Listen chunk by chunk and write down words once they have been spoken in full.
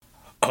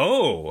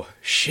Oh,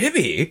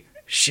 Shibby?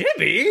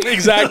 Shibby?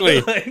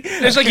 Exactly.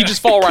 It's like you just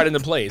fall right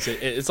into place.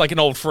 It's like an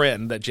old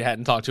friend that you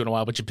hadn't talked to in a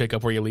while, but you pick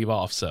up where you leave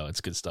off, so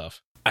it's good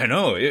stuff. I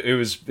know. It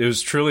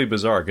was truly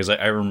bizarre, because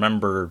I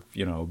remember,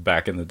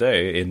 back in the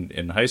day,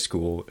 in high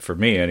school, for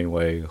me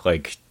anyway,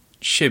 like,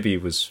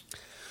 Shibby was...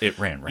 It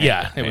ran rampant.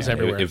 Yeah, it was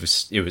everywhere. It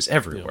was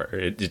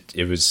everywhere. Yeah.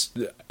 It was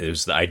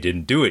the I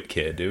didn't do it,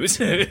 kid. It was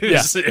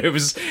just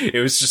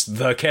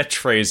the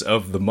catchphrase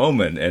of the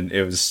moment, and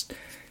it was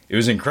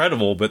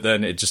incredible. But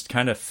then it just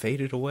kind of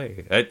faded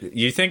away.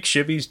 You think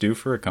Shibby's due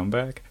for a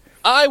comeback?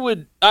 I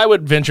would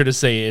venture to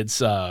say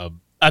it's. I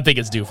think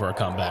it's due for a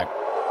comeback.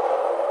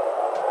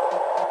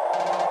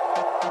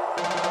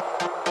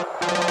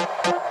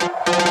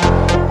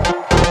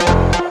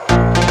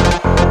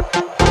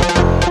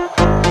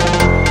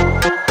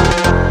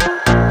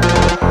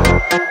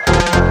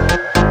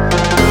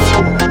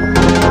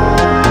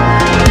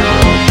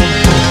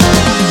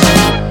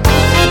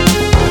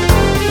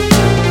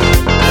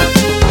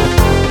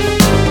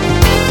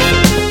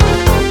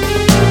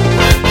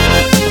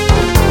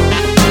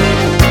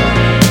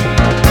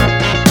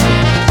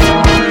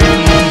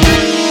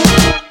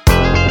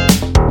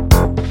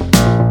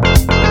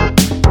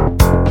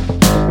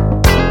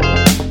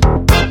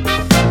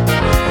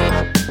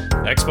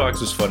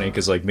 Was funny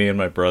because, like, me and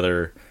my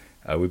brother,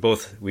 we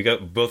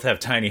both have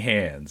tiny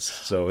hands.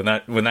 So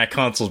when that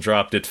console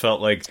dropped, it felt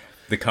like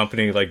the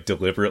company, like,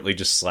 deliberately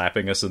just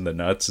slapping us in the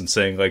nuts and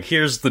saying, like,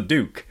 here's the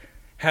Duke,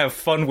 have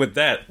fun with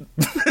that.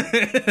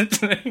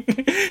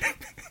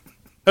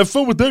 Have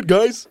fun with that,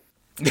 guys.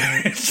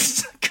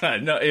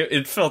 God, no,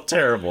 it felt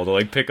terrible to,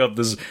 like, pick up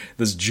this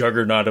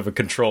juggernaut of a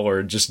controller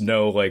and just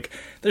know, like,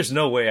 there's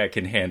no way I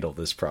can handle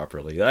this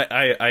properly.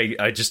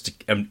 I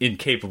just am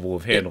incapable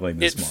of handling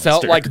this monster. It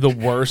felt like the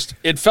worst.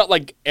 It felt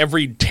like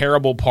every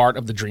terrible part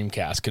of the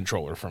Dreamcast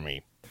controller for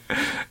me.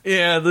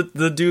 Yeah,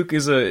 the Duke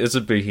is a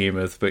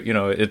behemoth, but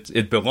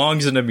it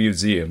belongs in a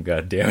museum.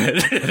 God damn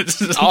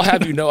it! I'll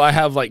have you know, I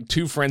have like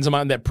two friends of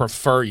mine that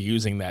prefer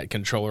using that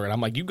controller, and I'm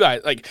like, you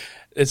guys, like,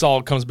 it's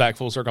all comes back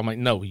full circle. I'm like,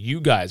 no,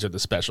 you guys are the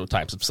special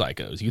types of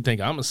psychos. You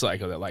think I'm a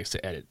psycho that likes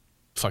to edit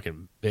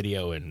fucking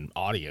video and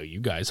audio? You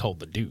guys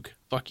hold the Duke.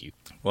 Fuck you.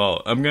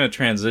 Well, I'm going to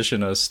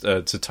transition us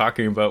to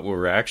talking about what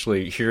we're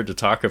actually here to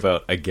talk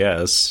about, I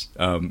guess.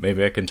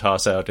 Maybe I can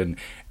toss out and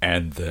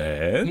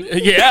then...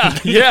 Yeah.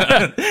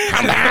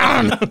 Come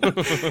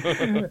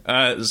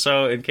down!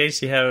 So, in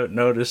case you haven't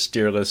noticed,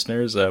 dear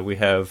listeners, we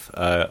have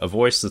a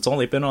voice that's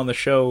only been on the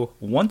show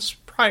once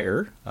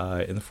prior,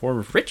 in the form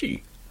of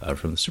Richie,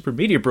 from the Super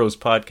Media Bros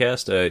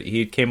podcast.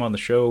 He came on the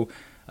show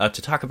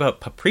to talk about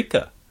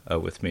Paprika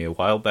with me a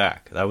while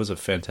back. That was a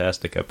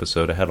fantastic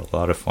episode. I had a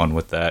lot of fun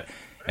with that.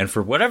 And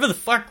for whatever the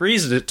fuck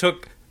reason, it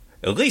took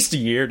at least a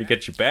year to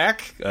get you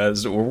back.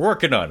 So we're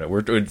working on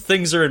it.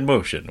 Things are in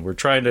motion. We're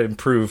trying to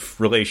improve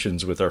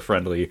relations with our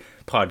friendly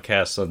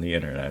podcasts on the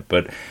internet.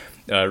 But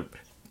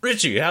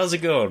Richie, how's it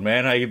going,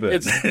 man? How you been?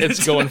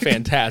 It's going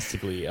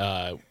fantastically.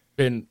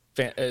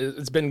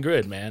 It's been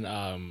good,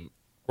 man.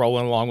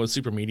 Rolling along with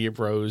Super Media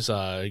Bros.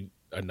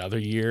 Another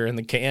year in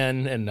the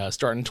can, and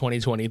starting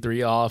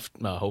 2023 off.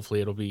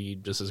 Hopefully it'll be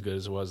just as good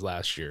as it was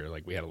last year.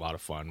 Like, we had a lot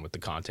of fun with the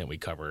content we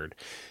covered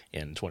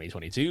in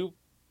 2022.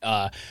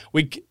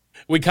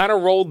 We kind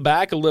of rolled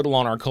back a little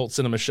on our Cult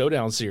Cinema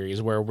Showdown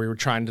series, where we were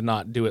trying to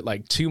not do it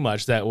like too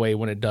much. That way,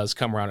 when it does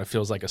come around, it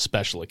feels like a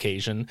special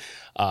occasion.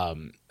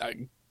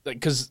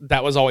 Because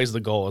that was always the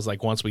goal, is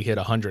like, once we hit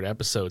 100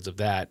 episodes of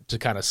that, to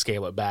kind of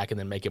scale it back and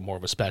then make it more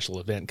of a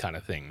special event kind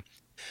of thing,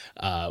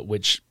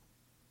 which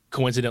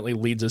coincidentally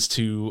leads us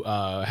to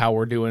how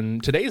we're doing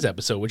today's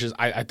episode, which is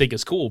I think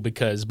is cool,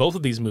 because both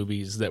of these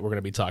movies that we're going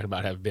to be talking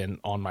about have been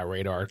on my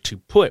radar to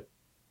put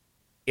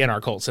in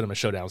our Cult Cinema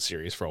Showdown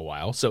series for a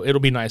while. So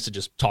it'll be nice to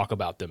just talk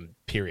about them,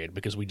 period,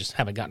 because we just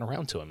haven't gotten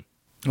around to them.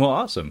 Well,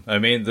 awesome. I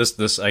mean,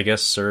 this I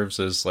guess serves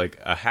as like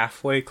a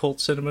halfway Cult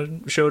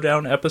Cinema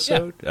Showdown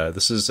episode. Yeah.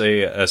 This is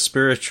a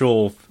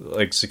spiritual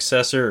like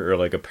successor, or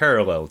like a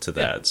parallel to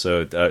that. Yeah.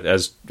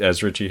 So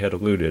as Richie had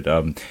alluded,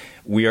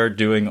 we are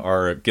doing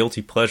our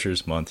Guilty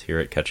Pleasures month here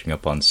at Catching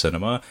Up on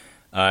Cinema.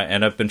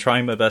 And I've been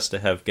trying my best to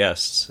have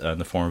guests in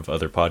the form of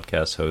other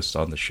podcast hosts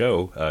on the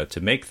show to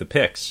make the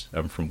picks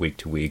from week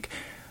to week.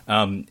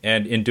 And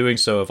in doing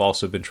so, I've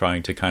also been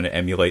trying to kind of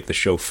emulate the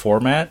show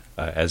format,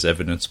 as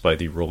evidenced by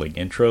the rolling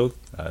intro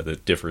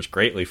that differs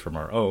greatly from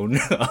our own.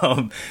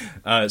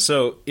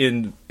 So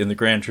in the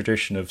grand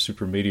tradition of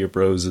Super Media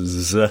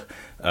Bros'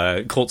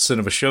 Cult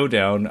Cinema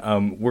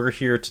Showdown, we're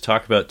here to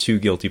talk about two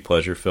guilty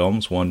pleasure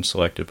films, one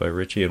selected by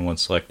Richie and one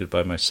selected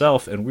by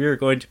myself. And we are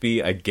going to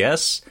be, I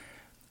guess...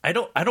 I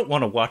don't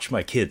want to watch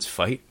my kids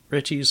fight,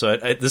 Richie, so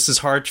this is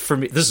hard for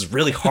me. This is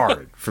really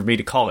hard for me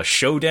to call a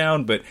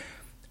showdown, but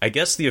I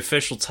guess the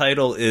official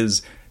title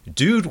is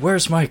Dude,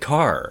 Where's My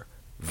Car?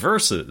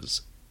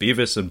 Versus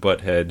Beavis and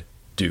Butthead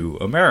Do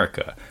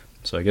America.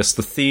 So I guess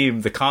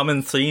the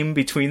common theme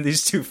between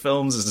these two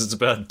films is it's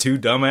about two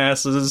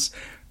dumbasses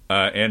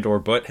and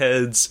or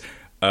buttheads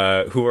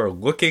who are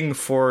looking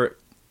for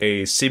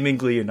a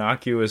seemingly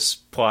innocuous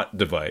plot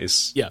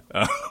device. Yeah.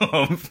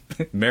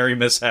 Merry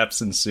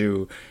mishaps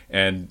ensue,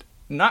 and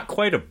not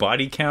quite a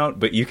body count,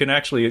 but you can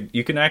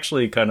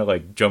actually kind of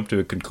like jump to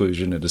a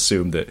conclusion and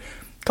assume that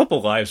a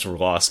couple lives were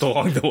lost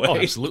along the way. Oh,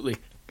 absolutely.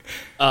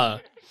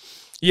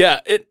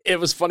 Yeah, it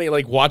was funny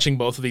like watching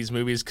both of these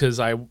movies because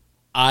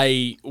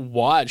I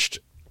watched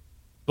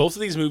both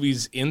of these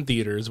movies in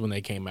theaters when they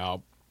came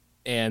out,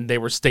 and they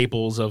were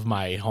staples of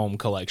my home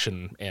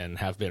collection and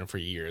have been for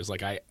years.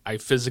 Like I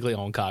physically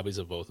own copies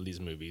of both of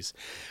these movies.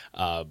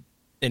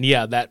 And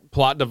yeah, that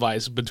plot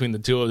device between the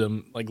two of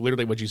them, like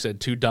literally what you said,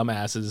 two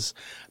dumbasses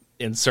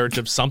in search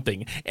of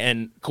something.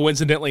 And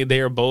coincidentally, they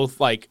are both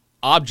like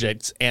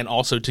objects and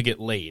also to get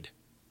laid,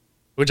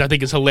 which I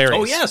think is hilarious.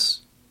 Oh,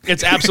 yes.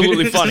 It's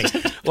absolutely funny.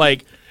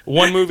 Like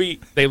one movie,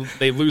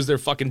 they lose their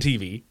fucking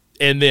TV.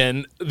 And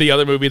then the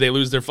other movie, they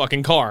lose their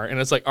fucking car. And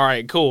it's like, all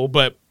right, cool.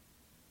 But,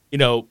 you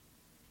know,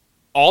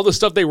 all the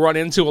stuff they run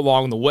into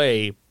along the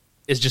way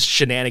is just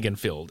shenanigan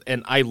filled.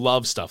 And I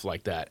love stuff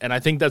like that. And I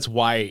think that's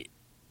why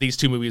these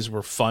two movies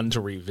were fun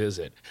to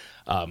revisit.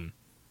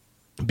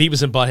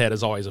 Beavis and Butthead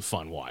is always a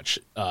fun watch.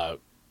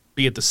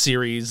 Be it the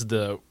series,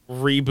 the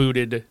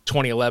rebooted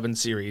 2011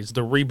 series,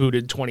 the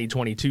rebooted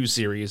 2022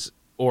 series,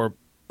 or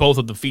both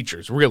of the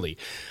features, really.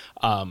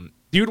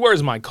 Dude,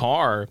 Where's My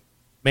Car?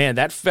 Man,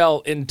 that fell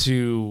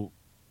into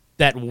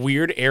that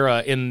weird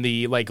era in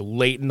the like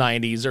late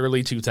 90s,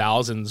 early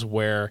 2000s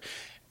where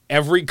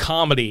every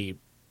comedy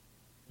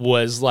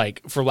was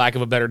like, for lack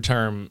of a better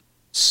term,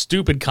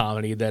 stupid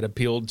comedy that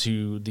appealed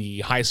to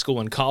the high school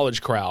and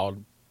college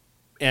crowd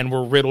and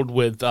were riddled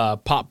with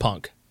pop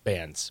punk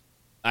bands.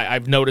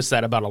 I've noticed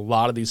that about a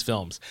lot of these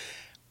films.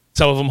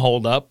 Some of them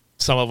hold up.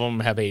 Some of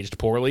them have aged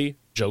poorly.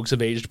 Jokes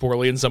have aged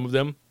poorly in some of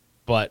them.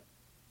 But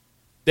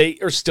they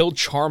are still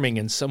charming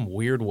in some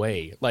weird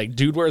way. Like,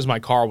 Dude, Where's My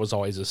Car was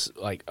always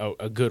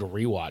a good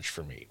rewatch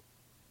for me.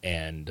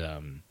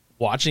 And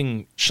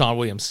watching Seann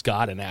William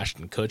Scott and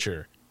Ashton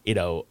Kutcher, you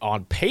know,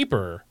 on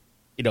paper,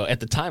 you know, at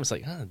the time, it's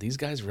like, these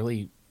guys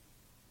really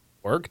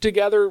work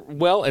together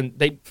well, and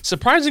they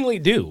surprisingly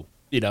do,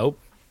 you know.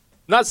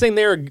 I'm not saying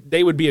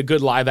they would be a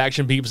good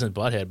live-action Beavis and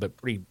Butthead, but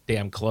pretty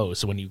damn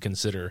close when you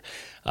consider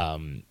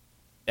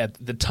at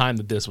the time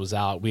that this was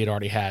out, we had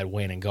already had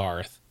Wayne and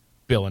Garth,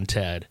 Bill and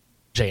Ted,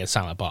 Jay and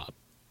Silent Bob.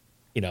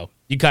 You know,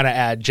 you kind of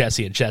add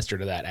Jesse and Chester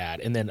to that ad,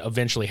 and then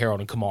eventually Harold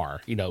and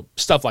Kumar, you know,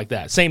 stuff like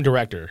that. Same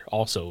director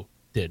also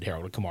did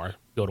Harold and Kumar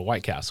Go to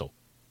White Castle.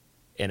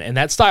 And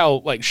that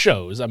style like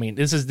shows. I mean,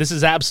 this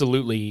is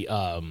absolutely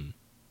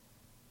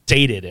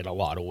dated in a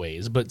lot of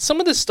ways, but some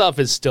of this stuff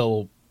is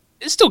still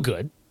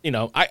good. You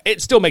know,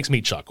 it still makes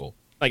me chuckle.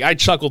 Like I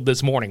chuckled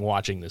this morning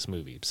watching this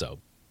movie. So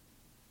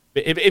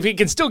if he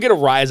can still get a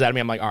rise out of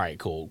me, I'm like, all right,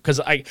 cool.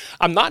 Because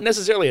I'm not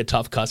necessarily a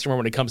tough customer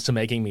when it comes to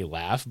making me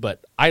laugh,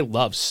 but I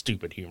love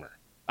stupid humor.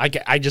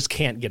 I just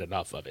can't get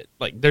enough of it.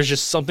 Like there's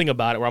just something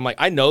about it where I'm like,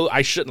 I know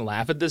I shouldn't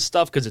laugh at this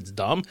stuff because it's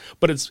dumb,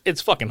 but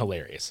it's fucking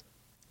hilarious.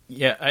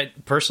 Yeah,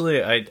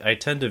 I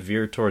tend to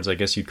veer towards, I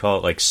guess you'd call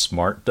it like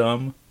smart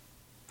dumb,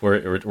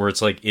 where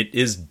it's like it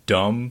is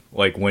dumb,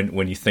 like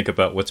when you think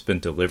about what's been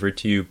delivered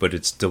to you, but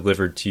it's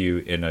delivered to you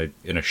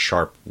in a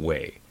sharp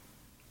way.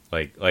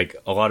 Like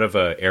a lot of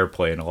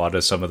Airplane, a lot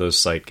of some of those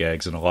sight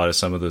gags, and a lot of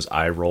some of those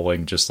eye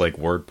rolling, just like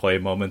wordplay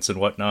moments and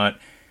whatnot.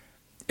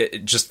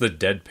 Just the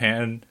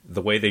deadpan,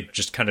 the way they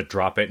just kind of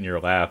drop it in your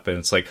lap, and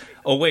it's like,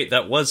 oh wait,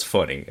 that was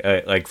funny.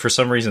 Like for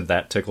some reason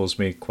that tickles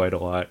me quite a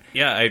lot.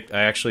 Yeah, I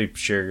actually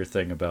share your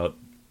thing about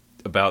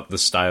the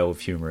style of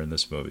humor in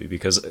this movie,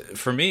 because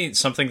for me,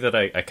 something that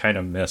I kind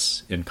of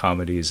miss in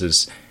comedies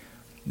is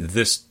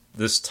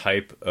this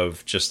type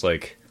of just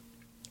like,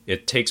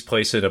 it takes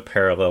place in a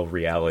parallel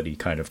reality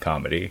kind of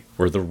comedy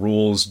where the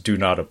rules do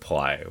not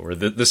apply, where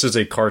this is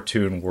a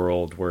cartoon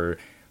world where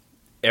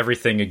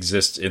everything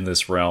exists in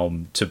this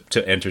realm to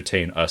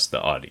entertain us,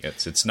 the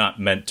audience. It's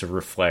not meant to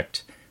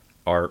reflect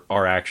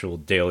our actual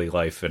daily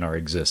life and our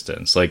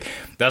existence. Like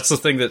that's the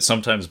thing that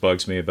sometimes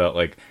bugs me about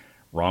like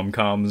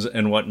rom-coms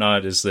and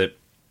whatnot, is that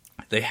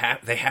they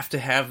have to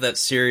have that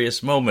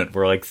serious moment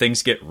where like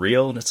things get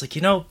real, and it's like,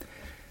 you know,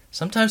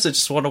 sometimes I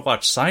just want to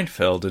watch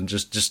Seinfeld and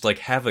just like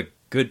have a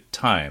good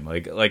time.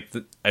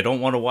 I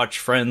don't want to watch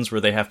Friends where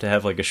they have to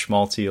have like a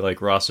schmaltzy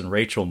like Ross and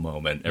Rachel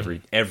moment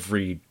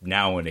every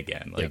now and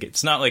again. Like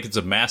It's not like it's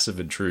a massive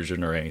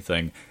intrusion or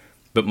anything,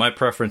 but my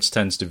preference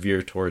tends to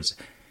veer towards,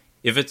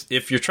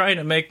 if you're trying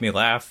to make me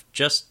laugh,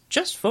 just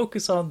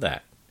focus on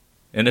that.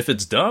 And if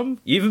it's dumb,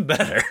 even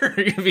better,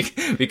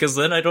 because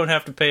then I don't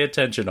have to pay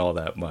attention all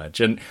that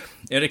much. And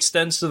it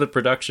extends to the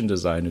production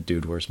design of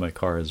Dude, Where's My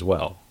Car as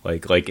well.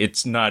 Like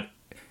it's not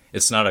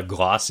a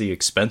glossy,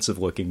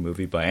 expensive-looking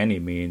movie by any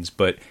means,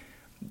 but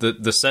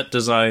the set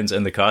designs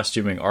and the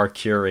costuming are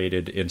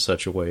curated in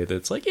such a way that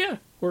it's like, yeah,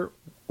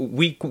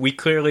 we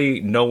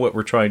clearly know what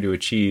we're trying to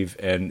achieve,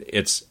 and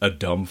it's a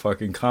dumb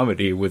fucking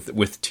comedy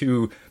with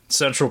two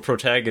central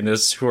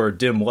protagonists who are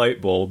dim light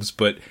bulbs,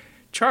 but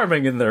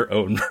charming in their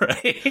own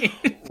right.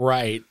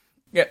 Right.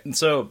 Yeah, and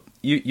so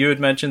you had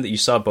mentioned that you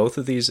saw both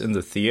of these in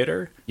the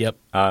theater. Yep.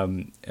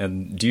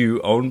 And do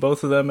you own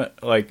both of them,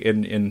 like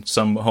in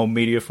some home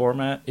media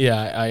format?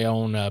 Yeah, I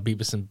own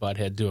Beavis and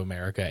Butthead Do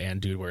America and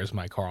Dude, Where's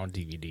My Car on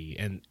DVD,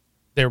 and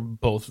they're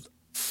both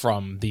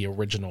from the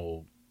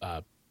original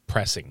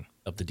pressing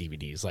of the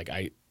DVDs. Like,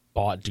 I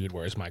bought Dude,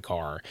 Where's My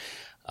Car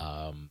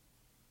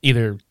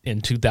either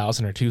in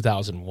 2000 or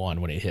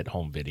 2001 when it hit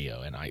home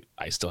video, and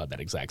I still have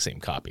that exact same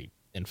copy.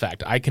 In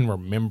fact, I can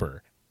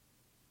remember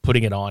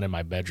putting it on in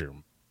my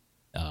bedroom.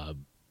 I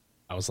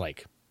was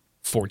like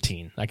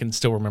 14. I can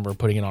still remember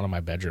putting it on in my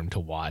bedroom to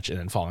watch and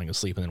then falling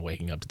asleep and then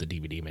waking up to the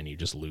DVD menu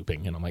just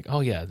looping. And I'm like, oh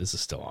yeah, this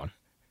is still on.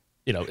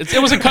 You know,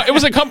 it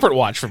was a comfort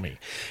watch for me.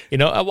 You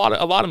know, a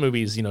lot of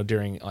movies, you know,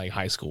 during like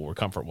high school were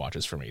comfort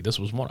watches for me. This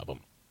was one of them.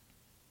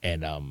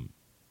 And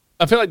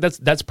I feel like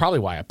that's probably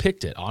why I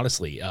picked it,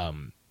 honestly.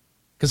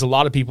 Because a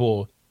lot of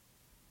people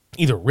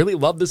either really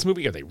love this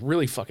movie or they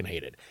really fucking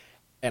hate it.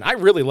 And I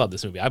really love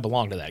this movie. I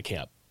belong to that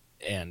camp.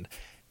 And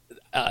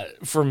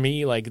for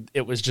me, like,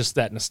 it was just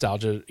that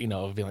nostalgia, you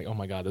know, of being like, oh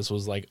my God, this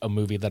was like a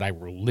movie that I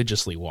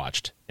religiously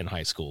watched in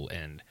high school.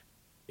 And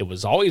it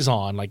was always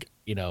on, like,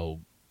 you know,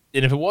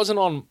 and if it wasn't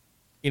on,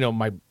 you know,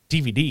 my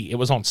DVD, it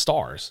was on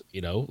Stars, you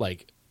know,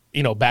 like,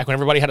 you know, back when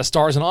everybody had a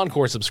Stars and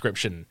Encore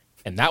subscription,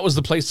 and that was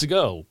the place to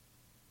go.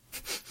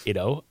 You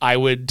know, I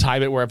would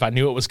time it where if I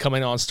knew it was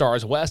coming on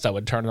Stars West, I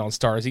would turn it on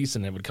Stars East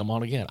and it would come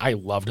on again. I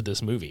loved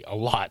this movie a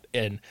lot.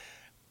 And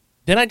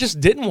then I just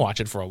didn't watch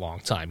it for a long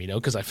time, you know,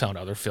 because I found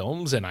other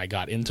films and I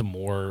got into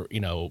more, you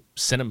know,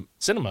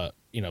 cinema,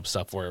 you know,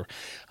 stuff where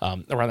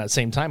around that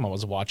same time I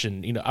was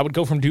watching, you know, I would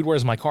go from Dude,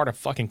 Where's My Car to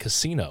fucking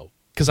Casino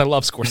because I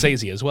love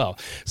Scorsese as well.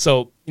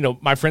 So, you know,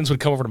 my friends would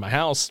come over to my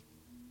house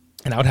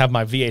and I would have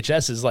my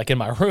VHSs like in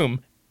my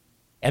room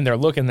and they're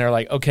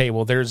like, okay,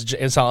 well, there's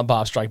Silent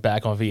Bob Strike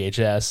Back on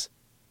VHS,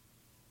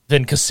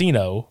 then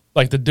Casino,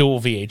 like the dual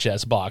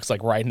VHS box,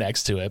 like right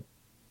next to it.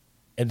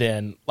 And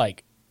then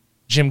like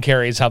Jim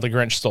Carrey's How the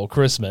Grinch Stole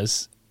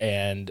Christmas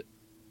and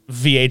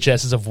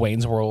VHSs of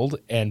Wayne's World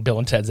and Bill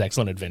and Ted's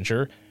Excellent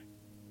Adventure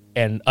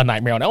and A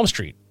Nightmare on Elm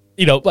Street.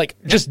 You know, like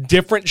just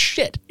different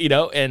shit, you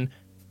know, and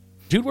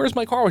Dude, Where's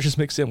My Car was just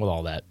mixed in with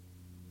all that.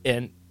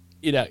 And,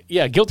 you know,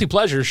 yeah, guilty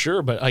pleasure,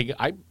 sure, but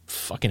I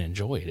fucking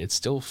enjoy it. It's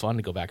still fun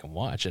to go back and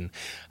watch. And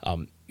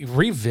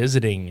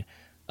revisiting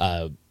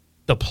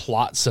the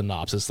plot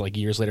synopsis like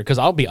years later, because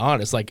I'll be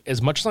honest, like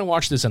as much as I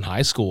watched this in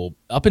high school,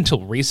 up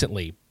until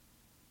recently,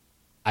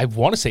 I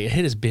want to say it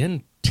has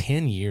been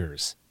 10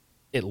 years,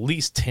 at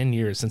least 10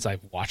 years since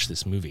I've watched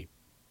this movie.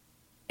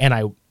 And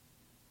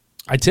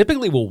I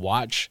typically will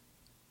watch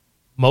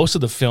most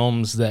of the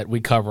films that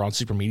we cover on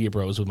Super Media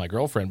Bros with my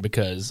girlfriend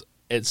because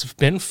it's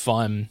been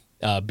fun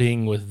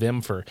being with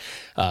them for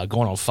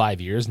going on 5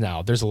 years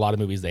now. There's a lot of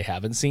movies they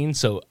haven't seen,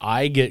 so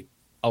I get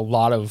a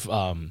lot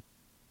of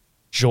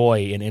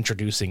joy in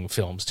introducing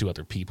films to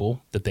other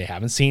people that they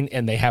haven't seen,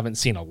 and they haven't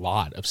seen a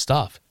lot of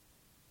stuff.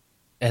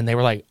 And they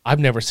were like, I've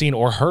never seen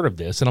or heard of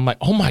this. And I'm like,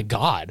 oh my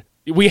God,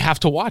 we have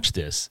to watch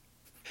this.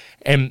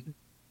 And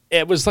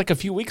it was like a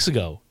few weeks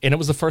ago. And it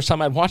was the first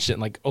time I'd watched it in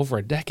like over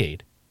a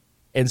decade.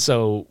 And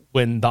so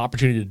when the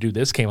opportunity to do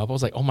this came up, I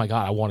was like, oh my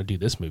God, I want to do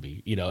this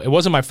movie. You know, it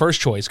wasn't my first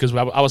choice because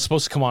I was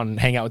supposed to come on and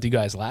hang out with you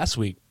guys last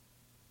week.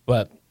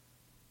 But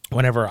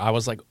whenever I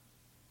was like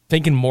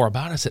thinking more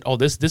about it, I said, oh,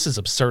 this is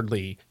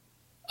absurdly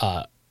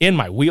in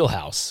my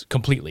wheelhouse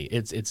completely.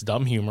 It's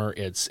dumb humor.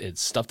 It's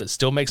stuff that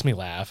still makes me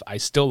laugh. I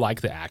still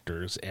like the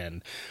actors,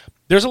 and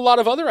there's a lot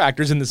of other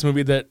actors in this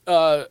movie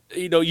that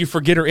you know, you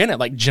forget are in it.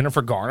 Like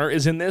Jennifer Garner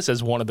is in this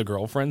as one of the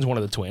girlfriends, one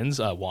of the twins,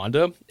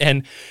 Wanda.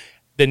 And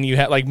then you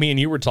had like me and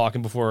you were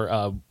talking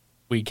before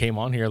we came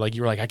on here. Like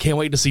you were like, I can't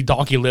wait to see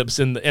Donkey Lips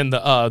in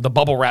the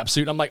bubble wrap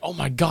suit. I'm like, oh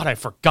my God, I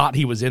forgot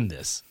he was in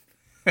this.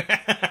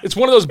 It's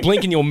one of those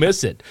blink and you'll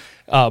miss it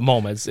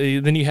moments.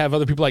 Then you have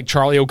other people like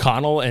Charlie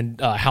O'Connell and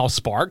Hal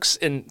Sparks,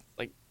 and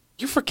like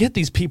you forget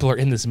these people are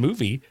in this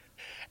movie.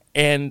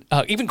 And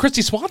even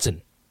Christy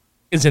Swanson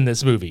is in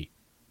this movie.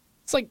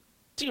 It's like,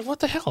 dude, what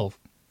the hell?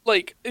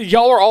 Like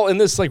y'all are all in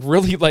this like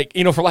really like,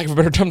 you know, for lack of a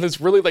better term,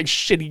 this really like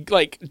shitty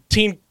like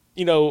teen,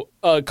 you know,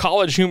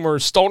 college humor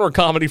stoner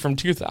comedy from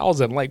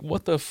 2000. Like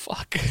what the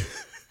fuck,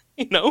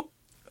 you know?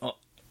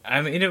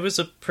 I mean, it was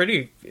a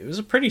pretty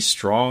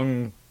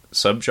strong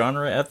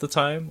subgenre at the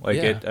time. Like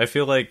Yeah. I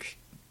feel like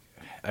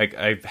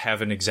I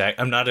have an exact.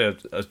 I'm not a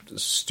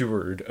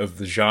steward of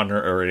the genre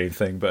or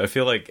anything, but I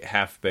feel like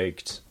Half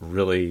Baked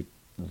really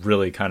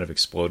kind of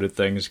exploded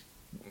things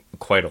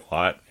quite a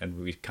lot,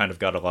 and we kind of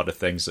got a lot of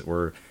things that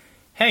were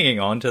hanging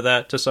on to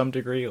that to some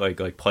degree,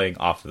 like playing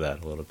off of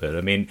that a little bit.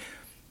 I mean,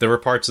 there were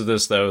parts of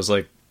this that was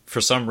like,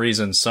 for some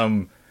reason,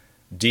 some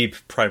deep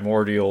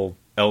primordial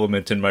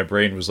element in my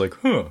brain was like,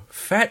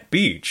 Fat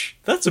Beach.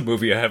 That's a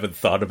movie I haven't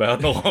thought about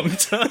in a long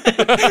time.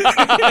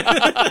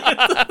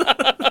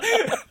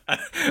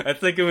 I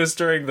think it was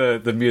during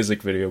the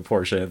music video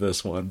portion of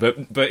this one,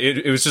 but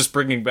it was just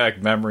bringing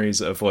back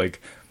memories of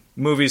like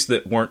movies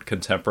that weren't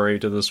contemporary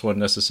to this one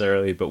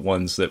necessarily, but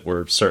ones that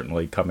were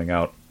certainly coming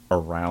out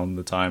around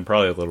the time,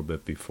 probably a little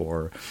bit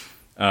before.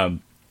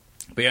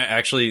 But yeah,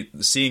 actually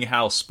seeing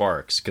Hal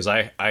Sparks, because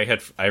I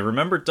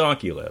remembered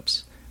Donkey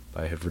Lips,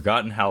 but I had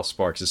forgotten Hal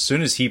Sparks. As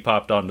soon as he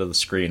popped onto the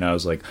screen, I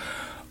was like,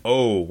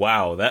 oh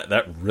wow,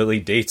 that really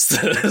dates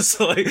this.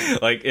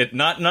 like it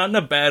not in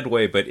a bad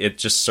way, but it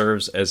just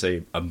serves as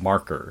a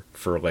marker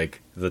for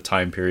like the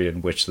time period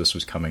in which this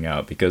was coming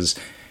out, because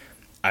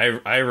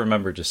I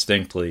remember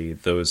distinctly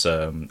those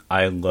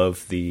I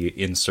love the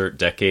insert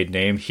decade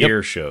name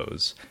here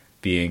shows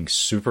being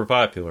super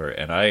popular,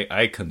 and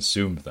I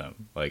consumed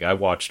them. Like I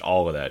watched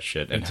all of that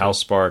shit. And Hal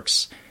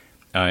Sparks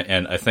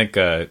and I think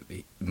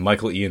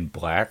Michael Ian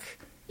Black,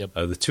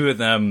 the two of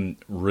them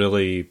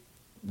really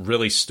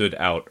stood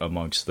out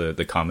amongst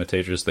the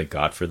commentators they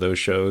got for those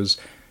shows.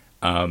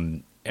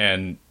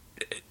 And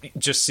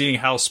just seeing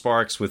Hal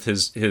Sparks with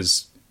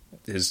his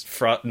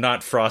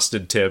not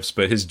frosted tips,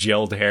 but his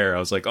gelled hair, I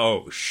was like,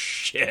 oh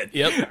shit.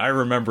 Yep. I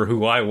remember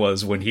who I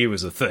was when he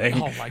was a thing.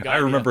 Oh my God, I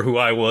remember who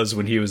I was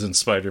when he was in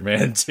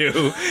Spider-Man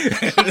 2.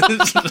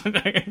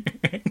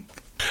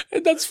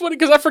 That's funny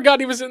because I forgot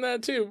he was in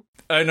that too.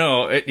 I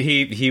know.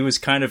 He was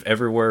kind of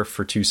everywhere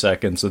for 2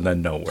 seconds and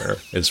then nowhere,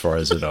 as far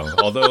as I know.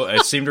 Although I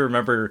seem to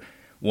remember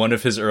one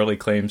of his early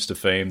claims to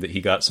fame that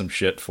he got some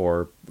shit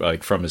for,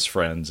 like, from his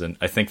friends, and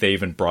I think they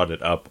even brought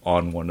it up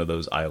on one of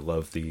those I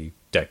Love the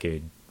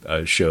Decade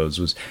shows.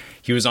 Was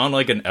he was on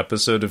like an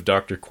episode of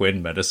Dr.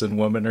 Quinn Medicine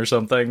Woman or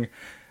something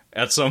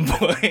at some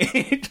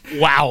point.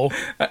 Wow.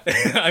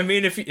 I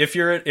mean, if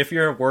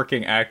you're a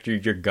working actor,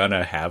 you're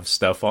gonna have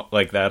stuff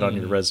like that on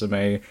your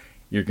resume.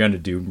 You're gonna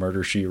do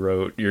Murder, She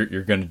Wrote.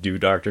 You're gonna do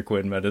Dr.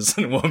 Quinn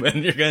Medicine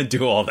Woman. You're gonna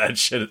do all that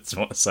shit at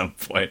some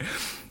point.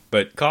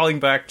 But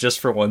calling back just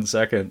for 1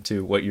 second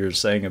to what you were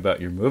saying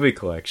about your movie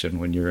collection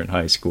when you were in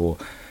high school,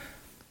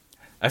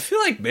 I feel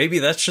like maybe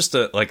that's just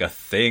a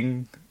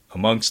thing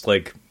amongst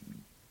like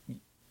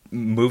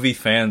movie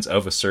fans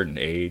of a certain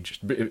age,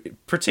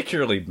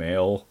 particularly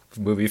male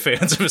movie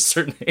fans of a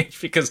certain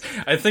age, because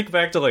I think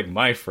back to like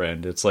my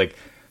friend, it's like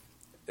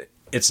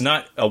it's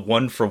not a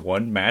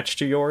 1-for-1 match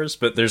to yours,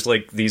 but there's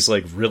like these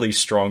like really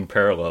strong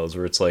parallels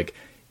where it's like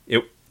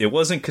it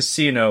wasn't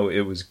Casino,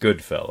 it was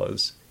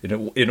Goodfellas,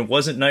 and it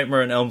wasn't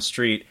Nightmare on Elm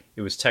Street,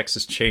 it was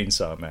Texas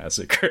Chainsaw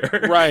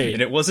Massacre, right?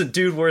 And it wasn't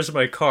Dude, Where's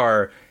My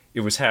Car, it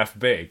was Half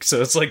Baked.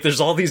 So it's like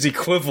there's all these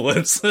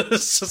equivalents.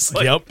 It's just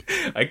like,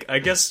 I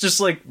guess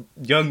just like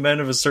young men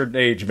of a certain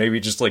age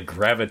maybe just like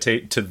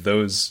gravitate to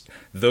those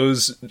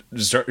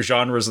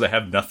genres that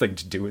have nothing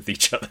to do with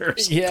each other.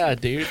 Yeah,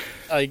 dude.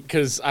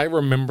 Because I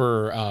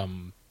remember,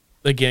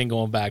 again,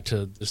 going back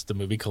to just the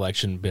movie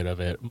collection bit of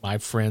it, my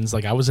friends,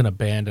 like I was in a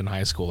band in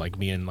high school, like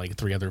me and like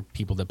 3 other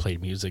people that played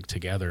music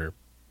together,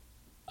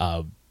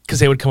 because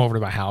they would come over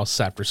to my house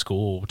after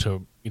school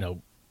to,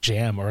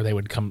 jam, or they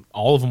would come,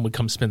 all of them would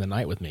come spend the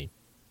night with me.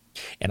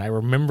 And I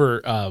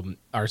remember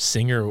our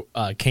singer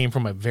came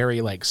from a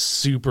very like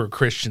super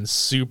Christian,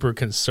 super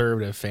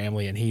conservative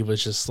family, and he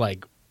was just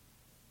like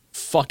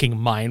fucking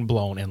mind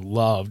blown and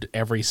loved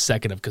every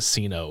second of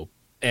Casino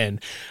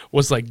and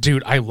was like,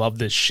 dude, I love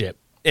this shit.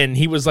 And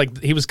he was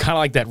kind of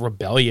like that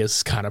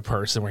rebellious kind of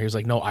person where he was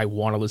like, no, I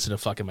want to listen to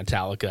fucking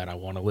Metallica and I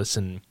want to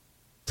listen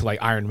to like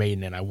Iron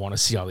Maiden and I want to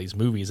see all these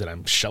movies that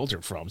I'm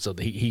sheltered from. So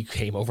he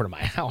came over to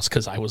my house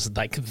because I was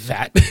like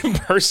that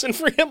person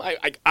for him.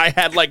 I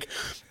had like,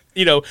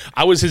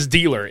 I was his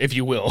dealer, if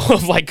you will,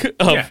 of like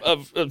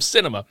of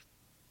cinema.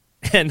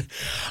 And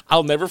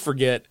I'll never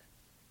forget.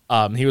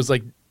 He was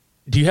like,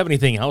 do you have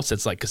anything else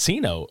that's like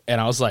Casino?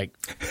 And I was like,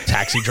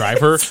 Taxi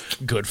Driver,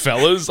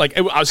 Goodfellas. Like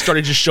I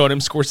started just showing him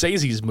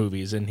Scorsese's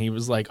movies, and he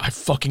was like, I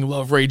fucking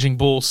love Raging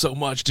Bull so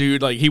much,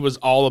 dude. Like he was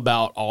all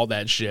about all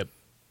that shit.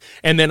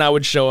 And then I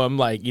would show him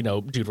like,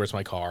 Dude, Where's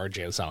My Car,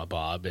 Jay and Silent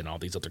Bob, and all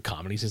these other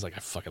comedies. He's like,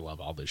 I fucking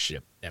love all this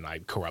shit. And I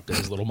corrupted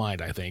his little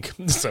mind, I think.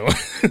 So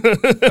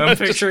I'm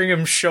picturing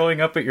him showing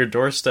up at your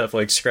doorstep,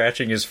 like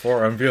scratching his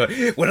forearm, be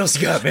like, what else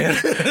you got, man?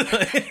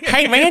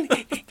 Hey, man,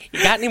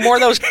 you got any more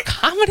of those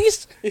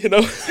comedies?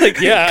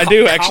 Yeah, I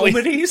do actually.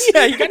 Comedies?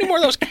 Yeah, you got any more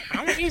of those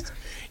comedies?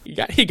 You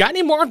got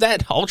any more of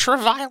that ultra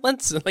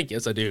violence? Like,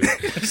 yes, I do. I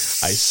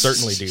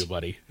certainly do,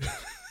 buddy.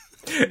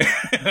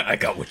 I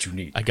got what you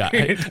need.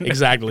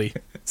 Exactly.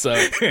 So,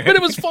 but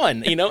it was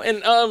fun, and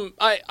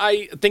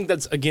I think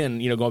that's again,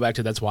 going back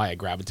to that's why I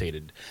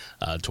gravitated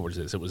towards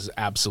this. It was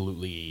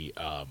absolutely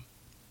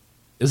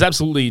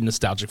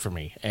nostalgic for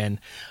me, and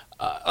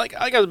like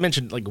I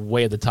mentioned, like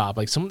way at the top,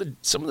 like some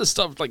of the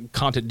stuff, like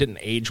content didn't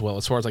age well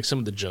as far as like some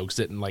of the jokes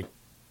didn't like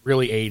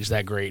really age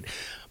that great.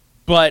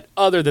 But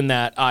other than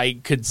that, I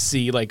could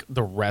see like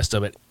the rest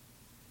of it.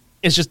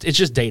 It's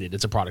just dated.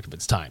 It's a product of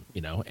its time,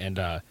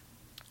 and.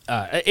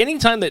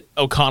 Anytime that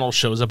O'Connell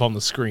shows up on the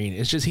screen,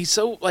 it's just he's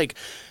so like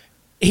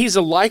he's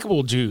a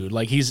likable dude.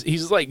 Like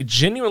he's like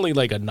genuinely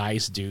like a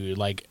nice dude.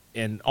 Like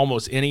in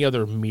almost any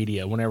other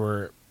media,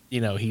 whenever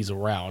he's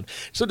around.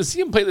 So to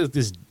see him play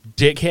this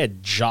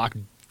dickhead jock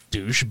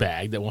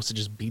douchebag that wants to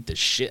just beat the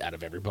shit out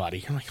of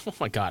everybody, I'm like, oh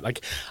my god!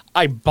 Like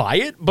I buy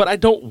it, but I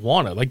don't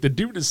want to. Like the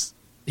dude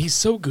he's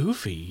so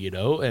goofy,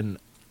 and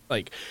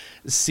like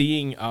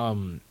seeing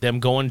them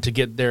going to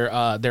get their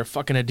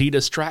fucking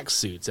Adidas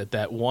tracksuits at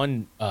that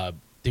one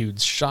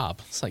dude's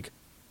shop. It's like,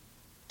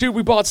 dude,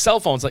 we bought cell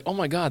phones. Like, oh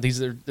my god,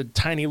 these are the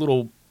tiny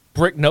little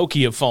brick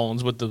Nokia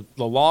phones with the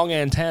long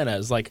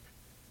antennas. Like,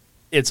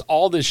 it's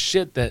all this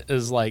shit that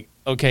is like,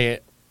 okay,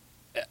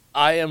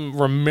 I am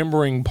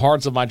remembering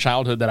parts of my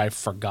childhood that I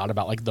forgot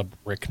about, like the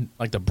brick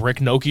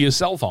Nokia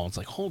cell phones.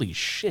 Like, holy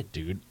shit,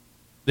 dude.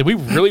 Did we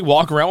really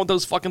walk around with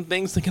those fucking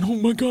things thinking, oh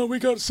my god, we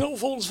got cell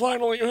phones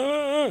finally?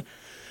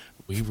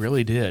 We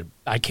really did.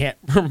 I can't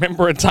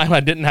remember a time I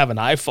didn't have an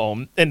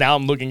iPhone, and now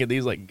I'm looking at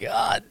these like,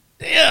 god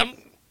damn.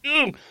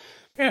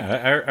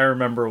 Yeah, I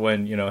remember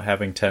when,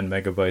 having 10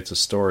 megabytes of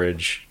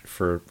storage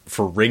for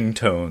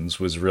ringtones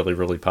was really,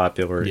 really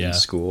popular in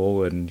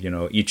school, and,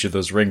 each of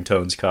those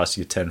ringtones cost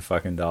you $10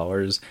 fucking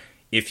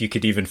if you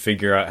could even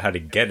figure out how to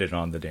get it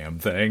on the damn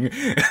thing.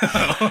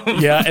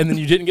 Yeah, and then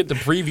you didn't get to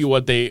preview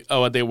what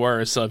they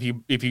were. So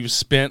if you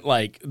spent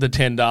like the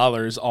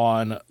 $10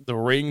 on the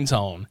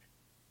ringtone,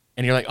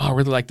 and you're like, oh, I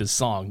really like this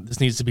song. This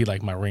needs to be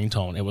like my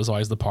ringtone. It was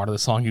always the part of the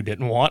song you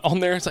didn't want on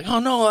there. It's like, oh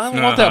no, I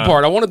don't want that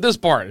part. I wanted this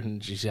part,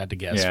 and she had to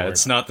guess. Yeah, for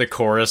it's not the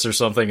chorus or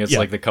something. It's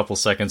like the couple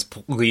seconds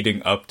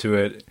leading up to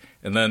it.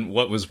 And then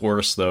what was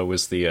worse though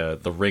was the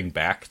ring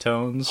back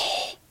tones,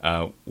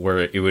 where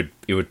it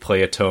would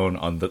play a tone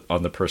on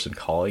the person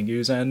calling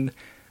you's end.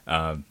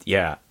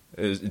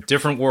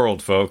 Different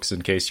world, folks.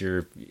 In case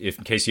you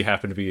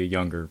happen to be a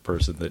younger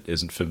person that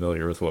isn't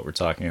familiar with what we're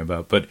talking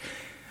about, but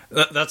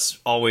that's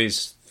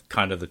always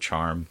kind of the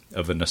charm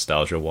of a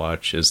nostalgia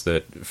watch, is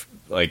that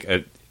like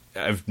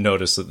I've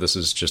noticed that this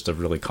is just a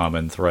really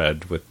common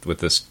thread with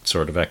this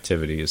sort of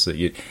activity, is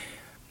that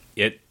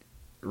it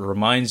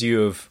reminds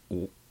you of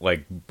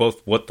like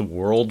both what the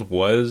world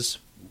was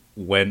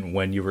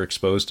when you were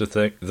exposed to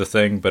the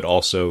thing, but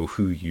also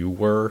who you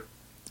were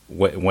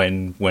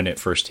when it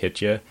first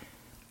hit you.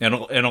 And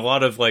a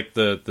lot of like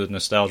the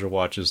nostalgia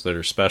watches that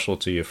are special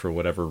to you for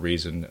whatever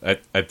reason,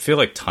 I feel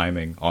like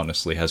timing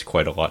honestly has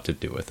quite a lot to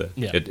do with it.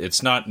 Yeah.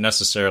 It's not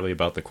necessarily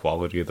about the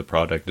quality of the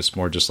product. It's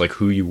more just like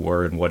who you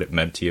were and what it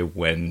meant to you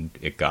when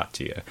it got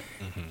to you.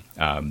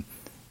 Mm-hmm.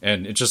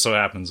 And it just so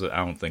happens that I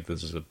don't think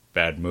this is a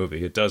bad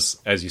movie. It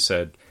does, as you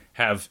said,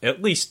 have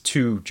at least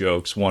two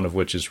jokes, one of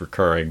which is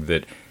recurring,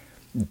 that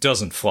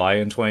doesn't fly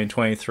in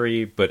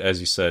 2023. But as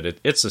you said,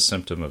 it's a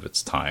symptom of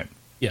its time.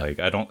 Yeah. Like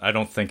I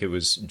don't think it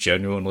was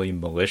genuinely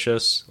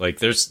malicious. Like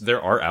there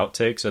are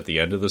outtakes at the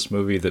end of this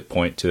movie that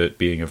point to it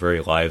being a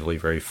very lively,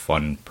 very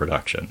fun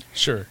production.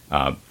 Sure.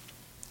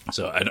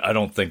 So I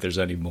don't think there's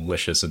any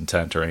malicious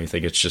intent or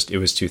anything. It's just it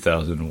was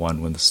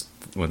 2001 when this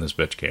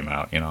bitch came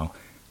out.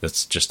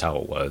 That's just how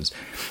it was.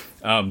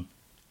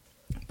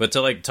 But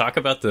to like talk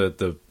about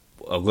the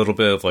a little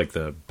bit of like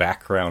the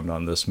background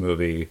on this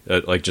movie,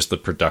 like just the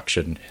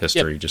production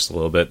history, just a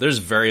little bit. There's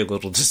very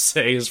little to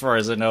say as far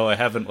as I know. I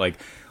haven't like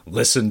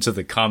listened to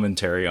the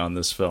commentary on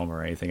this film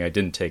or anything. I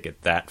didn't take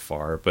it that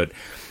far, but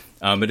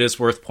it is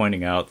worth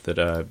pointing out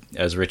that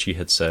as Richie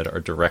had said, our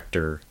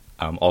director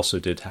also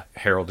did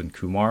Harold and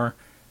Kumar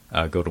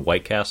Go to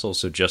White Castle,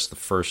 so just the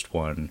first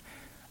one.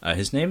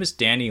 His name is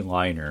Danny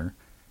Liner,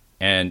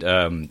 and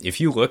if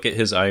you look at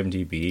his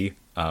IMDb,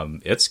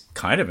 it's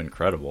kind of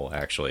incredible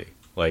actually.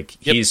 Like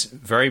he's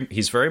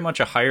very much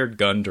a hired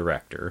gun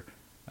director,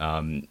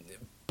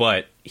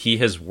 but he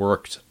has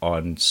worked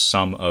on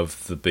some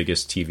of the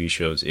biggest TV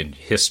shows in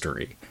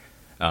history.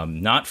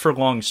 Not for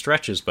long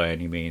stretches by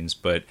any means,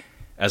 but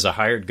as a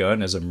hired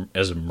gun, as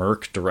a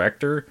merc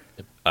director,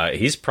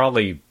 he's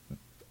probably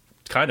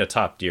kind of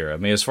top tier. I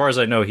mean, as far as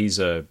I know, he's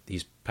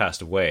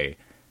passed away,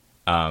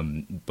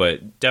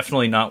 but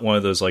definitely not one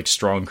of those like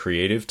strong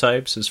creative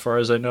types, as far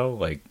as I know.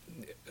 Like,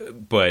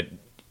 but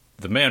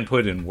the man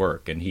put in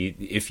work, and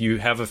if you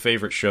have a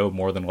favorite show,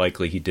 more than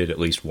likely he did at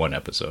least one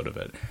episode of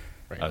it.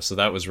 Right. So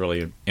that was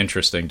really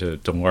interesting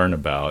to learn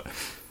about.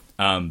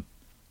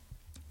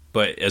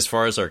 But as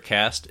far as our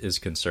cast is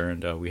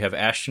concerned, we have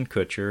Ashton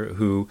Kutcher,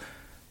 who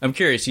I'm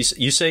curious.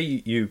 You say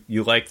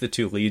you like the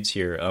two leads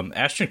here.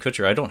 Ashton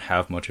Kutcher, I don't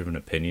have much of an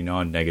opinion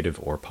on, negative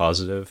or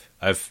positive.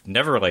 I've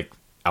never like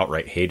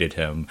outright hated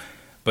him,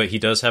 but he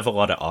does have a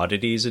lot of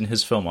oddities in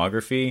his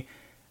filmography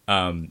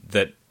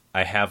that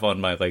I have on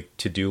my like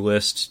to-do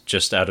list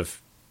just out of,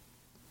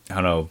 I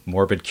don't know,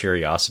 morbid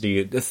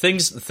curiosity. The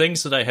things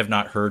that I have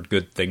not heard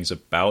good things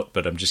about,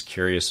 but I'm just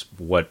curious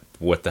what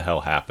the hell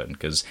happened.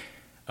 Because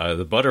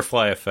the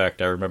Butterfly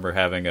Effect, I remember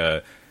having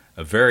a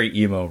very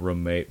emo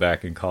roommate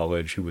back in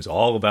college who was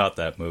all about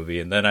that movie,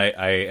 and then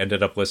I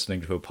ended up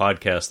listening to a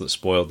podcast that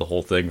spoiled the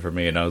whole thing for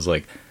me, and I was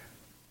like,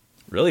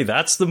 really,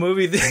 that's the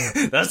movie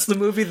that's the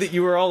movie that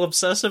you were all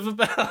obsessive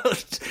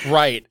about?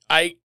 Right.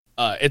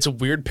 It's a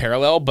weird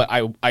parallel, but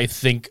I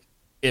think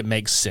it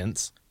makes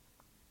sense.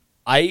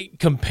 I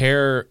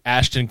compare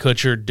Ashton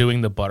Kutcher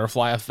doing the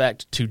Butterfly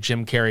Effect to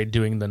Jim Carrey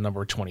doing the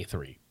number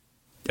 23.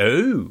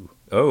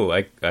 Oh,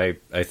 I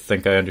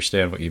think I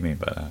understand what you mean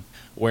by that.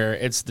 Where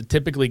it's the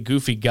typically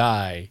goofy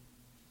guy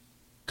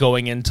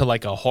going into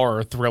like a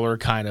horror thriller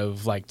kind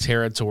of like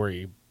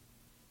territory,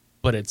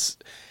 but it's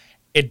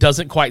it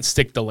doesn't quite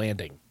stick the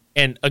landing.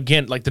 And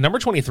again, like the number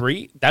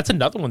 23, that's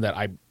another one that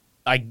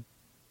I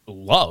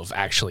love,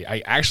 actually.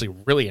 I actually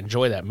really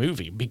enjoy that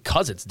movie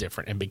because it's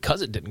different and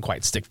because it didn't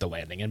quite stick the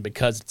landing and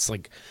because it's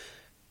like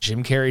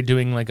Jim Carrey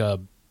doing like a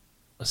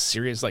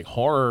serious like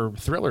horror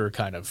thriller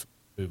kind of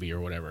movie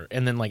or whatever,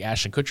 and then like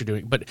Ashton Kutcher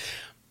doing, but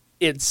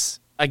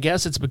I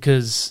guess it's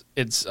because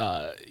it's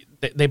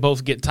they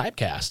both get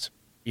typecast,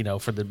 you know,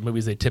 for the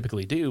movies they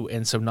typically do,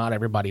 and so not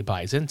everybody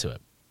buys into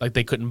it. Like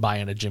they couldn't buy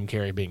into Jim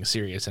Carrey being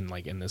serious and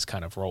like in this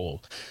kind of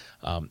role.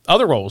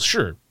 Other roles,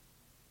 sure.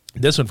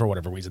 This one, for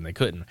whatever reason, they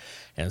couldn't.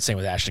 And the same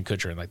with Ashton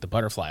Kutcher and like The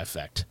Butterfly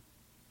Effect.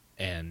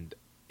 And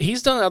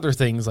he's done other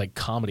things like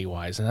comedy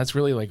wise, and that's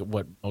really like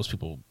what most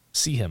people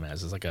see him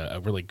as, is like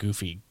a really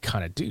goofy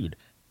kind of dude,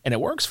 and it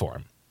works for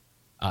him.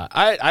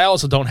 I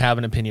also don't have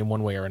an opinion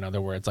one way or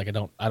another where it's like I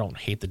don't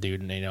hate the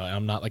dude, and you know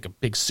I'm not like a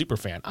big super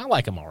fan. I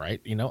like him all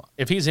right, you know.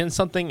 If he's in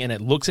something and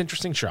it looks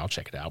interesting, sure, I'll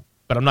check it out.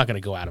 But I'm not going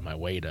to go out of my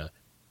way to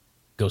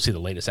go see the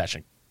latest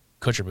Ashton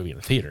Kutcher movie in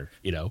the theater.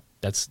 You know,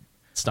 it's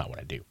not what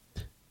I do.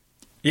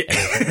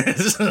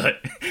 Yeah,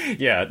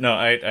 yeah. No,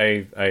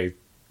 I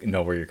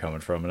know where you're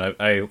coming from, and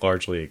I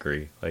largely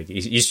agree. Like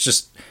he's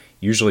just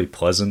usually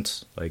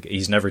pleasant. Like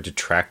he's never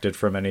detracted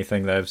from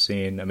anything that I've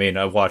seen. I mean,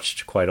 I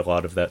watched quite a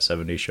lot of that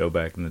 '70s show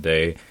back in the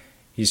day.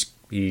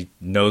 He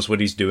knows what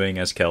he's doing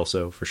as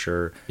Kelso for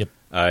sure. Yep.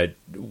 I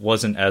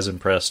wasn't as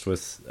impressed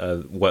with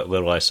what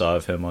little I saw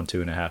of him on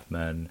 2.5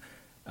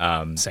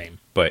 Men. Same,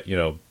 but you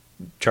know,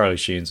 Charlie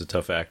Sheen's a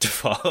tough act to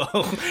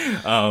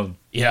follow.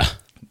 Yeah.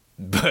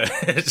 But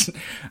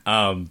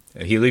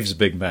he leaves a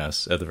big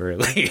mess at the very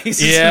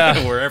least.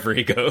 Yeah. Wherever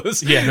he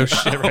goes. Yeah, no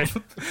shit,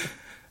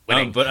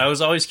 right? But I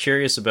was always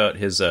curious about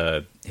his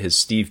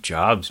Steve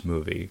Jobs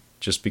movie,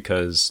 just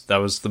because that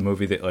was the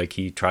movie that like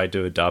he tried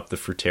to adopt the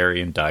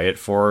fruitarian diet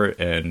for,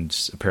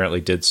 and apparently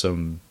did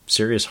some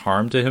serious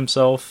harm to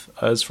himself,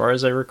 as far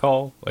as I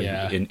recall.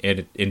 Like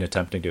in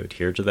attempting to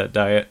adhere to that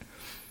diet.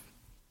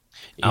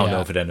 I don't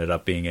know if it ended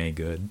up being any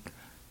good.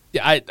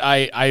 Yeah,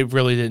 I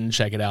really didn't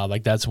check it out.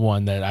 Like that's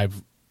one that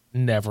I've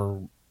never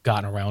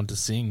gotten around to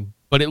seeing,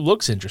 but it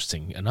looks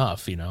interesting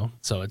enough, you know.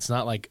 So it's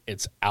not like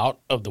it's out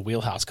of the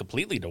wheelhouse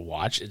completely to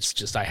watch. It's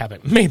just I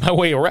haven't made my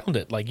way around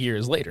it like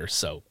years later.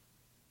 So,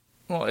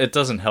 well, it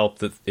doesn't help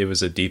that it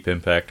was a Deep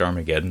Impact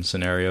Armageddon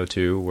scenario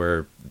too,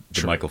 where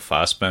the Michael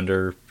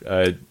Fassbender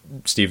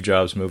Steve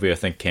Jobs movie I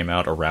think came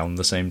out around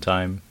the same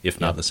time, if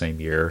not the same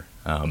year.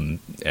 And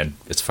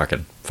it's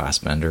fucking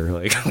Fassbender.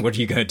 Like, what are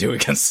you gonna do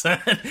against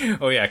that?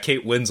 Oh yeah,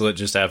 Kate Winslet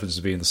just happens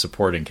to be in the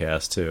supporting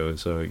cast too,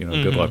 so you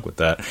know, good luck with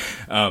that.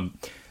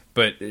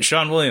 But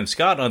Sean William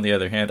Scott, on the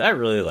other hand, I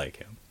really like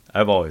him.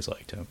 I've always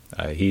liked him.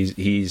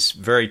 He's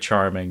very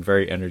charming,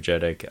 very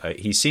energetic.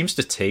 He seems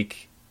to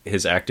take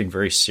his acting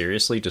very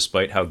seriously,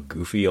 despite how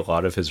goofy a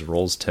lot of his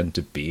roles tend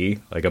to be.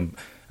 Like I'm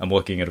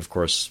looking at, of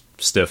course,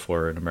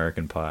 Stifler in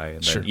American Pie,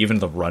 and then even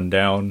The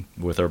Rundown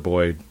with our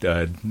boy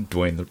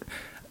Dwayne.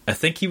 I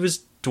think he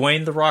was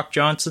Dwayne The Rock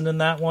Johnson in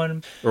that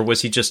one, or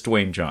was he just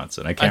Dwayne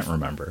Johnson? I can't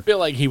remember. I feel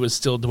like he was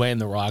still Dwayne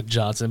The Rock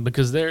Johnson,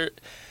 because it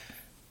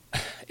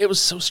was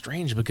so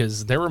strange,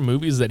 because there were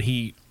movies that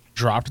he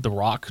dropped The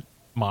Rock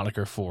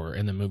moniker for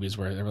in the movies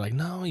where they were like,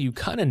 no, you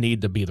kind of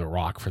need to be The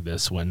Rock for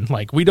this one.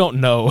 Like, we don't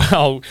know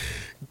how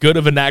good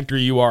of an actor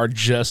you are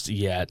just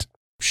yet.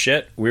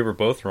 Shit, we were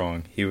both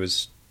wrong. He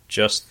was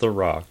just The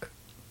Rock.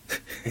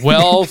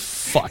 Well,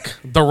 fuck.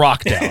 The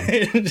Rock down.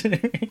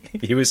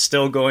 He was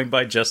still going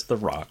by just The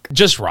Rock.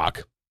 Just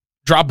Rock.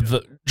 Drop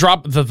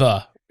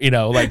the. You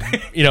know, like,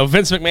 you know,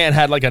 Vince McMahon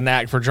had like a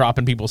knack for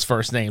dropping people's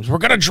first names. We're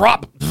going to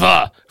drop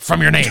the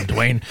from your name,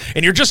 Dwayne,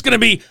 and you're just going to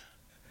be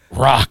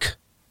Rock.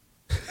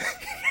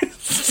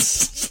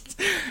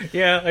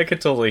 Yeah, I could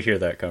totally hear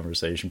that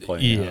conversation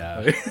playing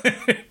out.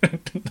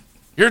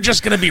 You're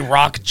just going to be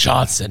Rock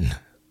Johnson.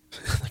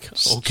 Like, okay.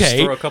 Just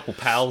throw a couple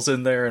pals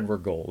in there and we're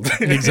gold.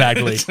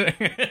 Exactly.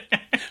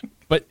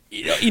 But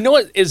you know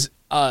what is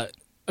a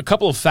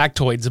couple of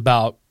factoids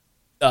about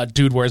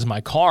Dude, Where's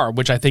My Car,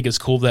 which I think is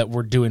cool that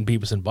we're doing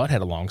Beavis and Butthead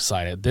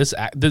alongside it.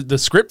 The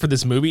script for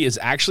this movie is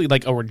actually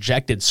like a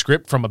rejected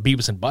script from a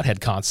Beavis and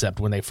Butthead concept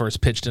when they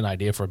first pitched an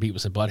idea for a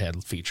Beavis and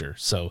Butthead feature.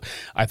 So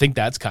I think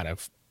that's kind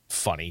of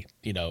funny,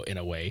 you know, in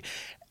a way.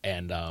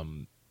 And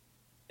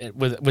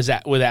with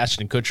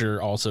Ashton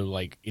Kutcher also,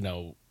 like, you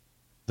know,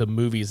 the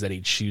movies that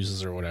he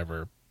chooses or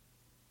whatever,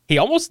 he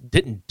almost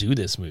didn't do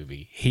this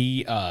movie.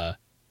 He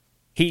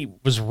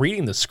was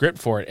reading the script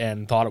for it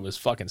and thought it was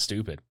fucking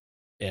stupid.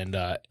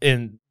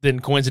 And then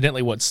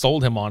coincidentally, what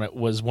sold him on it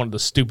was one of the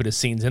stupidest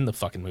scenes in the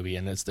fucking movie,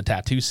 and it's the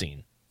tattoo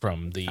scene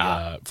from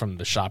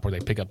the shop where they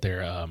pick up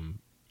their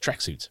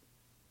tracksuits.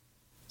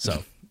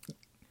 So,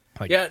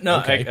 like, yeah, no,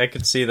 okay. I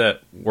could see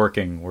that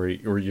working where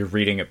you're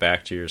reading it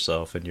back to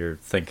yourself and you're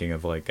thinking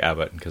of like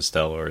Abbott and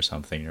Costello or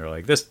something. You're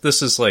like,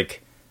 this is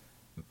like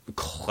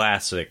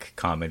classic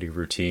comedy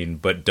routine,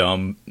 but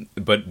dumb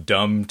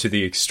to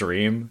the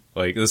extreme.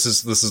 Like this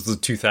is the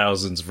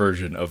 2000s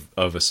version of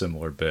a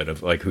similar bit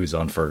of like Who's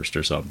on First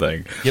or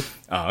something. Yep.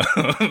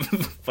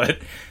 But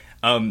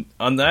On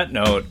that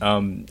note,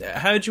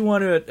 how did you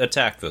want to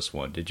attack this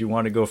one? Did you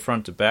want to go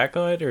front to back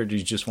on it, or did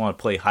you just want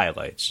to play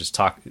highlights? Just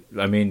talk.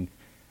 I mean,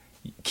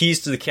 keys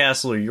to the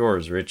castle are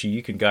yours, Richie.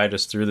 You can guide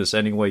us through this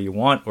any way you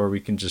want, or we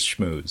can just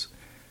schmooze.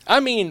 I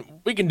mean,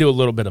 we can do a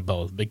little bit of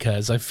both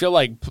because I feel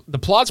like the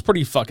plot's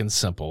pretty fucking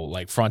simple.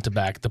 Like front to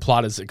back, the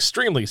plot is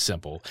extremely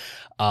simple.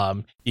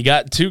 You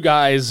got two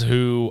guys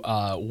who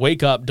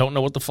wake up, don't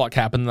know what the fuck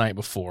happened the night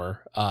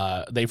before.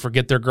 They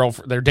forget their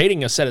girlfriend. They're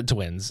dating a set of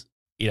twins.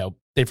 You know,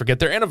 they forget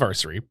their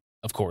anniversary,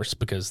 of course,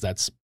 because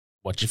that's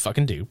what you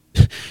fucking do.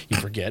 You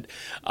forget.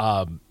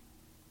 And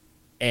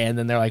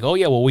then they're like, oh,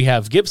 yeah, well, we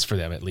have gifts for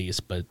them at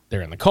least, but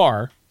they're in the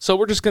car. So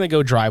we're just going to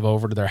go drive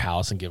over to their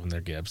house and give them their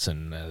gifts,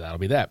 and that'll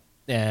be that.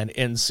 And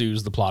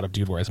ensues the plot of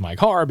Dude, Where's My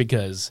Car?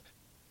 Because,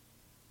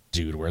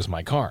 dude, where's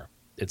my car?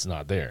 It's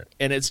not there.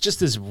 And it's just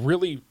this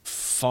really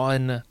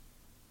fun,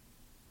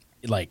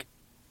 like,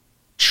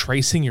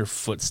 tracing your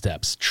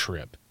footsteps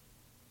trip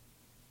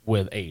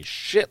with a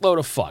shitload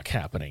of fuck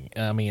happening.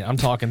 I mean, I'm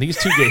talking,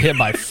 these two get hit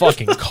by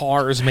fucking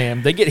cars,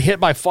 man. They get hit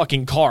by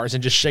fucking cars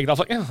and just shake it off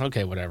like,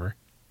 okay, whatever.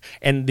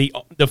 And the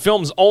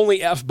film's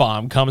only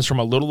F-bomb comes from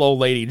a little old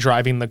lady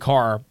driving the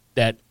car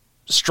that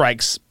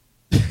strikes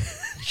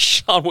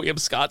Sean William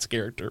Scott's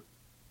character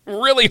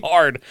really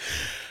hard.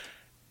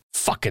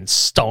 Fucking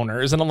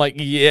stoners. And I'm like,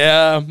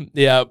 yeah.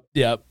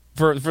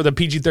 For the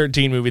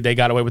PG-13 movie, they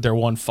got away with their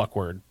one fuck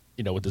word,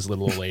 you know, with this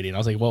little old lady. And I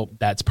was like, well,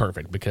 that's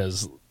perfect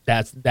because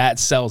that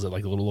sells it.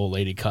 Like the little old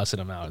lady cussing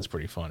them out is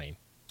pretty funny.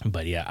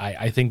 But yeah,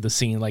 I think the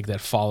scene like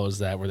that follows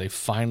that where they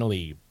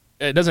finally,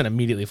 it doesn't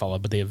immediately follow,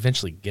 but they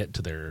eventually get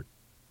to their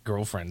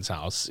girlfriend's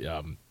house.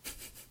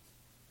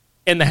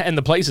 And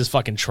the place is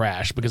fucking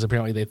trash because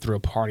apparently they threw a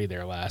party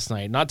there last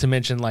night. Not to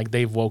mention, like,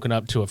 they've woken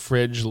up to a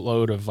fridge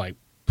load of, like,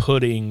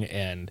 pudding,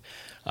 and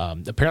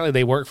apparently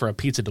they work for a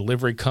pizza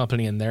delivery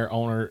company, and that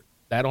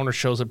owner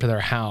shows up to their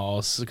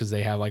house because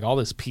they have, like, all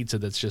this pizza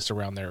that's just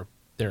around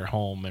their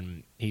home,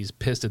 and he's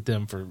pissed at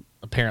them for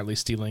apparently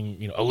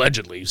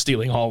allegedly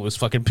stealing all of his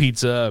fucking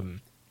pizza.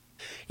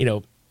 You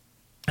know,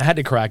 I had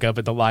to crack up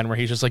at the line where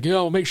he's just like,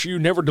 make sure you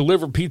never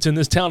deliver pizza in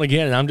this town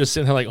again. And I'm just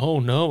sitting there like, oh,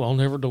 no, I'll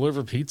never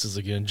deliver pizzas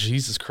again.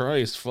 Jesus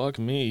Christ, fuck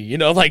me. You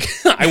know, like,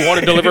 I want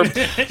to deliver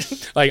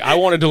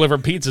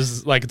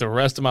pizzas, like, the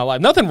rest of my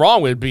life. Nothing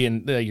wrong with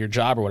being your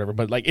job or whatever,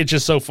 but, like, it's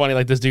just so funny.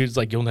 Like, this dude's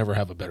like, you'll never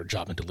have a better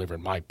job than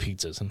delivering my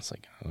pizzas. And it's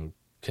like,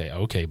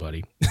 okay,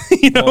 buddy.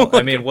 Well,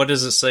 I mean, what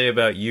does it say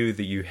about you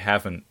that you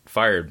haven't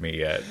fired me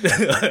yet?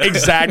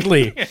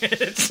 Exactly.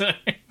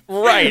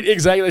 Right,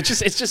 exactly.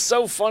 It's just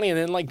so funny. And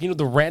then, like,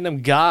 the random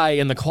guy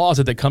in the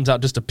closet that comes out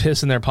just to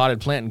piss in their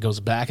potted plant and goes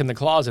back in the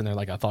closet, and they're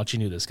like, I thought you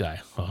knew this guy.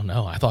 Oh,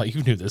 no, I thought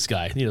you knew this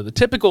guy. The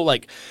typical,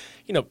 like,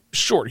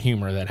 short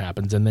humor that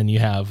happens. And then you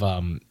have,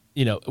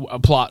 a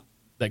plot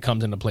that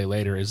comes into play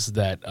later is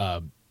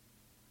that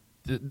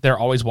they're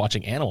always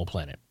watching Animal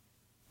Planet.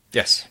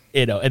 Yes.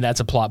 And that's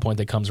a plot point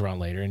that comes around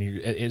later. And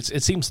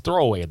it seems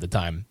throwaway at the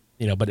time,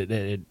 but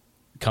it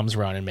comes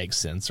around and makes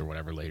sense or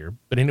whatever later.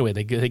 But anyway,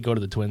 they go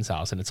to the twins'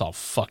 house and it's all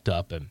fucked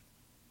up, and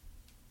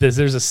there's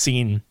a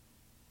scene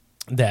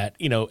that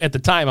at the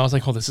time I was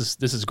like, oh, this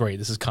is great,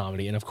 this is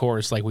comedy. And of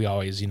course, like we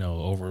always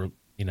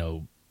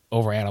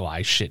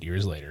overanalyze shit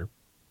years later.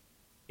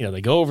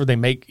 They go over, they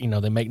make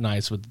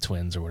nice with the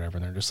twins or whatever,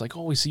 and they're just like,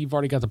 oh, we see you've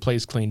already got the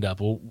place cleaned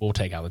up, we'll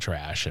take out the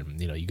trash, and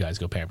you guys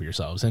go pamper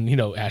yourselves. And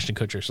Ashton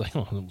Kutcher's like,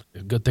 oh,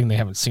 good thing they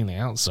haven't seen the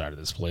outside of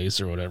this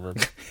place or whatever.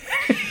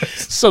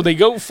 So they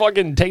go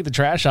fucking take the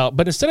trash out,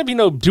 but instead of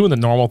doing the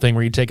normal thing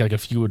where you take like a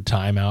few at a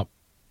time out,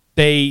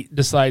 they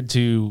decide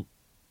to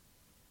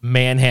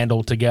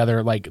manhandle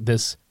together like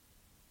this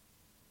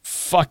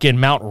fucking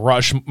Mount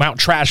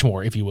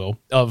Trashmore, if you will,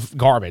 of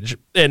garbage.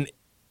 And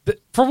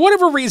for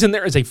whatever reason,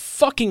 there is a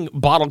fucking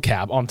bottle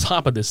cap on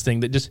top of this thing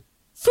that just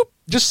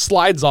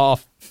slides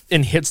off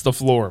and hits the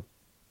floor.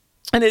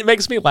 And it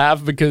makes me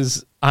laugh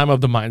because I'm of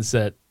the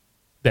mindset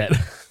that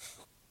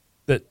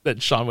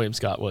that Sean William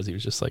Scott was. He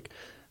was just like,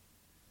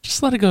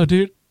 just let it go,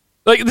 dude.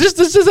 Like, this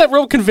is that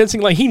real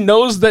convincing, like, he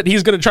knows that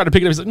he's going to try to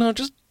pick it up. He's like, no,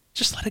 just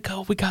let it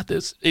go. We got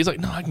this. He's like,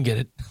 no, I can get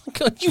it.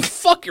 You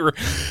fucker.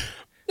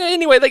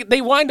 Anyway,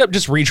 they wind up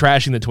just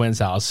retrashing the twins'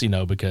 house,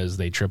 because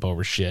they trip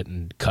over shit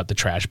and cut the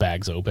trash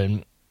bags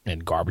open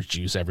and garbage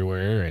juice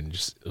everywhere and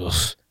just ugh.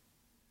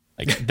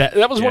 Like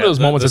that was one of those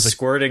moments. The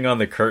squirting on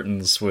the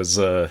curtains was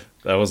that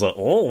was a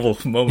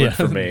moment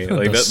for me.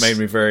 Like that made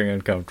me very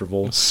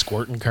uncomfortable.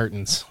 Squirting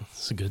curtains,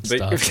 it's good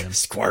stuff. Man.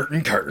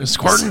 Squirting curtains.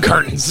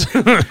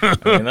 I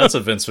mean, that's a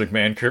Vince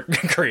McMahon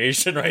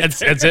creation, right?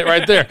 That's it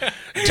right there.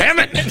 Damn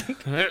it,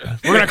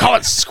 we're gonna call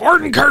it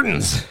Squirting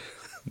Curtains.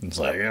 It's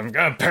like, I'm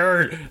gonna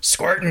pair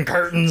squirting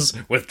curtains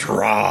with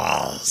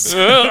draws.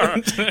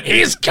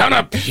 He's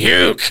gonna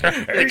puke.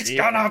 He's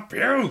gonna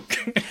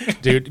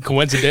puke. Dude,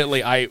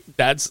 coincidentally,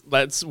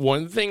 that's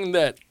one thing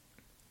that,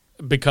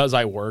 because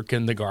I work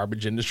in the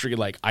garbage industry,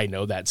 like, I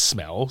know that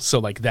smell. So,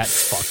 like, that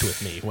fucked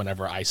with me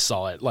whenever I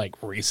saw it,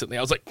 like, recently.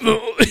 I was like,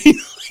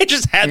 I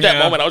just had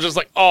that moment. I was just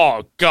like,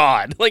 oh,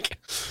 God. Like,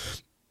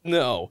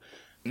 no.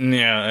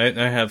 Yeah,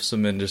 I have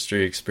some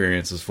industry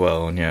experience as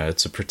well, and yeah,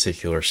 it's a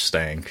particular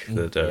stank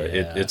that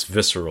it's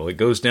visceral. It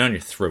goes down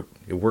your throat.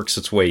 It works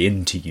its way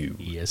into you.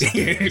 Yes,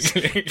 it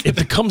does. It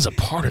becomes a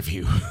part of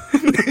you.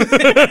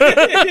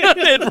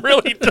 It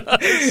really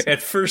does.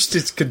 At first,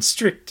 it's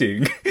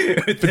constricting,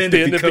 but then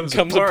it becomes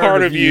a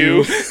part of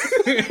you.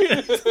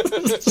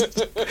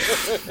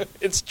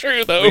 It's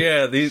true, though. But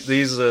yeah, these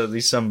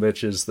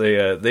sumbitches,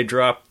 they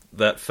drop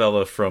that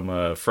fella from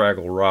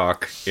Fraggle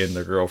Rock in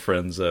their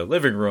girlfriend's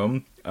living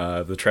room,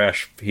 the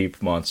trash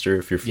heap monster,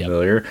 if you're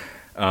familiar.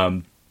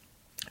 Yep.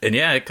 And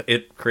yeah,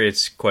 it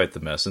creates quite the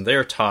mess. And they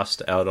are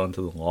tossed out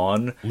onto the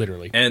lawn.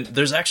 Literally. And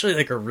there's actually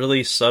like a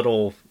really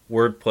subtle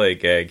wordplay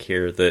gag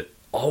here that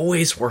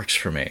always works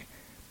for me.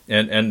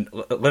 And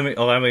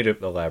allow me to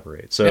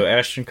elaborate. So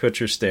Ashton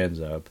Kutcher stands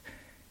up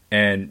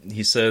and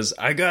he says,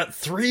 "I got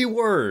 3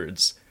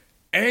 words.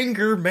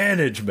 Anger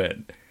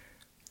management."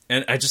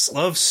 And I just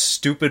love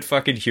stupid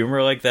fucking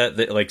humor like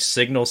that like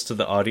signals to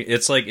the audience.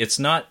 It's like, it's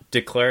not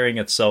declaring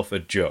itself a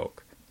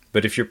joke,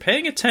 but if you're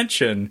paying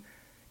attention,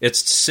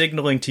 it's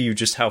signaling to you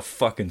just how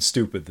fucking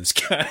stupid this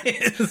guy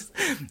is.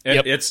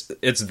 And it's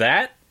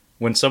that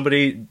when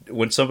somebody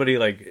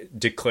like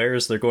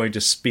declares they're going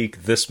to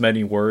speak this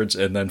many words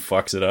and then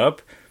fucks it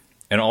up,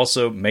 and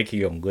also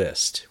making a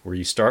list where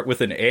you start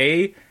with an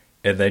A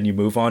and then you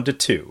move on to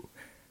 2.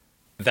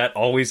 That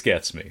always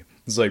gets me.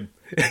 It's like,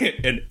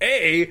 an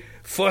A,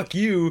 fuck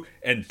you,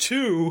 and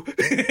 2,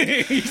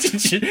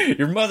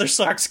 your mother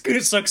sucks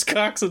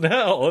cocks in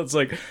hell. It's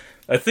like,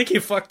 I think you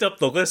fucked up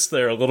the list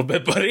there a little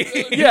bit, buddy.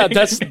 Yeah,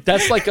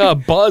 that's like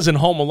Buzz in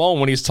Home Alone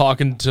when he's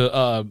talking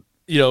to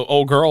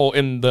old girl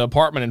in the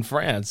apartment in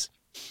France.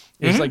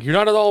 He's like, "You're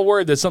not at all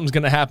worried that something's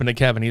gonna happen to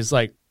Kevin." He's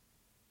like,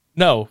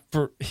 "No,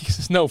 for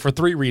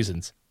 3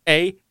 reasons.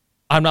 A,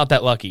 I'm not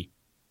that lucky.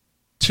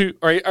 2,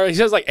 or he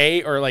says like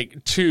A or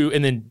like 2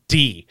 and then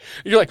D.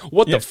 You're like,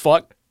 what the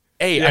fuck?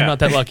 A, I'm not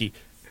that lucky.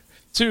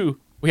 2,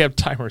 we have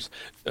timers.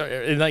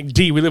 And like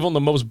D, we live on the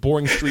most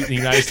boring street in the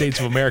United States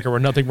of America where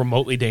nothing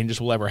remotely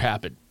dangerous will ever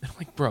happen. And I'm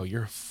like, bro,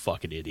 you're a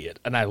fucking idiot.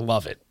 And I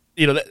love it.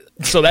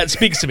 So that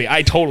speaks to me.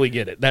 I totally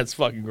get it. That's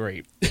fucking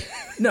great.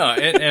 No,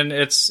 and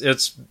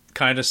it's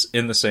kind of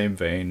in the same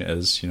vein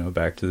as,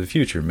 Back to the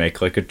Future.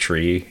 Make like a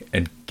tree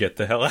and get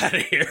the hell out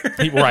of here.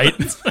 Right.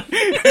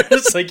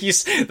 It's like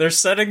they're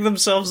setting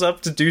themselves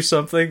up to do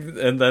something,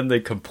 and then they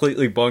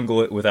completely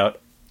bungle it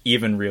without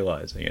even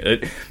realizing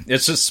it.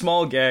 It's a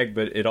small gag,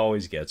 but it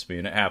always gets me,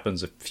 and it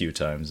happens a few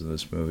times in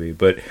this movie.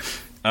 But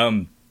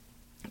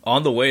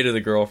on the way to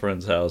the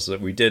girlfriend's house,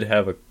 we did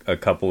have a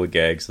couple of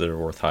gags that are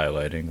worth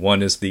highlighting.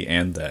 One is the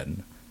 "and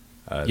then,"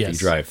 the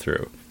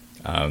drive-through.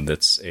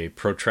 That's a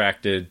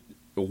protracted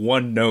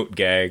one-note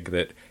gag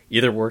that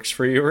either works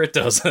for you or it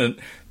doesn't.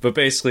 But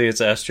basically,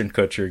 it's Ashton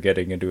Kutcher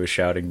getting into a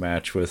shouting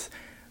match with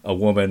a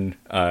woman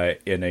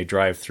in a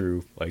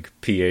drive-through like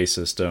PA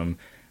system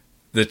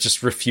that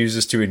just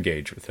refuses to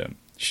engage with him.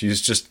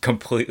 She's just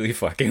completely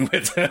fucking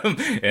with him,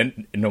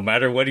 and no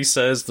matter what he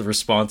says, the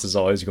response is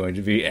always going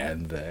to be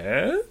 "and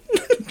then,"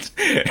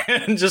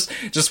 and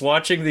just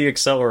watching the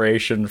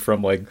acceleration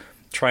from like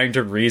trying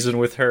to reason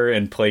with her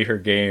and play her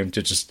game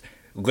to just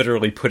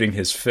literally putting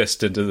his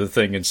fist into the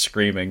thing and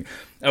screaming.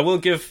 I will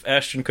give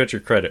Ashton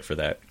Kutcher credit for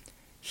that.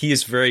 He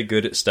is very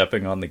good at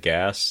stepping on the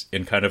gas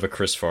in kind of a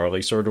Chris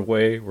Farley sort of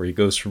way, where he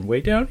goes from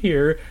way down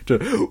here to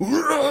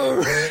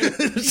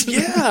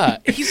yeah,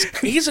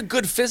 he's a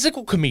good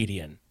physical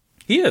comedian.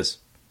 He is.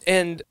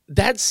 And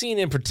that scene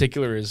in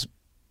particular is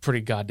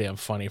pretty goddamn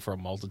funny for a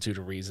multitude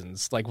of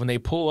reasons. Like when they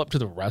pull up to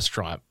the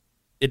restaurant,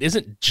 it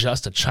isn't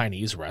just a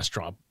Chinese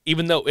restaurant,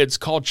 even though it's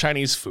called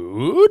Chinese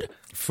food.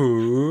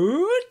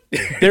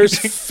 There's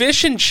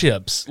fish and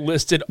chips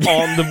listed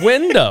on the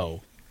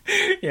window.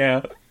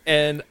 Yeah.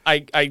 And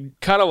I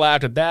kind of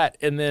laughed at that.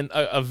 And then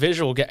a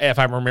visual gag, if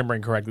I'm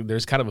remembering correctly,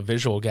 there's kind of a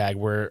visual gag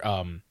where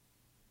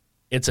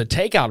it's a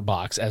takeout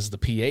box as the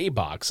PA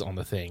box on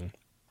the thing.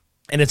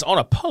 And it's on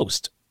a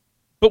post.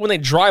 But when they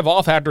drive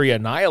off after he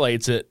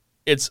annihilates it,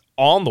 it's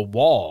on the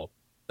wall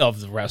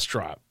of the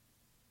restaurant.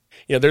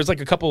 There's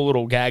like a couple of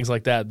little gags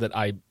like that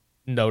I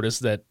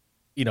noticed that,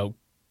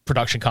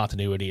 production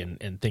continuity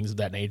and things of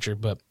that nature.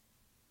 But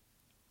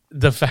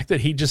the fact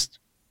that he just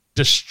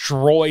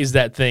destroys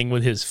that thing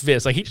with his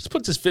fist, like he just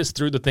puts his fist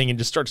through the thing and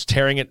just starts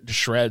tearing it to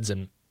shreds,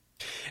 and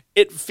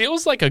it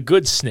feels like a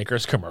good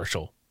Snickers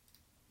commercial.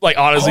 Like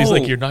honestly, it's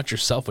like you're not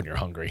yourself when you're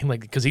hungry,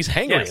 like because he's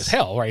hangry as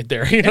hell right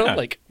there.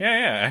 Like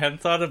I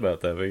hadn't thought about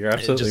that, but you're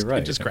absolutely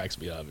right. It just cracks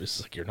me up.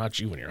 It's like you're not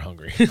you when you're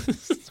hungry.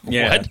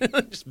 Yeah,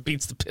 what? Just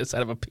beats the piss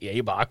out of a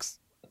PA box.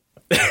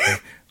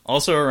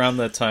 Also, around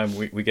that time,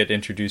 we get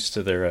introduced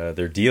to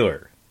their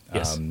dealer,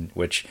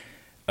 which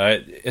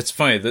it's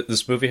funny that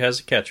this movie has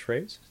a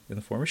catchphrase in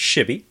the form of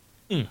 "shibby."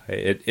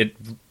 It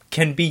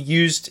can be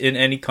used in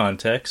any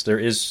context.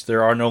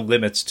 There are no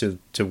limits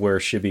to where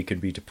shibby can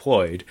be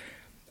deployed.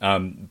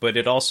 But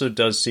it also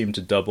does seem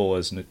to double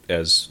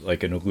as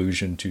like an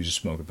allusion to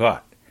smoking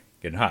pot,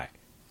 getting high,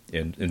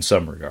 in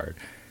some regard.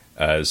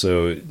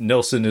 So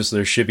Nilsson is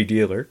their shibby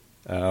dealer,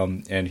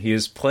 and he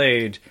is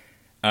played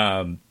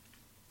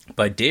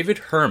by David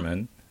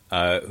Herman,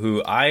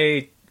 who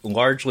I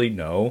largely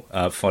know,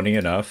 funny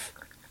enough,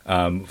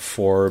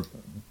 for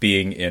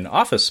being in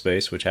Office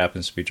Space, which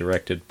happens to be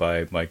directed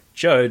by Mike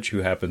Judge, who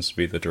happens to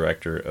be the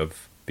director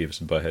of Beavis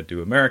and Butthead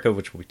Do America,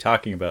 which we'll be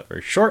talking about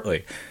very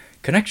shortly.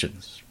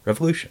 Connections,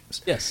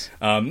 revolutions. Yes.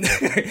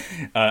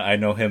 I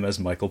know him as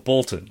Michael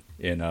Bolton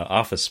in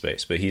Office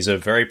Space, but he's a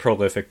very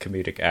prolific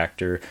comedic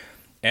actor,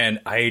 and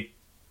I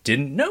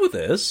didn't know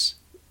this,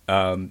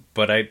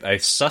 but I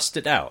sussed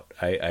it out.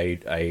 I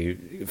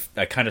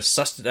kind of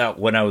sussed it out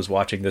when I was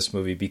watching this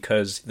movie,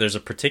 because there's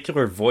a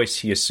particular voice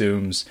he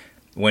assumes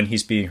when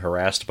he's being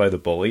harassed by the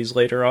bullies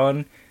later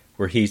on,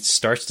 where he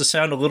starts to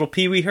sound a little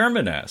Pee Wee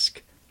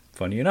Herman-esque.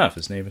 Funny enough,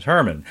 his name is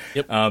Herman.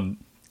 Yep.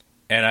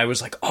 And I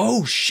was like,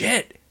 oh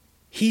shit,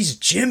 he's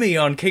Jimmy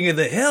on King of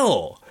the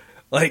Hill.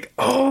 Like,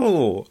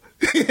 oh,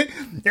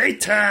 hey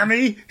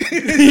Tommy,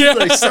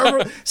 like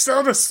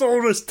sell the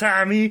sodas,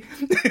 Tommy.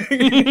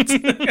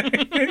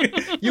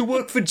 You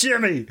work for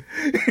Jimmy.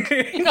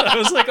 I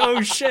was like,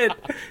 oh shit,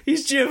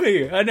 he's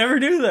Jimmy. I never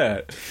knew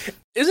that.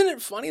 Isn't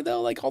it funny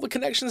though, like all the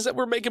connections that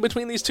we're making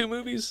between these two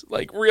movies?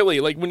 Like really,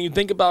 like when you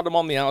think about them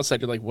on the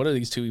outside, you're like, what do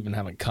these two even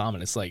have in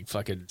common? It's like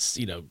fucking,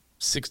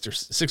 6 or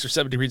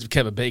 7 degrees of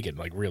Kevin Bacon.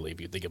 Like really, if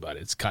you think about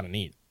it, it's kind of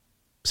neat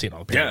seeing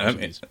all the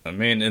parallels. I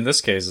mean, in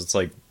this case, it's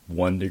like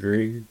 1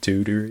 degree,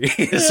 2 degrees.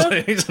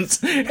 Yeah.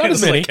 It's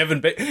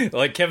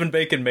like Kevin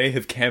Bacon may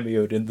have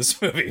cameoed in this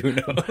movie. Who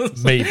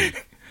knows? Maybe.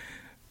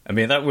 I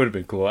mean, that would have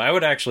been cool. I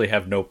would actually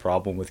have no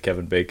problem with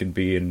Kevin Bacon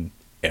being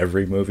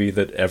every movie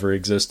that ever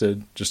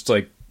existed. Just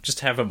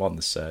have him on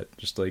the set.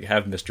 Just like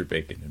have Mr.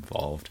 Bacon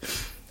involved.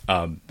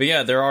 But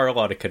yeah, there are a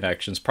lot of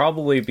connections.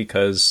 Probably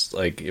because,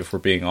 like, if we're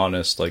being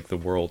honest, like the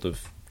world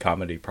of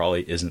comedy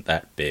probably isn't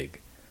that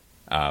big.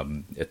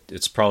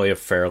 It's probably a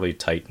fairly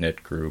tight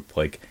knit group.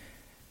 Like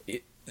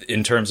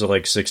in terms of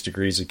like 6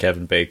 degrees of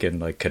Kevin Bacon,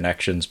 like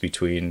connections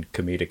between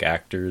comedic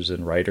actors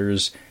and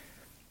writers,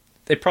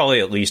 they probably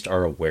at least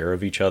are aware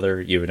of each other,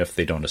 even if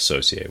they don't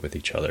associate with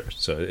each other.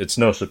 So it's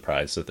no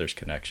surprise that there's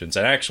connections.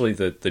 And actually,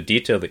 the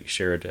detail that you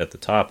shared at the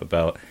top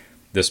about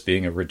this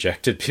being a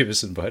rejected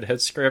Beavis and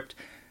Butthead script,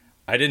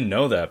 I didn't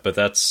know that, but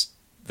that's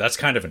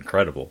kind of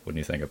incredible when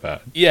you think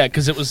about it. Yeah,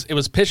 because it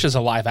was pitched as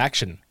a live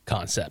action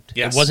concept.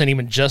 Yes. It wasn't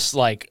even just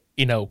like,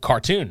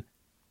 cartoon.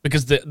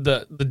 Because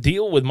the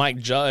deal with Mike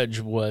Judge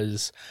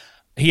was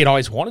he had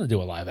always wanted to do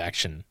a live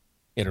action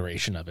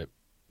iteration of it,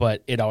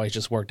 but it always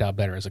just worked out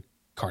better as a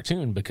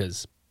cartoon,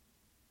 because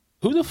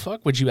who the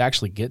fuck would you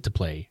actually get to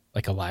play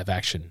like a live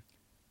action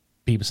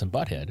Beavis and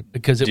Butthead?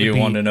 Because do you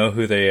want to know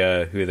who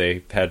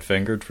they had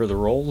fingered for the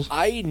roles?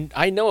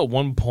 I know at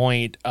one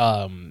point,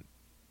 and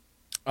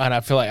I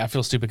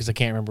feel stupid because I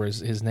can't remember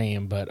his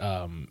name, but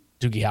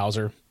Doogie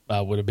Howser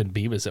would have been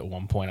Beavis at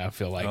one point. I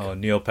feel like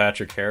Neil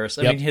Patrick Harris.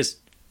 I Yep. mean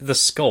the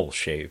skull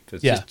shape.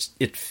 It's just,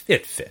 it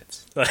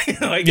fits. Like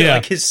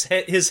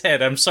his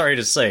head. I'm sorry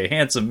to say,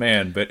 handsome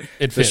man, but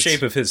the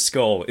shape of his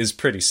skull is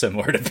pretty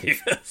similar to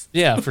Beavis.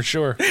 Yeah, for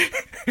sure.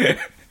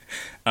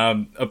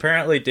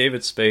 Apparently,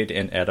 David Spade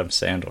and Adam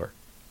Sandler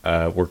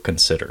were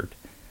considered.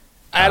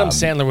 Adam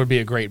Sandler would be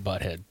a great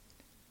Butthead.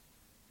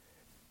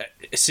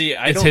 See,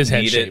 It's don't his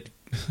head need shape. it.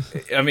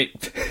 I mean,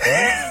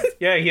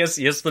 yeah, he has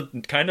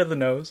the kind of the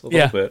nose a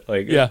little bit.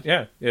 Like,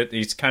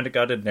 he's kind of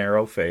got a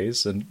narrow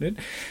face, and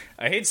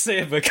I hate to say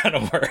it, but it kind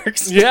of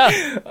works.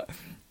 Yeah.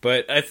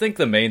 But I think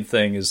the main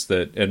thing is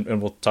that,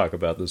 and we'll talk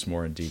about this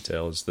more in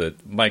detail, is that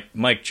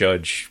Mike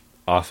Judge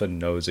often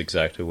knows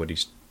exactly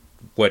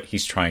what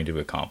he's trying to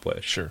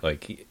accomplish. Sure.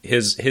 Like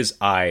his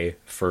eye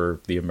for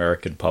the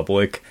American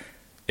public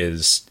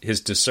is his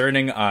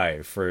discerning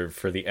eye for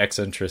the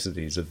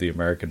eccentricities of the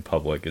American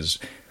public is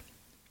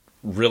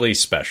really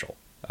special.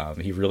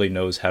 He really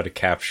knows how to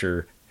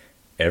capture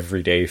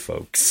everyday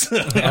folks.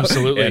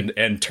 Absolutely.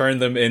 and turn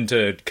them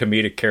into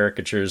comedic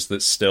caricatures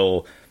that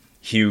still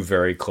hew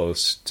very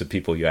close to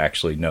people you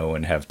actually know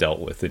and have dealt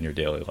with in your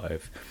daily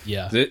life.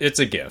 Yeah. It's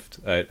a gift.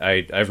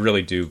 I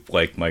really do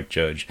like Mike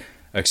Judge,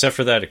 except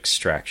for that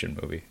Extraction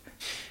movie.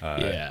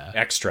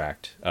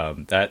 Extract.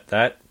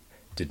 That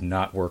did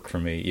not work for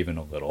me even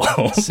a little.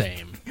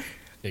 Same.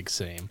 Big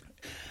same.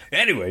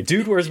 Anyway,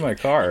 Dude, Where's My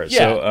Car? Yeah.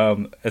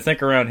 So I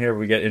think around here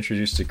we get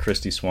introduced to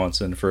Christy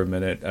Swanson for a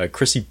minute.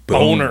 Chrissy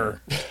Boner.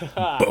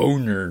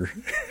 Boner.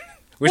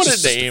 Which What a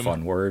is just name. a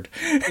fun word.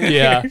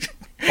 Yeah.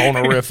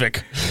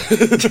 Bonerific.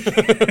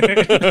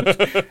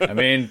 I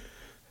mean,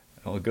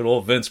 good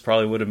old Vince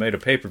probably would have made a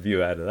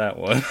pay-per-view out of that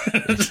one.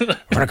 We're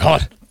going to call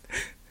it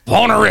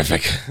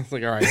Bonerific. It's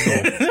like, all right, cool.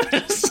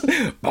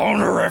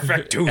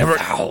 Bonerific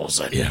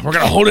 2000. Yeah, we're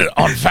going to hold it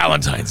on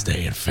Valentine's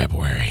Day in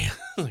February.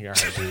 Like, all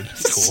right, dude.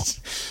 Cool.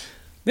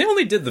 They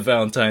only did the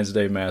Valentine's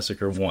Day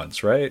Massacre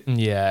once, right?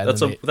 Yeah.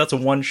 That's a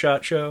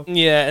one-shot show?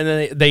 Yeah, and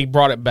then they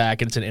brought it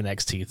back. It's an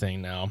NXT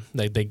thing now.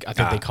 I think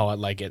they call it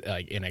like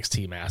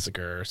NXT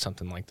Massacre or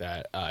something like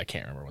that. I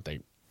can't remember what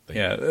they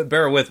Yeah,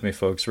 bear with me,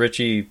 folks.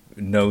 Richie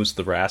knows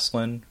the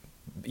wrestling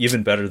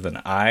even better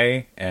than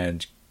I,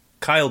 and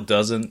Kyle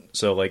doesn't,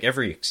 so like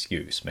every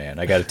excuse, man,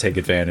 I got to take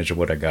advantage of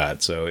what I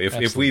got. So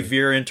if we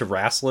veer into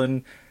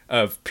wrestling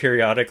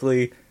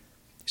periodically,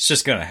 it's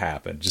just gonna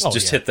happen.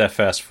 Just hit that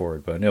fast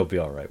forward button. It'll be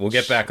all right. We'll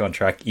get back on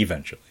track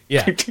eventually.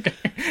 Yeah.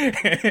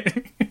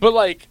 But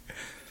like,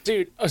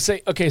 dude,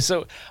 okay,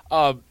 so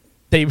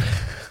they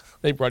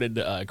brought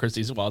in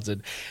Christy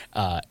Swanson,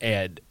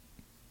 and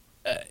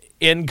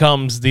in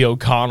comes the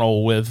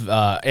O'Connell with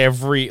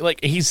every,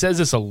 like, he says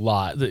this a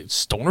lot, the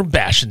stoner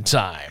bashing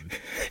time,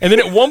 and then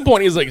at one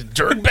point he's like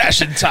dirt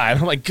bashing time.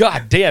 I'm like,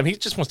 god damn, he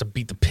just wants to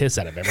beat the piss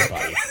out of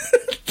everybody.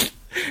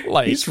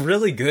 Like, he's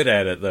really good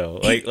at it though.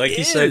 Like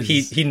you said,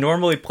 he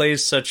normally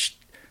plays such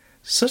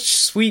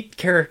sweet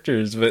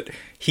characters, but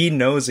he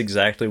knows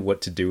exactly what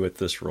to do with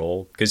this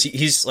role, because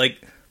he's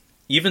like,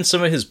 even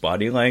some of his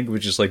body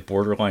language is like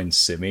borderline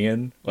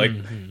simian. Like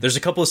there's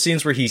a couple of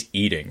scenes where he's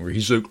eating, where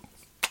he's like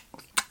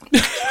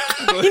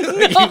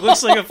he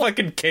looks like a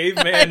fucking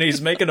caveman.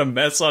 He's making a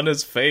mess on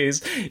his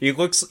face. He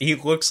looks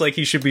like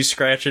he should be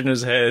scratching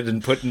his head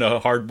and putting a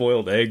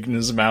hard-boiled egg in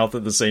his mouth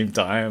at the same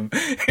time.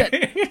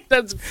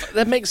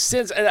 That makes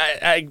sense,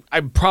 and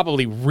I'm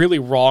probably really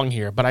wrong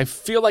here, but I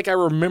feel like I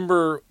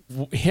remember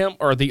him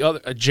or the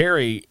other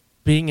Jerry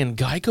being in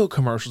Geico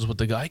commercials with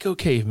the Geico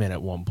caveman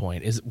at one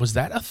point. Was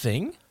that a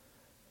thing?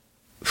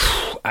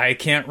 I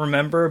can't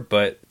remember,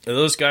 but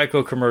those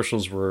Geico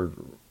commercials were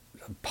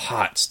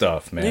hot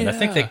stuff, man. Yeah. I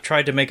think they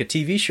tried to make a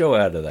TV show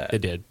out of that. They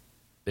did.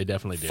 They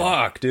definitely did.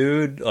 Fuck,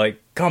 dude.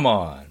 Like, come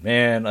on,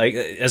 man. Like,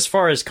 as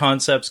far as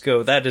concepts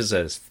go, that is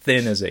as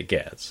thin as it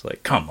gets.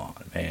 Like, come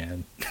on,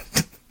 man.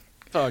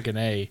 Fucking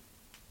A.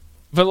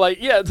 But,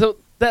 like, yeah, so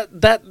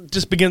that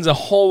just begins a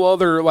whole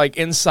other, like,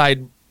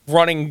 inside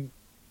running,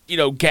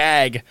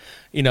 gag,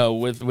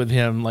 with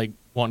him, like,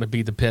 wanting to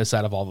beat the piss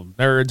out of all the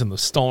nerds and the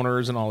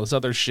stoners and all this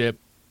other shit.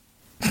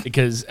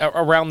 Because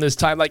around this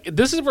time, like,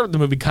 this is where the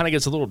movie kind of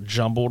gets a little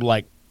jumbled.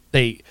 Like,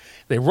 they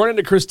run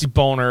into Christy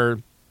Boner,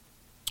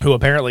 who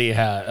apparently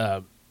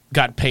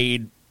got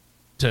paid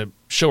to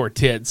show her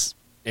tits,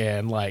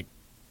 and, like,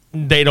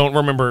 they don't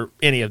remember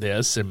any of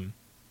this, and,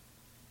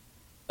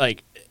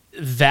 like,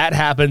 that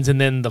happens, and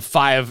then the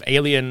 5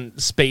 alien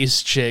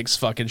space chicks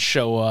fucking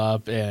show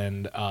up,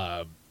 and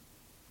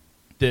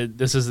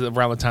this is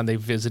around the time they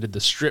visited the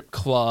strip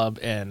club,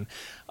 and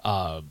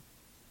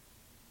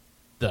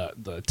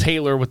the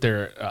tailor with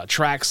their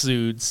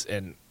tracksuits,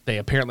 and they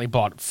apparently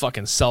bought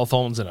fucking cell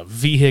phones in a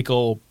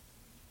vehicle,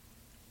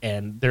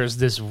 and there's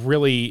this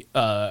really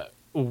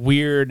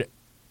weird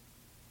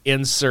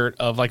insert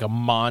of like a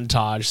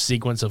montage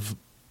sequence of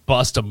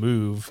Bust a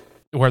Move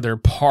where they're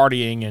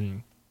partying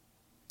and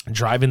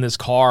driving this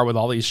car with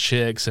all these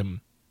chicks,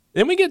 and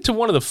then we get to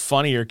one of the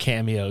funnier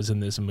cameos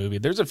in this movie.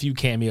 There's a few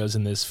cameos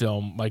in this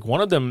film. Like,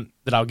 one of them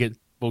that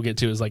we'll get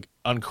to is like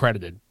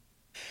uncredited,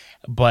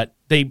 but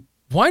they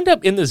wind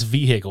up in this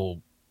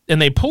vehicle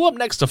and they pull up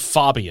next to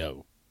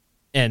Fabio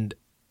and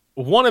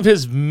one of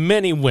his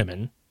many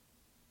women,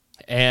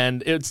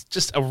 and it's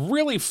just a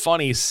really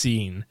funny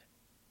scene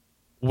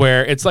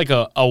where it's like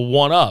a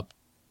one-up,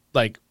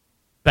 like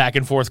back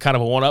and forth kind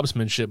of a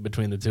one-upsmanship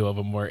between the two of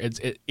them, where at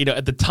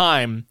the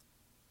time,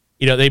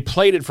 they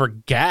played it for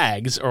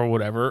gags or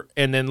whatever,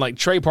 and then like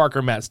Trey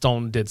Parker, Matt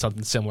Stone did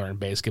something similar in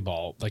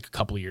Basketball like a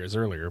couple of years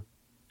earlier,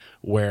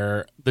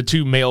 where the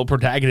two male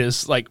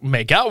protagonists like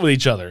make out with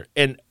each other,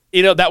 and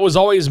that was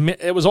always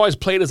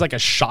played as like a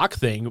shock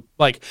thing,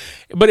 like,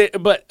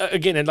 but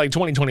again, in like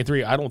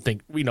 2023, I don't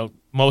think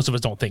most of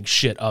us don't think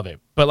shit of it,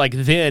 but like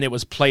then it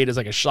was played as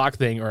like a shock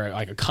thing or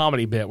like a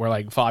comedy bit where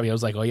like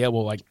Fabio's like, oh yeah,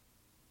 well, like,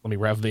 let me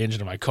rev the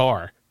engine of my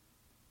car.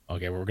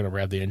 Okay, well, we're gonna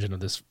rev the engine of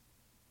this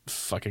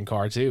fucking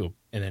car too,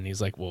 and then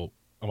he's like, well,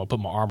 I'm gonna put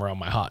my arm around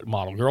my hot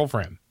model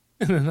girlfriend,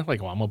 and then they're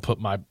like, well, I'm gonna put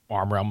my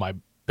arm around my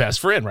best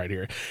friend right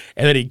here,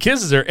 and then he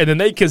kisses her, and then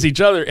they kiss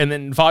each other, and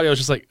then Fabio's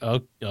just like,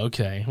 oh,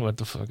 okay, what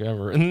the fuck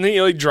ever, and then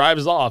he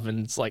drives off, and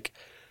it's like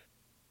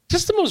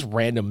just the most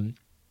random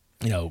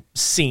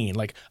scene,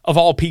 like, of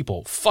all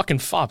people, fucking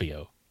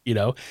Fabio.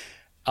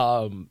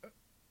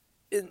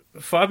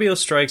 Fabio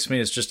strikes me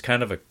as just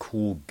kind of a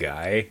cool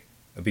guy,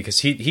 because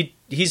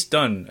he's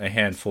done a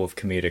handful of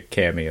comedic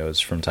cameos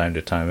from time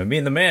to time. I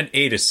mean, the man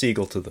ate a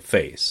seagull to the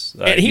face.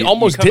 And he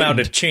almost didn't. Come out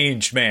a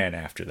changed man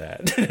after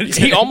that.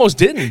 He almost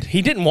didn't.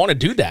 He didn't want to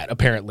do that,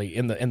 apparently,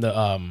 in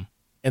the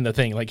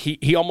thing. Like,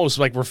 he almost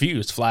like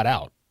refused flat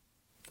out.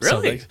 Really?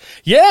 So, like,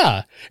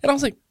 yeah. And I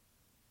was like,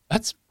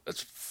 that's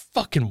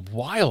fucking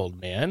wild,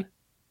 man.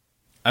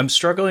 I'm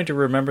struggling to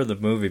remember the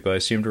movie, but I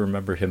seem to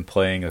remember him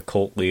playing a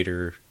cult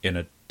leader in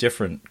a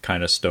different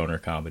kind of stoner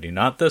comedy.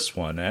 Not this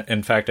one.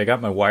 In fact, I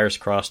got my wires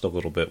crossed a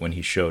little bit when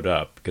he showed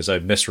up, because I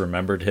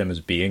misremembered him as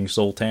being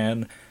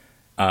Sultan.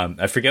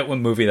 I forget what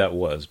movie that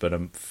was, but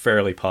I'm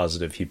fairly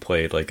positive he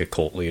played like a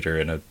cult leader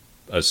in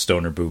a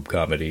stoner boob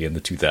comedy in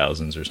the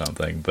 2000s or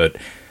something. But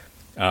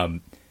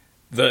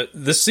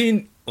the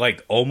scene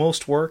like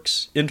almost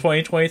works in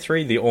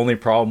 2023. The only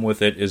problem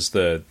with it is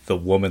the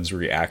woman's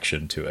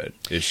reaction to it.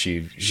 Is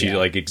she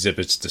like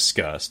exhibits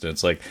disgust, and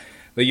it's like,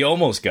 well, you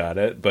almost got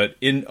it, but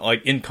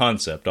in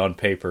concept, on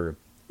paper,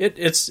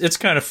 it's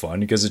kind of fun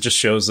because it just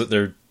shows that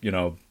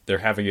they're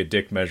having a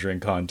dick measuring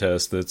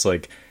contest that's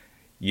like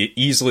you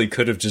easily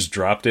could have just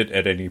dropped it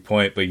at any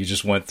point, but you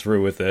just went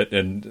through with it.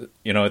 And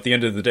at the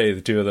end of the day, the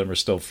two of them are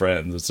still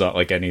friends. It's not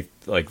like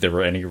there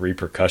were any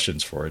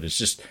repercussions for it. It's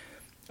just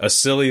a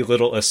silly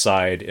little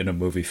aside in a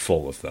movie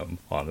full of them,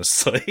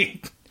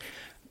 honestly.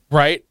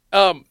 Right.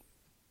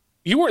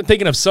 You weren't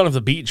thinking of Son of the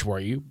Beach, were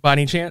you, by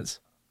any chance?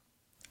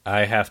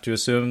 I have to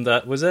assume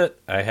that was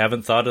it. I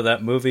haven't thought of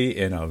that movie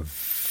in a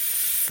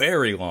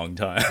very long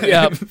time.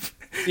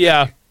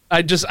 Yeah.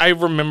 I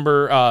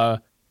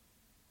remember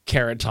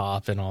Carrot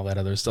Top and all that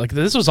other stuff. Like,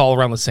 this was all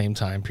around the same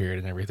time period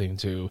and everything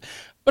too.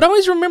 But I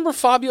always remember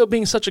Fabio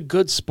being such a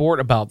good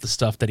sport about the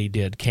stuff that he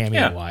did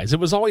cameo wise. It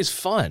was always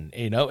fun,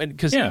 and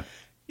because you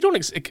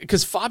don't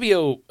because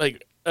Fabio,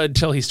 like,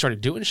 until he started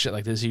doing shit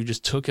like this, you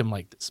just took him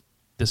like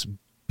this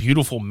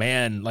beautiful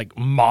man, like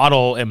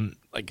model, and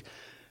like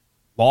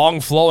long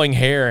flowing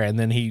hair, and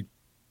then he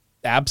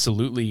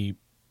absolutely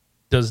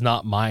does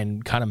not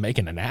mind kind of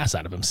making an ass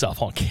out of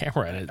himself on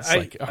camera. And it's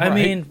I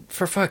mean,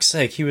 for fuck's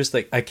sake, he was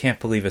like, I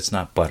can't believe it's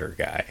not Butter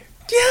Guy.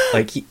 Yeah.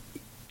 Like,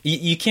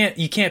 you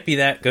can't be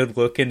that good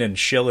looking and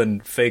shilling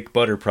fake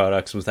butter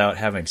products without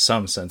having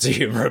some sense of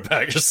humor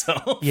about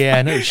yourself. Yeah,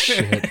 no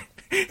shit.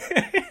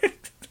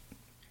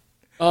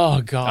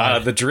 Oh,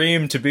 God. The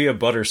dream to be a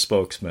butter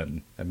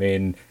spokesman. I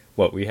mean,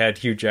 we had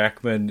Hugh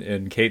Jackman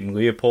and Kate and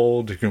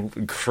Leopold,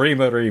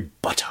 creamery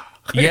butter.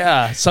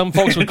 Yeah, some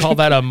folks would call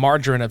that a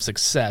margarine of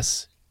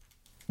success.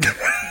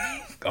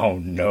 Oh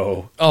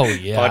no! Oh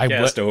yeah,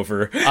 podcast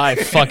over. I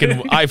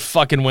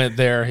fucking went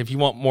there. If you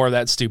want more of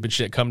that stupid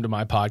shit, come to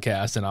my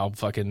podcast, and I'll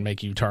fucking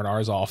make you turn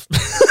ours off.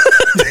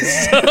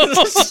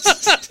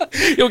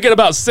 You'll get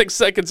about 6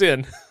 seconds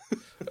in.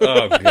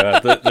 Oh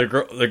god,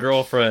 the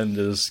girlfriend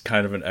is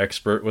kind of an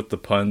expert with the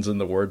puns and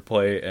the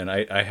wordplay, and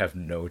I have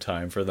no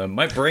time for them.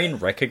 My brain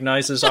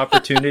recognizes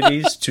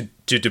opportunities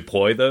to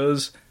deploy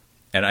those.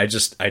 And I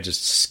just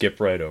skip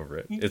right over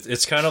it.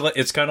 It's kind of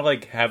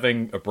like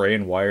having a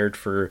brain wired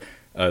for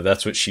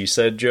that's what she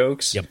said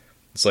jokes. Yep.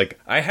 It's like,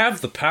 I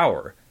have the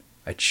power.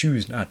 I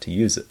choose not to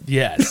use it.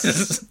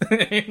 Yes.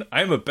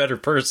 I'm a better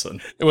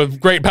person.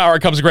 With great power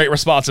comes great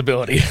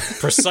responsibility.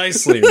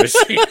 Precisely,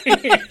 Rishi.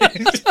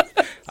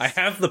 I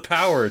have the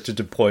power to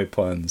deploy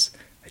puns.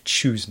 I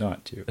choose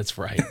not to. That's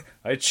right.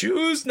 I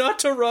choose not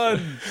to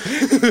run.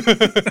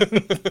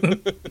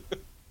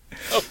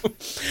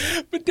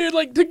 But dude,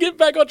 like, to get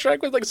back on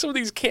track with like some of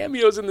these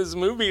cameos in this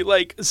movie,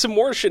 like some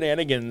more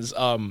shenanigans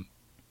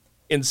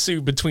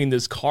ensue between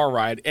this car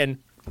ride, and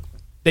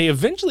they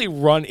eventually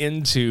run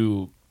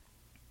into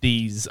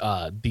these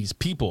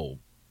people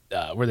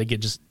where they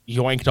get just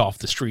yoinked off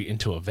the street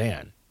into a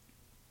van,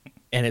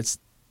 and it's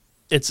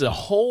a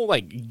whole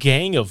like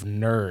gang of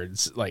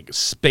nerds, like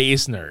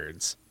space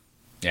nerds.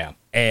 Yeah,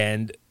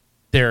 and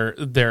their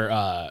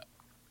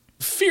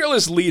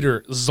fearless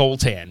leader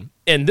Zoltan.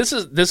 And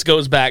this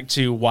goes back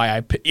to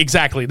why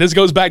this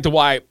goes back to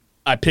why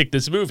I picked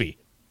this movie.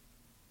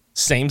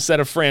 Same set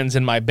of friends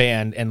in my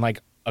band and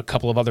like a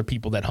couple of other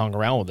people that hung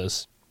around with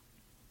us.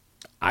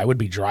 I would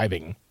be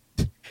driving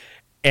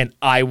and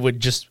I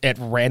would just at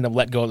random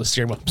let go of the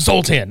steering wheel,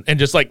 Zoltan, and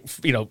just like,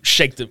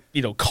 shake the,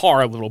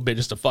 car a little bit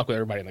just to fuck with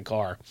everybody in the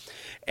car.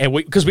 And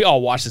because we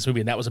all watched this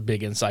movie, and that was a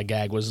big inside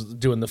gag, was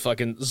doing the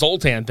fucking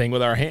Zoltan thing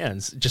with our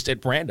hands just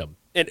at random.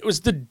 And it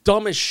was the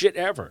dumbest shit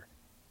ever.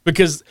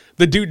 Because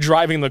the dude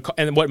driving the car,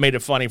 and what made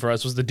it funny for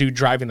us was the dude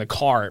driving the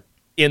car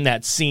in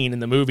that scene in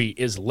the movie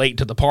is late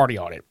to the party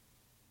on it.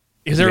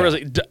 Because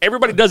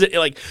everybody does it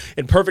like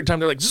in perfect time.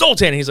 They're like,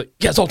 Zoltan, and he's like,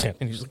 yeah, Zoltan,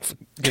 and he's like,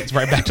 gets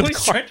right back to the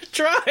car. Trying to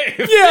drive.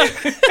 Yeah,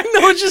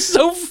 no, it's just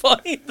so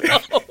funny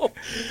though.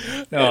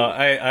 No,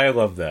 I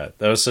love that.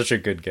 That was such a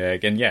good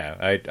gag, and yeah,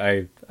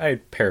 I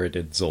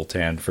parroted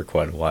Zoltan for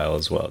quite a while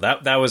as well.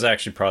 That was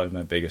actually probably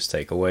my biggest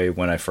takeaway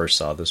when I first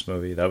saw this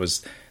movie. That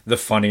was the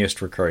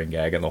funniest recurring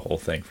gag in the whole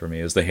thing for me,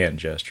 is the hand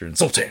gesture and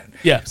Zoltan.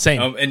 Yeah,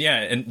 same.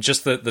 And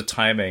just the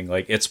timing,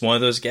 like, it's one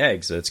of those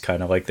gags that's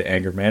kind of like the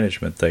anger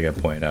management thing I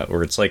point out,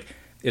 where it's like,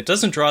 it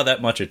doesn't draw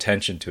that much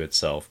attention to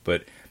itself,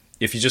 but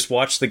if you just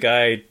watch the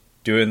guy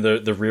doing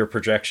the rear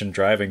projection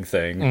driving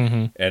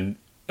thing, and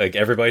like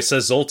everybody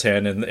says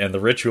Zoltan, and the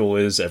ritual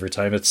is every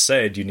time it's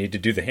said, you need to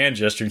do the hand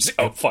gesture and say,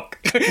 oh fuck.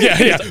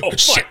 Yeah. Oh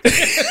fuck.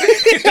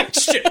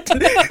 Shit.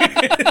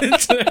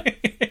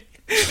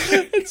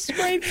 It's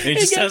right. And he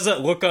just has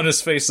that look on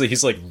his face that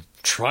he's like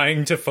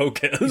trying to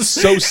focus.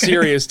 So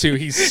serious too.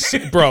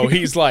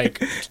 He's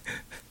like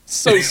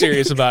so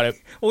serious about it.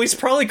 Well, he's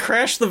probably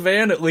crashed the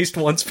van at least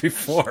once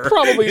before.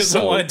 Probably he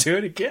doesn't so. want to do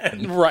it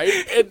again. Right.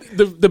 And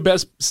the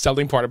best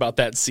selling part about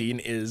that scene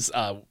is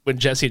when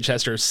Jesse and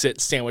Chester sit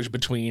sandwiched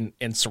between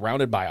and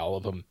surrounded by all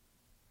of them.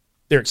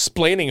 They're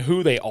explaining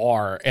who they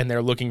are, and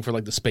they're looking for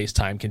like the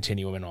space-time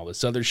continuum and all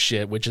this other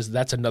shit,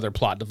 that's another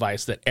plot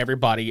device that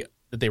everybody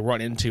that they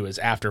run into is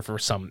after for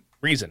some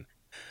reason.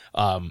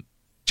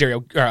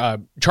 Charlie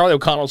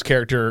O'Connell's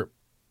character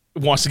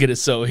wants to get it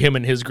so him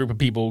and his group of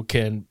people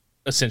can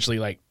essentially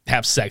like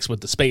have sex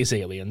with the space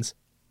aliens.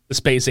 The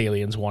space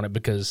aliens want it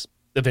because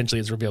eventually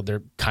it's revealed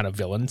they're kind of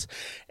villains.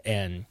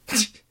 And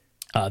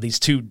these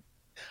two,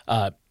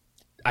 I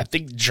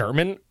think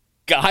German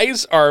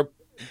guys are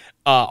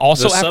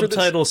also the after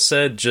subtitle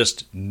said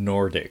just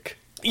Nordic.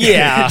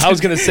 Yeah, I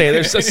was going to say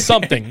there's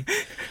something.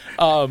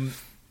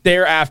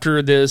 They're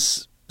after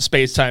this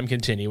space-time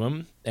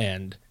continuum,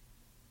 and,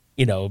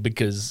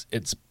 because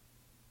it's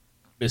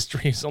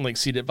mystery is only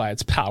exceeded by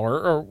its power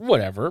or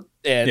whatever.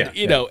 And,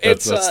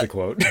 that's the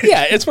quote.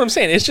 Yeah, it's what I'm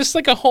saying. It's just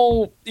like a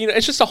whole,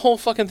 it's just a whole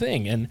fucking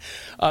thing. And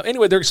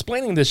anyway, they're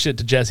explaining this shit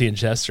to Jesse and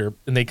Chester,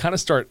 and they kind of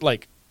start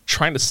like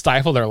trying to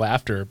stifle their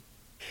laughter.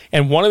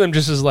 And one of them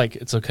just is like,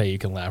 it's okay, you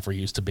can laugh, we're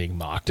used to being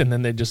mocked. And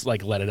then they just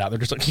like let it out. They're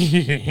just like,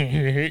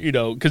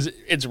 because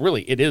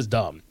it is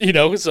dumb,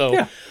 so,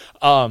 yeah.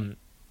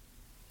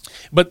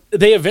 But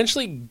they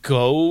eventually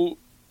go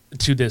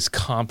to this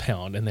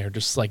compound and they're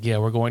just like, yeah,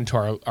 we're going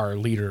to our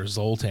leader,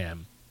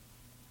 Zoltan.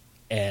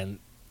 And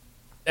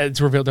it's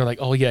revealed they're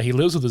like, oh yeah, he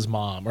lives with his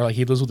mom, or like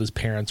he lives with his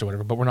parents or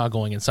whatever, but we're not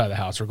going inside the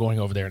house, we're going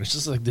over there. And it's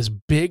just like this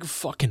big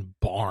fucking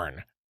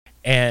barn.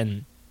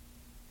 And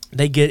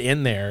they get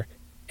in there,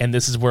 and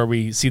this is where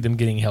we see them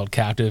getting held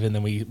captive, and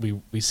then we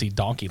see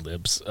Donkey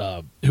Lips,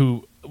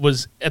 who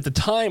was at the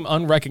time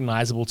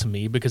unrecognizable to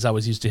me because I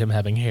was used to him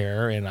having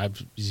hair, and I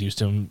was used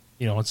to him,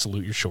 on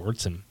Salute Your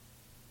Shorts. And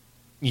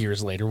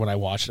years later, when I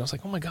watched it, I was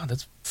like, oh my God,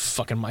 that's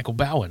fucking Michael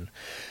Bowen,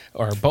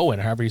 or Bowen,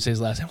 however you say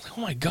his last name. I was like,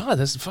 oh my God,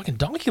 that's fucking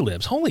Donkey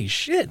Lips. Holy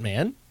shit,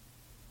 man.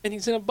 And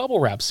he's in a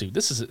bubble wrap suit.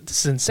 This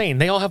is insane.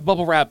 They all have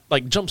bubble wrap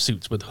like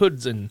jumpsuits with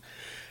hoods, and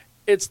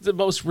it's the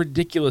most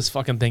ridiculous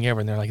fucking thing ever.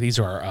 And they're like, these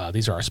are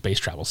our space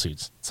travel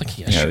suits. It's like,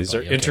 yeah, sure, these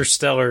are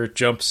interstellar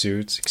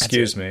jumpsuits.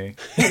 Excuse me.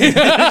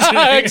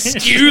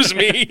 Excuse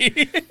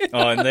me.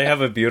 Oh, and they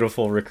have a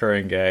beautiful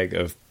recurring gag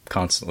of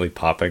constantly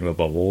popping the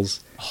bubbles.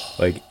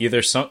 Like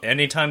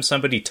anytime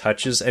somebody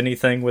touches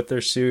anything with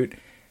their suit,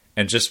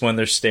 and just when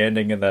they're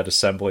standing in that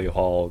assembly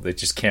hall, they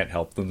just can't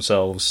help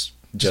themselves.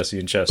 Jesse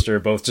and Chester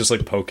both just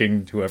like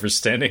poking whoever's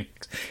standing.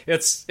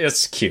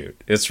 It's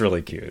cute. It's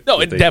really cute. No,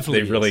 it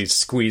definitely they really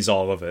squeeze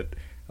all of it.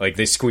 Like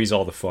they squeeze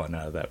all the fun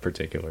out of that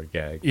particular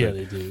gag. Yeah,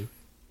 they do.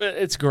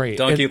 It's great.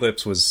 Donkey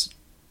Lips was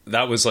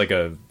like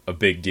a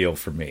big deal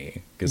for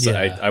me because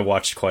I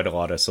watched quite a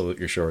lot of Salute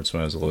Your Shorts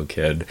when I was a little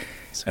kid,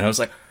 and I was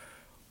like,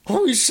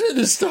 holy shit,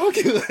 it's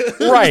Donkey Lips.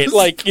 Right,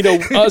 like,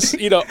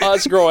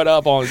 us growing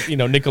up on,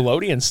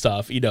 Nickelodeon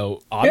stuff,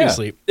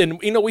 obviously. Yeah.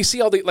 And, we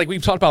see all the, like,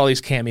 we've talked about all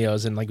these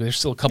cameos, and, like, there's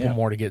still a couple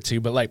more to get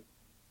to, but, like,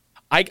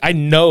 I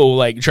know,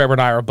 like, Trevor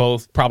and I are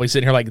both probably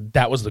sitting here like,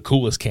 that was the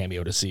coolest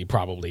cameo to see,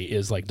 probably,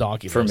 is, like,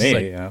 Donkey Lips. For me,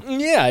 like, yeah.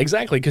 Yeah,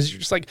 exactly, because you're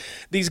just like,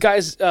 these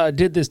guys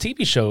did this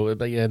TV show in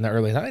the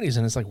early 90s,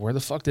 and it's like, where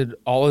the fuck did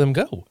all of them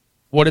go?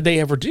 What did they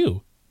ever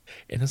do?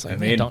 And it's like,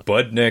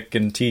 Budnick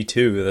and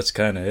T2, that's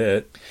kind of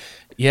it.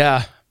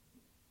 Yeah.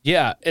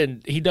 Yeah,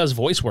 and he does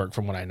voice work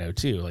from what I know,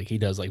 too. Like, he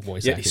does, like,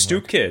 voice acting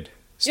Stoop work. Kid.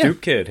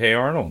 Stoop Kid. Hey,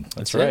 Arnold.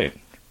 That's right.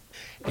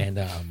 And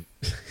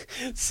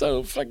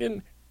so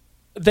fucking...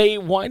 They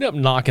wind up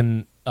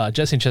knocking...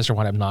 Jesse and Chester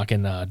wind up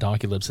knocking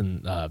Donkey Lips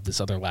and this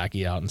other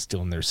lackey out and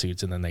stealing their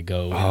suits, and then they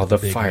go... Oh, the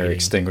fire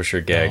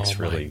extinguisher gag's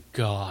really... my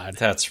God.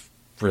 That's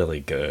really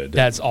good.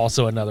 That's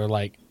also another,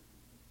 like...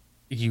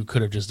 You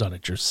could have just done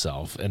it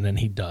yourself, and then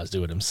he does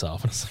do it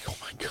himself, and it's like, oh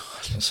my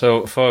God.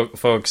 So,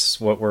 folks,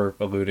 what we're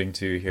alluding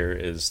to here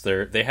is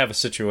they have a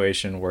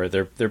situation where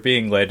they're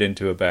being led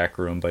into a back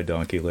room by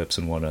Donkey Lips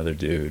and one other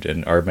dude,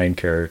 and our main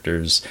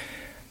characters,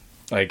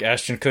 like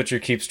Ashton Kutcher,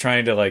 keeps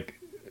trying to like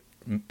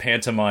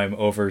pantomime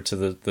over to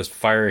the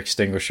fire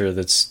extinguisher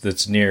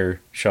that's near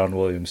Sean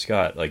William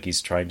Scott, like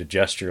he's trying to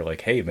gesture,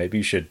 like, hey, maybe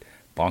you should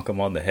bonk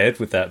him on the head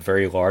with that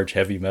very large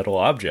heavy metal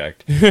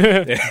object.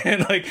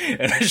 and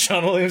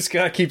Sean William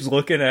Scott keeps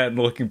looking at and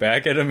looking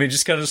back at him. He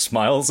just kind of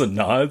smiles and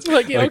nods.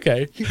 Like, yeah,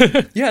 okay.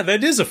 Yeah,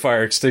 that is a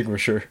fire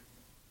extinguisher.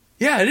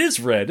 Yeah, it is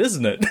red,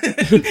 isn't it?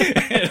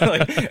 And,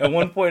 like, at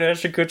one point,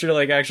 Ashton Kutcher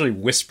like actually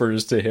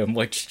whispers to him,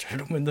 like, just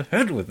hit him in the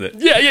head with it.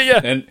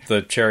 Yeah. And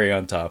the cherry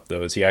on top,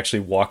 though, is he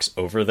actually walks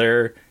over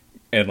there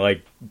and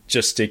like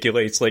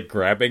gesticulates, like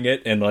grabbing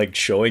it and like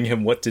showing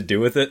him what to do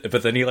with it,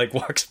 but then he like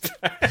walks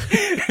back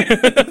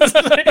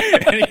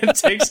and he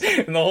takes,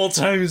 and the whole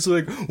time he's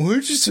like,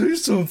 why'd you say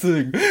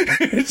something?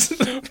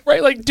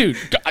 Right, like, dude,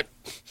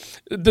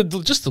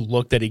 just the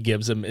look that he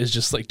gives him is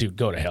just like, dude,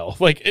 go to hell.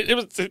 Like, it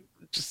was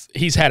just,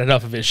 he's had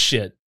enough of his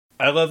shit.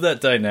 I love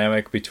that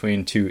dynamic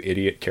between two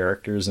idiot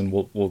characters, and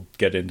we'll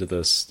get into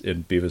this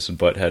in Beavis and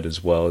Butthead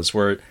as well, is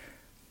where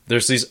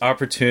there's these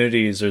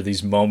opportunities or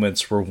these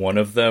moments where one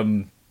of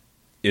them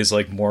is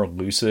like more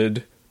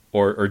lucid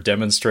or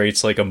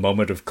demonstrates like a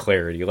moment of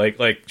clarity.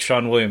 Like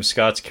Sean William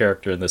Scott's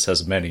character in this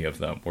has many of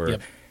them where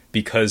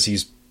because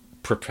he's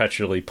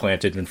perpetually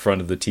planted in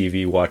front of the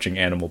TV watching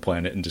Animal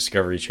Planet and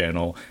Discovery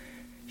Channel,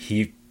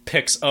 he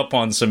picks up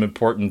on some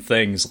important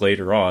things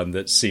later on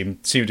that seem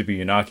to be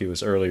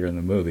innocuous earlier in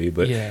the movie,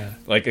 but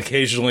like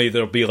occasionally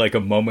there'll be like a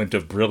moment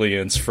of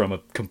brilliance from a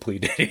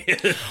complete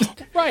idiot.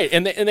 Right,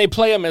 and they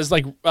play him as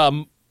like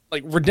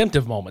like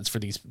redemptive moments for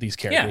these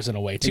characters in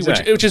a way too,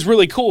 exactly. which is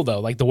really cool though.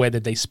 Like the way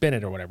that they spin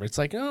it or whatever. It's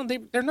like, oh,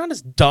 they're not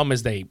as dumb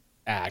as they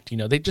act. You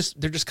know, they're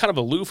just kind of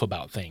aloof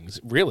about things.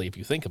 Really, if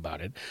you think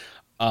about it.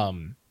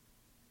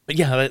 But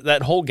yeah,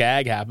 that whole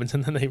gag happens,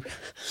 and then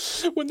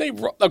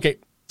okay.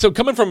 So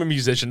coming from a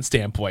musician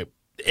standpoint,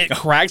 it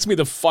cracks me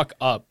the fuck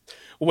up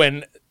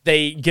when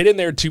they get in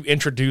there to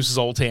introduce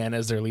Zoltan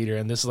as their leader,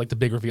 and this is like the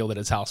big reveal that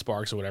it's Hal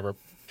Sparks or whatever.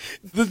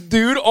 The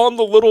dude on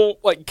the little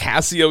like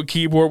Casio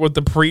keyboard with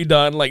the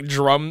pre-done like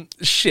drum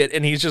shit,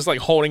 and he's just like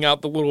holding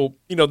out the little,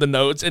 you know, the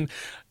notes, and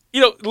you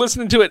know,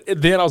 listening to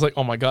it, then I was like,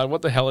 oh my God,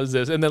 what the hell is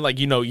this? And then like,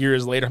 you know,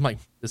 years later, I'm like,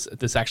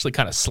 this actually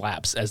kind of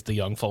slaps, as the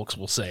young folks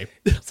will say.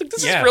 I was like,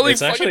 this is really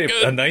it's actually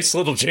good. a nice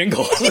little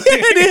jingle.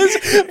 It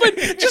is, but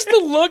just the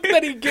look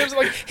that he gives,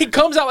 like he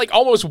comes out like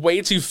almost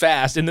way too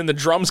fast, and then the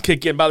drums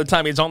kick in by the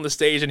time he's on the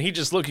stage, and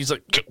he's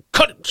like,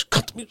 cut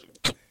the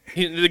music.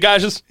 The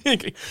guy's just,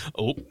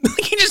 oh,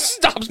 he just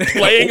stops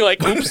playing,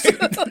 like, oops.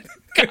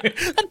 God,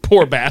 that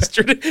poor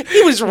bastard.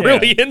 He was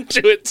really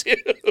into it, too.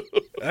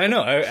 I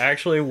know. I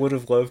actually would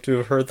have loved to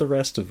have heard the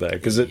rest of that,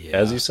 because,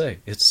 as you say,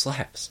 it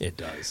slaps. It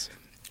does.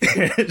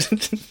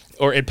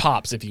 Or it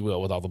pops, if you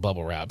will, with all the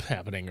bubble wrap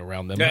happening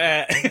around them.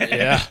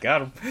 Yeah.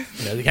 Got him.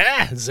 You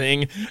know,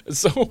 zing.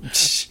 So,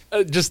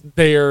 just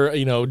they're,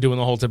 you know, doing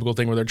the whole typical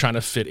thing where they're trying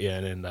to fit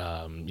in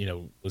and, you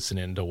know,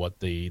 listening to what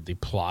the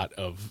plot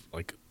of,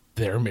 like,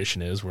 their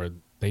mission is, where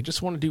they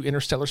just want to do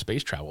interstellar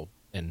space travel.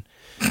 And,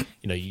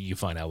 you know, you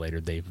find out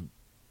later they've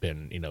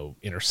been, you know,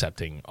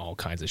 intercepting all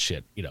kinds of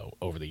shit, you know,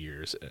 over the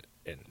years.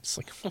 And it's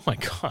like, oh my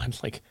God,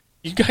 like,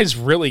 you guys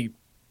really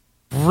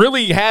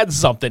had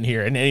something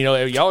here. And you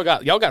know, y'all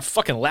got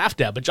fucking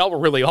laughed at, but y'all were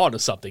really on to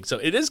something. So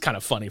it is kind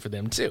of funny for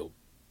them too.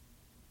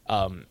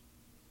 And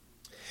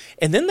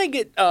then they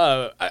get,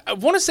 I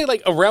want to say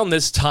like around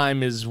this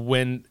time is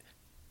when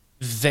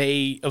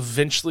they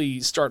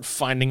eventually start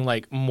finding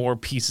like more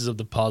pieces of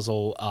the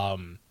puzzle.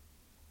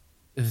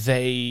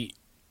 They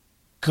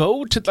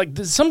go to like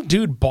some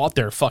dude bought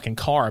their fucking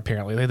car.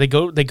 Apparently, they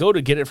go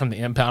to get it from the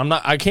impound.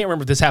 I can't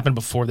remember if this happened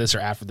before this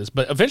or after this,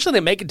 but eventually they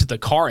make it to the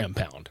car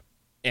impound.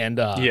 And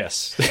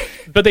yes,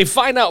 but they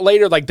find out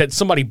later like that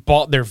somebody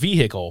bought their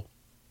vehicle,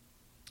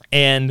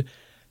 and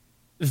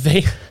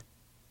they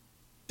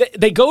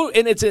go,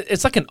 and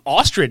it's like an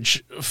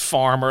ostrich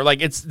farm, or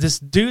like it's this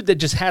dude that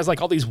just has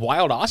like all these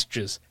wild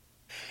ostriches,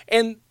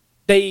 and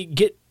they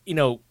get, you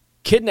know,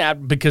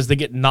 kidnapped because they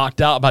get knocked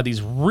out by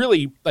these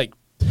really like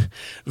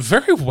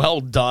very well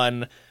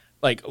done,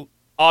 like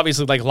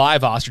obviously like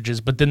live ostriches,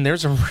 but then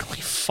there's a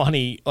really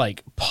funny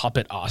like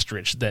puppet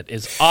ostrich that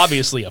is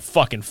obviously a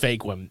fucking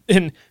fake one,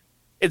 and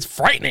it's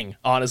frightening,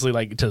 honestly,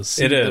 like to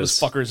see those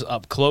fuckers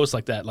up close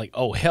like that. Like,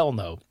 oh hell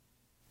no.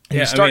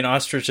 Yeah, I mean,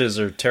 ostriches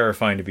are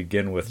terrifying to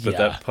begin with, but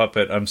that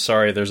puppet, I'm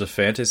sorry, there's a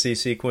fantasy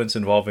sequence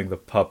involving the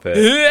puppet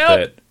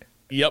that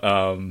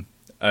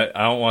I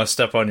don't want to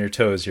step on your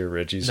toes here,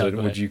 Reggie. So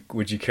would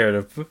you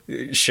care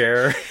to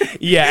share?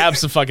 Yeah,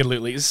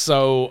 absolutely.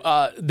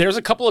 So there's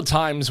a couple of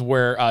times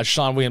where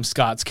Sean William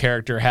Scott's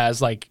character has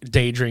like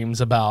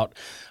daydreams about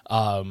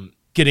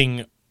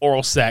getting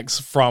oral sex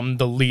from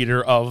the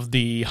leader of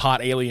the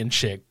hot alien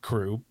chick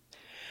crew.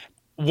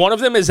 One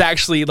of them is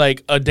actually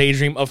like a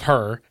daydream of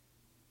her.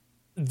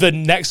 The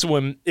next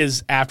one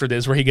is after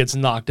this, where he gets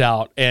knocked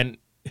out, and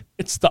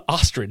it's the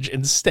ostrich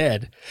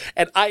instead.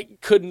 And I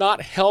could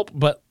not help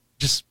but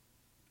just,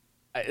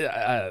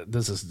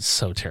 this is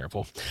so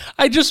terrible.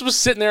 I just was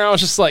sitting there, I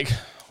was just like,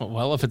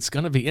 well, if it's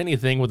going to be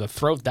anything with a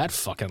throat that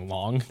fucking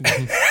long,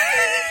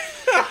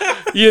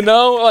 you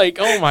know, like,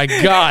 oh my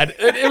God.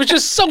 It was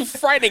just so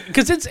frightening,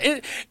 because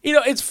you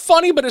know, it's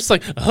funny, but it's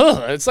like,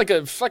 it's like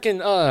a fucking,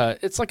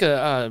 it's like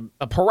a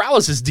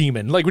paralysis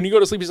demon. Like when you go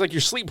to sleep, it's like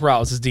your sleep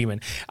paralysis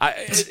demon.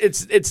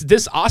 It's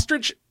this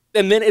ostrich,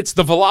 and then it's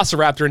the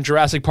Velociraptor in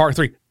Jurassic Park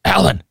 3.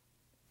 Alan.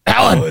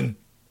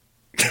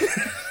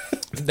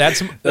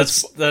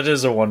 That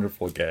is a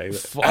wonderful gag.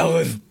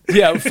 Alan.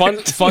 Yeah,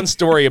 fun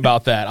story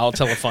about that. I'll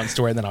tell a fun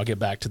story, and then I'll get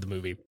back to the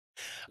movie.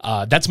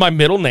 That's my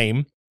middle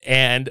name,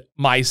 and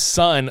my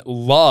son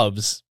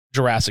loves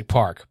Jurassic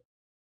Park.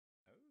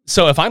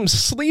 So if I'm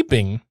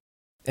sleeping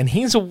and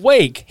he's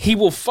awake, he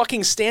will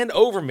fucking stand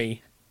over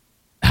me,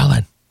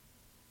 Alan,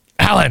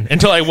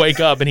 until I wake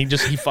up, and he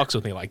fucks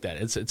with me like that.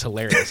 It's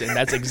hilarious, and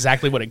that's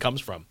exactly what it comes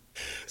from.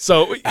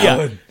 So yeah,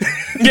 Alan.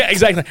 Yeah,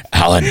 exactly,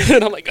 Alan,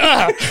 and I'm like,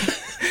 ah.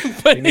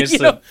 But, he needs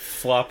to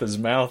flop his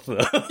mouth,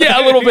 though.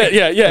 Yeah, a little bit.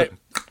 Yeah.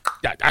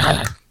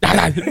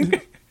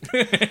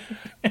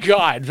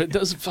 God,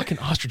 those fucking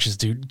ostriches,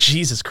 dude.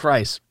 Jesus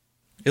Christ.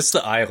 It's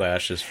the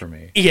eyelashes for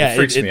me. Yeah, it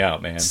freaks me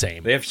out, man.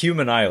 Same. They have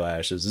human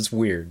eyelashes. It's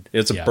weird.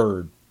 It's a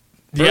bird.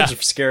 Birds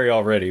are scary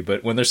already,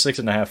 but when they're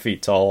 6.5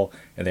 feet tall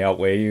and they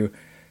outweigh you,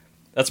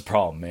 that's a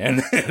problem,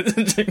 man.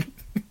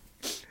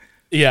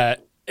 Yeah,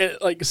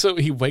 like so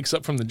he wakes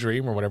up from the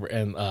dream or whatever,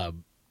 and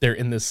they're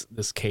in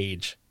this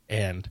cage,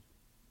 and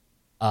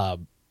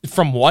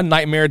from one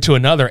nightmare to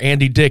another,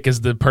 Andy Dick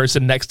is the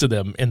person next to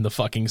them in the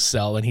fucking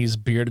cell, and he's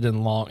bearded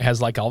and long,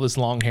 has like all this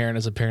long hair, and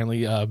has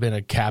apparently been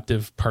a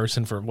captive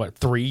person for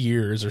 3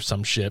 years or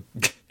some shit,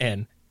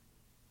 and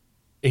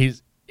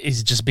he's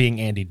just being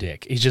Andy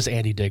Dick. He's just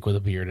Andy Dick with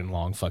a beard and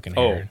long fucking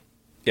hair. Oh,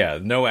 yeah,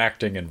 no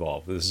acting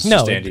involved. This is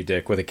just Andy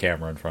Dick with a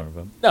camera in front of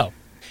him. No,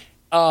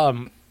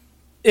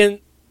 in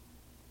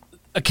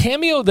a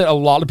cameo that a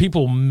lot of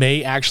people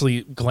may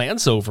actually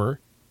glance over,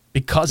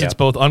 because it's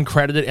both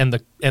uncredited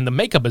and the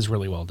makeup is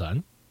really well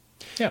done,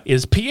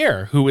 is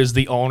Pierre, who is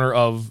the owner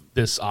of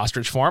this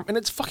ostrich farm, and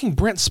it's fucking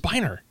Brent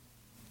Spiner.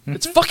 Mm-hmm.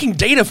 It's fucking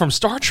Data from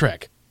Star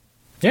Trek.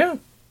 Yeah.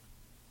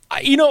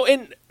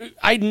 And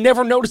I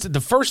never noticed it the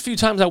first few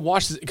times I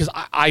watched it, because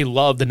I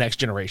love The Next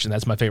Generation.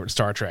 That's my favorite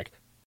Star Trek.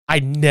 I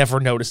never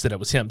noticed that it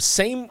was him.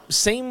 Same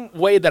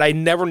way that I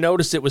never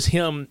noticed it was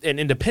him in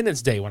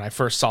Independence Day when I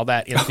first saw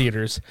that in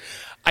theaters.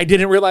 I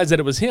didn't realize that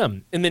it was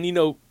him. And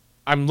then,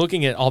 I'm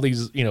looking at all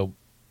these,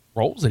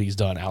 roles that he's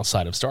done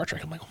outside of Star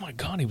Trek. I'm like, oh my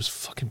God, he was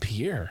fucking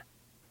Pierre.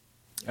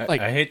 I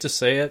hate to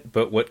say it,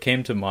 but what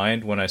came to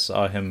mind when I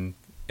saw him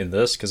in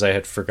this, because I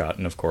had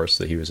forgotten, of course,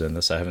 that he was in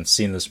this. I haven't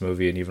seen this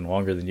movie in even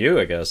longer than you,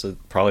 I guess. It's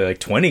probably like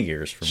 20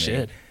 years for me.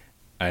 Shit.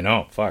 I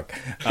know, fuck.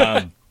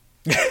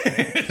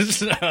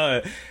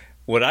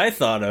 What I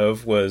thought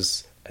of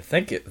was, I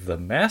think, The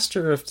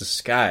Master of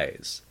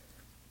Disguise.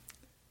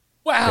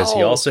 Wow. Because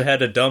he also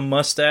had a dumb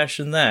mustache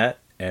in that.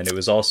 And it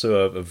was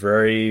also a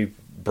very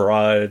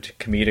broad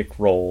comedic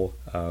role.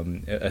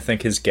 I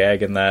think his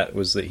gag in that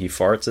was that he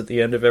farts at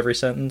the end of every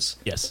sentence.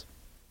 Yes.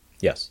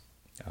 Yes.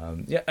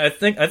 I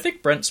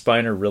think Brent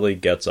Spiner really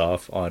gets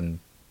off on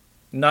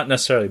not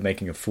necessarily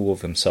making a fool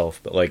of himself,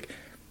 but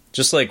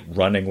just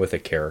running with a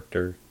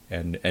character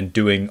and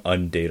doing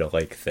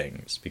un-Data-like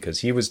things, because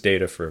he was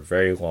Data for a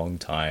very long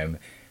time,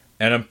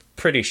 and I'm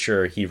pretty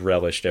sure he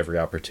relished every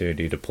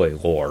opportunity to play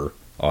Lore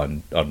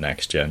on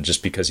Next Gen,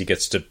 just because he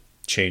gets to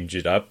change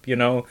it up,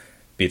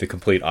 be the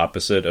complete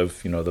opposite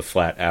of, the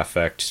flat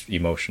affect,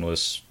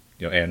 emotionless,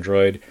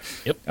 android.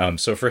 Yep.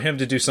 So for him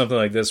to do something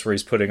like this, where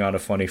he's putting on a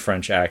funny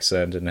French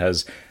accent and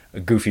has a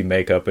goofy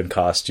makeup and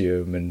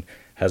costume and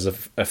has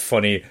a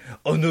funny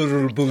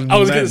honorable man. I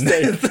was going to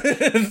say.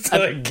 It's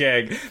a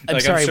gag. I'm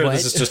sorry, I'm sure what?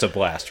 this is just a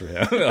blast for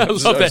him. I'm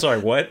sorry,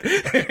 what?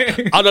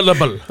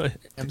 Honorable.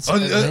 I'm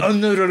sorry,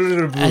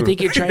 Honorable. I think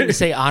you're trying to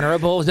say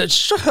honorable.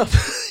 Shut up.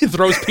 He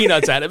throws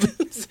peanuts at him.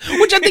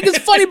 Which I think is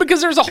funny,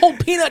 because there's a whole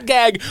peanut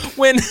gag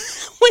when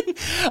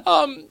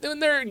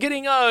they're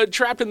getting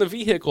trapped in the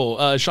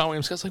vehicle. Sean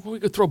William Scott's like, well, we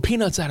could throw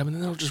peanuts at him and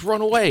then they'll just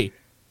run away.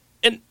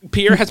 And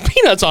Pierre has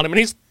peanuts on him, and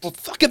he's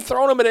fucking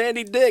throwing them at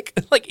Andy Dick,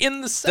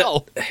 in the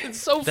cell. It's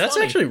so funny. That's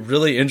actually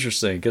really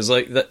interesting, because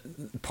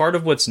part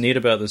of what's neat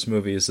about this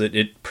movie is that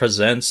it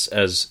presents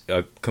as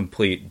a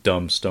complete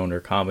dumb stoner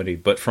comedy,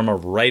 but from a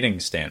writing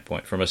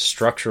standpoint, from a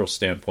structural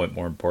standpoint,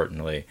 more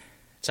importantly,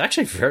 it's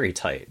actually very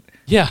tight.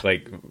 Yeah.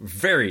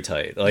 Very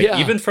tight.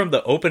 Even from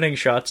the opening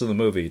shots of the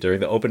movie, during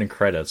the opening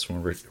credits,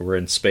 when we're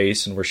in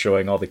space and we're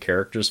showing all the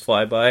characters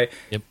fly by,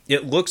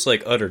 it looks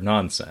like utter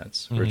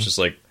nonsense. Mm-hmm. We're just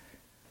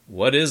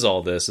what is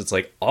all this? It's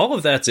all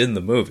of that's in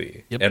the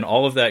movie, and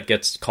all of that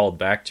gets called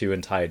back to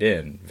and tied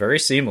in very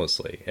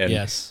seamlessly. And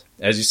yes,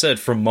 as you said,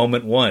 from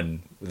moment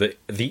one,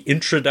 the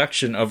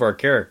introduction of our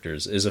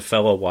characters is a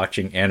fellow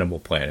watching Animal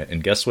Planet,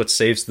 and guess what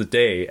saves the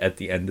day at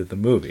the end of the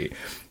movie?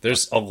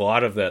 There's a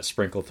lot of that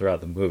sprinkled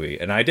throughout the movie,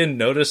 and I didn't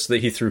notice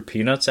that he threw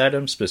peanuts at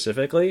him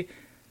specifically,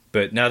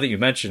 but now that you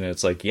mention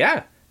it,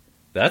 it's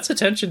that's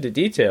attention to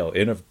detail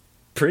in a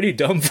pretty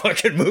dumb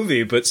fucking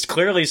movie, but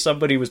clearly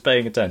somebody was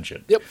paying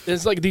attention. Yep,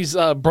 it's these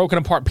broken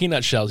apart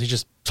peanut shells. He's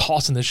just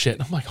tossing this shit.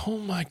 And I'm like, oh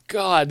my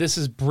God, this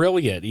is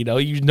brilliant.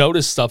 You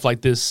notice stuff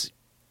like this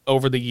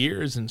over the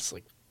years, and it's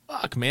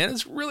fuck, man,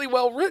 it's really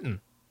well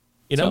written.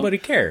 Somebody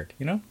cared,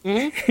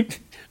 Mm-hmm.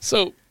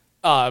 So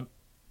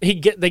they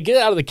get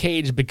out of the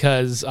cage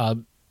because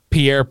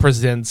Pierre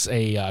presents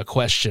a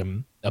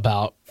question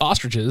about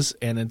ostriches,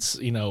 and it's,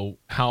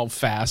 how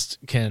fast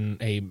can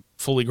a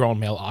fully grown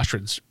male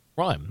ostrich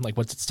run?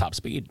 What's its top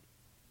speed?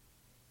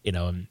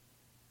 And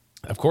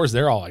of course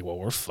they're all like, well,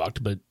 we're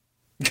fucked, but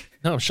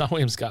no, Sean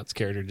William Scott's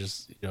character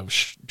just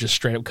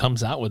straight up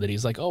comes out with it.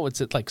 He's like, oh,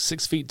 it's at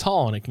 6 feet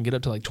tall and it can get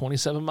up to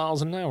 27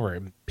 miles an hour.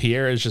 And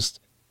Pierre is just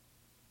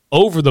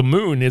over the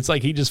moon. It's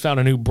like he just found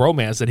a new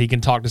bromance that he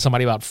can talk to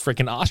somebody about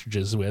freaking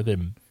ostriches with,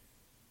 and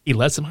he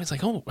lets him. He's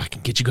like, oh, I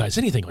can get you guys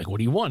anything. What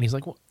do you want? He's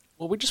like, well,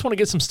 we just want to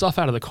get some stuff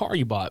out of the car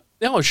you bought.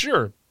 Oh,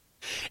 sure.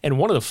 And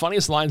one of the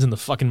funniest lines in the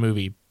fucking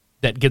movie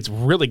that gets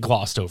really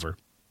glossed over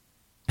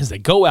is they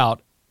go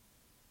out,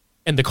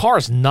 and the car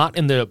is not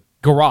in the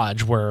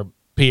garage where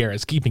Pierre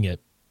is keeping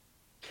it.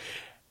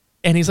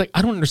 And he's like,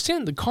 I don't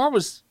understand. The car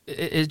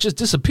it just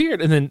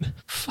disappeared. And then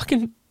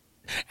fucking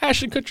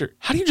Ashton Kutcher,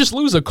 how do you just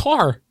lose a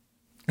car?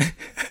 This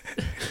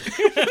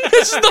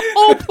is the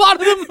whole plot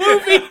of the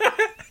movie.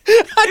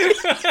 How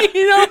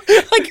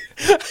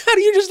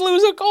do you just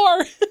lose a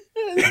car?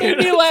 It made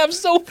me laugh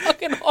so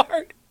fucking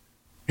hard.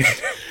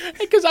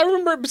 Because I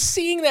remember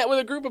seeing that with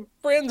a group of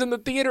friends in the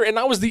theater, and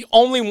I was the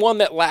only one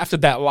that laughed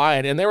at that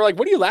line. And they were like,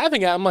 "What are you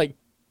laughing at?" I'm like,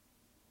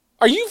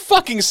 "Are you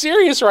fucking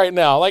serious right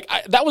now?" Like,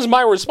 that was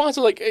my response.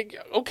 I was like,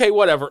 "Okay,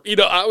 whatever." You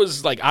know, I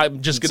was like,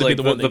 "I'm just going to be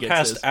the one that the gets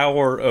past this."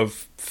 hour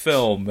of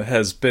film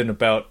has been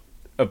about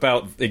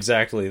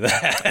exactly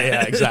that.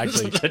 Yeah,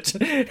 exactly.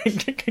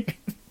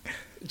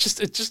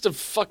 It's just a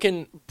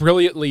fucking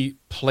brilliantly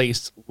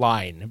placed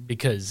line,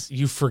 because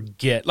you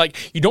forget, like,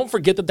 you don't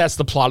forget that that's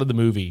the plot of the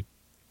movie.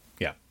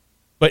 Yeah.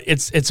 But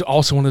it's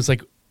also one that's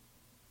like,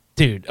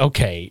 dude,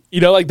 okay.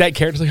 You know, like, that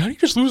character's like, how do you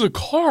just lose a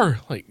car?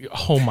 Like,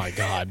 oh my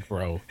God,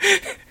 bro.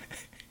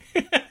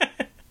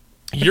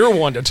 You're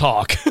one to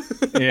talk.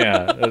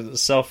 Yeah,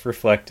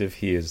 self-reflective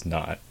he is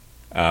not.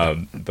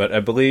 But I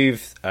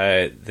believe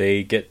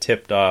they get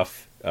tipped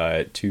off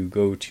to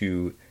go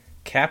to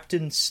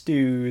Captain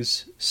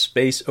Stew's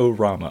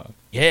Space-O-Rama.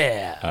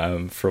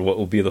 Yeah. For what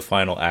will be the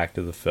final act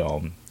of the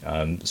film.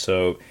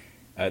 So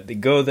they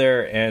go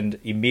there, and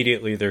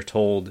immediately they're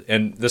told,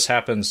 and this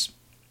happens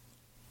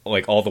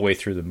like all the way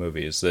through the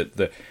movie, is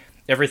that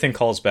everything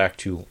calls back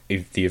to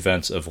the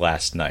events of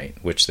last night,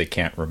 which they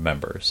can't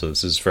remember. So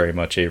this is very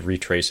much a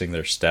retracing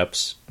their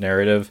steps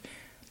narrative.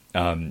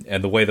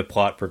 And the way the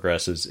plot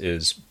progresses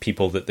is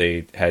people that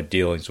they had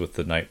dealings with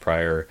the night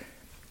prior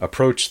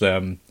approach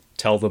them,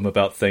 tell them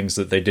about things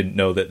that they didn't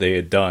know that they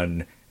had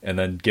done, and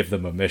then give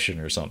them a mission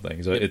or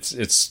something. So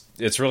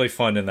it's really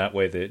fun in that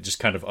way, that it just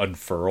kind of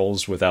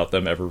unfurls without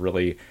them ever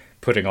really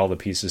putting all the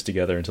pieces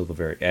together until the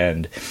very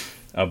end.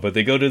 But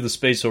they go to the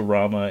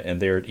Space-O-Rama,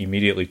 and they're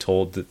immediately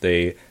told that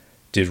they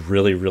did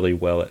really, really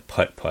well at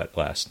putt-putt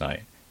last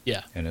night.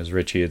 Yeah. And as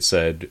Richie had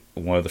said,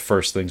 one of the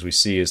first things we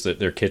see is that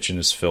their kitchen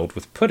is filled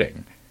with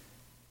pudding.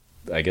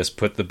 I guess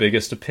put the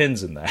biggest of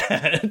pins in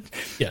that.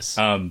 Yes.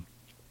 And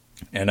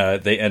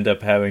they end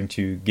up having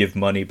to give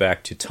money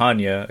back to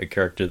Tanya, a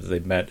character that they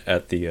met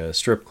at the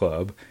strip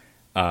club.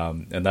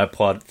 And that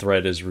plot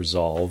thread is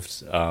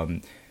resolved.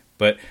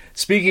 But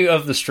speaking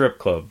of the strip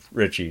club,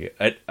 Richie,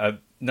 I'm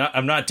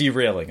not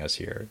derailing us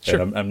here. Sure.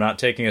 And I'm not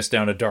taking us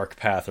down a dark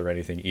path or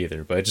anything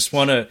either. But I just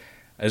want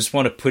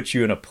to put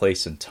you in a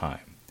place and time.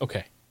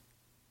 Okay.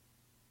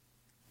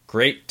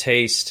 Great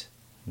taste,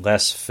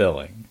 less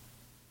filling.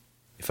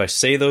 If I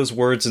say those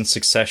words in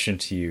succession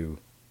to you,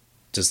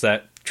 does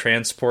that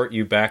transport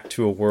you back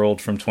to a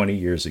world from 20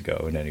 years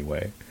ago in any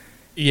way?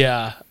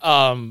 Yeah.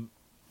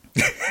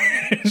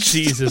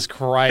 Jesus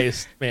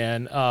Christ,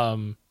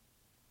 man.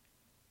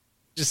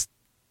 Just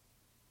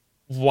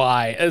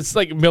why? It's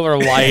like Miller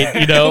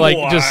Lite, you know,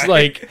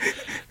 like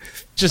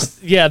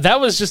yeah, that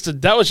was just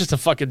a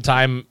fucking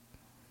time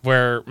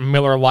where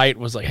Miller Lite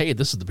was like, hey,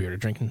 this is the beer to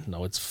drink.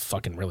 No, it's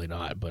fucking really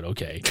not, but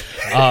okay.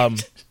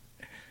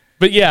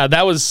 But yeah,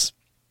 that was,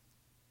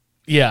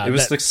 yeah. It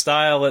was the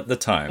style at the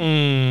time.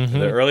 Mm-hmm.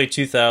 The early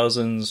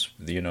 2000s,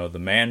 you know, the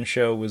Man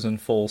Show was in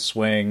full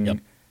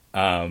swing.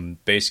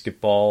 Yep.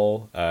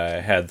 Basketball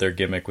had their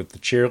gimmick with the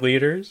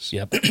cheerleaders.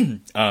 Yep.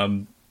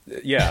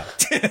 Yeah.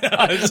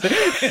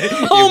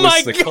 Oh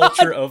my the God.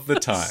 culture of the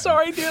time.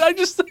 Sorry, dude.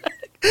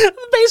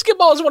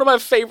 Basketball is one of my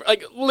favorite,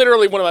 like,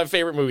 literally one of my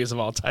favorite movies of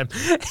all time.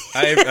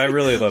 I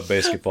really love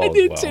basketball I as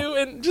do well. too.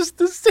 And just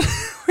this,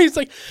 he's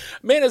like,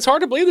 man, it's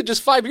hard to believe that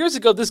just 5 years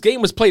ago this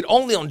game was played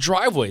only on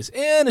driveways,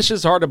 and it's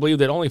just hard to believe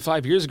that only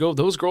 5 years ago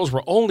those girls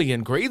were only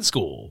in grade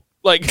school.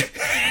 Like,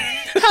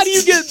 how do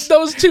you get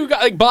those two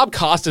guys? Like, Bob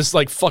Costas,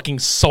 like, fucking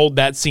sold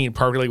that scene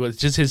perfectly with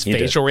just his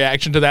facial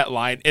reaction to that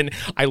line. And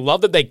I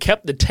love that they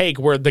kept the take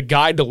where the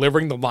guy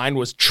delivering the line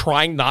was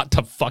trying not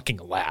to fucking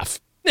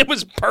laugh. It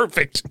was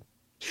perfect.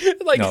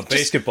 Like, no,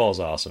 basketball's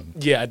awesome.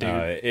 Yeah,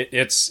 dude.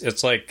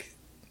 It's like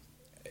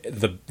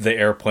the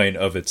airplane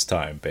of its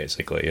time,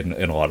 basically, in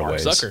a lot of Mark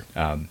ways.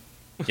 Zucker.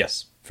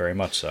 Yes, very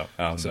much so.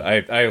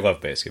 I love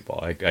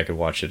basketball. I could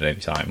watch it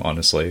anytime,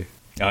 honestly.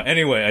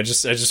 Anyway, I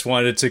just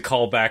wanted to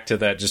call back to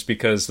that, just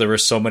because there were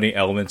so many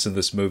elements in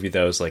this movie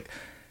that I was like,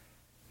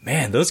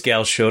 man, those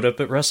gals showed up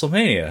at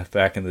WrestleMania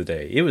back in the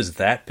day. It was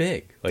that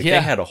big. Like,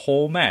 they had a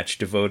whole match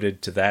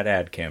devoted to that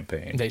ad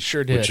campaign. They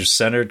sure did. Which was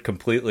centered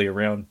completely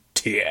around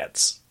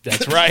tits.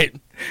 That's right.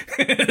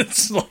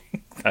 It's like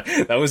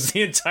that was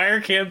the entire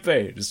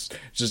campaign.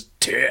 Just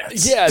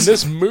tits. Yeah,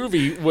 this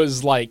movie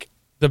was like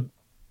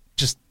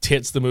just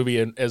tits the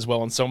movie as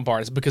well in some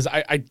parts, because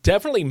I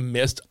definitely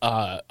missed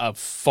a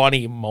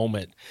funny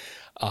moment.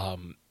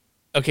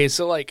 Okay,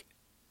 so like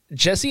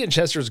Jesse and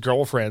Chester's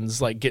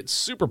girlfriends like get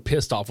super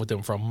pissed off with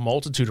him for a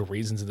multitude of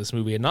reasons in this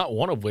movie, and not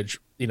one of which,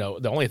 you know,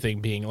 the only thing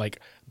being like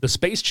the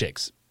space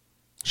chicks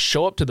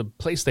show up to the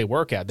place they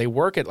work at. They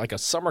work at like a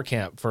summer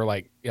camp for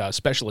like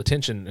special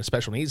attention and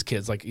special needs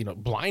kids, like, you know,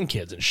 blind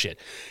kids and shit.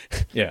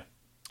 Yeah.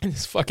 And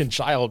this fucking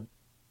child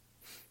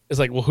is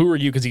like, well, who are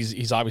you? Because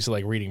he's obviously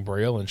like reading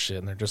Braille and shit,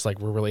 and they're just like,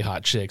 we're really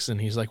hot chicks. And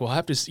he's like, well, I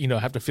have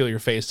to feel your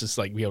face to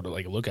like be able to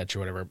like look at you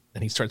or whatever.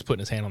 And he starts putting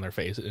his hand on their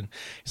face, and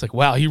he's like,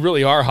 wow, you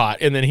really are hot.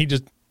 And then he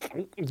just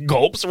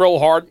gulps real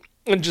hard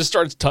and just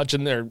starts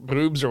touching their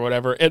boobs or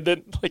whatever. And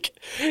then like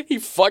he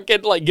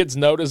fucking like gets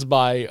noticed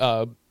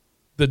by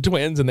the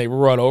twins and they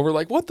run over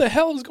like, what the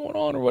hell is going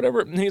on or whatever.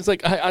 And he's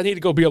like, I need to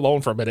go be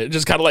alone for a minute. It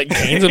just kind of like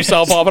canes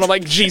himself off. And I'm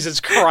like, Jesus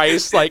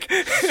Christ. Like,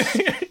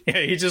 yeah,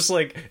 he just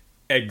like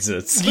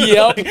exits.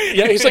 Yep.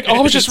 Yeah. He's like, oh,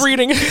 I was just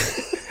reading.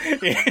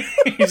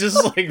 He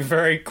just like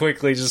very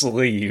quickly just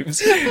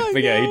leaves.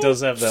 But yeah, he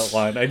does have that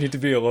line. I need to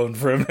be alone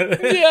for a minute.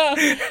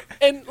 Yeah.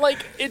 And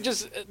like, it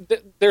just,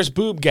 there's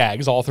boob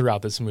gags all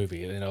throughout this movie,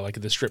 you know, like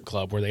at the strip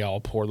club where they all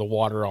pour the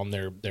water on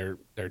their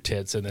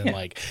tits, and then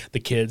like the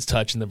kids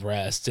touching the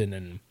breast, and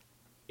then,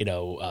 you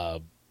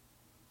know,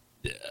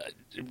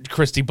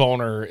 Christy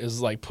Boner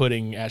is like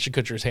putting Ashton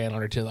Kutcher's hand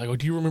on her tit, like, oh,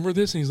 do you remember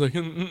this? And he's like,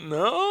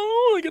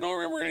 no, like, I don't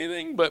remember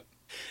anything. But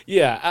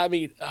yeah, I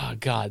mean, oh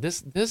God,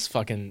 this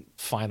fucking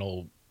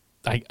final,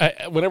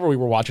 I whenever we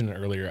were watching it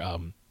earlier,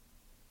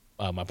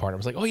 my partner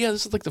was like, oh yeah,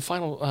 this is like the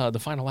final act.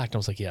 And I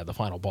was like, yeah, the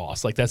final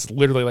boss. Like, that's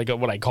literally like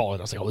what I call it.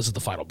 I was like, oh, this is the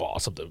final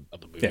boss of the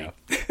movie. Yeah.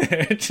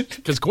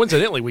 Because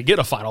coincidentally, we get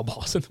a final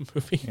boss in the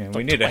movie. Yeah,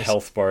 we need a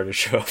health bar to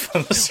show up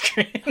on the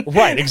screen.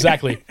 Right,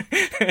 exactly.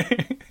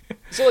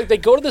 So like they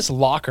go to this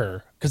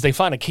locker because they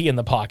find a key in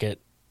the pocket,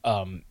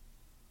 and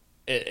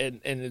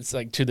it's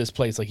like to this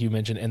place like you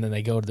mentioned, and then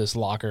they go to this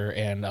locker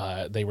and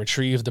they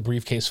retrieve the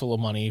briefcase full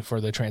of money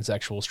for the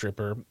transsexual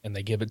stripper, and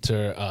they give it to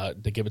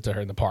her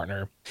and the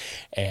partner,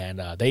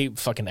 and they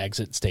fucking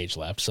exit stage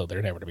left, so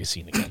they're never to be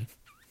seen again.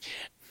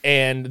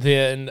 And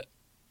then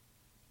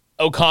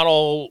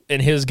O'Connell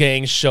and his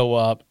gang show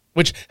up,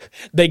 which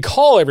they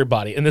call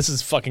everybody, and this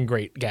is fucking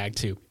great gag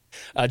too.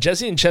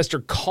 Jesse and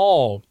Chester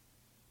call.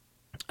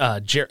 I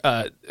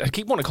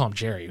keep wanting to call him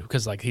Jerry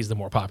because like he's the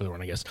more popular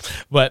one, I guess.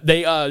 But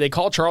they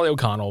call Charlie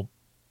O'Connell,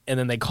 and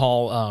then they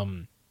call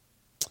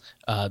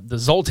the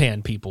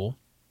Zoltan people,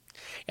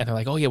 and they're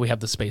like, oh yeah, we have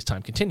the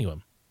space-time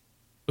continuum,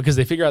 because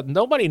they figure out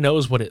nobody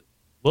knows what it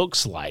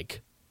looks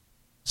like.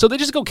 So they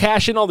just go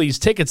cash in all these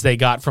tickets they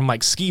got from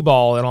like Skee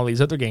Ball and all these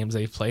other games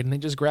they've played, and they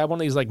just grab one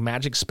of these like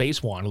magic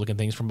space wand looking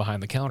things from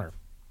behind the counter.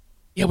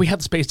 Yeah, we have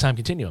the space-time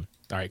continuum.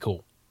 All right,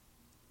 cool.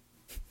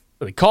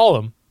 So they call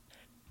them.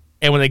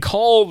 And when they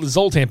call the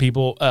Zoltan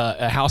people,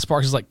 House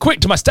Sparks is like,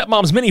 quick, to my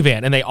stepmom's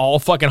minivan. And they all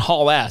fucking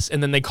haul ass.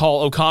 And then they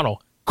call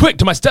O'Connell, quick,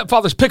 to my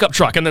stepfather's pickup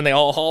truck. And then they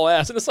all haul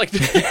ass. And it's like,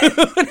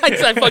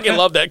 I fucking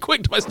love that.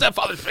 Quick, to my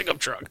stepfather's pickup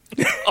truck.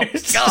 Oh,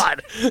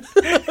 God.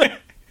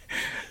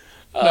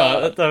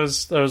 No,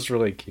 that was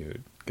really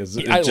cute. Because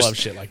I love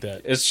shit like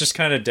that. It's just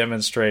kind of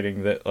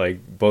demonstrating that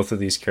like both of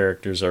these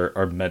characters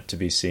are meant to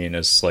be seen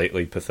as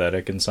slightly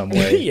pathetic in some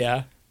way.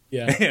 Yeah.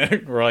 Yeah.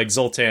 Or like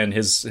Zoltan,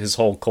 his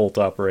whole cult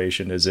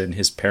operation is in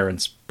his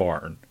parents'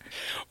 barn.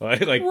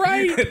 Like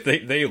right.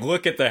 They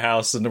look at the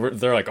house and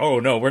they're like, oh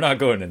no, we're not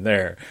going in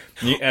there.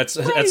 At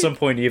some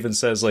point he even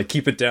says like,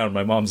 keep it down,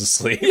 my mom's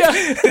asleep.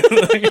 Yeah.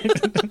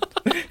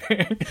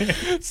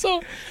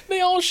 So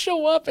they all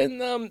show up,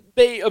 and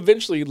they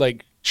eventually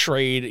like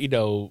trade, you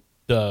know,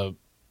 that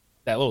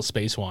little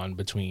space wand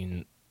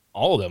between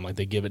all of them. Like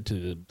they give it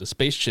to the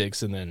space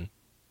chicks, and then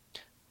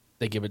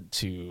they give it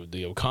to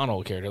the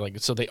O'Connell character. Like,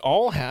 so they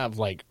all have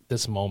like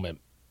this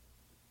moment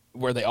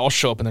where they all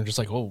show up and they're just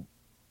like, oh,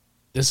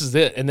 this is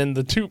it. And then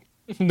the two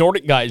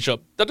Nordic guys show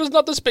up. That is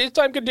not the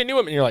space-time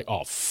continuum. And you're like,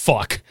 oh,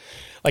 fuck.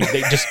 Like,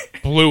 they just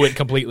blew it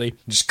completely.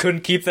 Just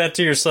couldn't keep that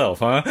to yourself,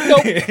 huh?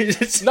 Nope.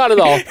 Not at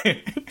all.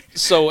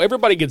 So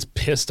everybody gets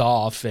pissed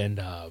off.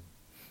 And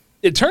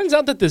it turns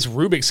out that this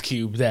Rubik's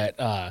Cube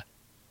that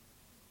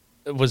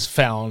was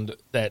found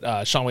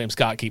that Sean William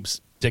Scott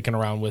keeps dicking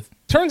around with,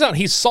 turns out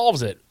he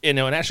solves it, you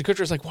know, and Ashton Kutcher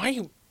is like, why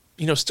are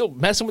you still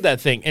messing with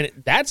that thing? And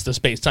that's the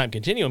space-time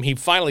continuum. He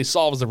finally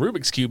solves the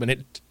Rubik's Cube, and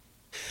it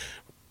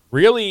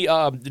really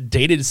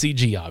dated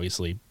CG,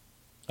 obviously,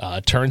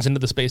 turns into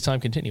the space-time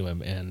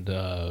continuum,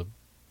 and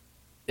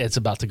it's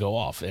about to go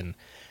off. And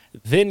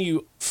then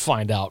you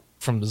find out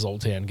from the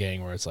Zoltan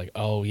gang where it's like,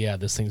 oh yeah,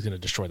 this thing's going to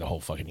destroy the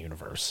whole fucking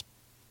universe.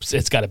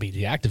 It's got to be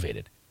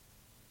deactivated.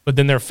 But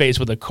then they're faced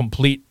with a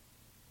complete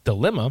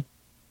dilemma,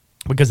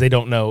 because they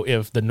don't know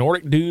if the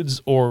Nordic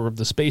dudes or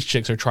the space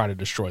chicks are trying to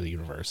destroy the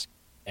universe.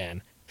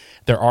 And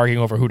they're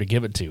arguing over who to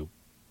give it to.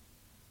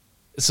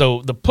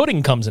 So the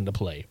pudding comes into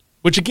play,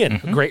 which again,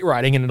 great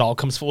writing, and it all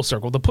comes full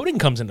circle. The pudding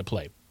comes into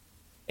play.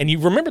 And you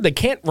remember they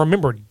can't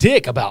remember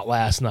dick about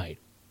last night.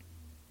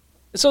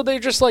 So they're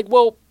just like,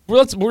 well,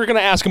 we're going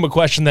to ask them a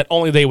question that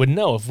only they would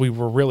know if we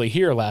were really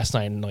here last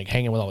night and like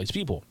hanging with all these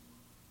people.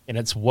 And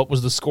it's, what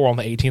was the score on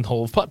the 18th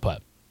hole of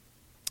putt-putt?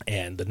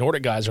 And the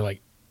Nordic guys are like,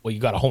 well, you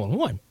got a hole in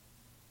one.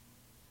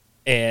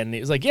 And he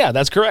was like, yeah,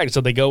 that's correct.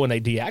 So they go and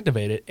they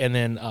deactivate it. And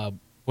then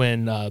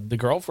when the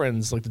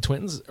girlfriends, like the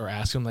twins, are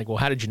asking, like, well,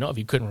 how did you know if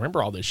you couldn't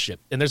remember all this shit?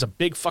 And there's a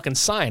big fucking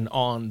sign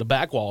on the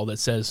back wall that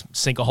says,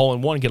 sink a hole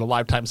in one, get a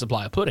lifetime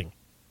supply of pudding.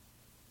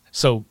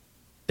 So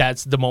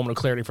that's the moment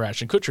of clarity for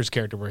Ashton Kutcher's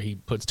character, where he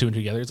puts two and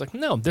two together. He's like,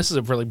 no, this is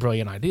a really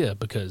brilliant idea,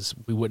 because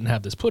we wouldn't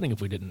have this pudding if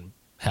we didn't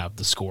have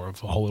the score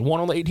of a hole in one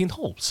on the 18th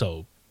hole.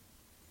 So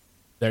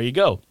there you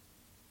go.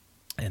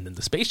 And then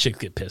the space chicks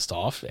get pissed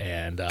off,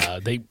 and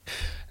they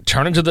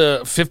turn into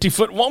the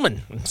 50-foot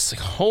woman. It's like,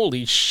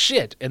 holy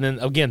shit. And then,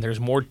 again, there's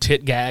more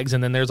tit gags,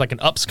 and then there's like an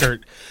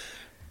upskirt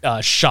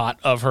shot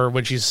of her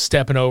when she's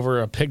stepping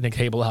over a picnic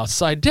table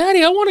outside.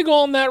 Daddy, I want to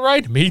go on that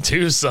ride. Me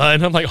too,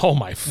 son. I'm like, oh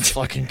my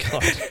fucking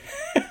God.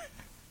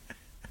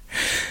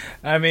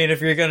 I mean, if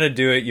you're gonna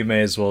do it, you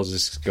may as well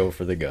just go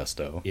for the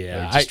gusto.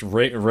 Yeah, like, just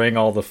wring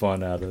all the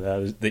fun out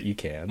of that you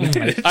can.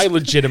 I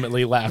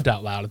legitimately laughed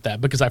out loud at that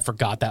because I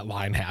forgot that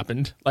line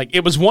happened. Like,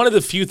 it was one of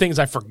the few things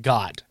I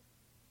forgot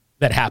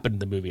that happened in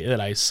the movie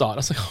that I saw it. I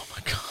was like, oh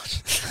my God.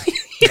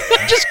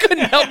 I just couldn't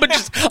help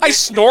but I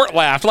snort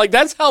laughed. Like,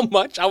 that's how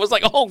much I was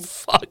like, oh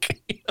fuck.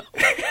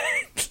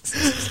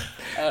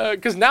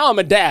 Because now I'm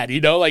a dad,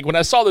 like when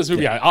I saw this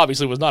movie, I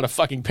obviously was not a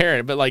fucking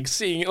parent, but like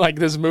seeing like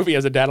this movie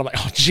as a dad, I'm like,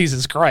 oh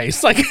Jesus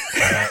Christ. Like,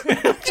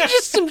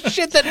 just some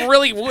shit that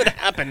really would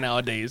happen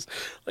nowadays.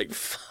 Like,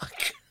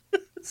 fuck.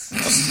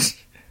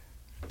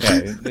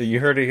 Yeah, you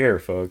heard it here,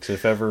 folks.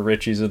 If ever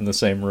Richie's in the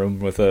same room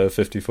with a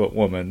 50-foot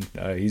woman,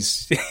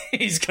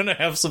 he's gonna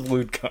have some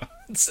lewd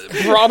cons.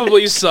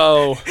 Probably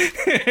so.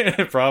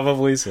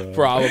 Probably so.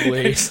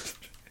 Probably.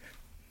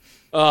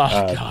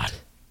 Oh God.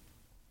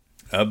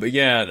 But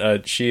yeah,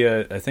 she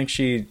I think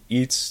she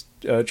eats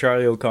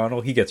Charlie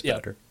O'Connell. He gets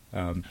better.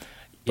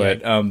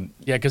 But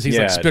because he's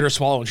like spit or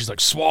swallow, and she's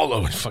like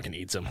swallow, and fucking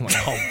eats him. I'm like,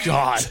 oh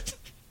God.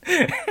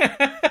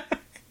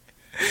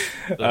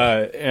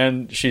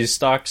 And she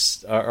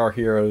stalks our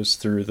heroes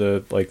through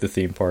the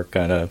theme park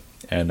kind of,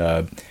 and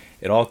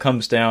it all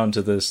comes down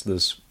to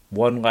this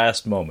one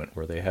last moment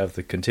where they have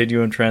the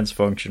Continuum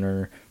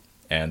Transfunctioner,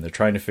 and they're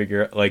trying to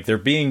figure out, like, they're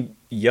being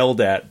yelled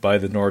at by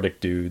the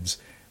Nordic dudes,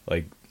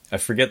 like, I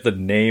forget the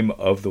name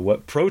of the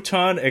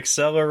Proton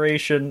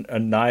Acceleration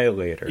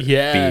Annihilator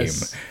beam.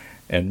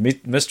 And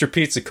Mr.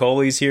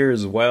 Pizzacoli's here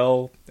as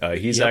well.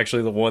 He's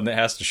actually the one that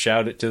has to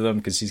shout it to them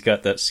because he's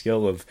got that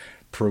skill of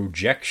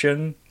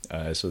projection,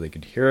 so they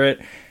can hear it.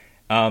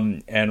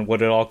 And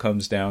what it all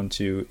comes down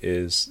to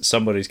is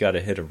somebody's got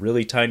to hit a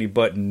really tiny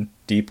button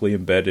deeply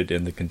embedded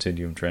in the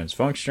Continuum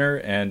Transfunctioner,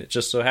 and it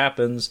just so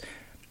happens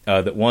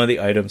that one of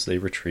the items they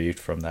retrieved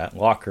from that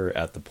locker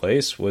at the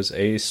place was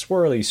a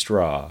swirly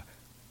straw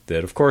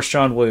that, of course,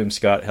 Seann William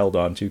Scott held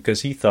on to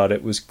because he thought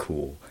it was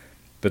cool.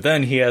 But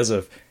then he has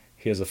a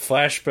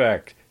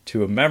flashback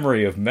to a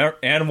memory of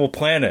Animal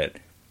Planet,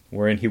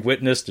 wherein he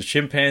witnessed a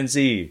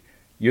chimpanzee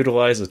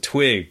utilize a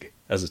twig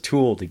as a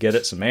tool to get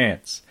at some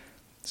ants.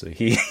 So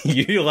he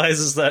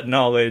utilizes that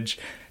knowledge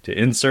to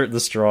insert the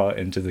straw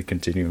into the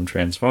Continuum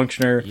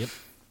Transfunctioner. Yep.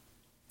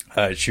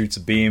 It shoots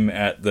a beam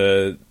at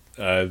the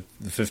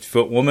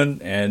 50-foot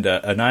woman and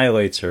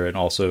annihilates her, and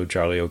also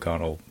Charlie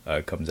O'Connell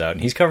comes out,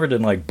 and he's covered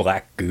in like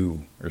black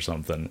goo or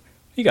something.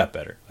 He got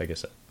better, like I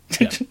said.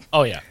 Yeah.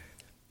 Oh yeah.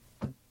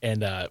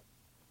 And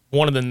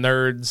one of the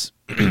nerds,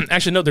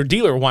 actually no, their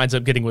dealer winds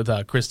up getting with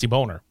Christy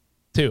Boner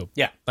too.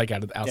 Yeah, like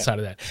outside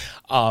of that.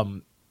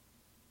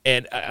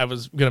 And I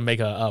was gonna make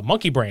a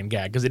Monkey Brain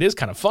gag because it is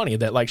kind of funny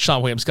that like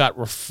Seann William Scott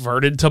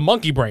reverted to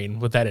Monkey Brain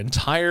with that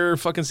entire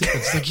fucking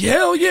sequence. It's like,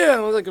 hell yeah! I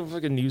was like, I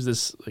fucking use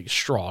this like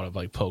straw to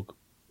like poke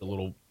the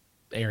little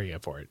area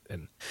for it.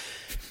 And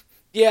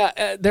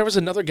yeah, there was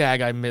another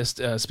gag I missed.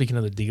 Speaking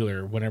of the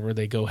dealer, whenever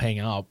they go hang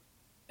out,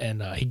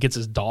 and he gets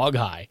his dog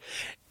high.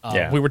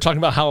 We were talking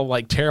about how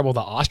like terrible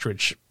the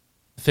ostrich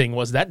thing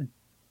was. That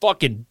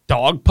fucking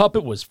dog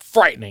puppet was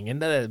frightening, and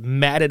the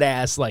matted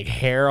ass like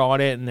hair on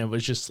it, and it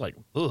was just like,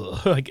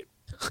 ugh. Like,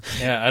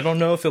 yeah, I don't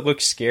know if it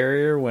looks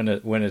scarier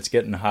when it's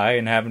getting high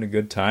and having a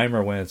good time,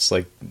 or when it's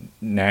like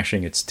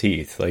gnashing its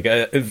teeth. Like,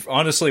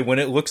 honestly, when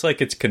it looks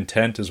like it's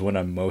content is when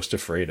I'm most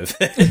afraid of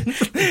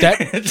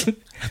it.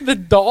 The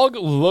dog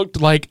looked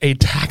like a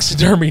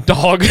taxidermy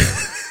dog.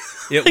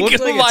 It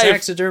looked like a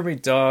taxidermy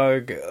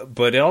dog,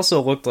 but it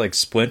also looked like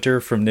Splinter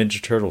from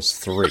Ninja Turtles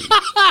 3.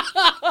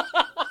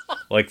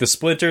 Like the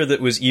Splinter that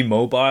was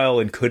immobile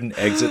and couldn't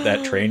exit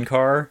that train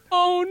car.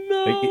 Oh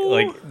no!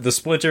 Like the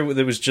Splinter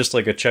that was just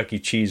like a Chuck E.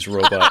 Cheese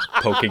robot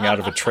poking out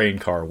of a train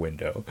car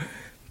window.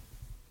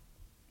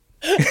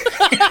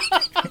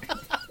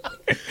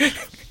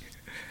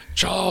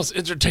 Charles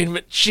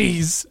Entertainment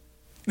Cheese.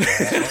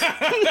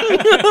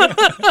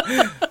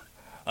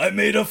 I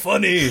made a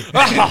funny.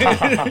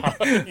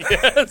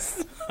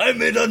 Yes. I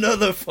made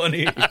another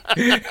funny.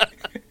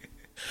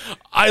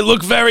 I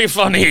look very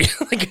funny.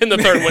 Like in the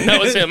third one, that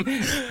was him.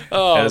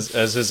 Oh.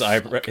 As his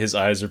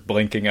eyes are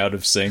blinking out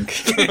of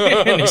sync,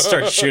 and he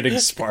starts shooting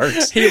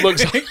sparks. He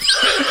looks.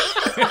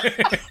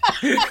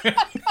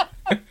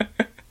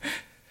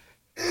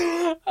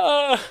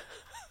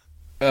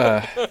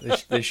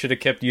 They should have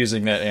kept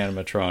using that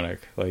animatronic,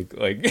 like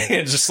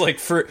just like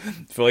for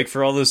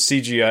all those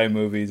CGI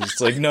movies.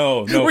 It's like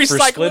no, for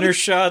Splinter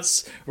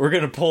shots, we're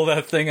gonna pull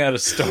that thing out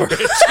of storage.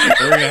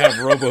 We're gonna have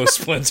Robo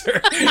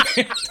Splinter.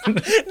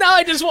 Now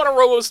I just want a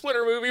Robo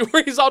Splinter movie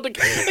where he's all like,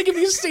 have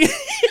you seen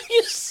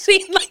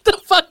like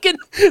the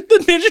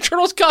Ninja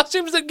Turtles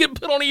costumes that get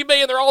put on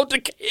eBay and they're all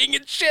decaying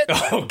and shit.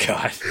 Oh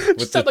god,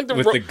 with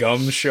the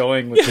gums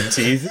showing with the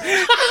teeth.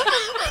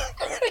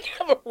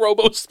 Have a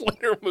Robo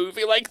Splinter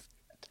movie like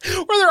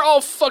Where they're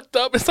all fucked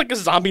up. It's like a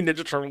zombie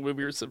Ninja Turtle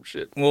movie or some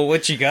shit. Well,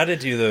 what you got to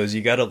do though is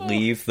you got to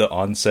leave the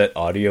on-set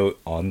audio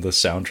on the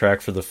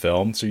soundtrack for the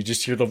film, so you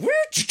just hear the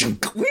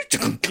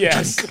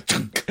yes,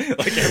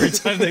 like every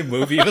time they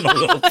move even a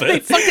little bit. They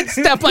fucking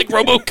step like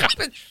RoboCop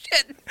and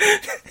shit.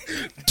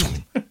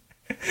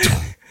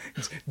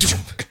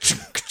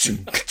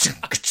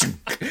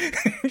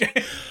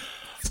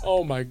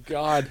 Oh my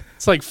god.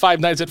 It's like Five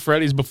Nights at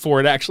Freddy's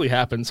before it actually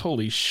happens.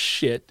 Holy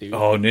shit, dude.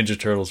 Oh, Ninja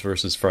Turtles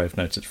versus Five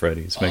Nights at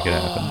Freddy's. Make it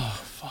happen.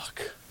 Oh, fuck.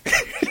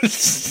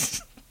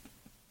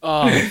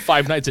 Oh,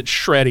 Five Nights at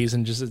Shreddy's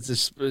and just it's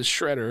this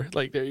Shredder.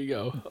 Like, there you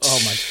go. Oh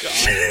my god.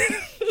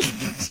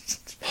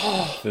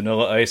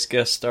 Vanilla Ice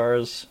guest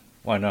stars.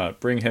 Why not?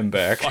 Bring him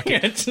back. Fuck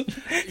it.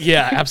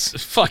 Yeah,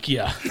 fuck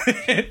yeah.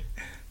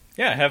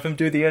 Yeah, have him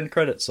do the end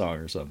credit song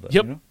or something.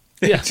 Yep. You know?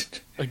 Yeah.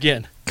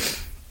 Again.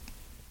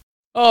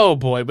 Oh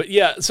boy, but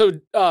yeah, so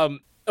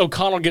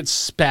O'Connell gets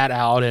spat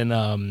out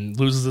and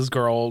loses his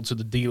girl to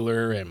the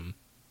dealer, and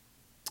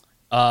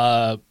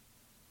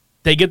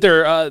they get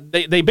their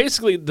they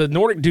basically, the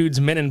Nordic dudes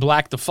Men in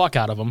Black the fuck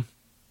out of them.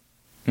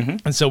 Mm-hmm.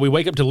 And so we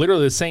wake up to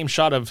literally the same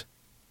shot of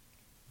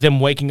them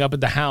waking up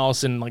at the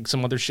house, and like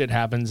some other shit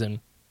happens, and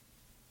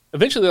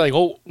eventually they're like,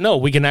 oh no,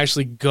 we can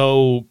actually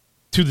go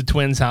to the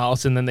twins'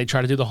 house, and then they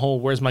try to do the whole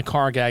 "where's my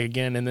car" gag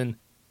again, and then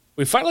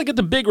we finally get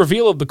the big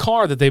reveal of the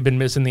car that they've been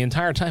missing the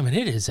entire time, and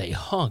it is a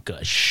hunk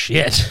of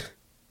shit.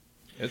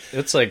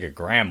 It's like a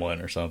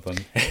Gremlin or something.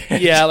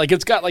 Yeah, like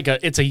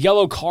it's a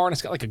yellow car, and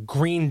it's got like a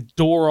green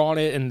door on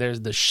it, and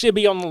there's the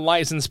shibby on the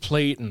license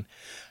plate, and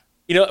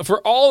you know,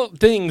 for all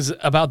things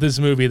about this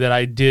movie that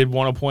I did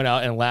want to point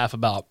out and laugh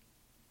about,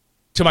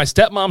 to my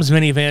stepmom's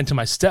minivan, to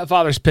my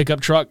stepfather's pickup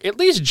truck, at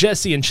least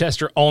Jesse and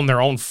Chester own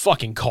their own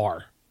fucking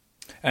car.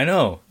 I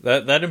know,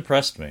 that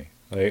impressed me.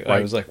 Like, right.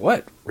 I was like,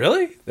 what?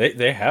 Really?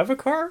 They have a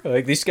car?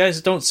 Like, these guys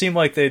don't seem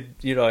like they,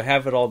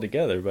 have it all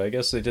together, but I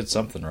guess they did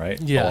something right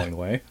along the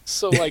way.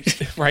 So, like,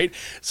 right?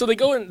 So they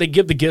go and they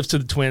give the gifts to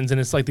the twins, and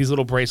it's like these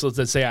little bracelets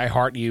that say, I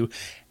heart you.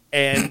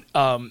 And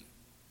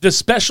the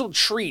special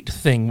treat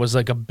thing was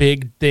like a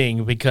big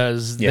thing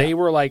because they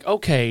were like,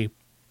 okay,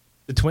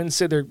 the twins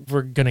said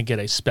we're going to get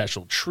a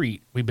special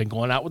treat. We've been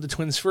going out with the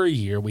twins for a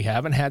year. We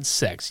haven't had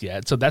sex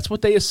yet. So that's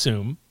what they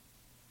assume.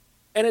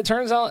 And it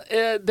turns out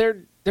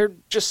they're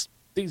just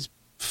these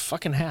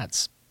fucking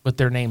hats with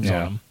their names on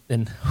them.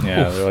 And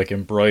they're like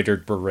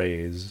embroidered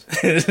berets.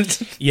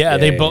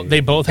 They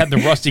both had the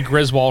Rusty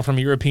Griswold from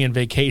European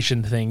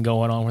Vacation thing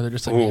going on, where they're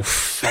just like, oh,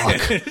 fuck.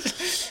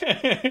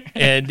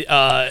 And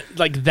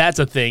like that's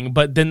a thing.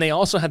 But then they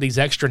also had these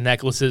extra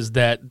necklaces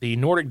that the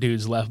Nordic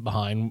dudes left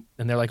behind,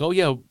 and they're like, oh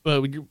yeah,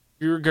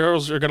 your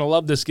girls are gonna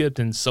love this gift,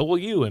 and so will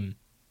you. And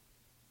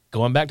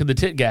going back to the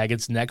tit gag,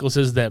 it's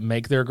necklaces that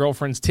make their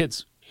girlfriend's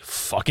tits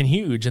fucking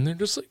huge, and they're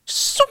just like,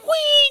 sweet,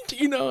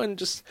 and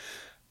just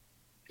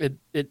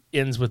it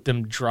ends with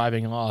them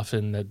driving off,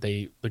 and that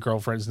the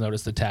girlfriends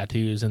notice the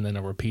tattoos, and then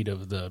a repeat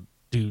of the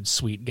dude's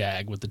sweet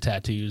gag with the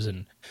tattoos,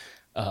 and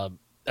a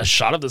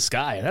shot of the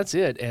sky, and that's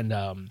it. And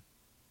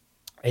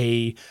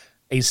a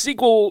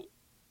sequel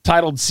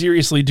titled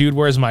Seriously Dude,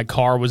 Where's My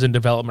Car was in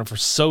development for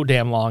so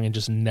damn long and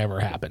just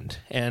never happened.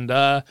 And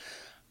I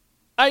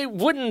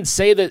wouldn't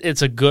say that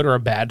it's a good or a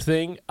bad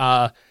thing.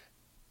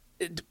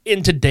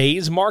 In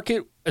today's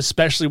market,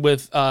 especially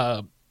with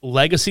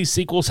legacy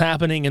sequels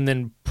happening and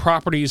then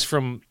properties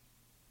from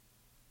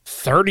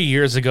 30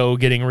 years ago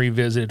getting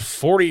revisited,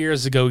 40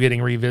 years ago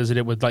getting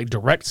revisited with like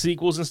direct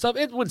sequels and stuff,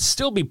 it would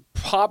still be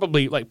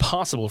probably like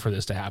possible for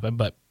this to happen.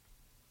 But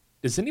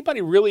does anybody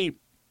really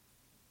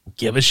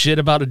give a shit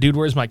about a Dude,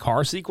 Where's My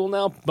Car sequel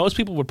now? Most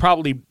people would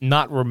probably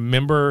not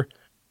remember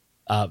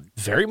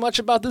very much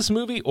about this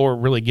movie or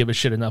really give a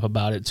shit enough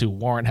about it to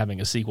warrant having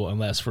a sequel,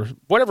 unless for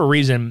whatever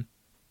reason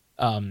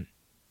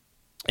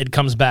it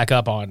comes back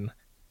up on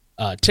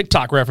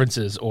TikTok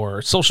references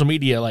or social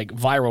media, like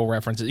viral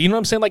references. You know what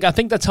I'm saying? Like, I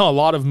think that's how a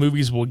lot of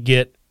movies will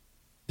get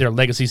their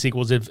legacy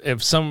sequels.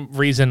 If some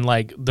reason,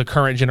 like, the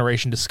current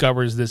generation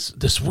discovers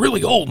this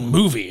really old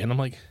movie, and I'm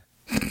like,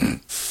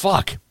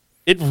 fuck,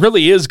 it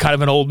really is kind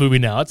of an old movie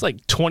now. It's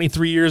like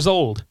 23 years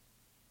old.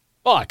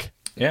 Fuck.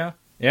 Yeah.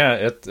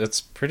 Yeah,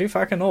 it's pretty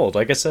fucking old.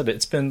 Like I said,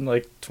 it's been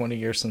like 20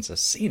 years since I've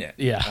seen it.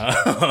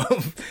 Yeah.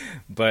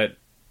 But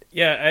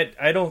yeah,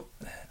 I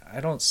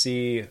don't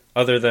see,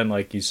 other than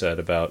like you said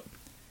about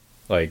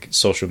like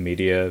social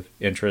media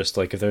interest,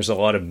 like if there's a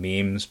lot of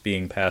memes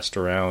being passed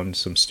around,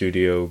 some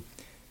studio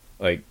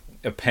like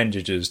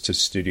appendages to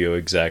studio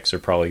execs are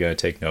probably going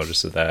to take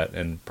notice of that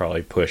and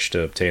probably push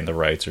to obtain the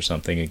rights or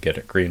something and get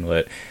it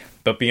greenlit.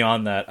 But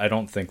beyond that, I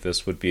don't think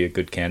this would be a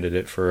good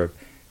candidate for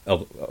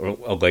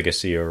a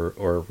legacy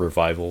or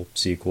revival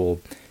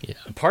sequel. Yeah.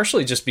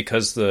 Partially just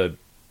because the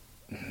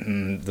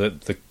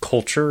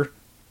culture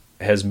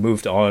has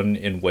moved on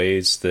in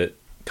ways that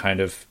kind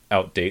of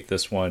outdate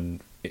this one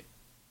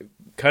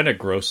kind of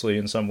grossly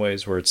in some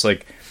ways, where it's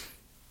like,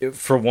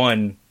 for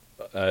one,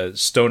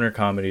 stoner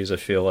comedies I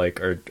feel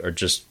like are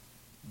just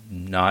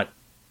not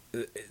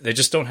they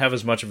just don't have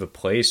as much of a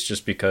place,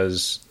 just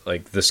because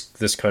like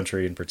this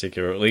country in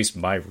particular, or at least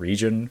my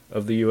region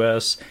of the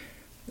U.S.,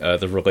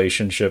 the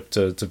relationship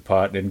to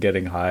pot and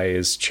getting high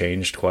has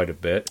changed quite a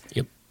bit.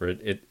 Yep. Where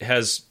it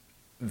has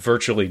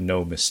virtually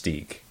no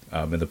mystique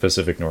in the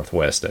Pacific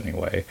Northwest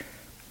anyway.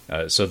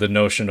 So the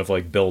notion of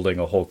like building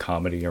a whole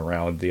comedy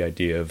around the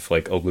idea of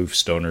like aloof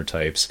stoner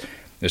types,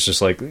 it's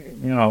just like,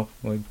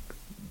 like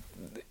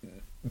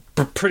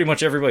pretty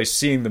much everybody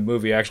seeing the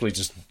movie actually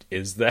just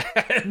is that,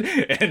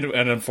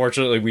 and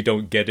unfortunately we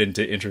don't get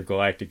into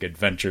intergalactic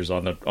adventures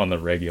on the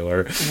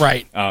regular,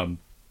 right? And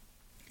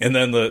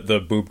then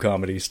the boob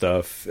comedy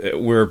stuff,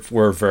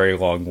 we're a very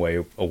long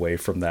way away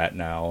from that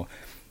now.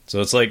 So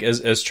it's like,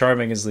 as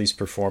charming as these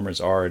performers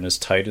are and as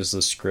tight as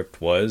the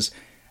script was,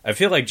 I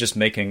feel like just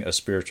making a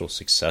spiritual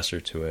successor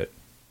to it,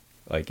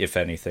 like, if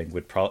anything,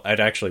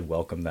 I'd actually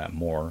welcome that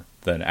more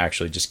than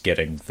actually just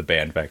getting the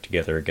band back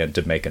together again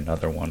to make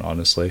another one,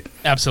 honestly.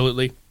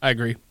 Absolutely. I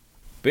agree.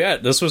 But yeah,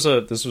 this was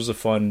a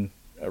fun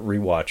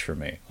rewatch for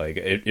me. Like,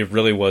 it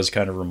really was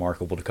kind of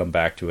remarkable to come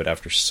back to it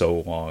after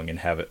so long and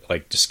have it,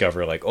 like,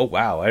 discover, like, oh,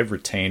 wow, I've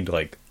retained,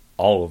 like,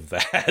 all of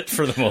that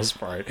for the most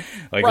part.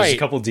 Like, right. There's a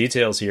couple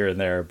details here and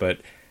there, but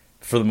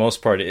for the most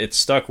part, it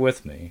stuck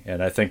with me.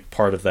 And I think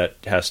part of that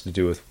has to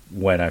do with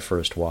when I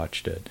first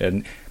watched it.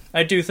 And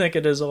I do think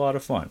it is a lot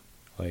of fun.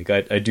 Like,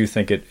 I do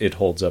think it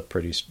holds up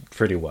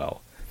pretty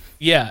well.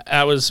 Yeah,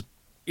 I was,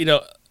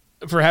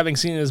 for having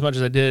seen it as much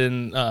as I did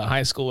in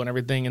high school and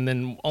everything, and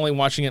then only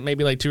watching it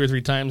maybe like 2 or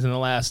 3 times in the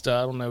last,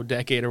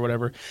 decade or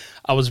whatever,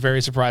 I was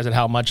very surprised at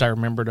how much I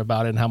remembered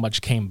about it and how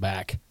much came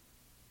back.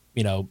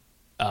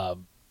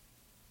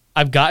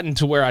 I've gotten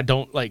to where I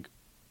don't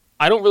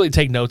really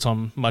take notes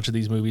on much of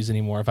these movies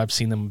anymore if I've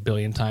seen them a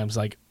billion times.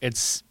 Like,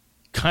 it's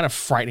kind of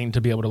frightening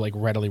to be able to, like,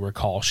 readily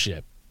recall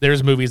shit.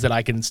 There's movies that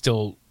I can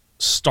still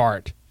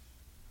start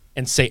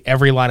and say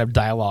every line of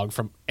dialogue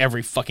from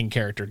every fucking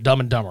character. Dumb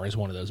and Dumber is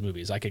one of those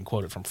movies. I can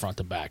quote it from front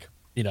to back.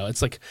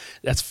 It's like,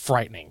 that's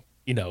frightening,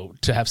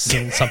 to have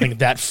seen something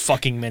that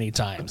fucking many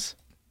times.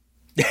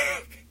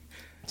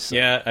 So.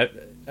 Yeah,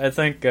 I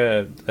think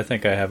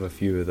I have a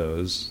few of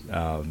those.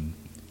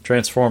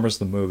 Transformers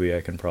the movie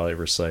I can probably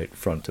recite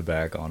front to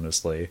back,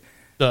 honestly.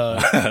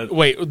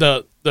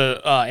 The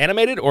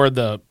animated or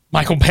the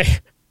Michael Bay?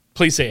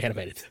 Please say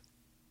animated.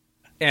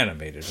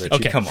 Animated, Richie.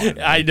 Okay. Come on. Man.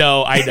 I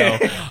know.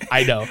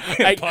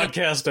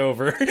 Podcast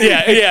over.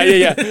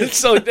 Yeah.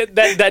 So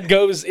that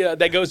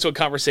goes to a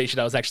conversation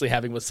I was actually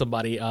having with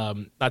somebody.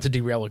 Not to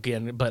derail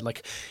again, but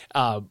like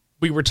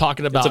we were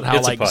talking about how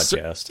it's like a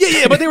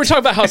podcast. But they were talking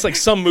about how it's like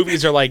some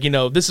movies are like,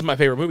 this is my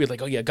favorite movie.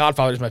 Like, oh yeah,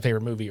 Godfather is my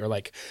favorite movie, or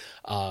like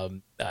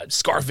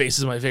Scarface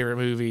is my favorite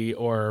movie,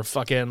 or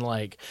fucking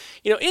like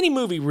any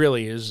movie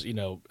really is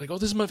like, oh,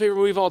 this is my favorite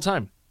movie of all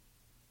time.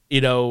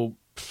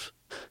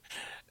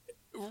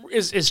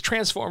 Is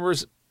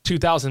Transformers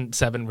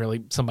 2007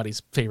 really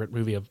somebody's favorite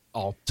movie of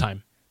all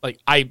time? Like,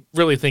 I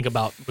really think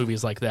about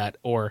movies like that,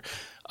 or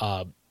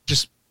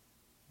just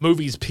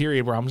movies,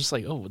 period, where I'm just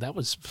like, oh, that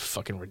was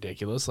fucking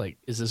ridiculous. Like,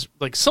 is this,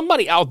 like,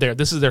 somebody out there,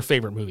 this is their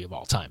favorite movie of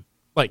all time?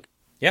 Like,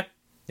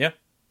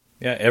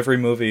 yeah, every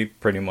movie,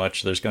 pretty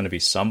much, there's going to be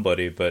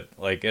somebody, but,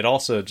 like, it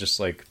also just,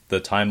 like, the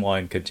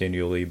timeline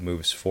continually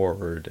moves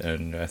forward,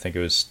 and I think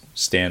it was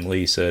Stan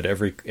Lee said,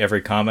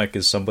 every comic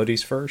is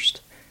somebody's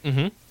first.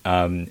 Mm-hmm.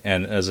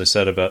 And as I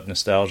said about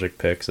nostalgic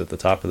picks at the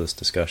top of this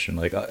discussion,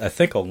 like, I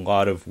think a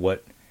lot of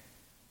what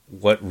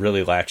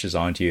really latches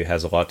onto you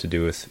has a lot to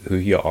do with who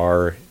you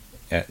are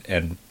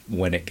and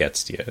when it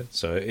gets to you.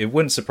 So it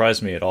wouldn't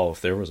surprise me at all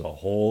if there was a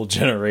whole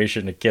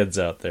generation of kids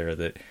out there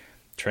that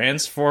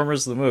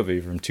Transformers the movie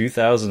from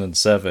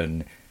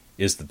 2007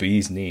 is the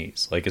bee's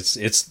knees. Like,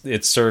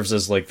 it serves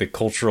as like the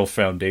cultural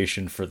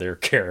foundation for their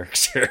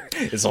character.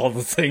 Is all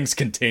the things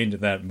contained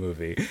in that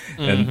movie.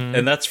 Mm-hmm.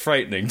 And that's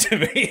frightening to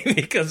me,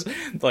 because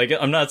like,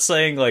 I'm not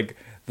saying like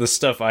the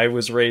stuff I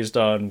was raised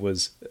on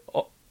was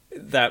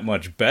that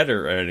much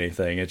better or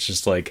anything. It's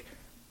just like,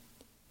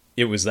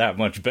 it was that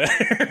much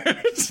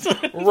better.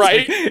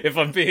 Right. Like, if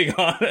I'm being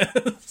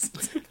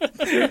honest.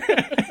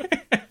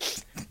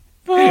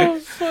 Oh,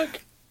 fuck.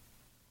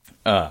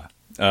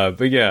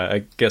 But yeah,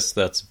 I guess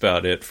that's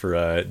about it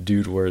for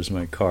Dude, Where's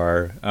My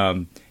Car?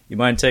 You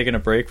mind taking a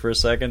break for a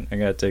second? I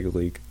gotta take a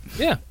leak.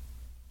 Yeah.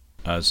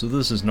 So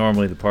this is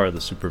normally the part of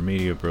the Super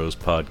Media Bros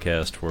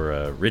podcast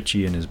where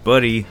Richie and his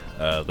buddy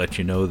let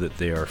you know that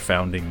they are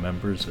founding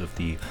members of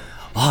the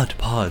Odd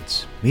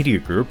Pods Media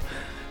Group,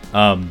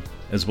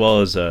 as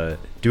well as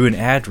do an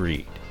ad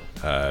read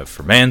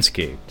for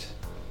Manscaped.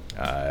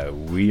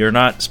 We are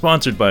not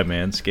sponsored by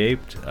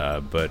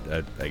Manscaped, but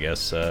I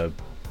guess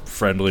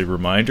friendly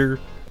reminder: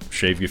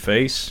 shave your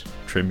face,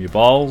 trim your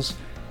balls,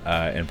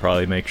 and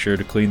probably make sure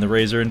to clean the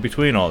razor in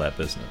between all that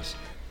business.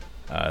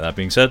 That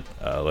being said,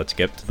 let's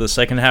get to the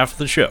second half of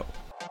the show.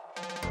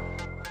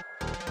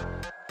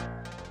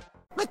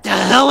 What the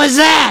hell was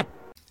that?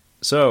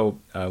 So,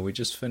 we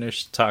just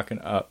finished talking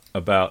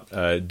about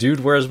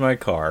Dude, Where's My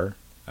Car?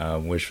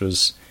 Which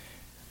was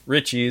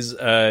Richie's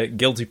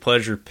guilty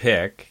pleasure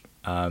pick.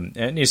 And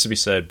it needs to be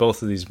said,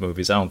 both of these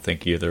movies, I don't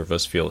think either of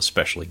us feel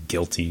especially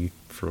guilty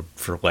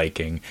for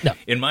liking. No.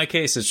 In my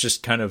case, it's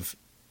just kind of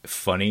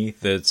funny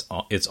that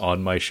it's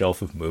on my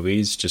shelf of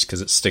movies just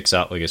because it sticks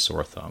out like a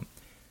sore thumb.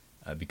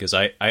 Because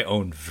I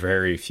own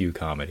very few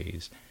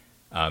comedies,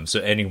 so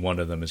any one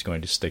of them is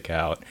going to stick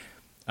out.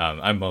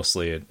 I'm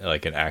mostly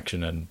like an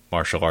action and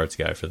martial arts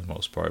guy for the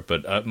most part,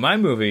 but my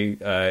movie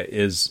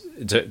is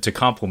to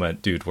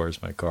complement Dude,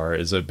 Where's My Car?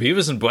 Is a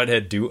Beavis and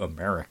Butthead Do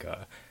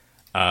America,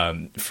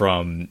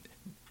 from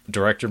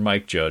director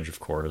Mike Judge, of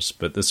course,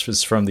 but this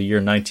was from the year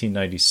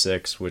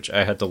 1996, which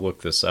I had to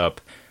look this up.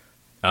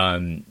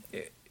 I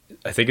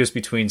think it was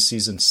between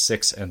season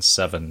 6 and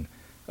 7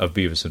 of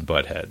Beavis and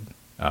Butthead,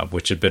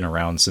 which had been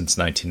around since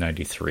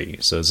 1993.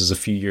 So this is a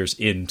few years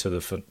into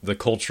the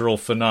cultural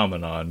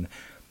phenomenon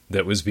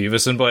that was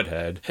Beavis and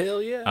Butthead.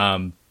 Hell yeah.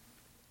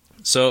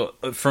 So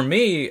for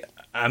me,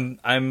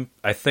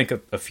 I think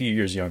a few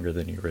years younger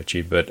than you,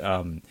 Richie, but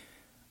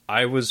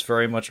I was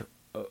very much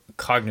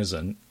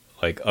cognizant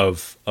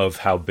of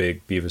how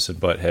big Beavis and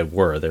Butthead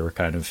were. They were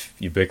kind of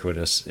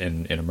ubiquitous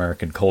in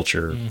American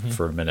culture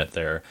for a minute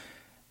there.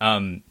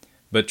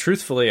 But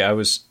truthfully, I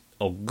was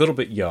a little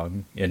bit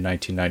young in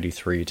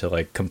 1993 to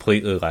like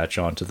completely latch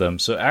onto them.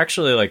 So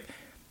actually, like,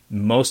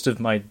 most of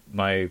my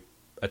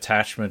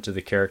attachment to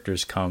the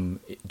characters come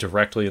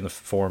directly in the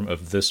form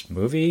of this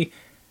movie.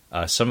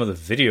 Some of the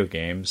video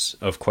games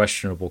of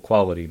questionable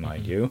quality,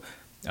 mind you.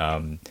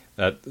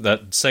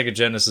 That Sega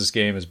Genesis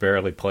game is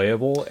barely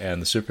playable,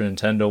 and the Super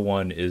Nintendo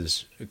one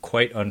is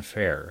quite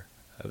unfair.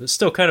 It's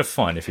still kind of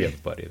fun if you have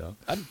a buddy, though.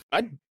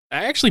 I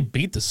actually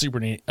beat the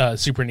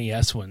Super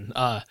NES one.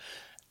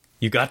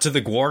 You got to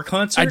the Gwar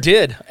concert? I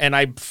did, and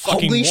I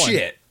fucking Holy won.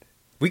 shit.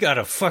 We got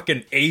a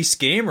fucking ace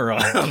gamer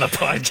on the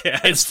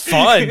podcast. It's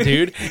fun,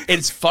 dude.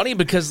 It's funny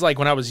because, like,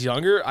 when I was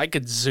younger, I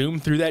could zoom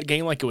through that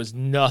game like it was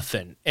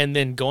nothing. And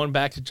then going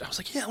back to, I was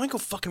like, yeah, let me go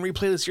fucking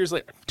replay this years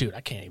later. Dude,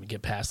 I can't even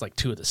get past, like,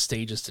 2 of the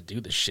stages to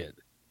do this shit.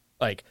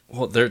 Like,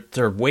 well,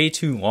 they're way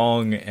too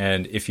long,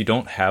 and if you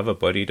don't have a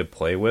buddy to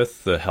play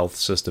with, the health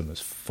system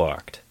is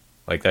fucked.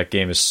 Like, that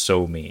game is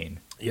so mean.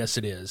 Yes,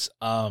 it is.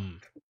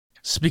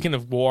 Speaking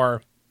of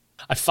Gwar,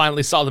 I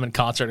finally saw them in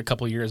concert a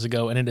couple years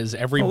ago, and it is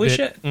every Holy bit.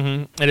 shit.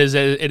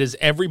 It is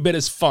every bit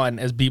as fun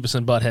as Beavis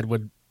and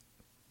Butthead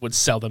would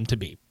sell them to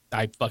be.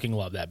 I fucking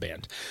love that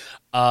band.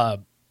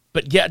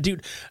 But yeah,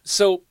 dude.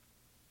 So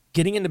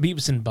getting into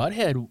Beavis and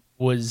Butthead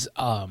was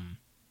I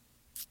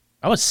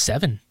was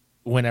 7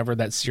 whenever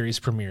that series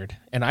premiered,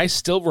 and I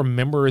still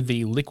remember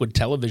the Liquid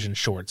Television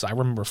shorts. I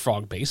remember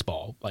Frog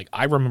Baseball. Like,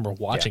 I remember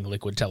watching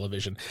Liquid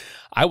Television.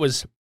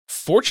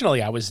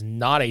 Fortunately, I was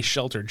not a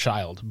sheltered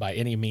child by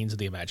any means of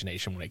the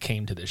imagination when it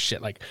came to this shit.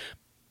 Like,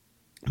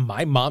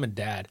 my mom and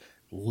dad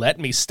let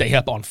me stay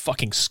up on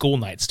fucking school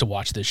nights to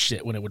watch this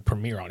shit when it would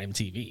premiere on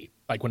MTV.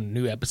 Like, when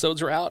new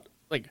episodes were out.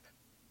 Like,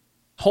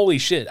 holy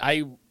shit,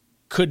 I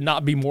could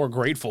not be more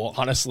grateful,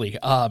 honestly.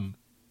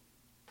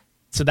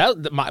 So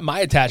that my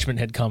attachment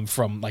had come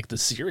from, like, the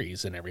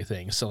series and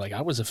everything. So, like,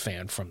 I was a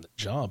fan from the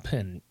jump.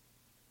 And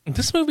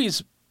this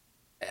movie's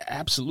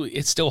absolutely,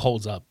 it still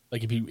holds up.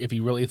 Like, if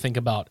you really think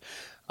about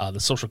the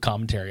social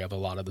commentary of a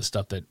lot of the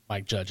stuff that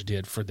Mike Judge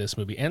did for this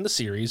movie and the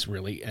series,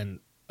 really, and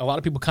a lot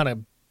of people kind of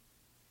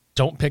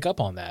don't pick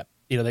up on that.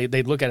 You know,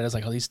 they look at it as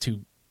like, oh, these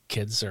 2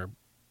 kids are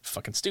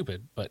fucking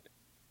stupid, but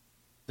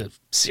the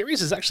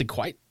series is actually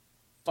quite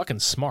fucking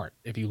smart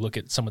if you look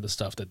at some of the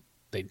stuff that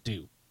they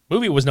do.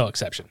 Movie was no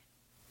exception.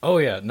 Oh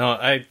yeah, no,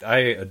 I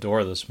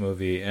adore this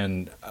movie,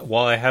 and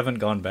while I haven't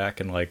gone back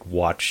and like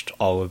watched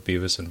all of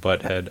Beavis and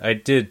Butthead, I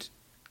did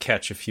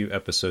catch a few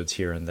episodes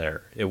here and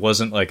there. It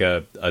wasn't like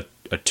a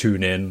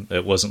tune in.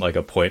 It wasn't like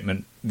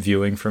appointment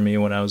viewing for me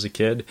when I was a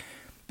kid.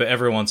 But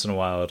every once in a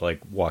while, I'd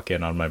like walk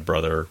in on my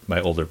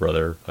older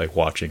brother, like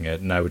watching it,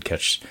 and I would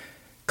catch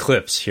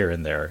clips here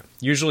and there.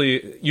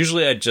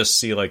 Usually I'd just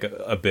see like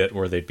a bit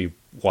where they'd be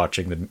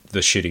watching the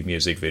shitty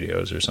music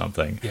videos or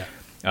something.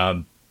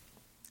 Yeah.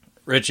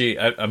 Richie,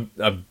 I'm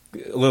a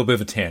little bit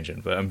of a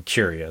tangent, but I'm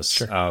curious.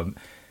 Sure.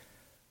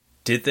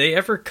 Did they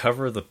ever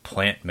cover the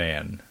Plant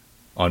Man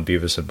on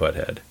Beavis and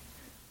Butthead?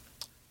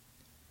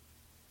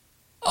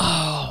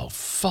 Oh,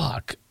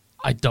 fuck.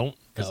 I don't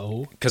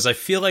know. Because I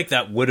feel like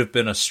that would have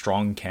been a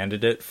strong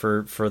candidate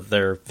for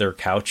their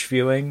couch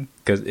viewing,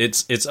 because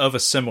it's of a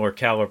similar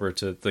caliber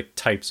to the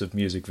types of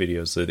music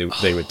videos that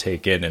they would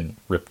take in and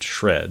rip to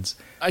shreds.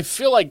 I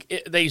feel like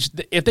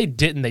if they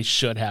didn't, they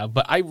should have.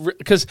 But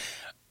because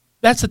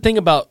that's the thing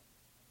about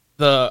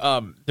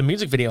the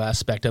music video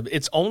aspect of it.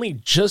 It's only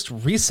just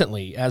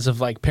recently, as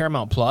of like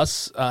Paramount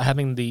Plus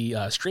having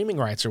the streaming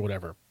rights or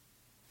whatever.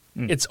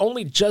 It's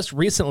only just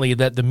recently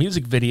that the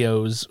music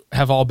videos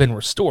have all been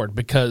restored,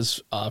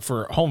 because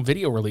for home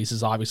video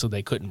releases, obviously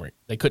they couldn't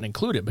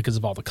include it because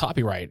of all the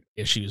copyright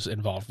issues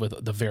involved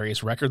with the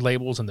various record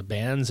labels and the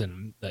bands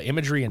and the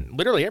imagery and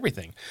literally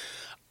everything.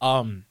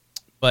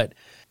 But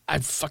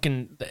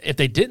if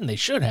they didn't, they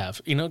should have,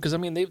 because I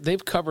mean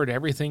they've covered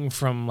everything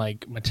from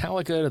like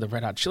Metallica to the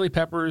Red Hot Chili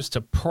Peppers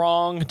to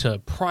Prong to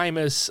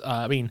Primus.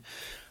 I mean,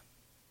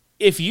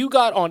 if you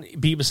got on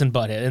Beavis and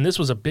Butthead, and this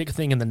was a big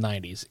thing in the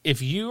 90s,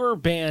 if your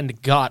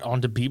band got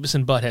onto Beavis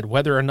and Butthead,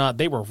 whether or not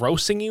they were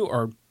roasting you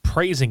or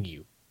praising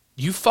you,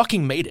 you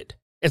fucking made it.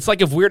 It's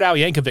like if Weird Al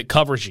Yankovic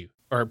covers you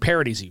or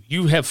parodies you,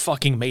 you have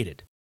fucking made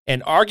it.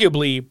 And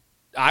arguably,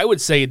 I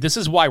would say this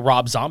is why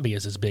Rob Zombie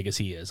is as big as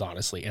he is,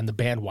 honestly, and the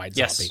band White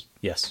Zombie.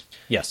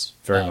 Yes,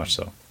 very much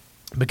so.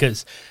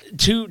 Because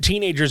two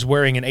teenagers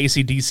wearing an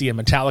AC/DC and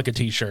Metallica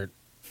t-shirt,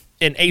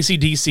 and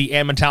AC/DC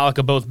and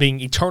Metallica both being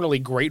eternally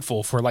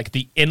grateful for like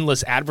the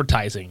endless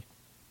advertising,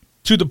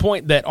 to the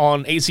point that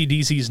on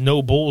AC/DC's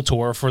No Bull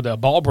tour for the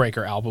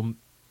Ballbreaker album,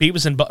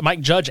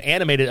 Mike Judge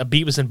animated a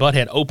Beavis and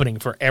Butthead opening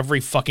for every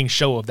fucking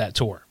show of that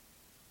tour.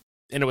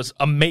 And it was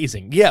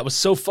amazing. Yeah, it was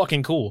so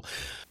fucking cool.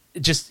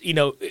 Just, you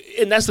know,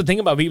 and that's the thing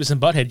about Beavis and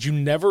Butthead. You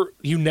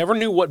never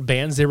knew what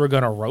bands they were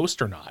going to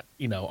roast or not,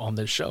 you know, on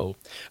this show.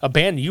 A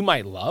band you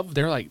might love,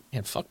 they're like,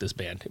 man, fuck this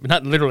band.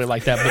 Not literally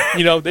like that, but,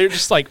 you know, they're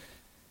just like,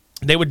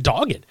 they would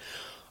dog it.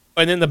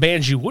 And then the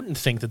bands you wouldn't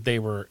think that they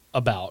were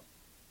about,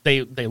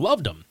 they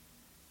loved them,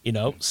 you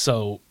know?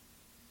 So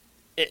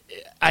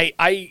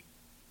I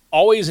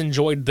always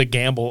enjoyed the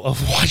gamble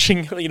of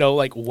watching, you know,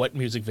 like what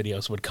music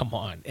videos would come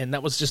on. And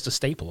that was just a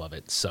staple of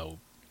it, so...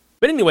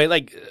 But anyway,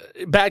 like,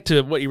 back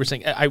to what you were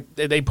saying,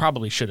 they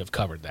probably should have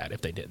covered that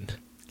if they didn't.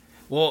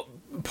 Well,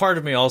 part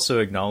of me also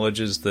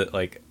acknowledges that,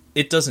 like,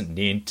 it doesn't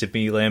need to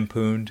be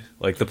lampooned.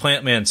 Like, the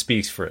Plant Man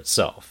speaks for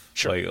itself.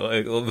 Sure.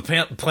 Like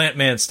the Plant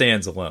Man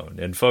stands alone.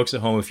 And folks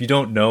at home, if you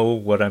don't know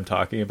what I'm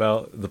talking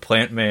about, the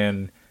Plant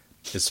Man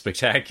is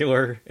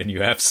spectacular, and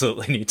you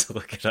absolutely need to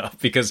look it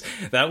up. Because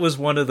that was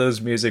one of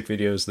those music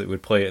videos that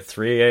would play at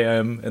 3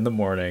 a.m. in the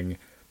morning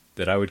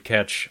that I would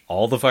catch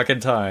all the fucking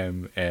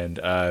time. And,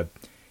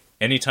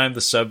 anytime the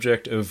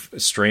subject of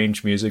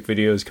strange music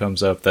videos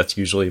comes up, that's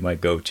usually my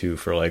go-to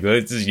for like,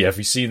 have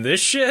you seen this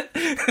shit?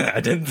 I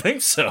didn't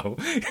think so.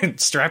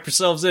 Strap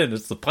yourselves in.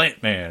 It's the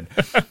Plant Man.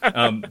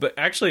 But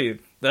actually,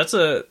 that's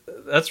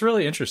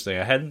really interesting.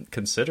 I hadn't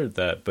considered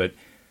that, but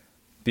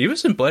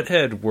Beavis and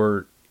Butthead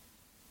were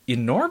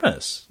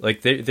enormous.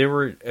 Like they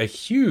were a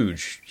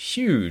huge,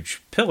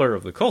 huge pillar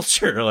of the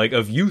culture, like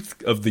of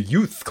the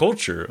youth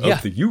culture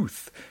of the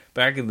youth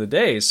back in the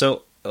day.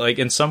 So like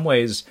in some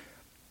ways,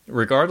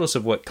 regardless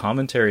of what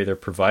commentary they're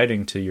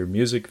providing to your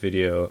music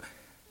video,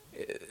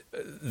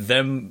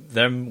 them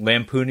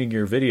lampooning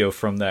your video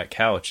from that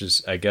couch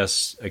is, I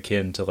guess,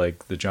 akin to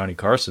like the Johnny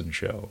Carson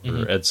show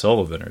or Ed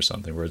Sullivan or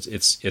something, where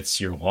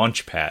it's your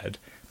launch pad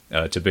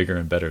to bigger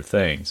and better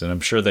things. And I'm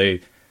sure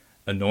they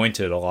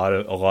anointed a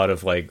lot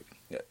of like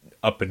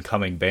up and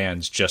coming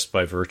bands just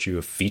by virtue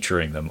of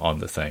featuring them on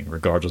the thing,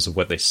 regardless of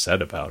what they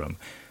said about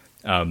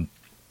them.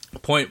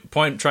 Point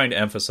I'm trying to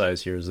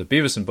emphasize here is that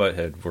Beavis and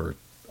Butthead were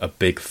a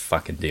big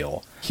fucking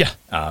deal. Yeah.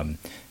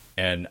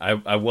 And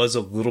I was a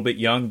little bit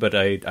young, but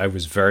I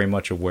was very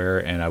much aware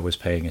and I was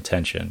paying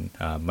attention.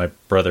 My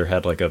brother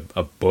had like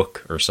a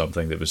book or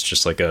something that was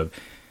just like it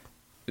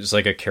was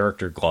like a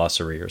character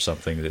glossary or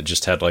something that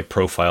just had like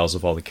profiles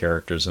of all the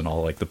characters and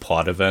all like the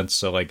plot events.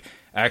 So like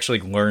I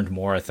actually learned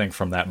more, I think,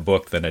 from that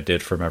book than I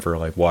did from ever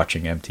like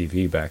watching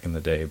MTV back in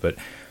the day. But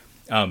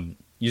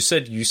you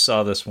said you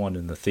saw this one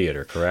in the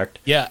theater, correct?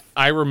 Yeah,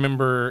 I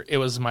remember it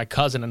was my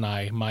cousin and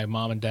I. My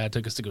mom and dad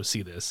took us to go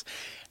see this,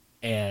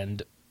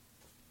 and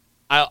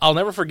I'll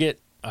never forget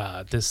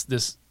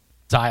this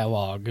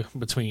dialogue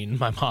between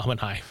my mom and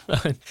I.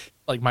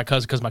 Like my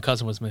cousin, because my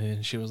cousin was with me,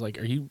 and she was like,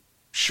 "Are you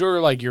sure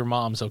like your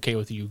mom's okay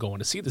with you going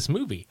to see this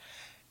movie?"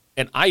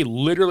 And I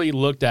literally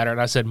looked at her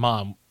and I said,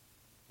 "Mom,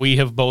 we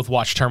have both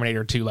watched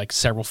Terminator 2 like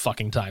several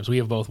fucking times. We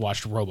have both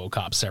watched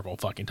RoboCop several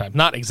fucking times.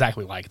 Not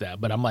exactly like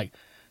that, but I'm like."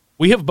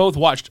 We have both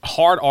watched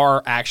hard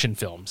R action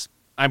films.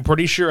 I'm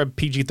pretty sure a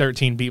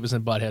PG-13 Beavis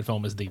and Butthead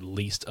film is the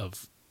least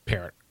of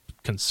parent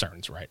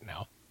concerns right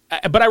now.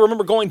 But I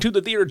remember going to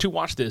the theater to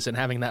watch this and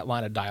having that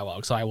line of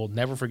dialogue, so I will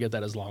never forget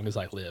that as long as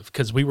I live,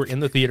 because we were in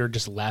the theater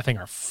just laughing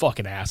our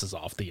fucking asses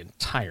off the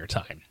entire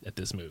time at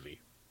this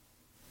movie.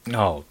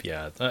 Oh,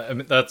 yeah. I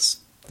mean, that's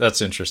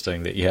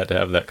interesting that you had to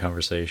have that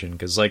conversation,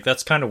 because like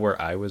that's kind of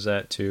where I was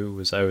at, too,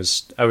 was I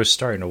was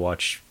starting to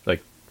watch,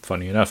 like,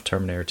 funny enough,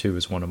 Terminator 2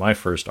 was one of my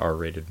first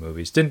R-rated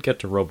movies. Didn't get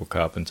to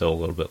RoboCop until a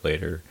little bit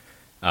later.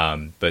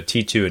 But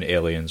T2 and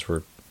Aliens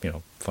were, you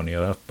know, funny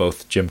enough,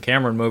 both Jim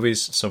Cameron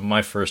movies, some of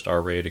my first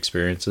R-rated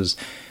experiences.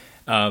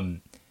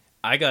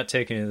 I got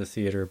taken to the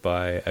theater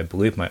by, I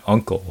believe, my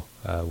uncle.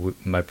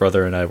 My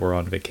brother and I were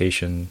on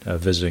vacation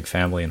visiting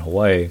family in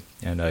Hawaii,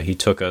 and he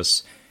took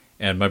us.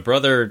 And my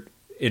brother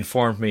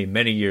informed me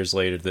many years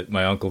later that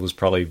my uncle was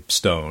probably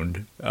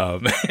stoned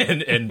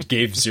and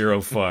gave zero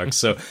fucks.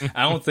 So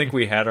I don't think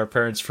we had our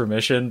parents'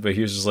 permission, but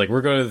he was just like,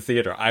 "We're going to the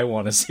theater. I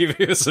want to see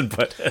Beavis and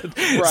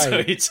Butthead." Right.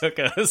 So he took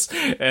us,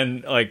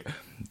 and like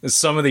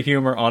some of the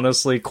humor,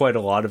 honestly, quite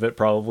a lot of it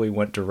probably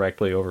went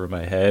directly over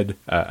my head.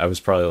 I was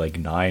probably like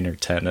 9 or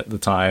 10 at the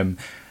time,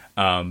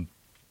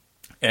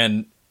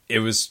 and it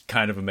was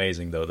kind of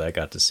amazing though that I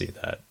got to see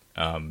that.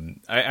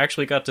 I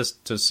actually got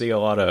to see a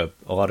lot of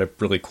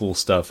really cool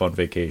stuff on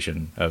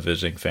vacation,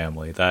 visiting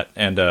family. That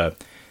and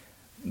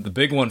the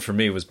big one for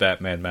me was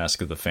Batman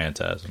Mask of the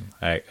Phantasm.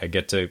 I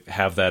get to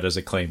have that as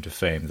a claim to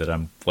fame, that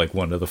I'm like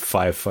one of the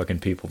 5 fucking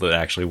people that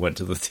actually went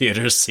to the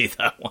theater to see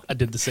that one. I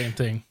did the same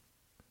thing.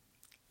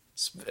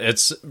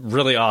 It's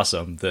really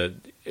awesome that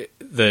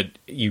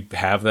you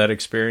have that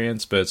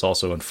experience, but it's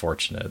also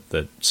unfortunate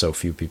that so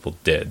few people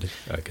did,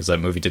 because that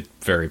movie did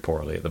very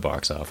poorly at the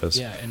box office.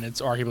 Yeah, and it's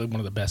arguably one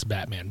of the best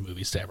Batman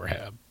movies to ever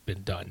have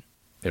been done.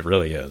 It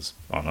really is,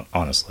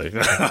 honestly.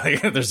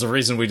 There's a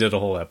reason we did a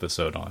whole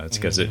episode on it. It's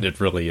because it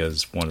really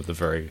is one of the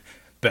very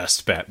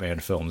best Batman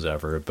films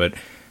ever. But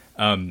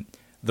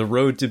The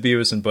Road to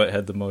Beavis and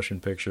Butthead, the motion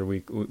picture,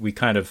 we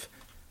kind of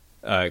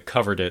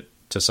covered it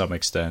to some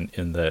extent,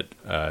 in that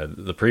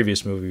the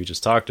previous movie we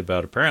just talked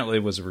about apparently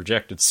was a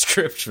rejected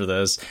script for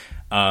this.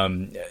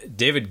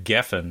 David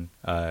Geffen,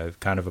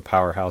 kind of a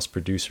powerhouse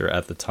producer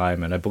at the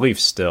time, and I believe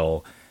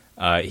still,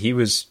 he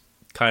was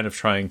kind of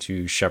trying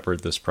to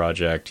shepherd this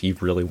project. He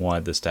really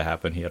wanted this to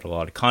happen. He had a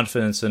lot of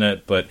confidence in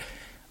it, but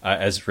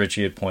as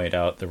Richie had pointed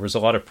out, there was a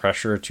lot of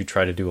pressure to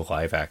try to do a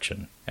live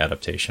action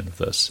adaptation of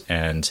this.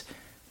 And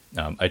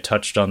I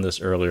touched on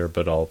this earlier,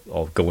 but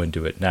I'll go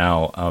into it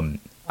now.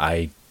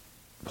 I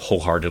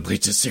wholeheartedly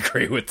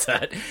disagree with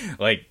that.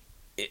 Like,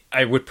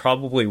 I would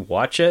probably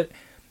watch it,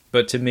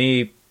 but to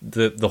me,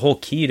 the whole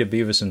key to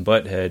Beavis and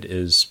Butthead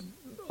is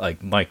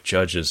like Mike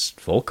Judge's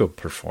vocal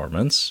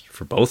performance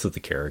for both of the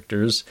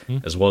characters,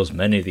 as well as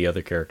many of the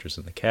other characters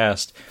in the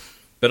cast,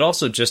 but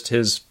also just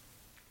his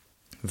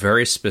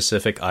very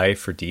specific eye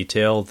for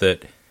detail,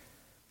 that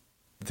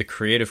the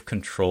creative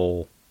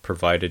control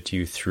provided to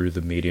you through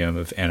the medium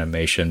of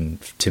animation,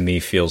 to me,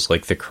 feels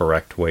like the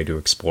correct way to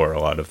explore a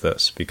lot of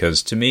this.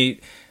 Because to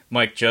me,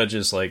 Mike Judge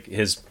is like,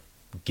 his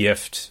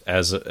gift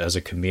as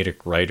a comedic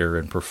writer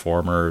and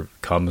performer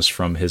comes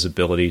from his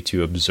ability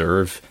to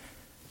observe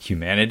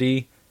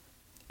humanity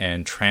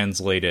and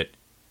translate it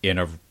in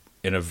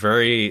a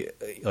very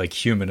like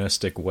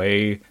humanistic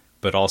way,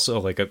 but also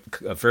like a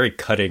very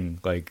cutting,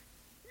 like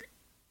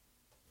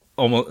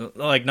almost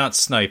like not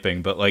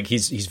sniping, but like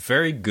he's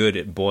very good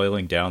at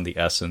boiling down the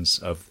essence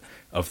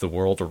of the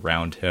world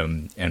around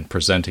him and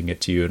presenting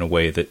it to you in a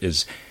way that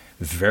is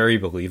very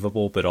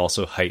believable, but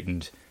also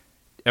heightened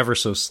ever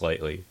so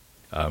slightly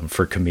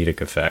for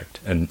comedic effect.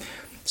 And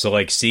so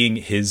like seeing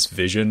his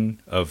vision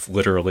of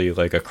literally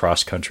like a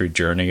cross-country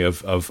journey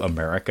of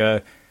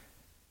America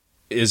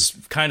is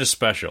kind of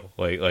special.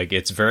 Like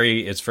it's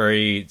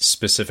very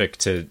specific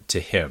to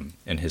him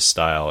and his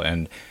style.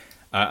 And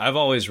I've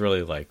always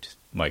really liked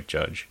Mike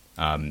Judge.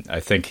 I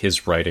think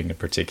his writing in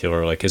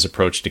particular, like his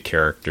approach to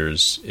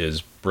characters,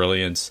 is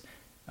brilliant.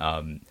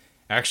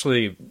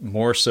 Actually,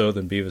 more so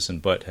than Beavis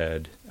and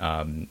Butthead,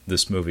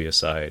 this movie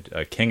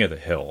aside, King of the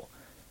Hill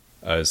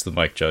is the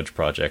Mike Judge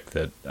project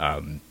that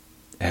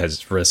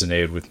has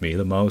resonated with me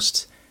the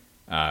most.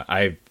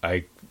 I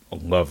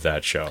love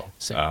that show.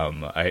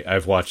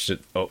 I've watched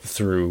it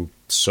through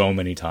so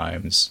many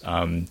times,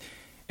 and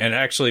it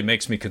actually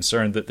makes me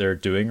concerned that they're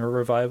doing a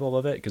revival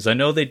of it, because I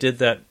know they did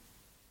that,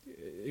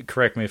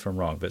 correct me if I'm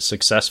wrong, but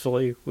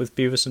successfully with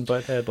Beavis and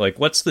Butthead. Like,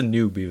 what's the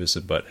new Beavis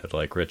and Butthead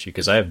like, Richie?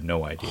 Because I have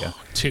no idea.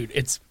 Oh, dude,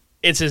 it's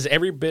as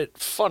every bit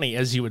funny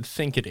as you would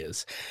think it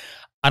is.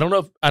 I don't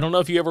know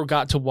if you ever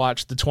got to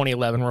watch the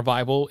 2011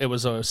 revival. It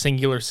was a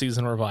singular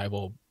season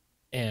revival,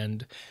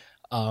 and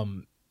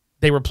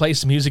they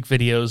replaced music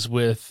videos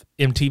with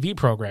MTV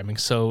programming.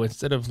 So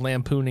instead of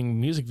lampooning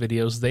music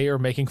videos, they are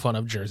making fun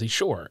of Jersey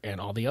Shore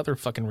and all the other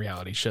fucking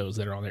reality shows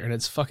that are on there. And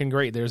it's fucking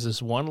great. There's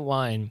this one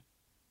line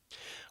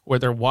where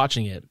they're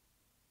watching it,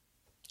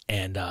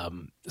 and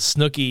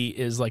Snooki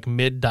is like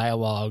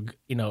mid-dialogue,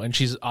 and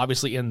she's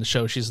obviously in the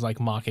show. She's like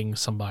mocking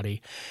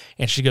somebody,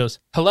 and she goes,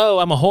 "Hello,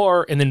 I'm a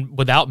whore." And then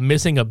without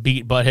missing a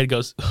beat, Butthead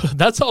goes,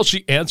 "That's how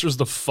she answers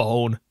the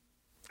phone."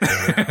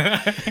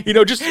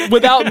 Just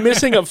without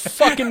missing a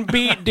fucking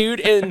beat,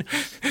 dude. And,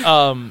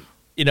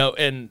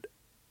 and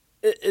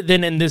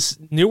then in this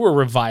newer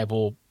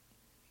revival,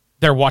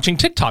 they're watching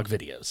TikTok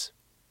videos,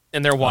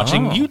 and they're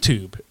watching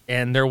YouTube,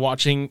 and they're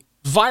watching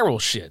viral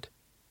shit.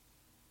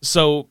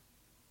 So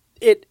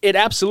it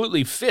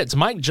absolutely fits.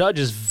 Mike Judge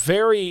is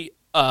very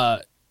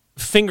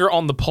finger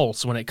on the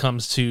pulse when it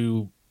comes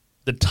to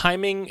the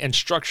timing and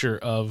structure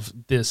of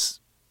this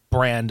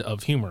brand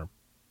of humor.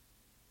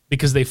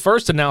 Because they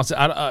first announced,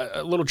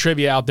 a little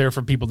trivia out there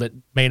for people that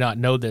may not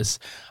know this,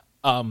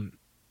 Viacom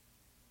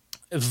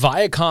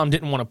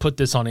didn't want to put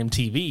this on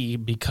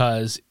MTV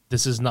because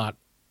this is not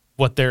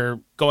what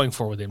they're going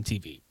for with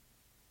MTV.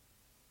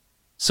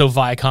 So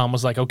Viacom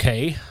was like,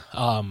 okay,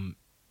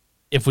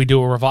 if we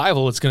do a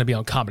revival, it's going to be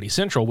on Comedy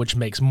Central, which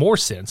makes more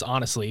sense,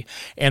 honestly.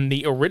 And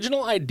the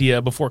original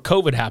idea before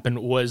COVID happened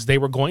was they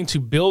were going to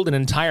build an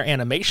entire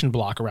animation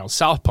block around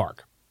South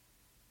Park.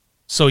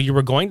 So you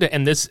were going to,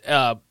 and this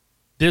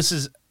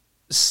is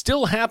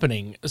still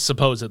happening,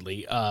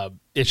 supposedly.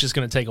 It's just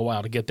going to take a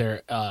while to get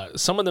there.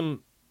 Some of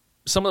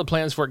the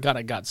plans for it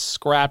got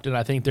scrapped, and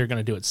I think they're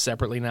going to do it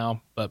separately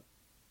now. But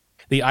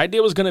the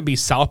idea was going to be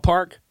South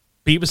Park,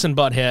 Beavis and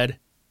Butthead,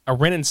 a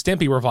Ren and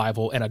Stimpy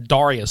revival, and a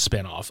Daria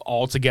spinoff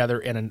all together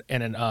in an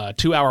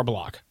 2-hour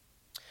block.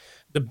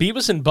 the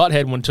Beavis and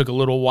Butthead one took a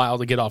little while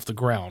to get off the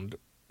ground,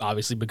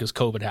 obviously because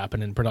COVID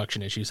happened and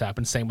production issues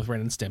happened. Same with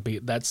Ren and Stimpy.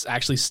 That's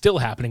actually still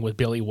happening with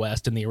Billy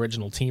West and the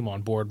original team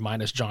on board,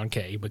 minus John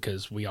Kay,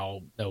 because we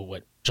all know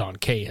what John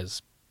Kay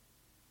has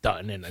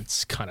done, and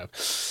it's kind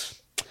of...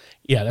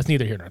 Yeah, that's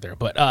neither here nor there.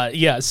 But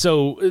yeah,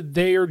 so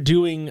they're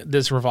doing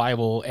this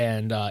revival,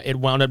 and it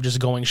wound up just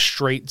going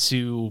straight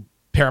to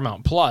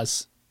Paramount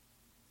Plus.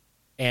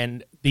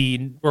 And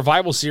the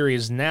revival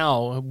series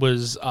now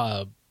was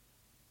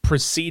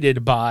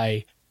preceded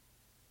by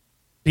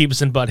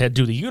Beavis and Butthead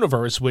Do the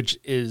Universe, which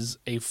is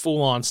a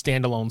full-on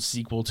standalone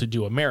sequel to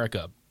Do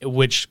America,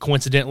 which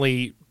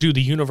coincidentally Do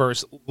the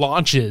Universe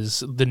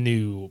launches the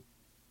new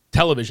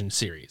television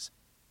series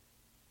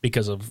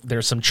because of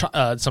there's some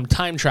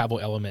time travel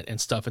element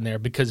and stuff in there,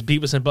 because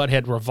Beavis and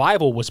Butthead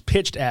Revival was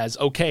pitched as,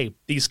 okay,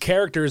 these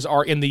characters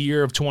are in the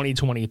year of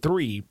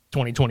 2023,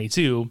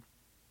 2022,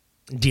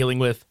 dealing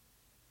with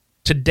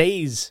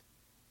today's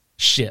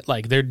shit.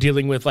 Like, they're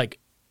dealing with, like,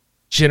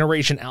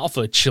 Generation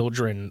Alpha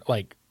children,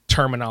 like,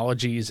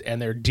 terminologies,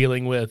 and they're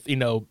dealing with, you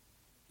know,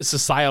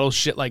 societal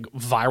shit like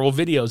viral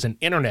videos and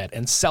internet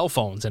and cell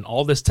phones and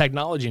all this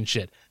technology and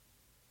shit.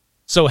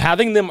 So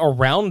having them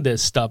around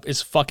this stuff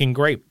is fucking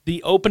great.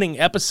 The opening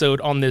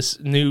episode on this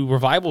new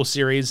revival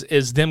series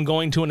is them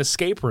going to an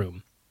escape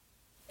room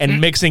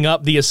and mixing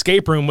up the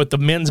escape room with the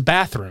men's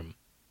bathroom.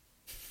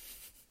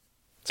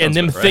 And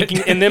them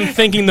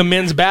thinking the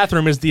men's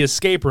bathroom is the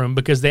escape room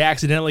because they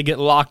accidentally get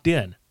locked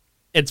in.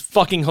 It's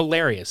fucking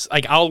hilarious.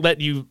 Like, I'll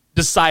let you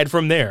decide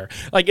from there.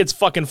 Like, it's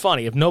fucking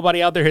funny. If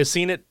nobody out there has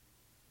seen it,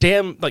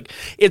 damn, like,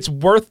 it's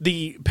worth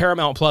the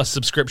Paramount Plus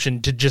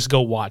subscription to just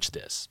go watch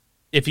this.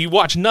 If you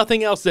watch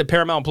nothing else that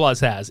Paramount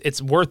Plus has,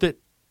 it's worth it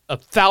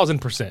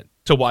 1,000%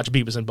 to watch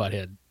Beavis and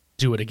Butthead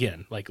do it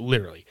again. Like,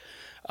 literally.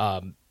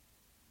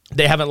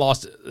 They haven't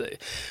lost...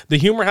 The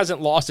humor hasn't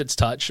lost its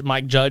touch.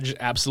 Mike Judge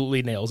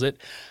absolutely nails it.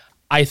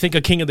 I think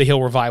a King of the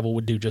Hill revival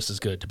would do just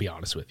as good, to be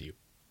honest with you.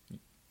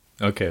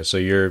 Okay, so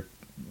you're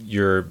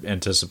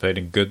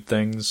anticipating good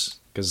things?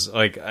 Because,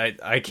 like,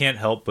 I can't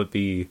help but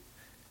be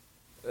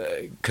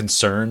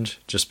concerned,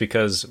 just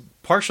because...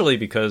 Partially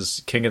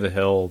because King of the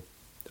Hill,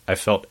 I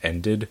felt,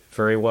 ended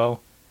very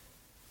well.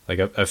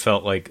 Like, I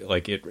felt like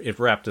it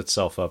wrapped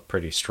itself up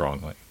pretty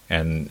strongly.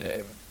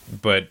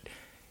 But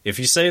if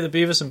you say the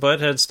Beavis and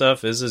Butthead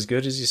stuff is as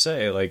good as you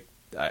say, like,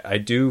 I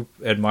do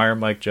admire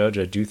Mike Judge.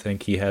 I do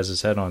think he has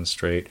his head on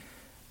straight.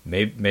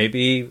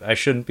 Maybe I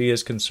shouldn't be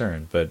as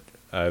concerned, but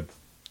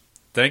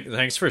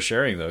thanks for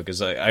sharing, though,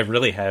 because I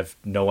really have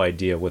no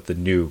idea what the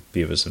new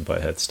Beavis and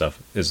Butthead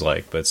stuff is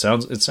like, but it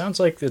sounds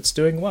like it's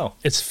doing well.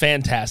 It's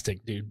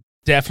fantastic, dude.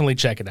 Definitely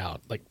check it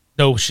out. Like,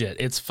 no shit,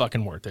 it's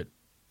fucking worth it.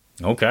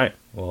 Okay,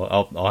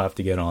 well, I'll have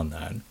to get on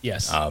that.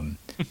 Yes.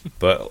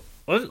 But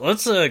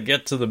let's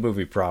get to the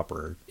movie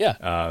proper.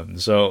 Yeah.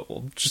 So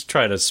we'll just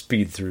try to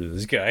speed through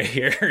this guy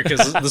here,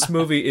 because this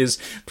movie is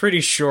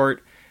pretty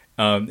short.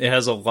 It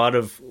has a lot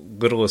of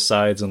little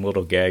asides and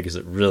little gags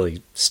that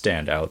really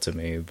stand out to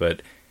me,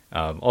 but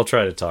I'll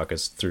try to talk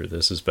us through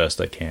this as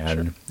best I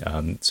can.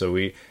 Sure. So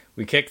we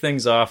kick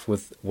things off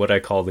with what I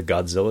call the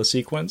Godzilla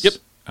sequence. Yep.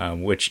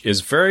 Which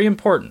is very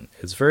important.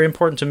 It's very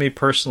important to me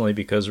personally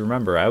because,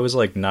 remember, I was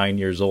like 9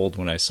 years old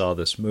when I saw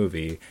this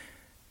movie,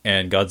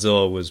 and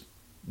Godzilla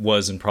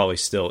was and probably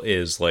still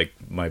is like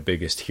my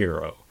biggest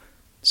hero.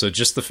 So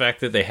just the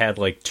fact that they had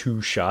like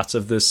 2 shots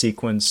of this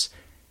sequence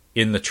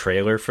in the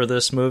trailer for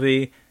this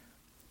movie,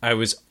 I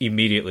was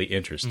immediately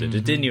interested. Mm-hmm.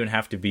 It didn't even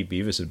have to be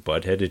Beavis and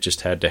Butthead. It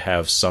just had to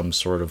have some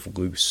sort of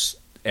loose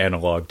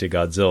analog to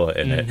Godzilla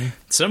in it.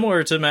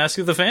 Similar to Mask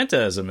of the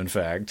Phantasm, in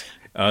fact.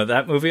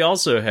 That movie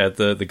also had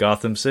the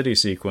Gotham City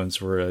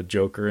sequence where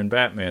Joker and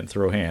Batman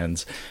throw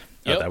hands.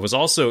 Yep. That was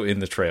also in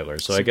the trailer.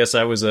 So I guess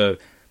it was a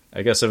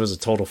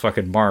total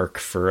fucking mark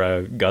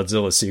for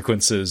Godzilla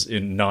sequences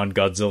in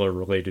non-Godzilla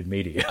related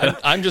media.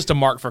 I'm just a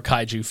mark for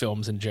kaiju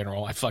films in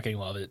general. I fucking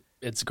love it.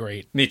 It's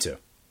great. Me too.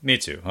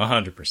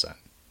 100%.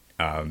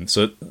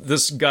 So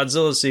this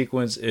Godzilla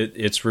sequence,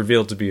 it's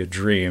revealed to be a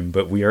dream,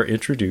 but we are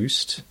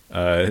introduced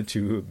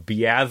to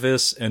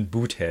Beavis and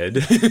Boothead,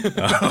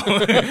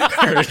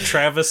 or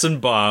Travis and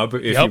Bob,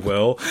 if you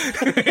will.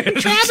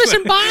 Travis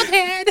and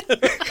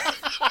Bobhead!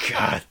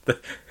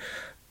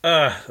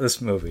 God, this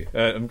movie.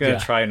 I'm going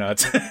to try not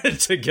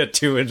to get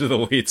too into the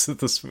weeds of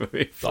this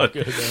movie. But,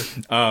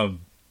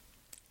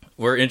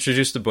 we're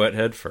introduced to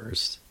Butthead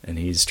first, and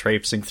he's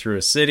traipsing through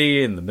a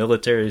city, and the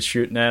military is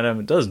shooting at him.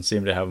 It doesn't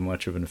seem to have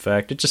much of an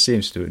effect. It just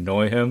seems to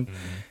annoy him. Mm-hmm.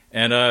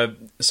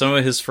 And some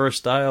of his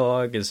first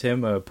dialogue is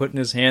him putting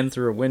his hand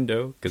through a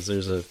window, because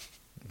there's a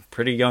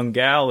pretty young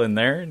gal in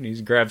there, and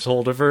he grabs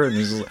hold of her, and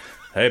he's like,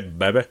 "Hey,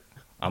 baby,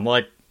 I'm,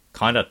 like,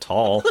 kind of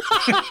tall."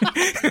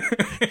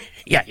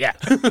 Yeah.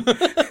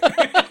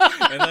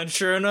 And then,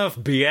 sure enough,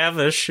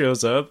 Beavis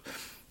shows up.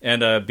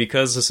 And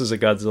because this is a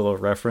Godzilla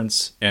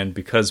reference, and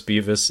because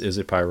Beavis is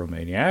a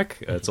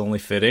pyromaniac, it's only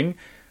fitting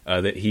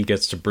that he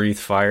gets to breathe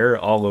fire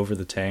all over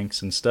the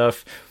tanks and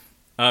stuff.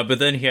 But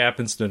then he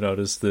happens to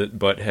notice that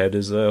Butthead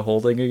is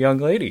holding a young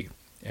lady.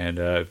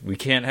 And we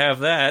can't have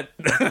that.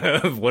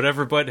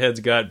 Whatever Butthead's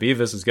got,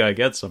 Beavis has got to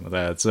get some of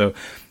that. So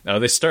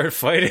they start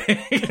fighting,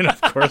 and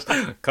of course,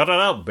 cut it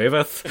out,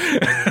 Beavis.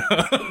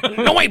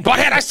 No, wait,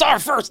 Butthead, I saw her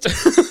first.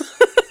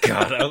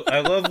 God,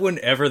 I love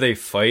whenever they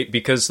fight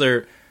because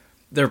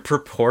their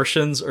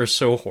proportions are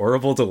so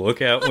horrible to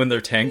look at when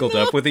they're tangled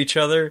up with each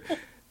other.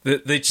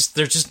 They're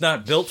just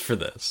not built for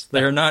this.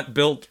 They're not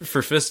built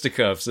for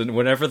fisticuffs, and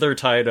whenever they're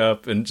tied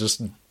up and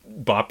just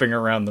bopping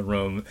around the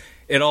room,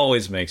 it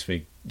always makes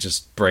me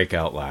just break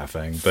out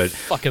laughing. But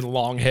fucking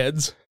long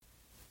heads.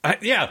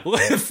 Yeah,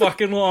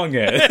 fucking long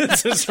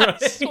heads. That's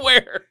right. I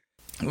swear.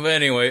 But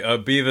anyway,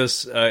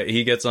 Beavis,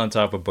 he gets on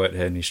top of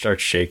Butthead and he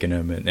starts shaking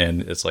him,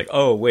 and it's like,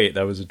 oh wait,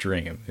 that was a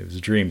dream. It was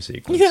a dream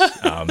sequence. Yeah.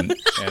 And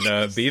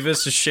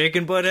Beavis is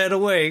shaking Butthead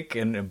awake,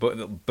 and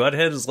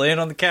Butthead is laying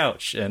on the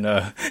couch, and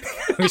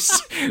we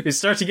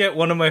start to get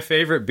one of my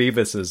favorite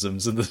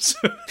Beavisisms in this.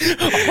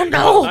 Oh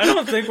no! I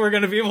don't think we're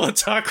going to be able to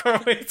talk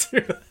our way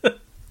through it.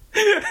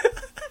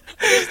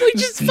 He's like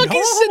just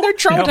fucking sitting there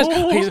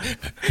traumatized.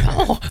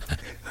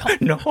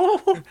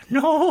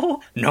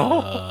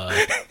 No.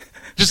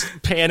 Just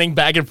panning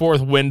back and forth,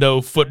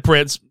 window,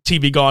 footprints,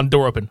 TV gone,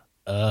 door open.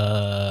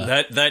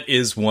 That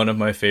is one of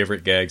my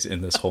favorite gags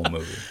in this whole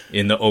movie,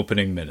 in the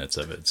opening minutes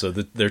of it. So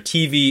their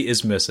TV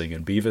is missing,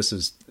 and Beavis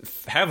is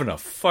having a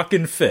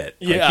fucking fit.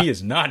 Yeah. Like, he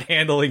is not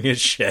handling his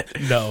shit.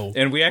 No.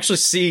 And we actually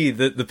see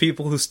that the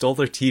people who stole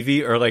their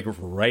TV are like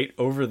right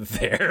over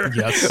there.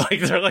 Yes.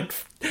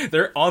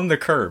 they're on the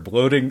curb,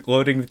 loading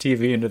the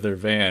TV into their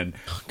van.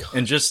 Oh, God.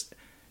 And just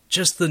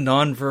the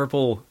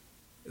nonverbal,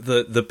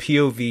 the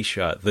POV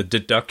shot, the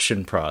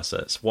deduction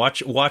process,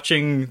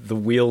 watching the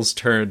wheels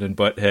turn in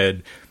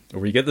Butthead,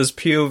 where we get this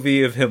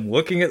POV of him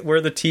looking at where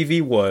the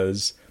TV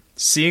was,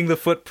 seeing the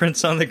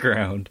footprints on the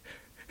ground,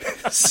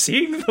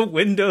 seeing the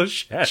window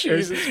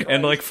shattered,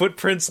 and like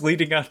footprints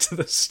leading out to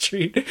the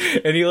street,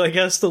 and he like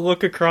has to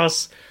look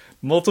across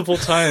multiple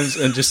times,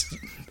 and just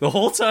the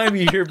whole time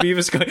you hear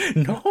Beavis going,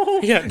 no,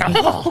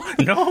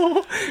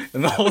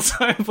 and the whole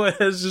time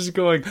Butthead's just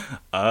going,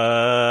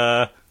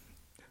 I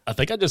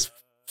think I just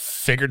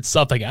figured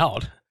something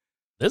out.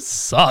 This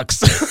sucks.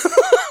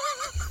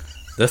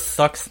 This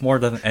sucks more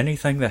than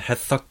anything that has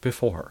sucked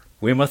before.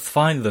 We must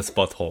find this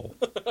butthole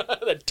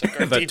that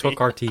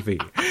took our TV.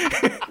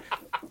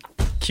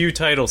 Cue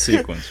title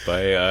sequence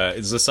by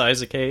is this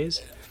Isaac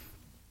Hayes?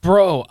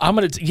 Bro, I'm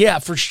gonna yeah,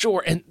 for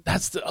sure. And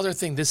that's the other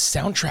thing. This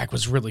soundtrack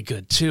was really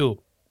good too.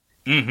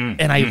 Mm-hmm,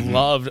 and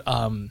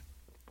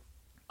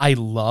I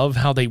love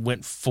how they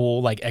went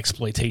full like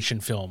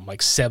exploitation film, like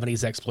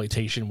 70s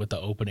exploitation with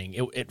the opening.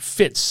 It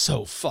fits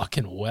so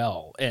fucking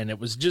well, and it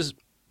was just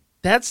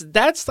that's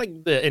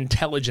like the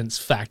intelligence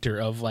factor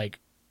of like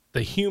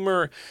the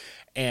humor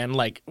and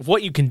like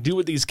what you can do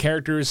with these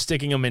characters,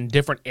 sticking them in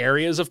different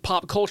areas of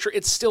pop culture.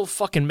 It still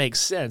fucking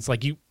makes sense.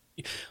 Like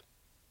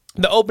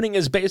the opening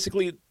is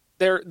basically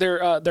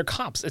they're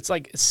cops. It's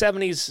like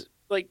 70s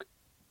like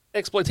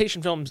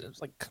exploitation films.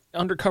 It's like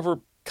undercover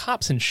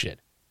cops and shit.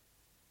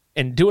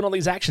 And doing all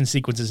these action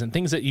sequences and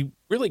things that you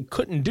really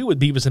couldn't do with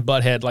Beavis and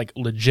Butthead, like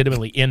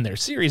legitimately in their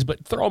series,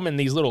 but throw them in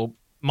these little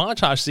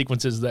montage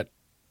sequences that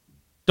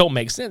don't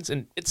make sense,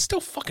 and it's still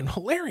fucking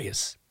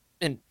hilarious.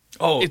 And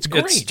it's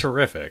great. It's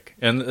terrific.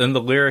 And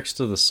the lyrics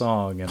to the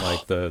song and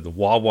like the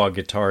wah-wah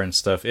guitar and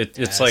stuff,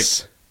 it's like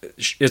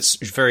it's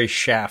very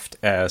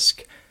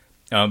Shaft-esque.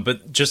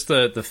 But just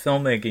the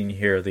filmmaking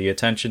here, the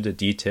attention to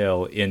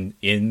detail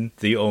in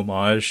the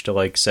homage to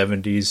like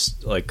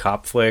 70s like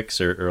cop flicks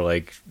or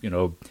like, you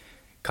know,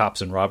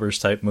 cops and robbers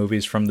type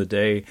movies from the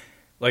day.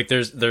 Like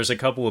there's a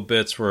couple of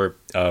bits where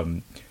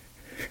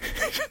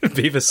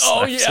Beavis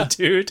slaps a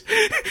dude,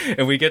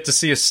 and we get to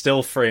see a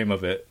still frame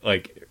of it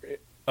like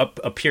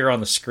appear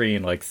on the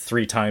screen like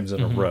 3 times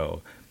in a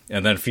row.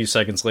 And then a few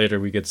seconds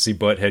later, we get to see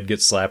Butthead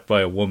get slapped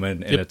by a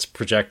woman, and it's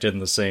projected in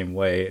the same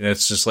way. And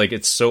it's just like,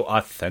 it's so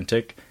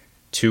authentic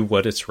to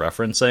what it's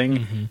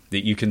referencing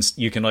that you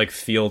can like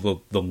feel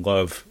the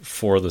love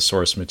for the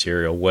source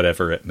material,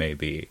 whatever it may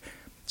be.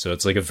 So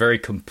it's like a very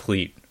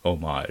complete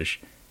homage,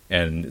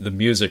 and the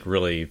music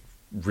really,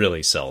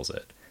 really sells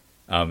it.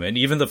 And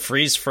even the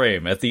freeze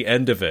frame at the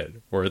end of it,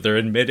 where they're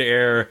in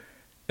midair,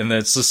 and then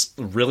it's this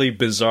really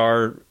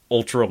bizarre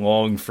ultra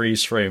long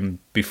freeze frame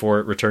before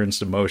it returns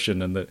to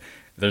motion, and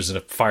there's a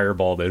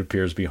fireball that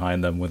appears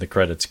behind them when the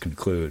credits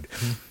conclude.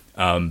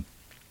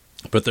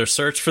 But their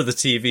search for the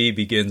TV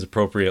begins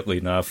appropriately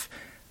enough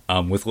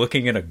with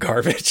looking in a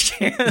garbage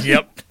can.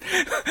 Yep.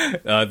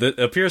 That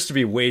appears to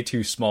be way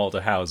too small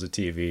to house a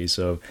TV,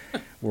 so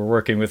we're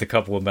working with a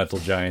couple of mental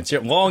giants.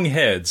 Yeah, long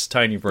heads,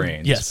 tiny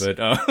brains. Yes. But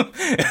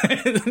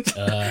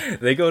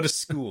they go to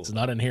school. It's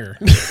not in here.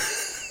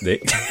 They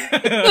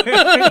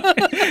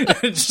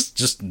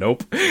just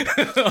nope. They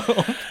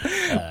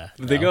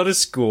go to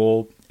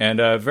school, and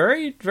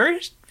very, very,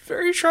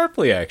 very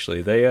sharply,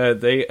 actually,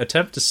 they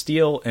attempt to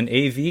steal an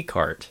AV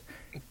cart,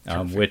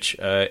 which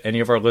any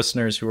of our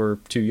listeners who are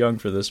too young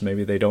for this,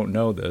 maybe they don't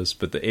know this,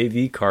 but the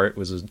AV cart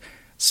was a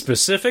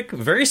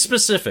very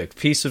specific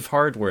piece of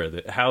hardware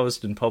that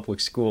housed in public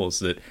schools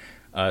that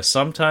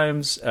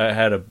Sometimes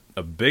had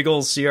a big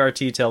old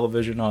CRT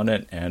television on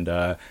it and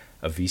a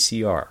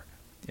VCR.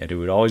 And it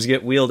would always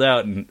get wheeled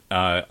out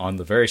on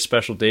the very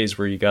special days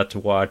where you got to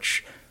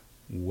watch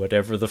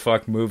whatever the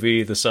fuck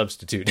movie The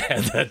Substitute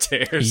had that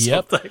day or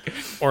something.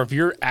 Or if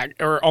you're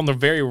or on the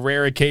very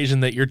rare occasion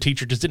that your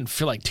teacher just didn't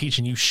feel like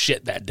teaching you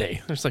shit that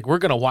day. It's like, we're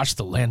going to watch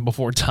The Land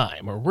Before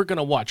Time, or we're going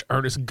to watch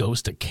Ernest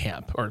Goes to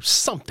Camp, or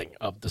something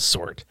of the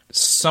sort.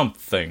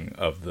 Something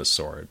of the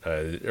sort.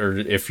 Or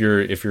if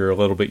you're a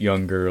little bit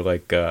younger,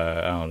 like,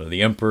 I don't know,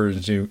 The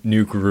Emperor's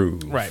New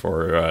Groove. Right.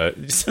 Or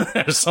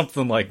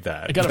something like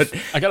that.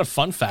 I got a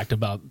fun fact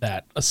about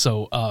that.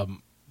 So,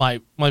 My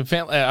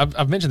family,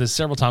 I've mentioned this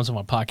several times on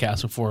my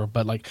podcast before,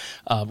 but like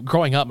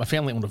growing up, my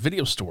family owned a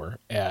video store.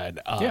 And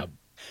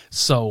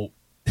so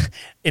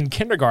in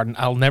kindergarten,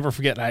 I'll never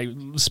forget, I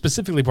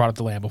specifically brought up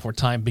The Land Before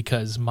Time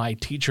because my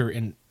teacher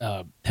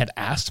had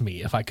asked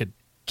me if I could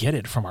get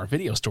it from our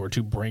video store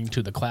to bring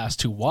to the class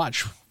to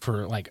watch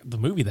for like the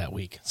movie that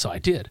week. So I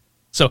did.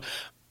 So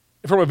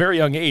from a very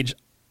young age,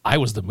 I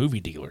was the movie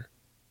dealer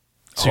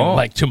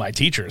to my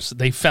teachers.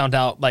 They found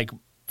out like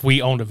we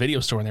owned a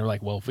video store, and they were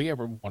like, well, if we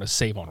ever want to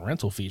save on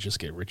rental fees, just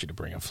get Richie to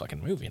bring a fucking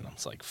movie. And I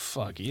was like,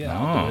 fuck yeah.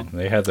 I'll do it.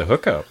 They had the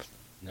hookup.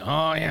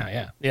 Oh,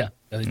 yeah,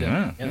 they did.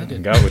 Yeah, they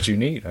did. Got what you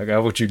need. I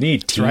got what you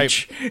need, teach.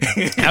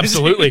 Right.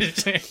 Absolutely.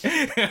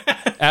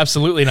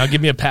 Absolutely. Now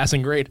give me a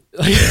passing grade.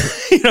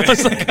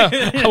 It's like,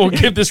 I will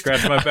give this.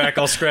 Scratch my back,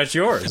 I'll scratch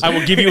yours. I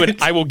will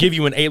give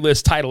you an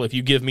A-list title if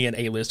you give me an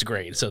A-list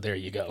grade. So there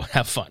you go.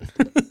 Have fun.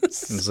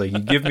 It's like, you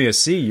give me a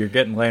C, you're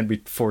getting Land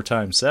Before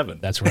Time 7.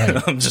 That's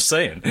right. I'm just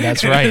saying.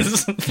 That's right.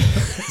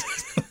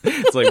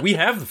 It's like, we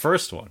have the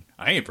first one.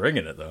 I ain't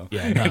bringing it, though.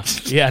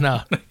 Yeah,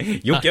 no.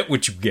 You'll get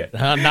what you get.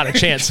 Not a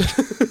chance.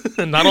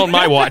 Not on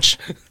my watch.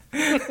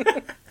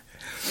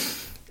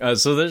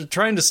 So they're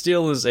trying to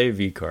steal his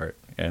AV cart.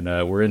 And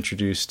we're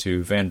introduced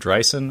to Van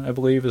Dryson, I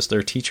believe, as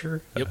their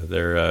teacher. Yep.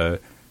 Their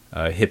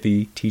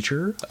hippie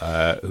teacher,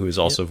 who is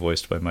also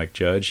voiced by Mike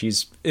Judge.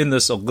 He's in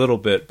this a little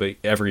bit, but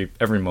every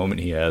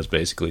moment he has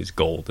basically is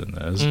gold in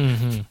this.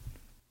 Mm-hmm.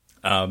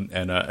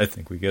 And I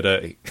think we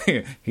get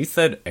he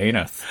said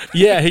anus.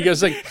 Yeah, he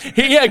goes like,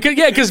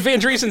 because Van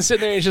Driesen's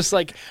sitting there and he's just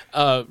like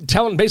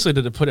telling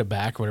basically to put it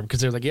back or whatever, because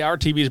they're like, yeah, our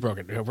TV's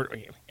broken.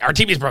 Our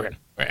TV's broken.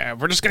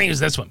 We're just going to use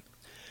this one.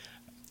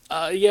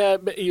 Yeah,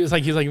 but he's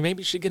like,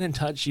 maybe you should get in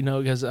touch,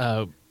 because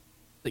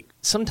like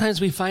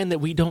sometimes we find that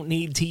we don't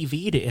need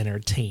TV to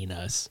entertain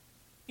us.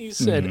 He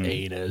said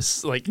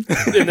anus, like,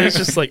 and it's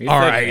just like, all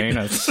right,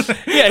 anus.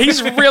 Yeah,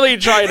 he's really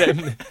trying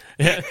to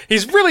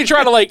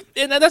like,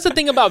 and that's the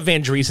thing about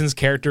Van Driesen's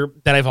character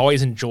that I've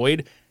always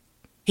enjoyed.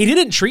 He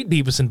didn't treat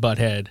Beavis and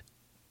Butthead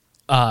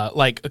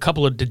like a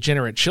couple of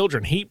degenerate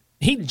children. He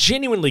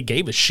genuinely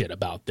gave a shit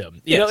about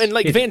them, you know, and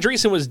like Van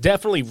Driesen was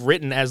definitely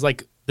written as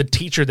like the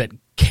teacher that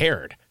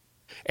cared.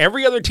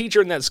 Every other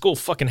teacher in that school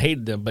fucking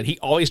hated them, but he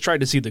always tried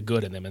to see the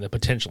good in them and the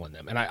potential in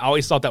them. And I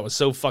always thought that was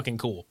so fucking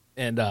cool.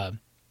 And,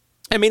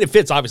 I mean, it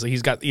fits, obviously.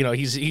 He's got,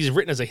 he's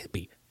written as a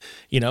hippie,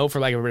 for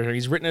like,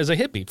 he's written as a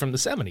hippie from the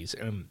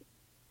 70s.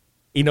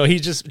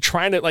 He's just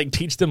trying to like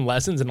teach them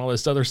lessons and all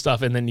this other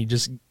stuff. And then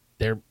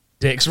they're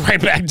dicks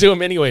right back to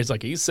him anyway. It's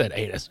like, he said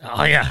anus.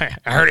 Oh yeah,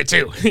 I heard it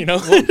too.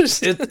 Well,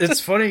 it's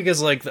funny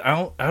because like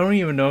I don't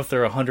even know if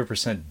they're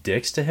 100%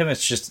 dicks to him.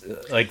 It's just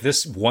like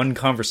this one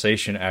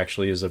conversation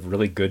actually is a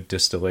really good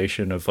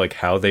distillation of like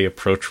how they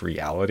approach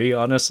reality.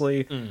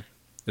 Honestly,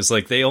 it's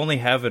like they only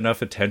have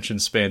enough attention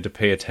span to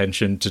pay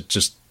attention to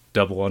just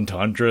double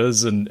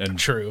entendres and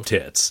true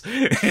tits.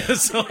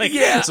 So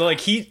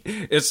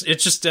it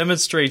just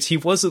demonstrates he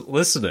wasn't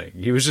listening.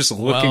 He was just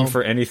looking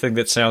for anything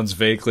that sounds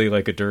vaguely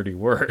like a dirty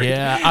word.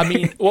 Yeah, I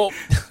mean, well,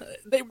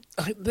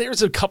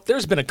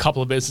 there's been a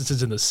couple of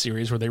instances in this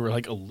series where they were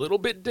like a little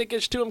bit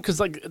dickish to him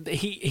because like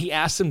he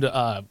asked him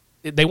to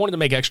they wanted to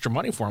make extra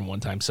money for him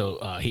one time,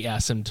 so he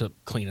asked him to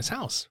clean his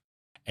house.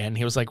 And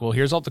he was like, well,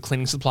 here's all the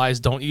cleaning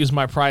supplies. Don't use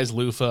my prize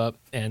loofah,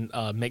 and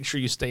make sure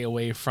you stay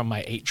away from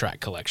my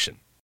 8-track collection.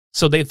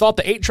 So they thought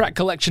the 8-track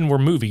collection were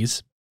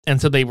movies, and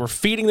so they were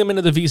feeding them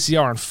into the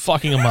VCR and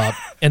fucking them up,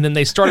 and then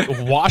they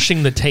started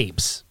washing the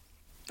tapes.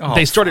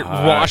 They started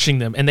washing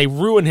them, and they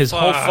ruined his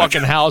whole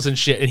fucking house and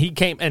shit. And he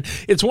came, and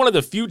it's one of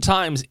the few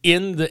times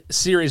in the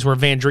series where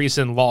Van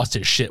Driesen lost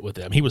his shit with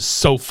them. He was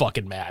so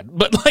fucking mad.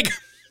 But, like,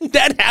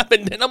 that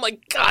happened, and I'm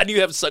like, God, you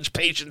have such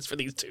patience for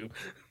these two.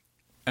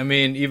 I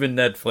mean, even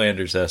Ned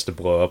Flanders has to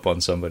blow up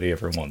on somebody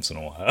every once in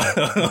a while.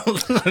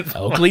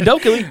 Oakley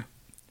dokley.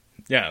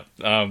 Yeah,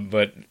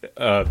 but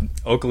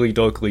Oakley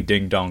dokley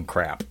ding dong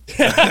crap.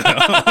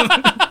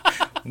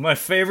 My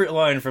favorite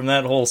line from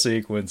that whole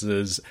sequence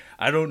is,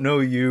 I don't know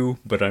you,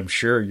 but I'm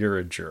sure you're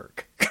a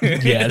jerk.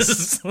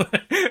 Yes.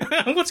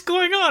 What's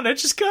going on? I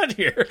just got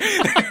here.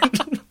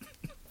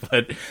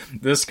 But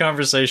this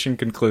conversation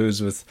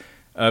concludes with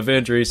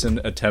Van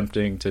Driesen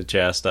attempting to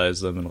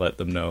chastise them and let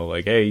them know,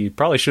 like, hey, you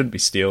probably shouldn't be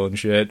stealing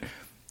shit.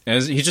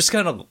 And he just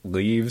kind of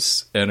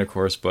leaves, and of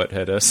course,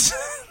 Butthead is...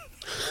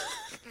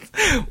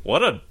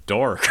 What a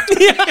dork.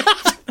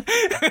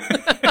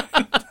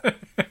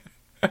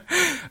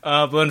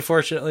 But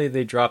unfortunately,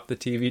 they dropped the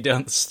TV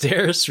down the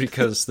stairs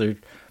because they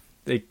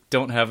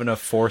don't have enough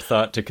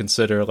forethought to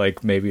consider,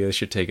 like, maybe they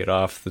should take it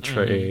off the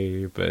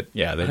tray. But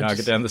yeah, they knock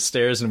it down the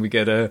stairs, and we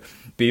get a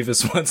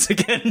Beavis once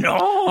again. No!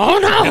 Oh,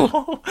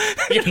 no!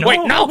 No! Wait,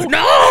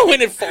 no!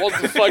 And it falls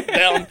the fuck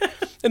down.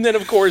 And then,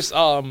 of course,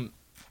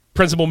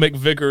 Principal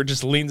McVicker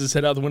just leans his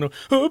head out the window.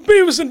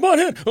 Beavis and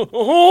Butthead!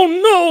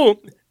 Oh,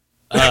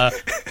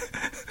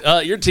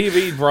 no! Your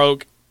TV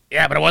broke.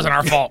 Yeah, but it wasn't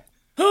our fault.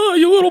 Oh,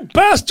 you little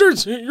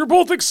bastards! You're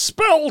both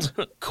expelled.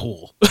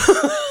 Cool.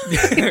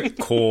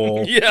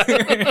 Cool.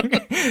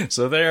 Yeah.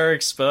 So they are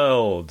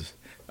expelled.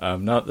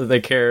 Not that they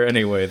care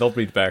anyway. They'll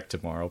be back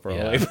tomorrow,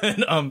 probably. Yeah.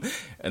 But,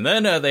 and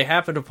then they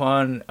happen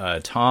upon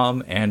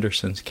Tom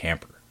Anderson's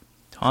camper.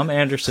 Tom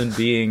Anderson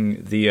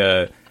being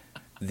the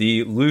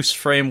loose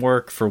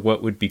framework for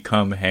what would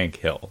become Hank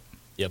Hill.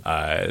 Yep.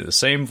 The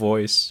same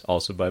voice,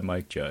 also by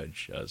Mike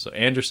Judge. So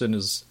Anderson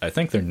is, I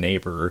think, their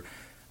neighbor.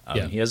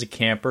 He has a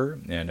camper,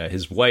 and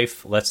his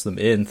wife lets them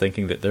in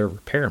thinking that they're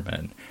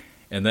repairmen.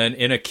 And then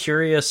in a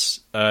curious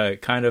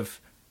kind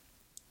of,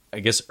 I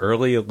guess,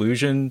 early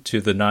allusion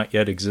to the not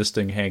yet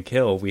existing Hank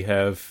Hill, we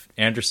have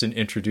Anderson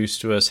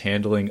introduced to us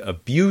handling a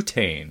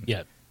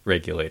butane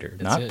regulator.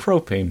 Not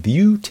propane,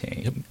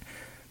 butane. Yep.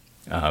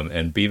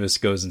 And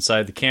Beavis goes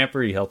inside the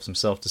camper. He helps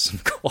himself to some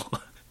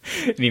cola.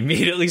 And he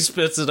immediately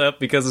spits it up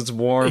because it's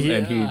warm,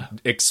 and he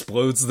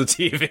explodes the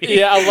TV.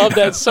 Yeah, I love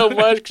that so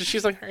much because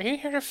she's like, "Are you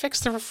here to fix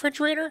the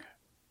refrigerator?"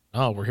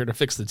 Oh, we're here to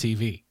fix the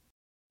TV.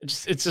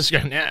 It's just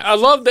I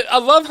love that. I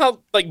love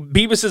how like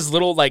Beavis's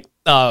little like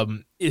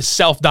is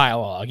self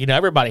dialogue. You know,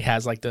 everybody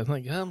has like the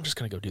like, I'm just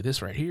gonna go do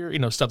this right here. You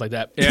know, stuff like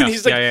that. Yeah, and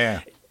he's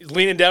like, he's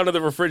leaning down to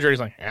the refrigerator. He's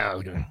like,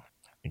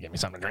 you get me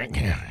something to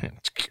drink.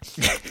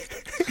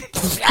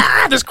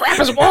 This crap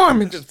is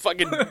warm, and just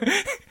fucking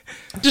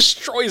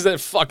destroys that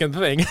fucking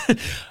thing.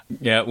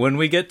 Yeah, when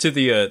we get to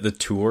the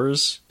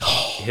tours,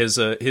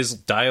 his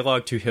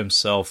dialogue to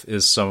himself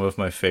is some of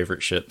my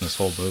favorite shit in this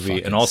whole movie,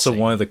 fucking and also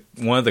insane.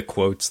 one of the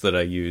quotes that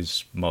I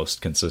use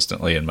most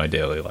consistently in my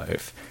daily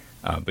life.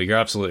 But you're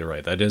absolutely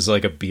right. That is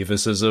like a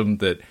Beavisism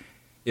that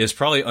is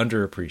probably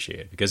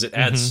underappreciated because it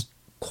adds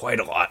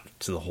quite a lot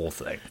to the whole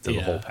thing, to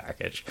the whole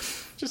package.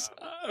 Just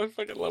I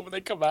fucking love when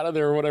they come out of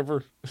there or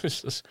whatever.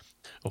 It's just,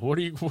 what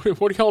are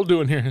y'all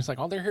doing here? It's like,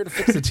 oh, they're here to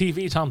fix the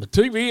TV, Tom. The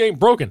TV ain't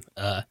broken.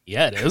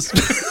 Yeah, it is.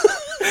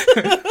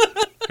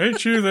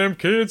 Ain't you them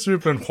kids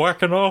who've been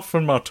whacking off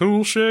in my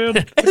tool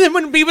shed? And then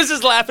when Beavis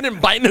is laughing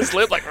and biting his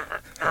lip, like,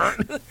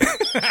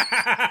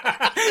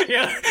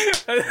 yeah,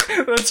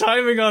 the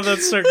timing on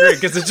that's so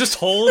great because it just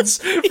holds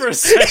for a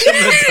second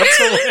and cuts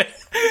away.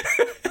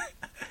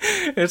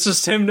 It's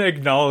just him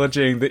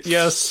acknowledging that,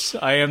 yes,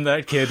 I am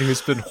that kid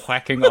who's been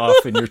whacking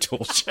off in your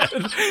tool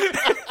shed.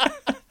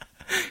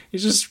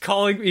 He's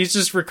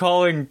just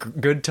recalling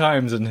good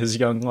times in his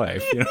young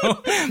life, you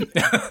know?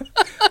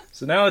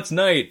 So now it's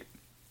night,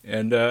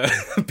 and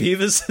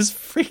Beavis is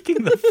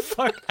freaking the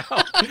fuck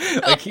out.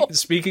 Like,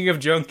 speaking of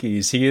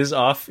junkies, he is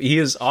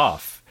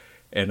off,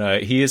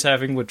 and he is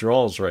having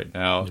withdrawals right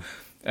now.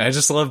 And I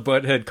just love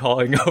Butthead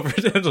calling over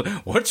to him,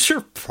 "What's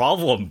your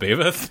problem,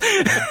 Beavis?"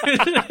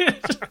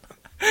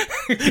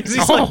 Because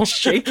he's like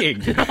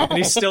shaking, and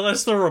he still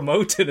has the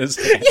remote in his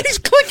hand. He's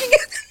clicking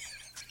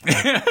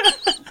it.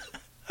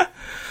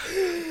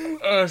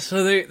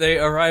 So they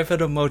arrive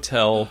at a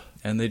motel,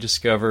 and they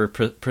discover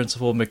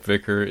Principal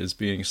McVicker is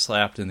being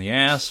slapped in the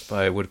ass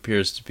by what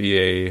appears to be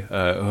a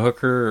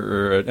hooker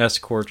or an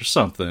escort or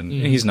something.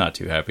 He's not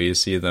too happy to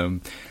see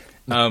them.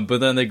 But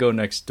then they go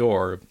next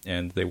door,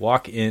 and they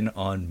walk in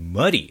on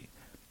Muddy,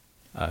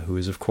 who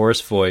is, of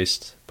course,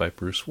 voiced by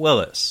Bruce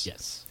Willis.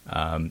 Yes.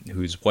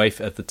 Whose wife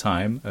at the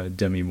time,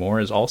 Demi Moore,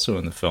 is also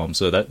in the film.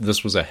 So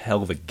this was a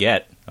hell of a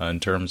get in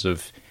terms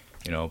of,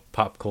 you know,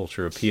 pop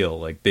culture appeal,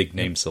 like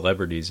big-name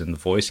celebrities in the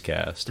voice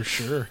cast. For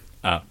sure.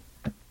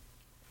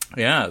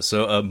 Yeah,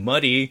 so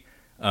Muddy,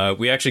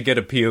 we actually get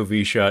a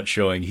POV shot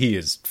showing he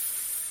is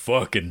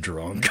fucking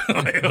drunk.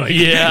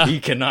 He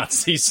cannot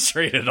see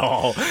straight at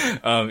all.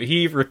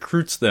 He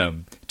recruits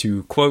them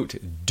to, quote,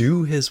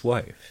 do his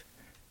wife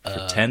for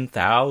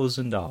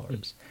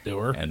 $10,000. Do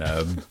her. And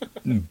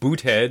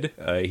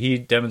Boothead, he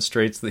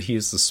demonstrates that he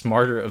is the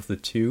smarter of the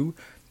two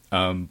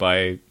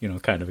by, you know,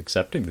 kind of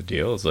accepting the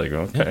deal. It's like,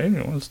 okay,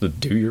 he wants to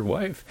do your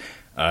wife.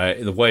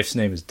 The wife's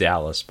name is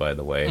Dallas, by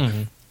the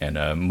way.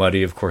 And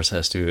Muddy, of course,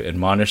 has to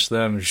admonish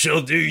them.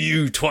 She'll do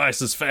you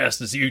twice as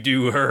fast as you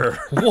do her.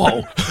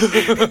 Whoa.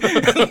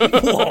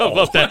 I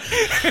love that.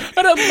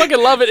 And I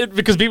fucking love it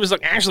because Beavis was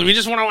like, actually, we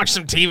just want to watch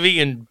some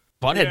TV, and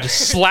Butthead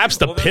just slaps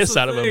the piss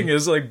out of him.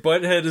 Is like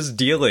Butthead is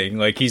dealing,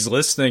 like he's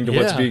listening to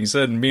what's being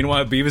said, and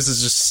meanwhile Beavis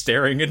is just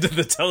staring into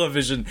the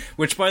television,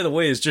 which, by the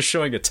way, is just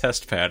showing a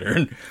test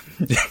pattern.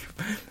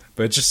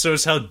 But it just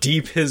shows how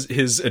deep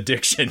his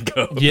addiction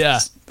goes. Yeah.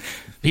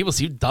 Beavis,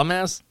 you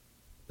dumbass.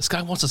 This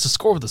guy wants us to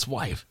score with his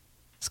wife.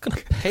 He's going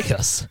to pay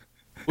us.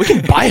 We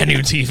can buy a new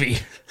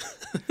TV.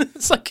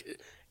 It's like,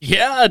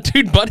 Yeah,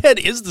 dude, Butthead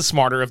is the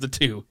smarter of the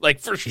two,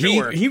 like for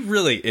sure. He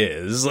really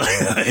is.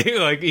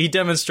 Like he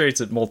demonstrates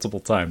it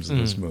multiple times in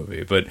this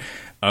movie. But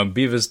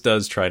Beavis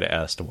does try to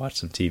ask to watch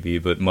some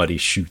TV, but Muddy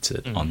shoots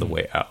it on the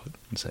way out,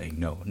 saying,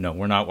 "No,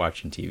 we're not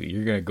watching TV.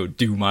 You're gonna go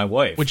do my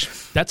wife." Which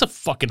that's a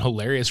fucking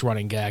hilarious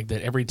running gag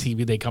that every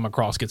TV they come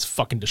across gets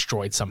fucking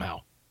destroyed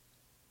somehow.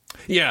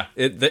 Yeah,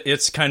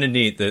 it's kind of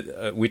neat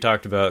that we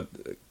talked about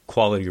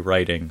quality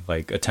writing,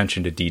 like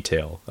attention to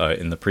detail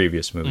in the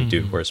previous movie,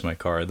 Dude, Where's My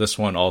Car? This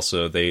one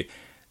also, they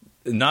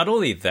not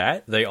only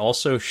that, they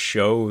also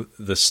show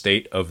the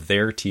state of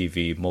their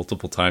TV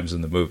multiple times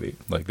in the movie.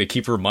 Like they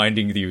keep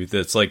reminding you that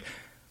it's like,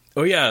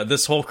 oh yeah,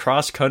 this whole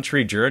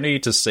cross-country journey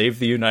to save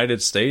the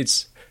United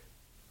States,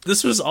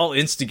 this was all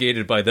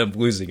instigated by them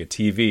losing a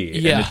TV.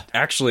 Yeah. And it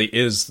actually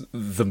is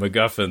the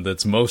MacGuffin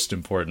that's most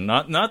important.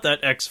 Not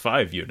that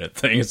X5 unit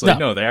thing. It's like,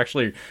 no, they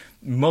actually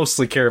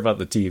mostly care about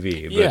the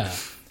TV. But, yeah.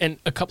 And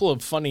a couple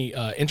of funny,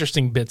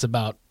 interesting bits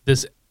about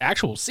this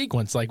actual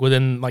sequence, like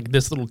within like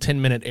this little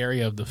 10-minute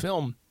area of the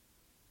film,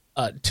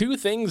 two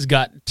things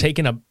got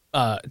taken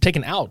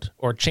out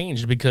or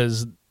changed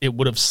because it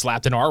would have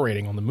slapped an R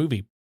rating on the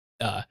movie.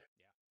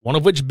 One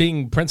of which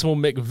being Principal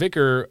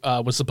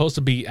McVicker was supposed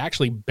to be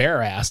actually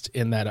bare-assed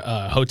in that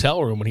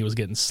hotel room when he was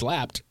getting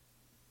slapped.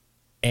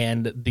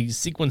 And the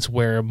sequence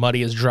where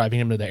Muddy is driving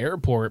him to the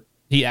airport,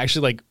 he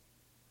actually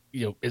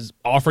is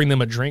offering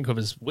them a drink of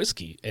his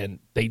whiskey, and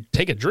they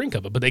take a drink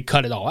of it, but they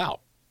cut it all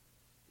out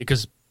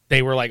because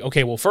they were like,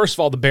 okay, well, first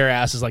of all, the bare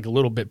ass is like a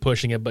little bit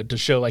pushing it, but to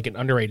show like an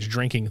underage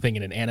drinking thing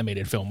in an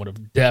animated film would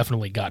have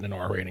definitely gotten an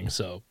R rating.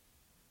 So,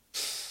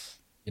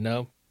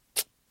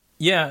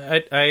 Yeah,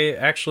 I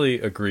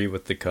actually agree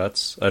with the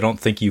cuts. I don't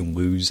think you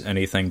lose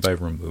anything by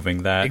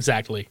removing that.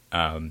 Exactly.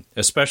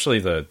 Especially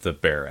the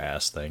bare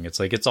ass thing. It's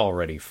like, it's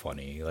already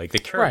funny. Like the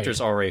character's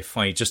already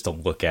funny just to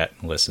look at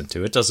and listen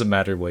to. It doesn't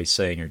matter what he's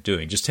saying or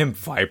doing. Just him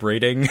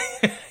vibrating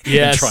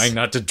yes. and trying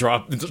not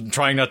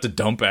to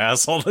dump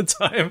ass all the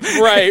time.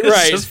 Right,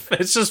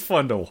 It's just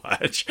fun to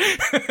watch.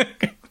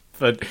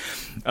 But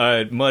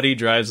Muddy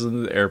drives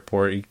them to the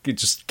airport. He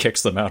just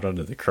kicks them out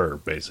onto the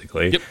curb,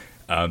 basically. Yep.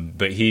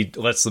 But he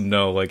lets them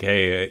know, like,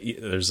 hey,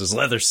 there's this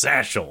leather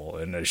satchel,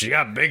 and she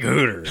got big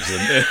hooters.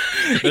 And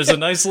there's a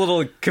nice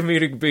little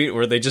comedic beat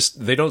where they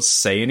don't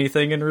say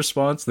anything in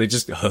response. They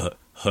just, I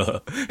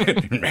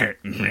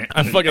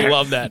fucking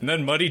love that. And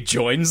then Muddy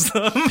joins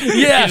them.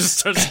 Yeah. He just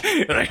starts,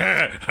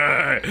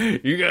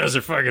 you guys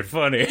are fucking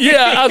funny.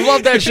 Yeah, I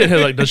love that shit.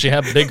 Like, does she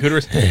have big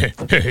hooters?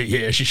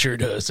 Yeah, she sure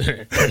does.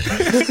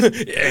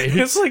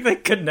 It's like they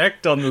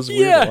connect on this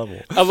weird level.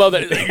 I love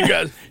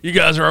that. You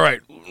guys are all right.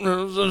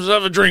 Let's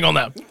have a drink on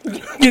that.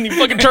 And he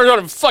fucking turns on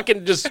and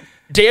fucking just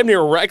damn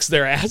near wrecks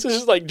their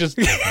asses. Like,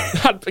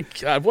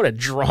 God, what a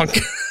drunk.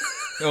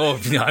 Oh,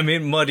 I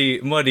mean,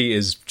 Muddy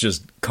is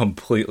just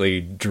completely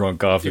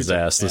drunk off his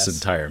ass this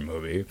entire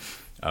movie.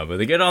 But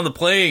they get on the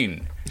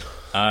plane,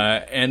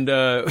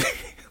 and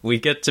we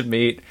get to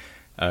meet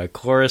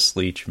Cloris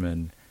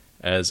Leachman,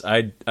 as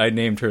I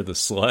named her the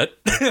slut.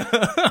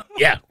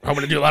 Yeah, I'm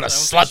going to do a lot of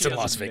sluts in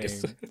Las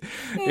Vegas.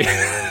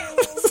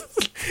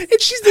 And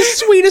she's the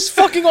sweetest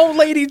fucking old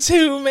lady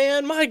too,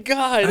 man. My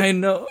God. I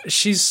know.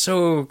 She's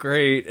so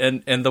great.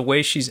 And the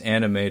way she's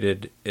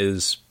animated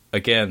is,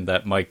 again,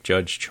 that Mike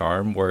Judge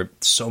charm, where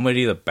so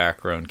many of the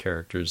background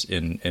characters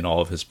in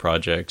all of his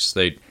projects,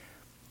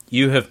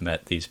 you have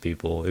met these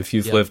people. If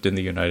you've lived in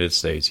the United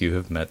States, you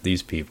have met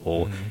these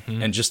people.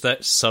 Mm-hmm. And just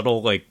that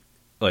subtle, like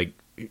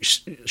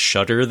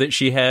shudder that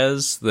she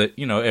has, that,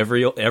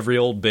 every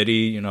old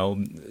biddy,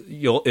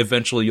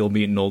 you'll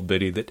meet an old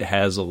biddy that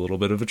has a little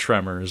bit of a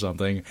tremor or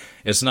something.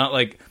 It's not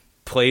like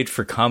played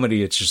for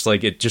comedy. It's just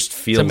like, it just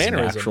feels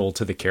natural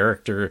to the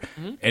character.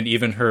 Mm-hmm. And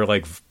even her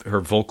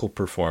vocal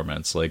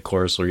performance, like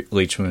Cloris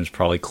Leachman is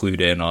probably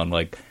clued in on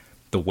like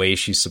the way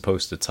she's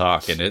supposed to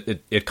talk, and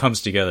it comes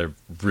together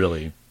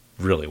really,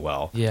 really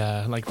well.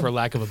 Yeah, like for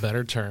lack of a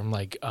better term,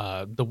 like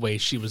the way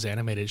she was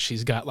animated,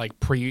 she's got like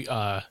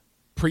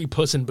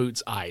pre-Puss in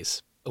Boots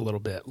eyes a little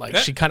bit. Like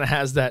she kind of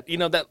has that,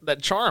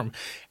 that charm.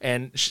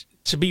 And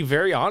to be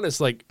very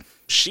honest, like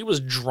she was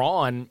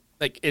drawn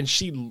like, and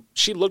she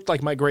looked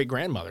like my great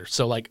grandmother.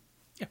 So like,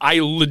 I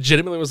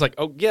legitimately was like,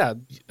 oh yeah,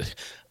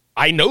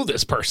 I know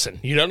this person.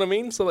 You know what I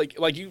mean? So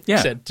like you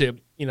said to,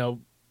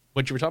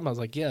 what you were talking about, I was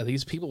like, yeah,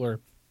 these people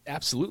are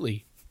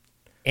absolutely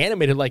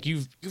animated. Like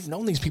you've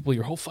known these people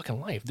your whole fucking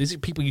life. These are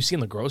people you see in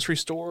the grocery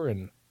store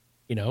and,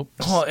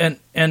 Oh,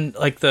 and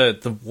like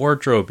the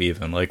wardrobe,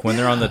 even like when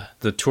they're on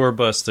the tour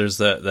bus, there's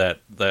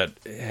that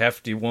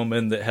hefty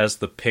woman that has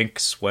the pink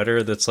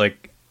sweater that's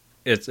like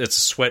it's a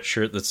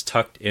sweatshirt that's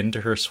tucked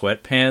into her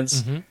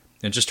sweatpants,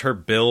 and just her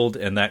build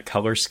and that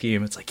color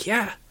scheme. It's like,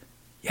 yeah,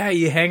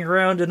 you hang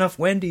around enough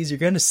Wendy's, you're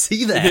gonna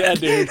see that. Yeah,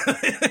 dude,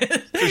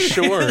 for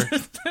sure.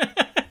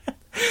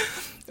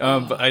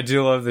 But I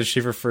do love that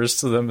she refers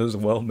to them as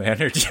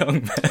well-mannered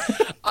young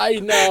men. I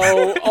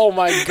know. Oh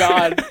my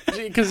God.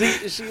 because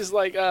she's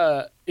like,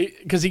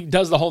 because he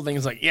does the whole thing.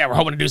 He's like, yeah, we're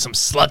hoping to do some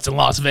sluts in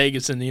Las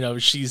Vegas,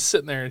 and she's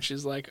sitting there and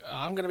she's like,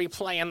 I'm gonna be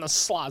playing the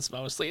slots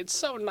mostly. It's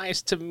so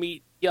nice to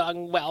meet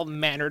young,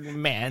 well-mannered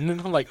men.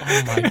 And I'm like,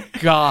 oh my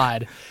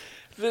god,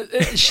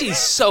 she's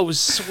so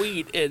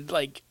sweet, and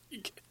like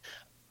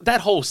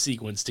that whole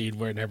sequence, dude.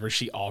 Whenever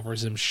she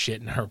offers him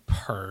shit in her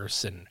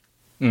purse, and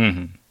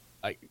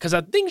like, because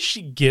I think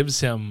she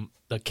gives him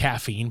the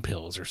caffeine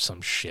pills or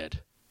some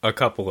shit. A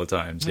couple of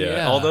times,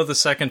 yeah. Although the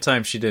second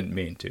time she didn't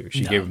mean to.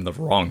 She gave him the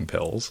wrong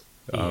pills.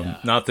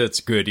 Not that it's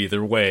good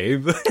either way,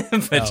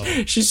 but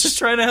she's just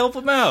trying to help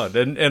him out.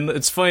 And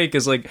it's funny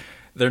because, like,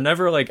 they're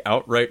never, like,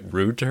 outright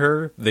rude to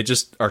her. They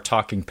just are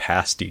talking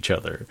past each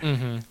other.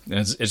 And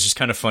it's just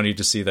kind of funny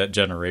to see that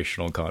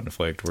generational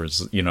conflict where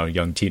it's, a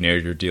young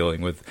teenager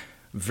dealing with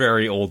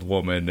very old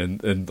woman.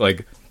 And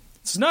like,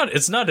 it's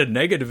not a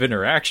negative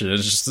interaction.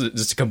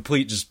 It's a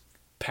complete just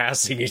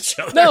passing each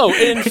other. No,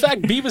 and in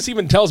fact, Beavis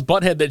even tells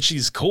Butthead that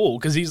she's cool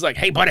because he's like,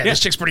 "Hey, Butthead, this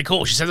chick's pretty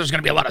cool. She says there's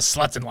gonna be a lot of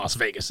sluts in Las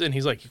Vegas," and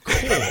he's like,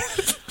 "Cool."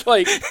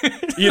 Like,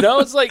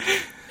 it's like,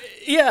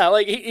 yeah,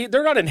 like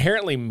they're not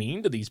inherently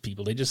mean to these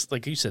people. They just,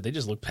 like you said, they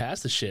just look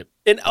past the shit.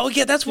 And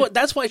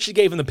that's why she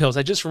gave him the pills.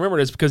 I just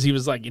remembered it's because he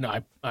was like,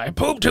 I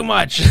poop too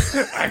much.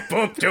 I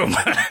poop too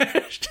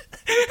much.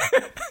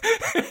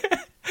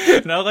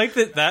 And I like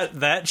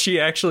that she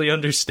actually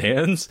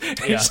understands.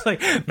 It's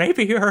like,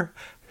 maybe you're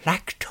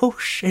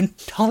lactose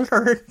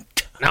intolerant.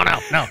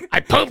 No. I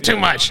poop too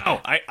much. No,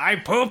 I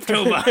poop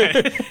too much.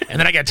 And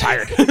then I get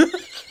tired.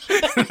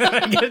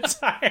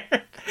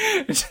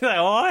 She's like,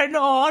 oh, I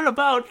know all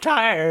about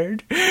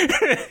tired.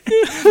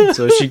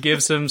 So she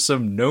gives him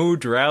some no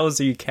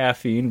drowsy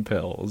caffeine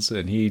pills,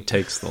 and he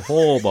takes the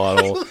whole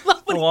bottle,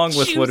 along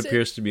with what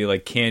appears to be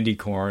like candy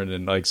corn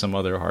and like some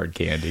other hard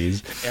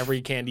candies.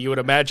 Every candy you would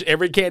imagine,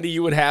 every candy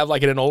you would have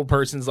like in an old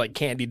person's like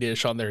candy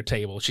dish on their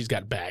table. She's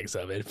got bags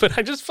of it. But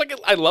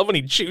I love when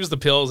he chews the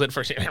pills at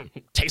first.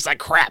 Tastes like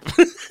crap.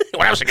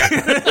 What else you got?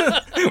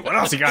 What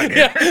else you got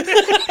here?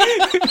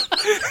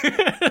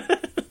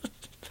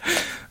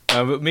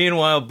 But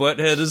meanwhile,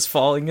 Butthead is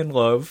falling in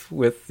love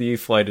with the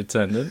flight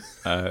attendant,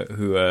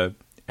 who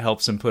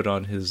helps him put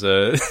on his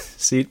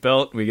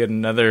seatbelt. We get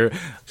another,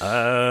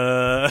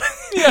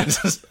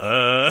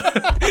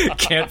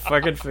 can't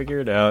fucking figure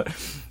it out.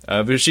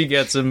 But she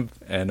gets him,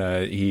 and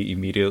he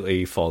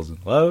immediately falls in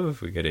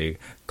love. We get a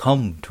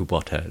come to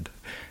Butthead.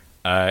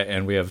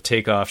 And we have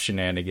takeoff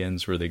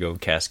shenanigans where they go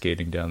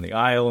cascading down the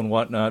aisle and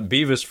whatnot.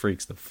 Beavis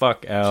freaks the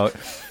fuck out.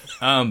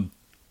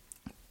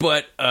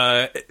 But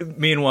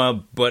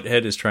meanwhile,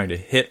 Butthead is trying to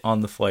hit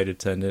on the flight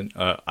attendant.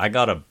 I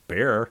got a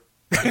bear.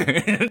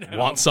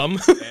 Want some?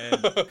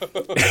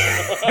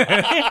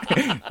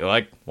 You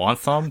like, want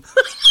some?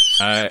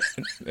 And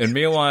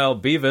meanwhile,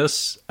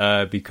 Beavis,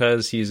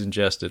 because he's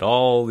ingested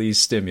all these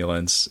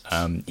stimulants,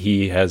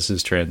 he has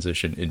his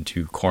transition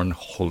into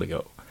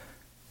Cornholio.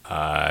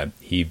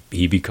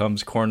 He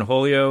becomes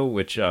Cornholio,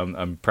 which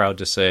I'm proud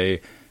to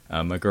say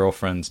my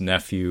girlfriend's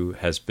nephew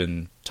has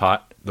been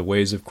taught the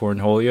ways of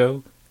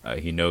Cornholio.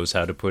 He knows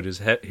how to put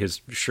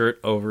his shirt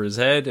over his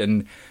head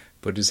and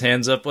put his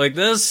hands up like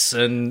this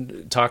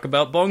and talk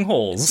about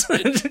bungholes.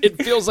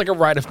 It feels like a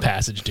rite of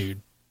passage,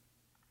 dude.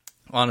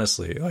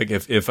 Honestly, like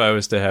if I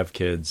was to have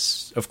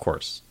kids, of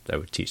course, I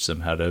would teach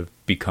them how to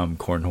become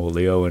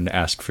Cornholio and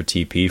ask for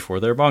TP for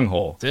their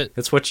bunghole. That's it.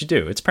 It's what you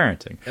do. It's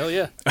parenting. Hell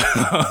yeah.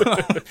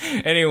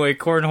 Anyway,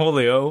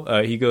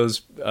 Cornholio, he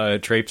goes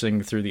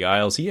traipsing through the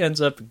aisles. He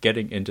ends up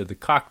getting into the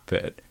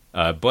cockpit.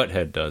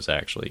 Butthead does,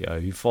 actually.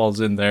 He falls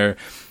in there,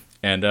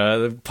 and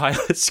the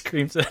pilot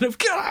screams at him,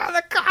 "Get out of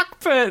the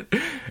cockpit!"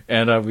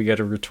 And we get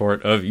a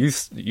retort of, you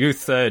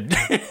said,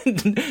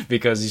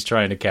 because he's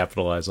trying to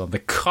capitalize on the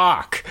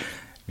cock,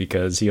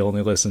 because he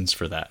only listens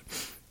for that.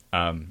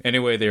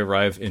 Anyway, they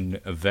arrive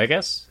in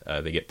Vegas.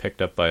 They get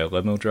picked up by a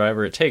limo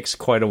driver. It takes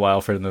quite a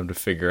while for them to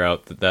figure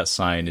out that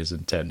sign is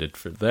intended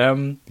for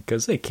them,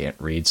 because they can't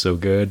read so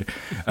good.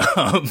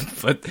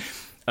 But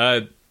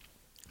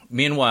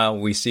meanwhile,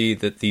 we see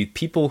that the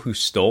people who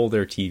stole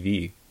their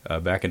TV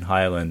back in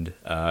Highland,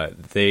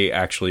 they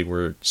actually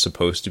were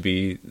supposed to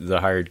be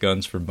the hired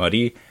guns for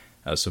Muddy.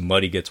 So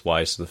Muddy gets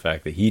wise to the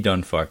fact that he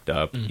done fucked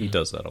up. Mm-hmm. He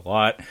does that a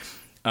lot.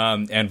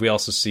 And we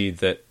also see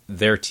that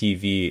their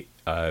TV,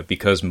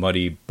 because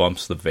Muddy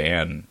bumps the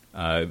van,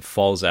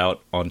 falls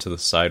out onto the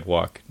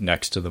sidewalk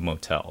next to the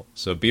motel.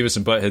 So Beavis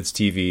and Butthead's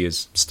TV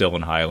is still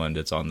in Highland.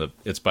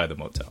 It's by the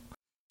motel.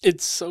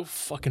 It's so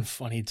fucking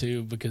funny,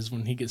 too, because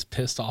when he gets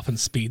pissed off and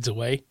speeds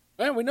away,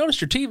 man, we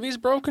noticed your TV's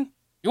broken.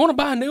 You want to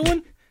buy a new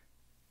one?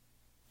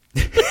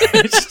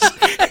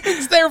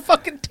 It's their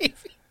fucking TV.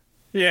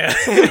 Yeah.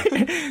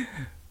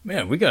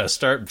 Man, we gotta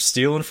start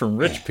stealing from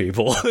rich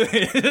people.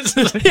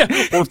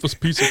 Yeah, worthless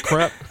piece of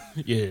crap.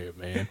 Yeah,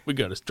 man, we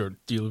gotta start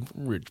stealing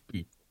from rich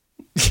people.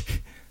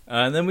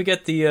 And then we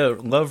get the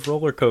Love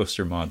Roller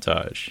Coaster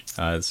montage.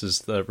 This is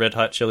the Red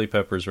Hot Chili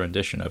Peppers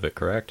rendition of it,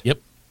 correct? Yep.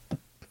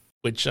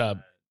 Which,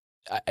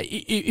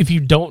 if you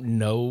don't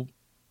know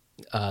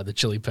the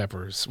Chili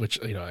Peppers,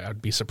 which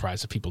I'd be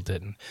surprised if people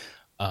didn't.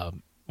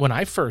 when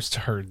I first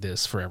heard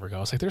this forever ago, I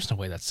was like, there's no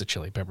way that's the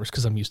Chili Peppers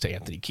because I'm used to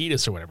Anthony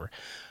Kiedis or whatever.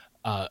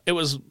 It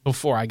was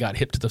before I got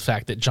hip to the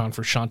fact that John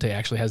Frusciante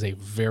actually has a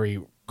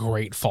very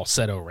great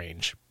falsetto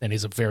range, and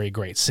he's a very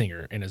great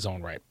singer in his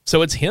own right.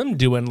 So it's him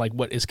doing like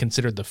what is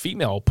considered the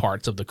female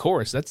parts of the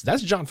chorus. That's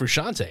John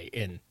Frusciante,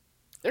 and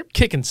they're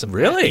kicking some.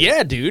 Really?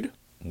 Yeah, dude.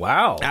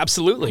 Wow.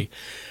 Absolutely.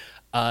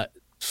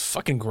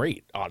 Fucking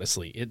great,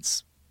 honestly.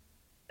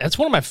 That's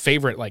one of my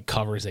favorite like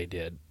covers they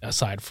did,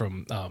 aside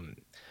from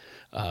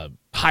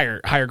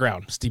Higher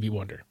Ground, Stevie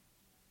Wonder.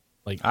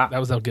 Like that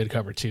was a good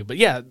cover too. But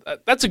yeah,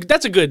 that's a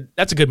good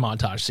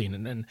montage scene,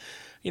 and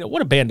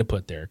what a band to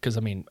put there. Because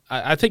I mean,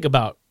 I think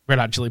about Red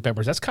Hot Chili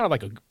Peppers. That's kind of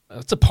like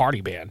it's a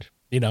party band,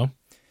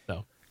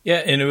 So Yeah,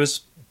 and it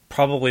was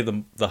probably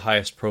the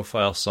highest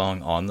profile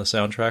song on the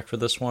soundtrack for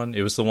this one.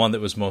 It was the one that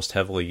was most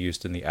heavily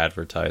used in the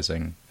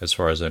advertising, as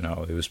far as I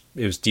know.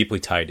 It was deeply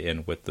tied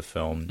in with the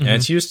film, and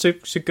it's used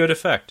to good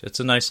effect.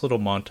 It's a nice little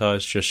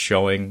montage, just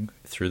showing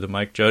through the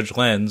Mike Judge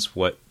lens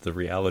what the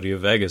reality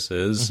of Vegas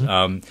is.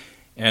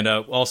 And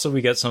also we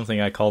get something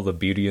I call the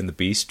Beauty and the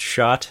Beast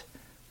shot.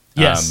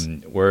 Yes.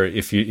 Where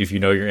if you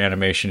know your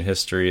animation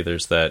history,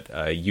 there's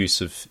that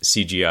use of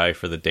CGI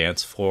for the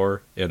dance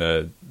floor in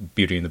a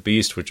Beauty and the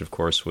Beast, which of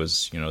course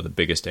was the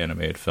biggest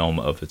animated film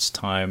of its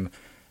time.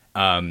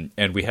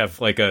 And we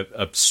have like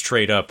a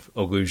straight up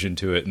allusion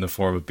to it in the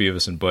form of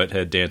Beavis and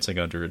Butthead dancing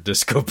under a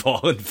disco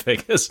ball in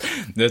Vegas.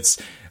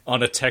 That's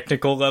on a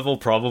technical level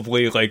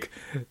probably like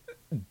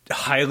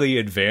highly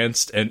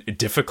advanced and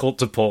difficult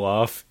to pull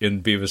off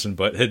in Beavis and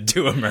Butthead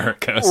Do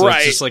America. So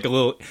It's just like a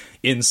little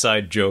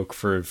inside joke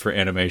for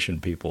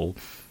animation people,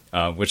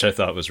 which I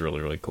thought was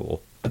really, really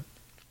cool.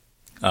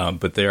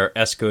 But they are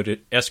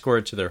escorted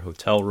to their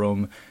hotel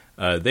room.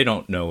 They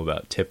don't know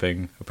about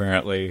tipping,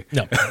 apparently.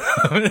 No.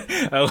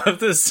 I love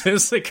this. As soon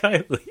as the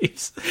guy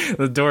leaves,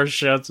 the door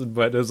shuts and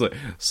Butthead's like,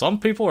 some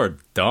people are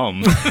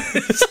dumb.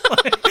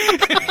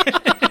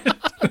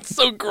 It's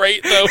so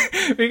great, though.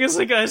 Because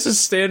the guy's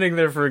just standing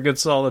there for a good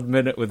solid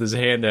minute with his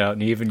hand out,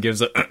 and he even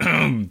gives a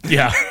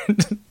Yeah.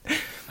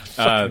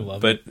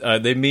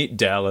 But they meet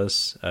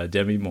Dallas,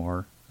 Demi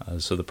Moore,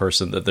 so the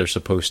person that they're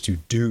supposed to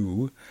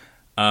do.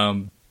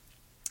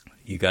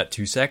 You got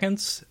 2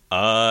 seconds?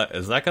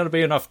 Is that going to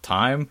be enough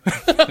time?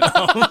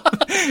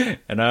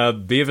 And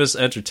Beavis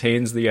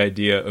entertains the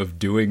idea of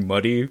doing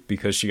Muddy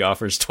because she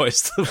offers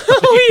twice the money.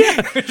 Oh,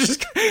 yeah.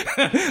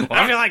 Well,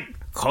 I feel like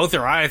close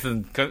your eyes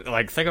and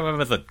like think of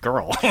him as a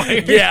girl.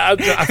 Yeah,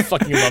 I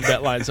fucking love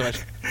that line so much.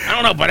 I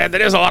don't know, but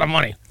that is a lot of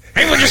money.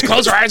 Maybe we'll just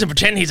close our eyes and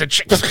pretend he's a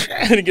chick.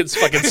 And he gets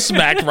fucking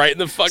smacked right in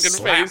the fucking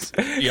face.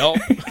 Yup.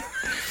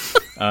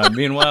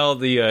 Meanwhile,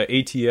 the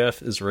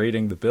ATF is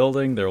raiding the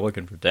building. They're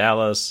looking for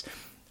Dallas.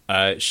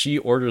 She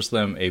orders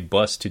them a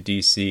bus to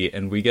DC,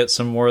 and we get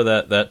some more of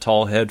that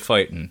tall head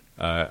fighting.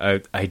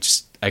 I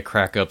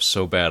crack up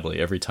so badly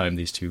every time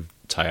these two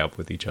tie up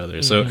with each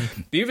other. So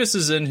Beavis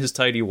is in his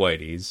tidy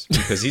whities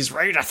because he's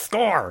ready to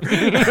score.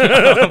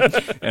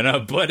 And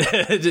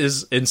Butthead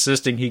is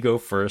insisting he go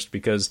first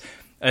because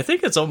I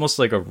think it's almost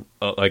like a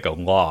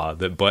law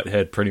that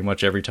Butthead pretty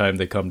much every time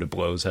they come to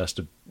blows has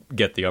to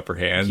get the upper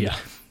hand. Yeah.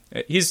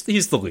 He's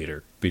the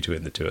leader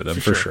between the two of them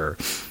for sure.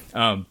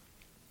 And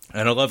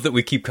I love that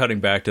we keep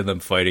cutting back to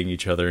them fighting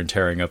each other and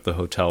tearing up the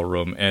hotel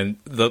room. And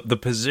the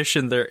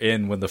position they're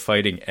in when the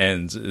fighting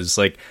ends is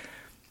like...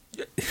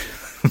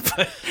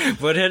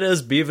 Butthead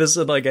has Beavis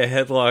in like a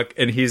headlock,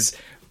 and he's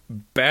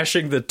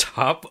bashing the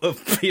top of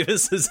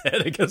Beavis's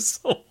head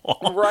against the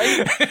wall.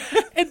 Right?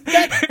 And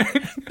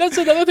that's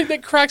another thing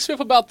that cracks me up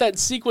about that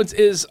sequence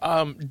is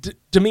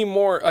Demi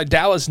Moore,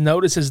 Dallas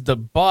notices the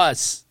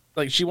bus,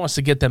 like she wants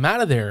to get them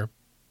out of there.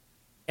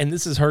 And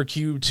this is her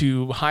cue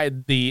to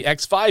hide the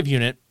X5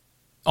 unit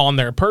on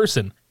their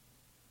person.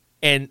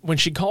 And when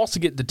she calls to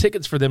get the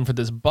tickets for them for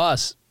this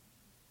bus,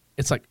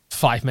 it's like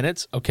 5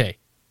 minutes. Okay.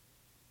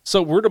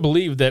 So we're to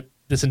believe that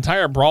this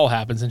entire brawl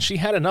happens and she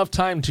had enough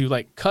time to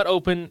like cut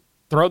open,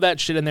 throw that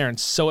shit in there and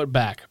sew it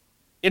back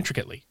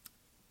intricately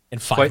in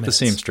 5 minutes. Quite the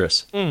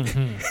seamstress.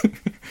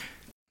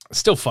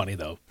 Still funny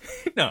though.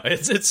 No,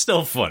 it's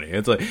still funny.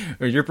 It's like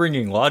you're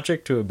bringing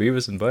logic to a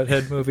Beavis and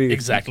Butthead movie.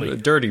 Exactly.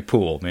 Dirty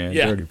pool, man.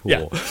 Yeah, Dirty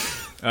pool.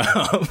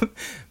 Yeah.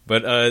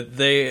 But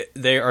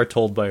they are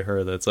told by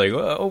her that's like,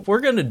 well, we're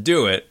gonna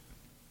do it,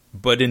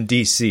 but in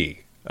DC.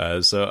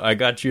 So I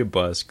got you a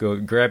bus. Go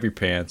grab your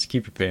pants.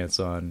 Keep your pants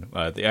on.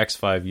 The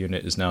X5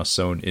 unit is now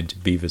sewn into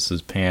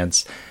Beavis's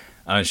pants.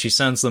 She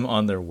sends them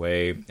on their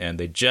way, and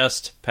they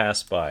just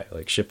pass by,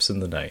 like ships in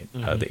the night.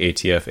 The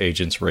ATF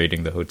agents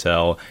raiding the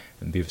hotel,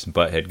 and Beavis and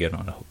Butthead get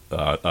on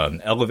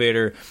an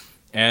elevator,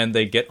 and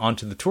they get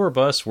onto the tour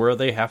bus where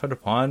they happen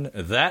upon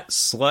that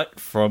slut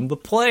from the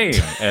plane,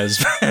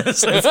 as I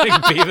think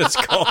Beavis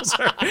calls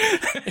her.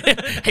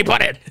 Hey,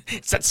 Butthead,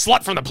 it's that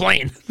slut from the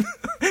plane.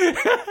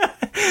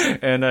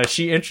 And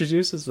she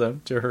introduces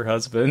them to her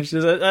husband. She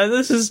says,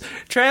 "This is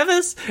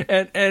Travis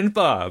and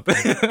Bob."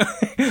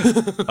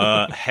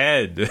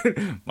 Head.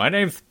 My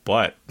name's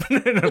Butt.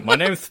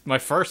 My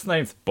first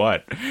name's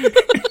Butt.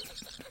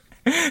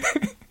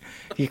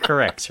 He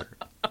corrects her.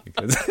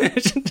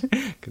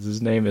 because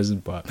his name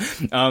isn't Bob.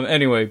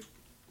 Anyway,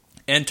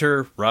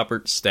 enter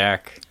Robert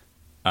Stack.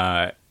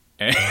 Robert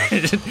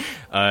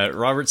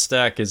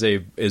Stack is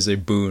a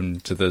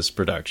boon to this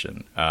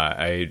production.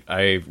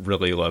 I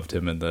really loved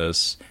him in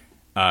this,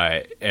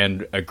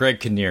 and Greg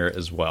Kinnear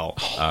as well,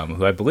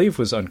 who I believe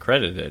was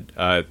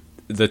uncredited.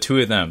 The two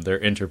of them, their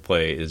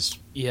interplay is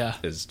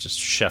just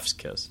chef's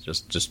kiss,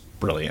 just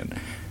brilliant.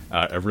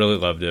 I really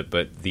loved it.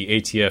 But the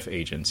ATF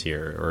agents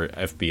here, or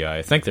FBI,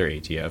 I think they're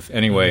ATF.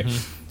 Anyway,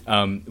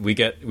 we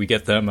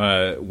get them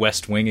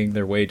west winging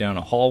their way down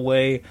a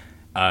hallway.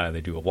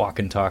 They do a walk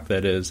and talk,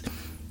 that is.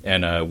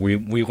 And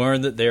we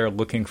learn that they are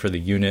looking for the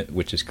unit,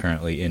 which is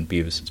currently in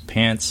Beavis's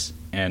pants.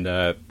 And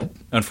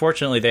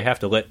unfortunately, they have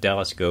to let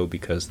Dallas go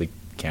because they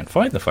can't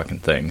find the fucking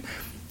thing.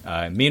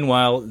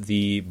 Meanwhile,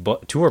 the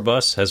tour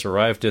bus has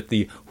arrived at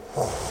the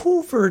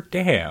Hoover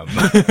Dam.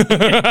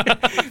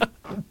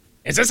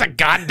 Is this a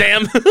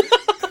goddamn?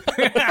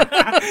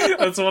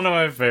 That's one of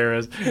my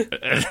favorites.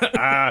 Is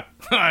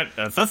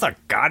this a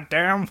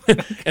goddamn?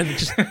 And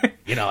just,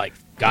 like,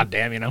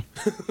 goddamn,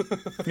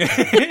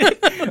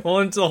 Well,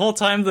 and the whole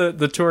time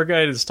the tour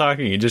guide is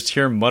talking, you just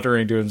hear him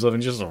muttering to himself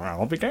and just,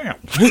 I'll be damned.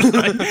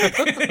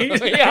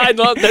 Yeah, I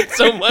love that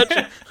so much.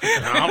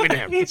 I'll be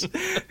damned.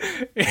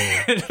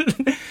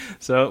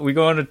 So we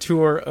go on a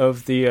tour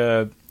of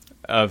the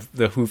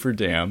Hoover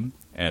Dam,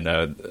 and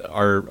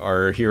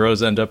our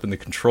heroes end up in the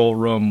control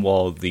room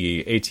while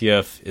the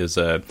ATF is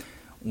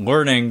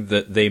learning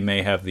that they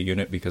may have the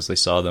unit because they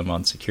saw them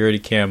on security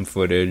cam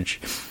footage.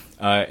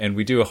 And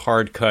we do a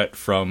hard cut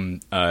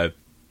from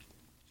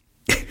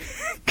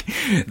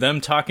them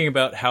talking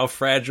about how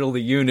fragile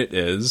the unit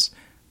is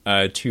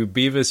to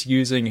Beavis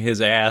using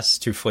his ass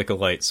to flick a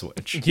light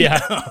switch.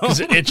 Yeah, because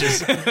it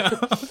itches.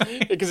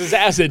 Because his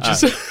ass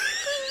itches.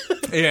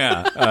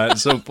 Yeah.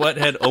 So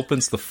Butthead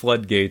opens the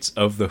floodgates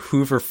of the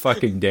Hoover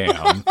fucking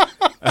Dam.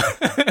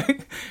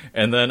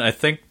 And then I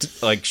think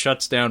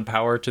shuts down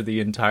power to the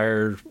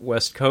entire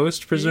West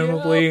Coast,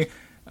 presumably. Yep.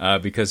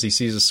 Because he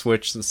sees a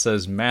switch that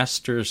says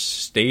Master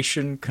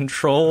Station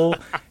Control,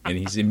 and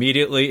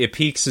it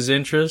piques his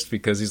interest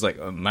because he's like,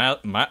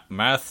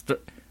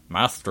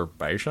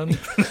 masturbation?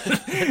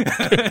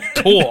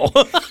 Cool.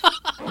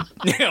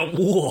 Yeah,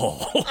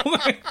 whoa.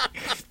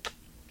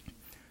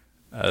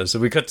 So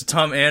we cut to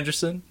Tom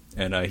Anderson,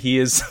 and he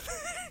is...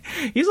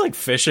 He's like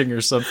fishing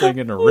or something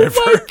in a river.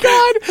 Oh my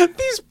god,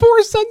 these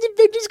poor sons of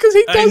bitches, because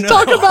he does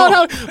talk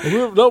about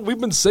how we've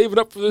been saving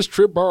up for this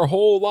trip our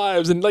whole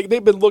lives, and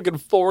they've been looking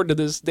forward to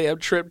this damn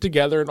trip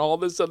together and all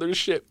this other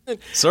shit. And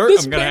sir,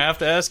 I'm gonna have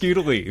to ask you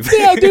to leave.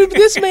 Yeah, dude,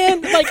 this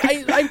man,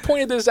 I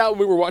pointed this out when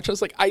we were watching. I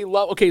was like, so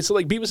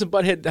Beavis and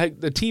Butthead,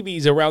 the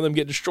TVs around them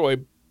get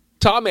destroyed.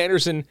 Tom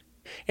Anderson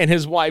and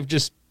his wife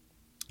just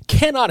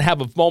cannot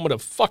have a moment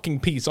of fucking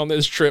peace on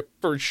this trip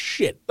for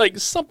shit.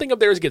 Something of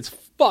theirs gets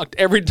fucked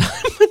every time.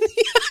 I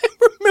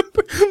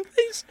remember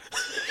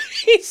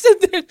he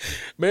said that,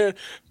 man,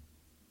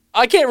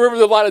 I can't remember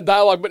the line of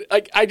dialogue, but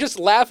I just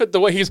laugh at the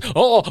way he's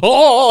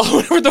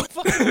whatever the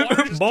fuck. He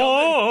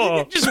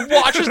just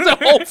washes the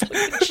whole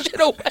fucking shit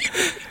away.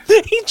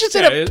 He just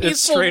had a peaceful it's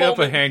straight moment.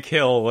 up a Hank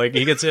Hill.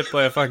 He gets hit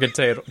by a fucking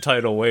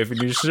tidal wave,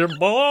 and you just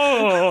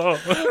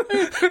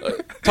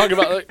talking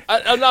about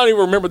I don't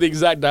even remember the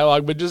exact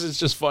dialogue, but it's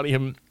just funny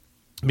him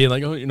being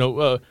like,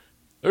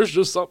 there's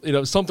just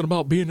something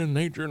about being in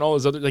nature and all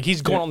this other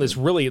he's going on this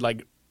really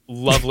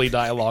lovely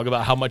dialogue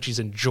about how much he's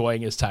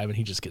enjoying his time, and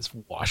he just gets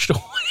washed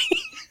away.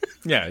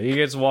 Yeah, he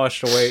gets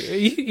washed away.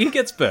 He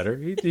gets better.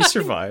 He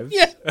survives.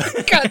 Yeah,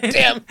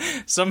 goddamn.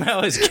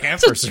 Somehow his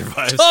camper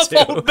survives Tough too.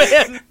 old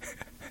man.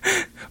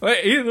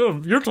 Wait,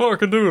 you're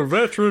talking to a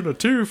veteran of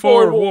 2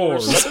 foreign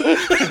wars. Of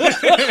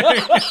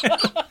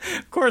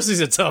course he's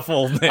a tough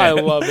old man. I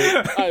love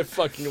it. I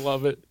fucking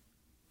love it.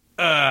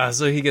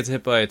 So he gets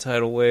hit by a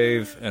tidal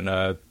wave,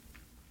 and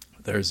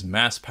there's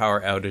mass power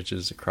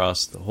outages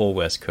across the whole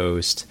West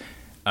Coast.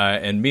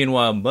 And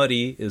meanwhile,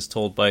 Muddy is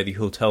told by the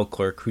hotel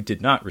clerk, who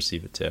did not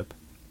receive a tip,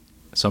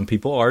 some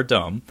people are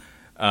dumb,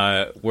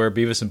 where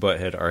Beavis and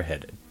Butthead are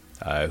headed.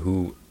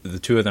 Who the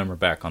two of them are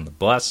back on the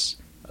bus,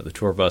 the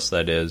tour bus,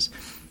 that is.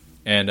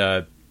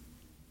 And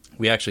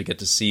we actually get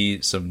to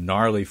see some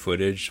gnarly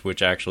footage,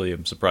 which actually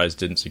I'm surprised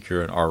didn't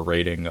secure an R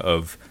rating,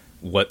 of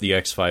what the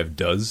X5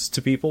 does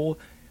to people.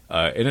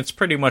 And it's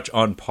pretty much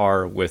on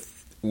par with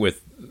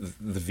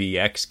the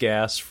VX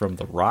gas from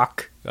The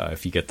Rock,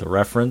 if you get the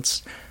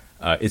reference.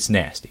 It's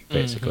nasty,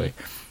 basically.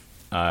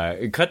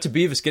 Cut to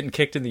Beavis getting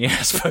kicked in the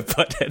ass by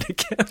Butthead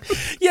again.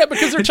 Yeah,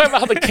 because they're talking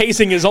about how the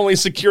casing is only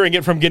securing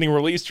it from getting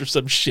released or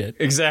some shit.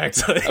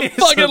 Exactly. I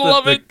fucking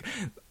love it.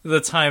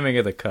 The timing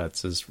of the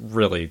cuts is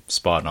really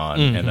spot on.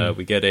 Mm-hmm. And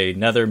we get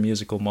another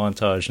musical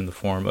montage in the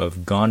form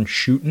of Gone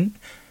Shootin'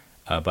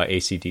 by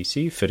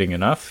AC/DC, fitting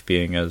enough,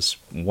 being as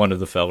one of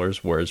the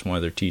fellers wears one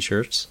of their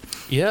t-shirts.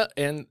 Yeah,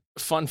 and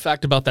fun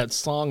fact about that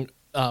song,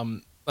 I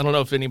don't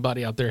know if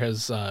anybody out there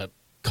has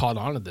caught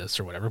on to this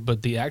or whatever,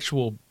 but the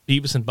actual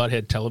Beavis and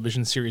Butthead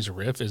television series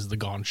riff is the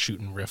Gone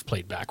Shootin' riff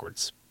played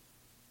backwards.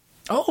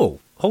 Oh,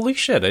 holy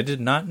shit! I did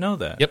not know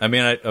that. Yep. I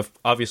mean,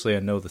 obviously I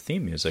know the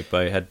theme music,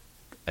 but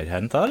I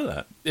hadn't thought of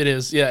that. It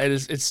is, yeah, it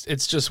is.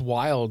 It's just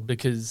wild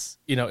because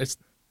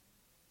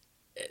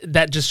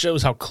that just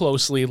shows how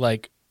closely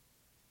like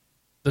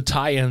the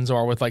tie-ins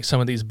are with like some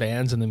of these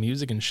bands and the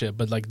music and shit.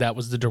 But like that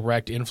was the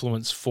direct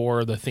influence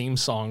for the theme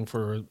song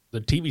for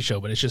the TV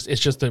show. But it's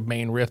just the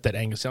main riff that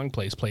Angus Young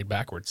plays played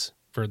backwards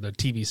for the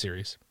TV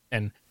series,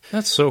 and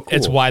That's so cool.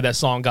 it's why that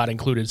song got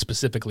included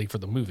specifically for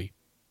the movie.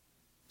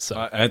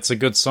 So It's a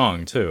good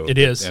song too. It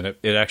is, and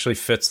it actually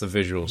fits the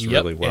visuals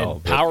really well.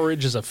 And Power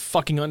Ridge is a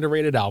fucking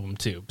underrated album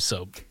too.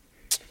 So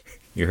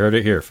you heard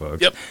it here,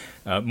 folks. Yep.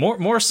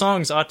 More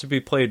songs ought to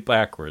be played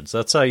backwards.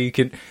 That's how you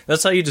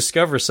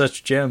discover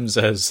such gems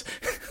as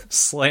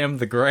 "Slam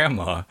the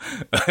Grandma."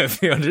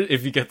 If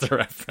you get the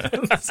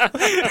reference.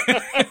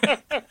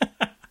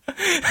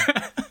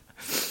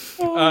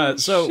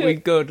 So we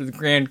go to the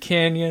Grand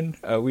Canyon.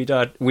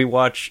 We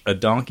watch a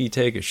donkey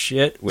take a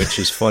shit, which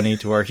is funny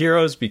to our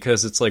heroes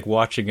because it's like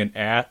watching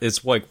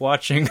it's like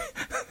watching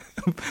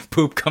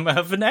poop come out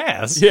of an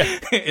ass. Yeah.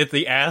 If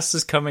the ass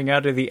is coming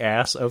out of the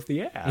ass of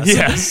the ass.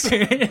 yes,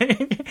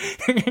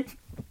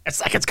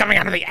 it's like it's coming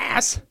out of the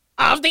ass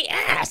of the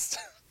ass.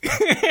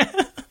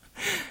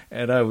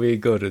 And we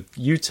go to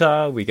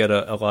Utah. We get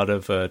a lot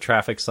of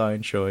traffic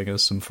signs showing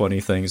us some funny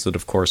things that,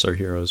 of course, our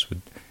heroes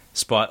would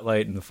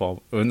spotlight in the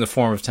form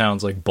of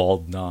towns like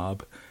Bald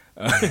Knob.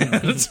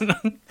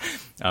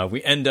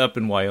 We end up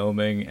in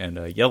Wyoming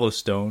and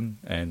Yellowstone,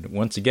 and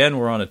once again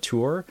we're on a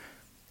tour,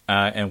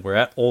 and we're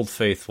at Old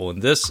Faithful.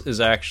 And this is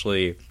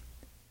the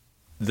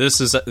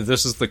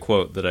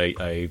quote that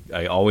I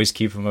always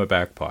keep in my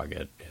back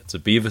pocket. It's a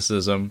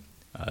Beavisism.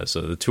 So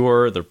the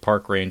tour, the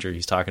park ranger,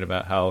 he's talking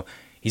about how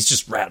he's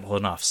just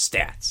rattling off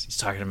stats.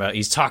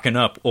 He's talking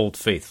up Old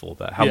Faithful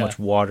about how much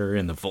water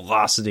and the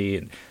velocity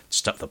and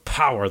stuff, the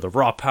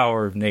raw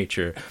power of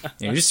nature. And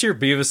you just hear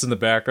Beavis in the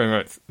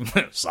background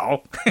like,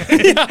 so?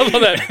 Yeah, I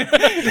love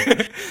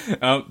that.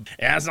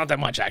 Yeah, it's not that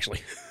much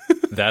actually.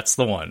 That's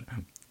the one.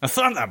 It's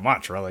not that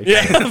much, really. Yeah,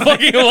 I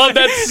fucking love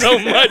that so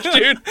much,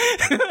 dude.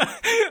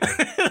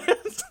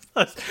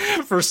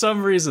 For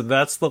some reason,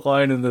 that's the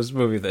line in this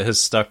movie that has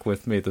stuck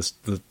with me the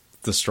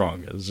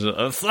strongest.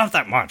 It's not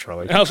that much,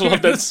 really. I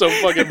love that so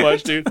fucking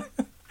much, dude.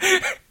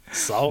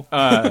 So,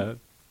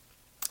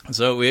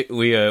 So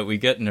we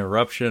get an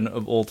eruption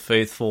of Old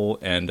Faithful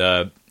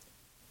and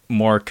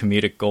more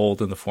comedic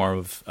gold in the form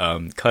of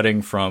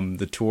cutting from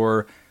the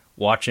tour,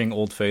 watching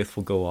Old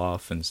Faithful go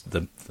off, and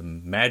the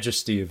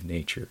majesty of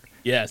nature.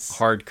 yes.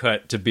 Hard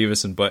cut to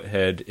Beavis and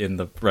Butthead in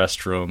the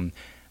restroom,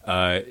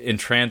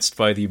 entranced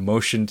by the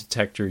motion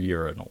detector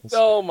urinals.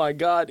 Oh my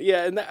god,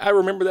 yeah, and I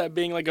remember that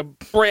being like a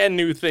brand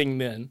new thing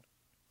then.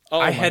 Oh,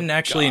 I my hadn't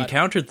actually God.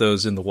 encountered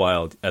those in the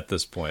wild at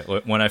this point.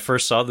 When I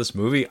first saw this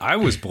movie, I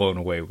was blown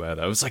away by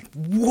that. I was like,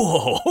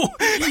 whoa.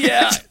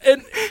 Yeah,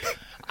 and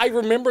I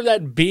remember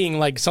that being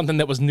like something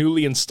that was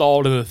newly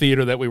installed in the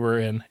theater that we were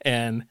in,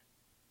 and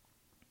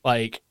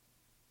like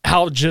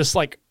how just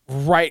like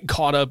right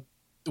caught up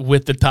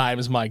with the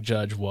times Mike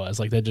Judge was.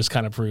 Like that just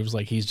kind of proves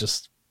like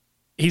he's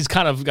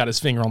kind of got his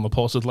finger on the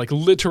pulse with like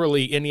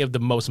literally any of the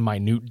most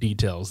minute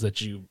details that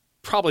you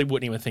probably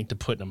wouldn't even think to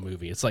put in a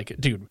movie. It's like,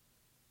 dude,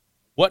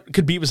 what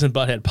could Beavis and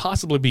Butthead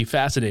possibly be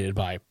fascinated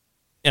by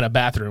in a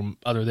bathroom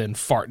other than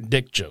fart and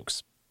dick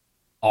jokes?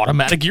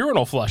 Automatic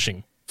urinal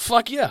flushing.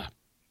 Fuck yeah.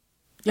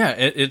 Yeah,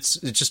 it's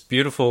just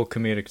beautiful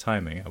comedic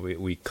timing.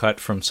 We cut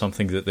from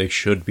something that they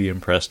should be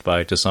impressed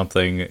by to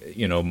something,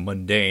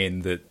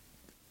 mundane that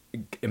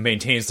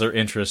maintains their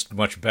interest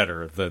much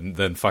better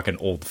than fucking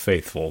Old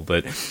Faithful.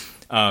 But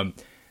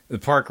the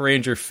park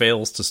ranger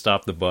fails to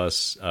stop the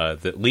bus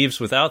that leaves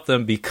without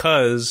them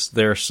because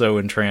they're so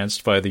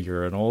entranced by the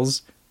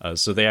urinals.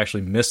 So they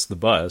actually miss the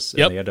bus,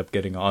 and they end up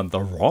getting on the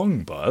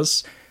wrong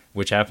bus,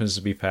 which happens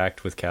to be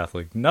packed with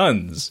Catholic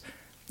nuns.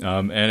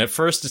 And at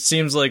first it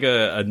seems like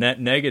a net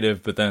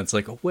negative, but then it's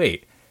like, oh,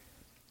 wait,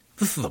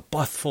 this is a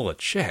bus full of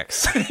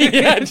chicks.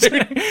 Yeah,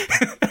 dude.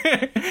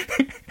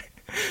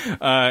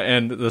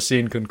 And the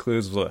scene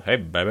concludes with, hey,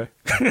 baby.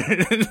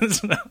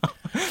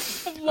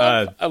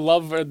 I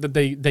love that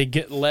they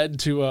get led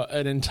to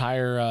an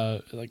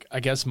entire, I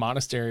guess,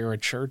 monastery or a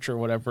church or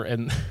whatever,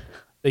 and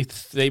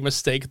they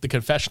mistake the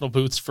confessional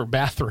booths for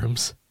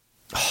bathrooms.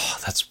 Oh,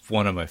 that's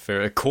one of my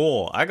favorite.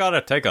 Cool. I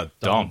gotta take a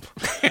dump.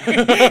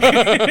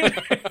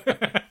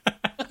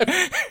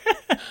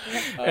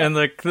 And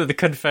the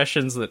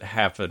confessions that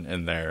happen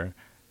in there.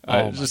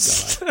 Oh my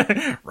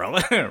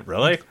God.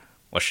 Really?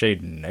 Was she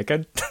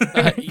naked?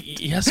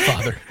 Yes,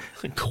 Father.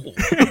 Cool.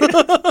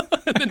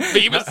 And then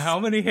Beavis, How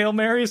many Hail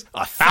Marys?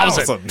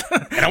 1,000.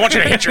 and I want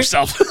you to hit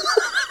yourself.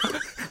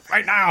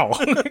 Right now.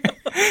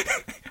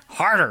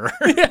 Harder.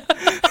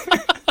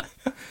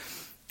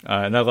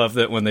 And I love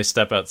that when they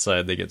step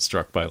outside, they get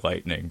struck by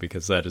lightning,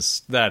 because that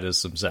is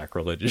some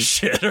sacrilegious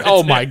shit. Right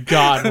Oh there. my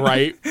God!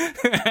 Right.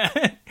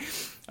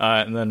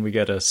 And then we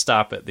get a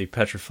stop at the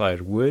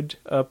Petrified Wood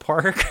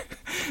Park,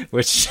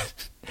 which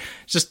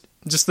just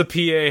the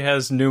PA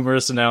has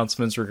numerous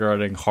announcements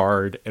regarding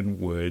hard and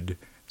wood.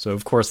 So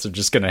of course they're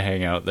just going to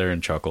hang out there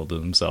and chuckle to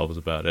themselves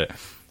about it.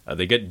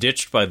 They get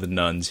ditched by the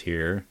nuns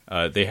here.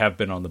 They have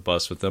been on the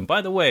bus with them.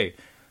 By the way,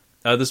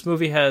 this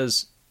movie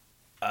has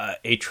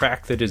a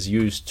track that is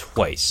used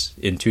twice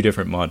in two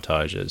different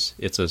montages.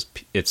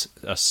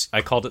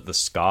 I called it the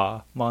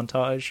ska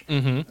montage.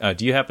 Mm-hmm.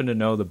 Do you happen to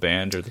know the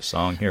band or the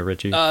song here,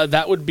 Richie?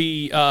 That would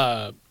be.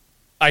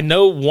 I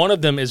know one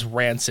of them is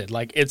Rancid.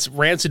 Like it's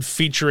Rancid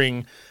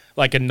featuring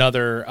like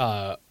another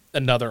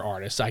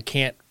artist. I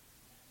can't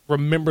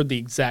remember the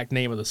exact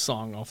name of the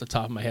song off the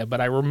top of my head, but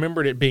I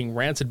remembered it being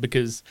Rancid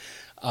because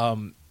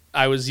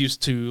I was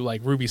used to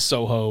like Ruby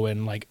Soho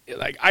and like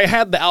I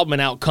had the album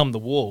and Out Come the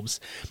Wolves,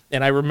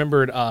 and I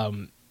remembered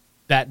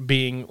that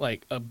being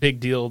like a big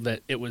deal that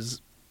it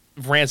was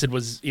Rancid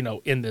was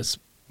in this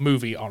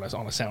movie on a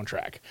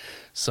soundtrack.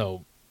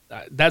 So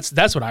that's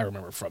what I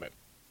remember from it.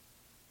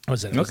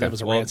 That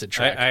was a Rancid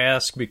track. I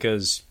ask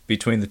because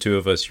between the two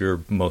of us, you're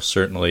most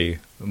certainly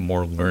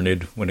more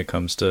learned when it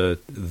comes to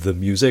the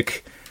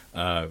music.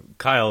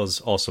 Kyle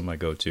is also my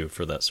go-to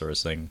for that sort of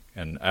thing,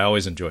 and I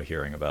always enjoy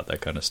hearing about that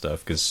kind of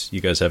stuff because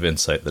you guys have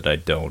insight that I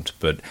don't.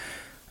 But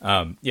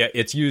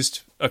it's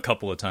used a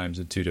couple of times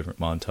in two different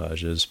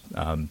montages,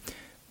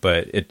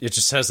 but it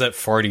just has that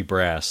farty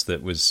brass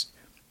that was,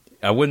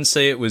 I wouldn't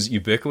say it was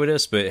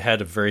ubiquitous, but it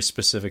had a very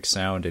specific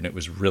sound, and it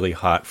was really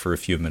hot for a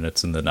few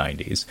minutes in the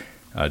 90s.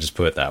 Just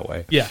put it that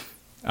way. Yeah.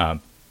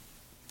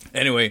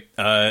 Anyway,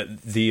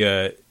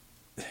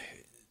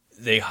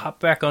 they hop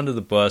back onto the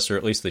bus, or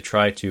at least they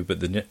try to, but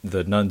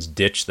the nuns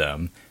ditch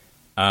them,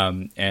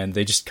 and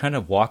they just kind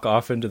of walk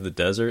off into the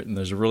desert. And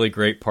there's a really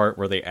great part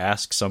where they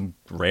ask some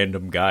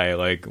random guy,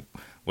 like,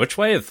 "Which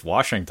way is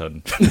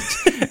Washington?"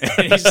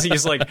 And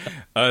he's like,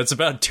 "It's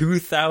about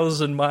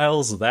 2,000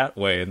 miles that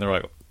way." And they're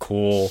like,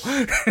 "Cool."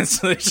 And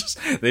so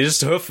they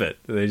just hoof it.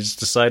 They just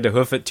decide to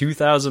hoof it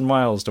 2,000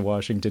 miles to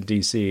Washington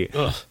D.C.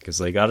 because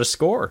they got a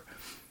score.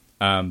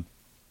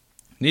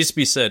 Needs to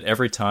be said,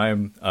 every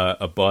time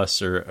a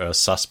bus or a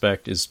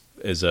suspect is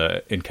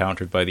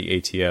encountered by the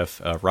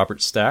ATF,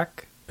 Robert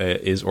Stack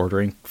is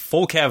ordering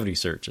full cavity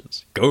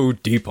searches. Go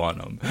deep on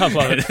them. How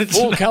about it?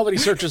 Full cavity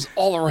searches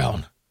all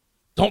around.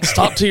 Don't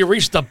stop till you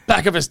reach the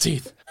back of his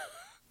teeth.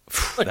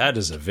 That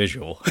is a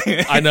visual.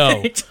 I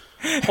know.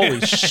 Holy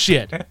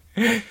shit.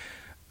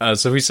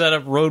 So we set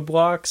up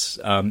roadblocks.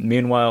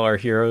 Meanwhile, our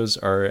heroes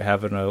are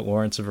having a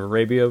Lawrence of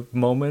Arabia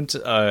moment.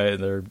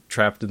 They're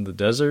trapped in the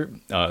desert.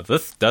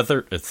 This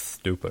desert is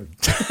stupid.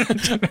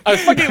 I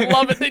fucking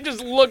love it. They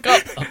just look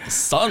up. Oh, the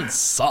sun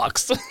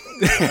sucks.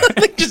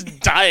 They're just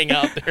dying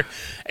out there.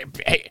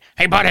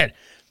 Hey, butthead.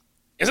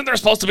 Isn't there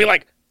supposed to be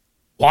like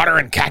water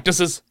and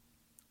cactuses?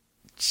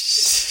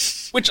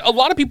 Which a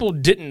lot of people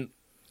didn't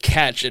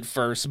catch at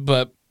first,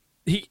 but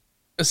he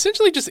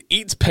essentially just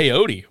eats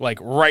peyote, like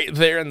right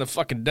there in the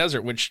fucking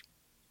desert, which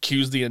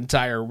cues the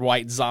entire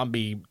white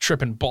zombie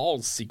tripping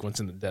balls sequence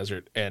in the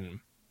desert. And,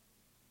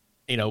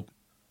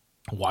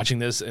 watching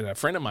this, and a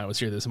friend of mine was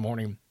here this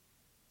morning,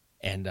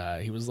 and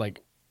he was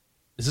like,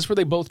 "Is this where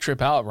they both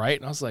trip out, right?"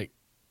 And I was like,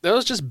 that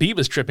was just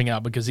Beavis tripping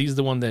out because he's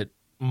the one that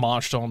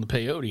maunched on the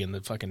peyote in the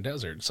fucking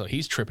desert. So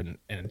he's tripping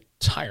an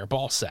entire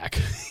ball sack,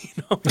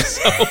 So,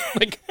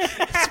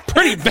 it's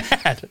pretty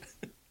bad.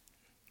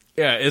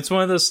 Yeah, it's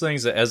one of those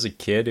things that as a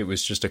kid, it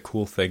was just a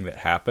cool thing that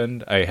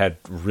happened. I had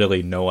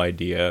really no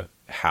idea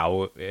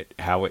how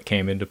it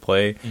came into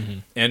play. Mm-hmm.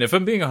 And if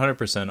I'm being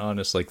 100%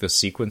 honest, like the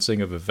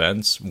sequencing of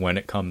events when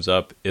it comes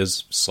up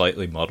is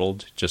slightly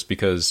muddled just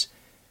because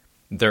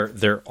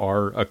there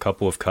are a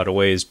couple of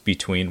cutaways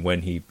between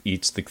when he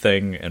eats the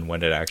thing and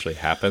when it actually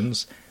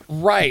happens.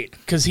 Right,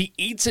 because he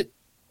eats it,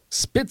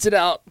 spits it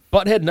out.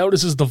 Butthead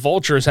notices the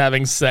vulture is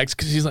having sex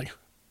because he's like,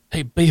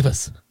 "Hey,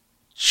 Beavis,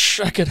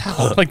 check it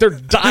out." Like they're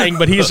dying,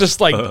 but he's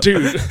just like,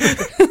 dude,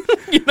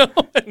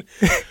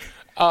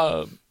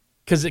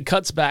 because it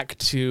cuts back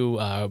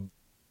to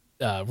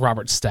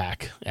Robert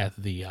Stack at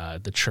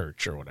the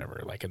church or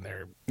whatever, like in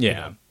there.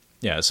 Yeah.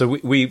 Yeah. So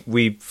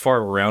we far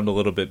around a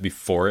little bit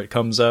before it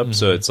comes up. Mm-hmm.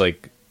 So it's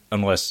like,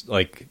 unless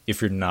like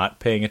if you're not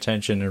paying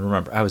attention, and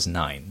remember, I was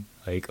 9.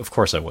 Like, of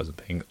course I wasn't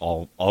paying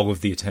all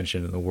of the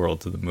attention in the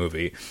world to the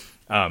movie.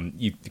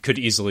 You could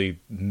easily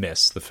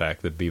miss the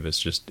fact that Beavis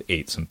just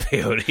ate some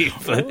peyote.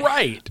 But,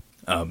 right.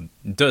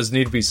 It does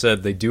need to be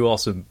said, they do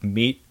also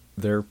meet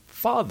their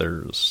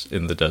fathers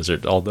in the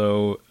desert,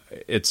 although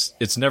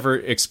it's never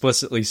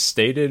explicitly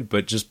stated,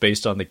 but just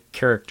based on the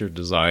character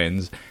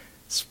designs,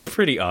 it's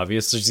pretty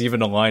obvious. There's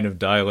even a line of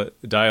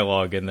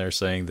dialogue in there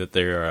saying that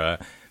they're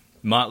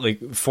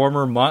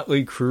former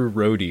Motley Crue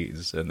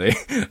roadies, and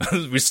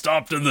we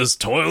stopped in this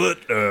toilet,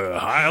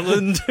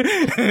 Highland.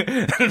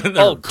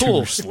 Oh,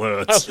 cool!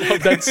 Sluts. I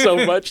love that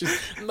so much.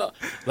 No,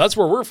 that's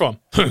where we're from.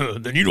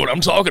 Then you know what I'm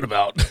talking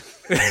about.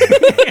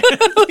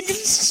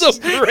 It's so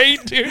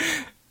great, dude.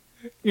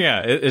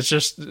 Yeah, it's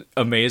just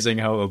amazing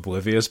how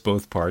oblivious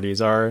both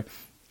parties are.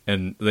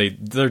 and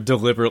they're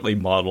deliberately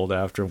modeled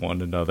after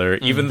one another.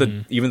 Even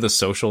the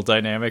social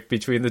dynamic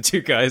between the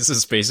two guys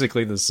is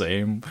basically the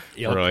same.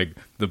 Yep. Where like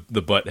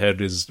the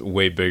butthead is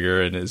way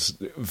bigger and is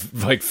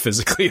like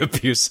physically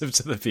abusive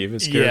to the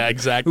Beavis character. Yeah,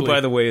 exactly. Who, by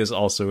the way, is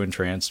also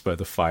entranced by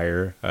the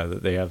fire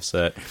that they have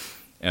set.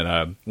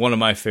 And one of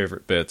my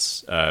favorite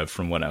bits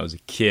from when I was a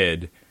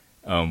kid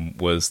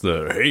was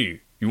the,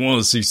 hey, you want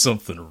to see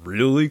something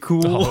really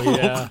cool? Oh,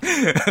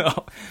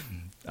 yeah.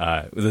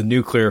 The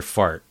nuclear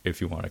fart, if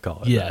you want to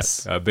call it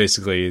Yes. that.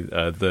 Basically,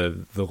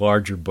 the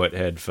larger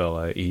butthead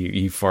fella,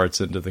 he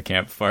farts into the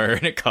campfire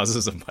and it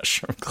causes a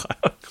mushroom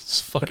cloud. It's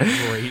fucking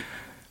great.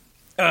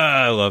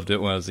 I loved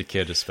it when I was a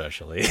kid,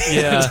 especially.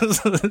 Yeah.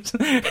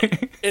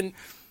 And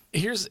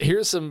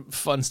here's some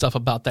fun stuff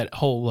about that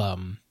whole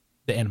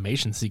the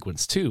animation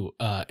sequence too.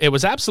 It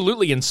was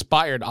absolutely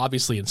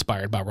obviously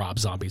inspired by Rob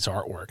Zombie's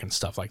artwork and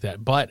stuff like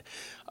that. But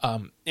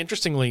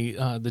interestingly,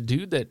 the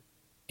dude that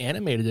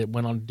animated it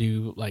went on to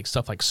do like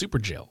stuff like Super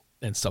Jail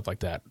and stuff like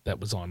that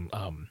was on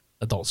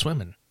Adult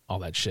Swim and all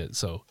that shit.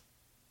 So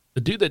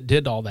the dude that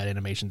did all that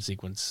animation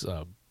sequence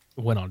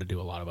went on to do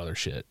a lot of other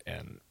shit.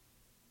 And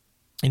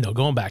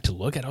going back to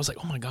look at it, I was like,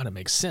 oh my god, it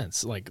makes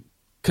sense. Like,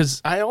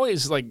 because I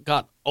always like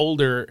got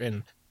older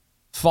and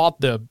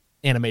thought the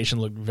animation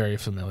looked very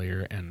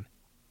familiar. And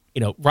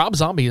Rob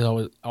Zombie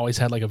always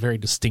had like a very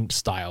distinct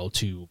style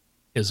to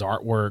his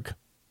artwork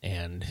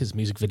and his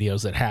music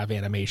videos that have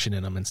animation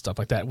in them and stuff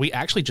like that. We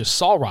actually just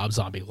saw Rob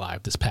Zombie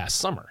live this past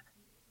summer.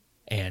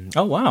 And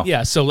oh, wow.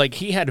 Yeah, so like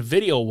he had a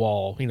video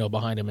wall,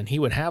 behind him, and he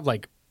would have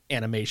like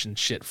animation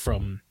shit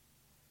from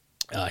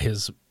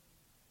his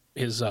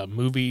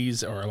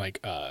movies or like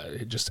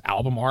just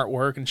album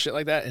artwork and shit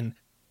like that. And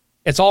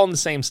it's all in the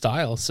same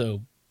style.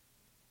 So,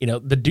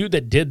 the dude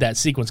that did that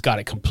sequence got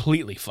it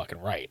completely fucking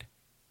right.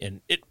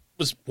 And it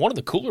was one of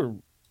the cooler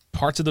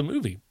parts of the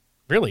movie,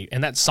 really.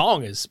 And that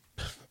song is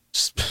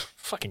just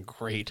fucking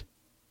great.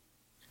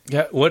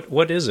 Yeah,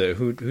 what is it?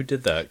 Who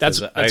did that?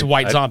 That's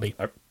White Zombie.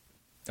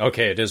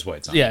 Okay, it is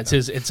White Zombie. Yeah,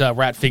 it's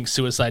Rat Fink,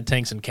 Suicide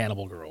Tanks, and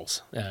Cannibal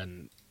Girls,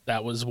 and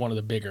that was one of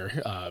the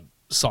bigger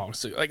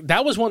songs. Like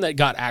that was one that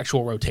got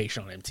actual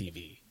rotation on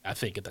MTV, I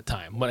think, at the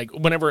time. Like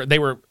whenever they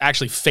were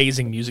actually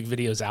phasing music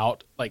videos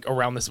out, like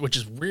around this, which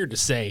is weird to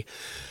say,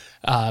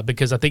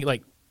 because I think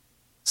like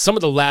some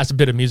of the last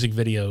bit of music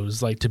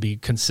videos like to be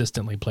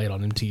consistently played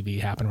on MTV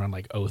happened around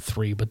like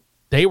 2003, but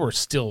they were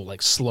still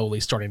like slowly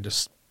starting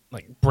to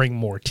like bring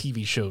more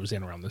TV shows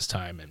in around this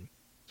time. And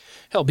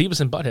hell,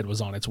 Beavis and Butthead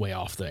was on its way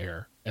off the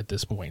air at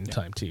this point in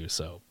time too.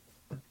 So,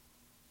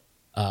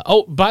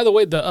 by the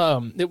way,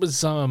 it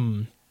was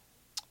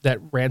that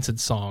Rancid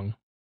song.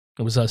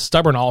 It was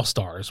Stubborn All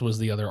Stars was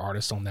the other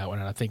artist on that one,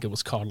 and I think it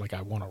was called like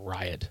I Want to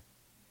Riot.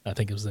 I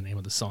think it was the name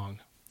of the song.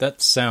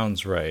 That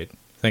sounds right.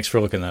 Thanks for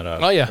looking that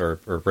up. Oh yeah, or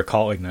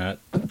recalling that.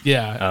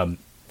 Yeah.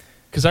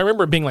 Because I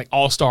remember it being like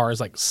All Stars,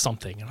 like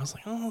something, and I was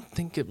like, I don't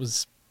think it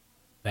was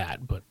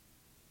that, but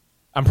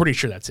I'm pretty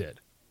sure that's it.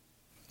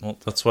 Well,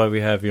 that's why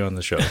we have you on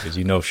the show, because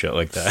you know shit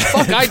like that.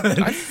 Fuck,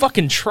 I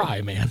fucking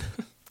try, man.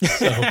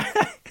 So.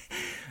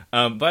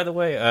 By the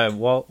way,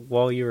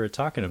 while you were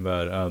talking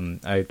about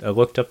it, I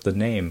looked up the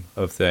name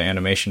of the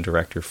animation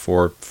director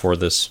for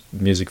this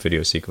music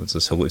video sequence,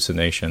 this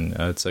hallucination.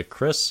 It's a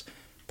Chris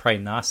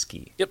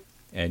Prynoski. Yep.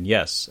 And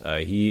yes,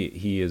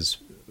 he is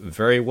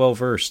very well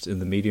versed in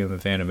the medium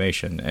of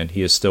animation, and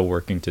he is still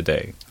working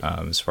today.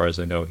 As far as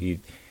I know, he's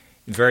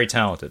very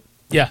talented.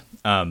 Yeah.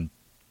 And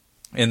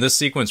this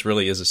sequence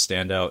really is a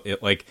standout.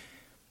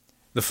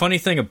 The funny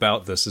thing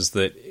about this is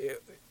that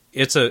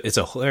it's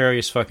a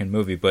hilarious fucking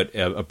movie, but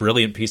a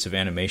brilliant piece of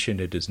animation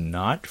it is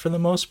not for the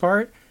most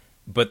part.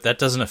 But that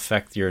doesn't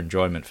affect your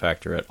enjoyment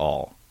factor at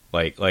all.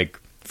 Like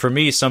for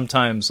me,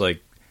 sometimes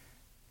like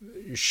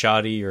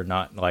shoddy or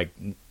not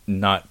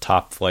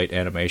top flight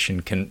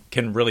animation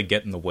can really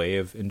get in the way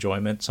of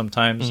enjoyment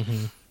sometimes.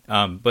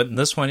 Mm-hmm. But in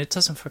this one, it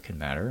doesn't fucking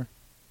matter.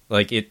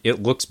 Like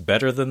it looks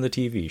better than the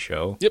TV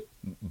show. Yep.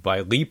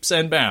 By leaps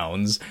and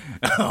bounds.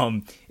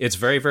 It's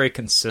very, very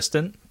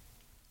consistent,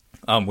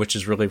 which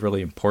is really,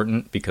 really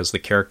important because the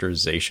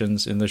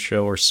characterizations in the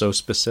show are so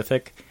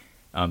specific.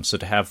 So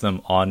to have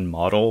them on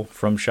model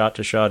from shot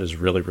to shot is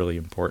really, really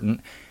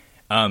important.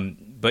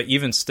 But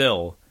even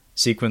still,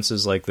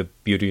 sequences like the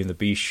Beauty and the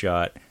Beast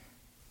shot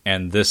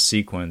and this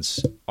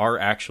sequence are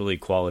actually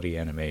quality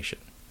animation.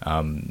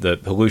 The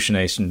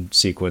hallucination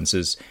sequence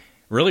is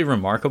really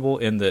remarkable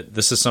in that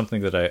this is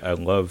something that I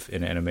love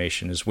in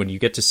animation, is when you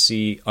get to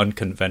see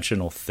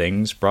unconventional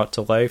things brought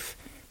to life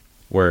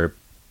where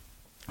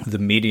the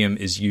medium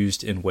is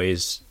used in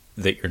ways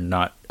that you're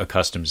not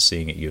accustomed to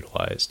seeing it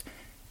utilized.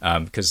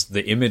 Because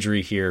the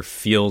imagery here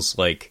feels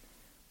like,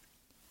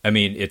 I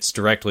mean, it's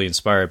directly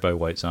inspired by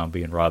White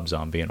Zombie and Rob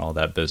Zombie and all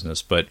that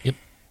business, but yep.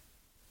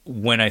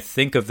 When I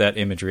think of that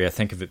imagery, I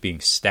think of it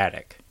being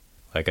static.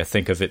 Like I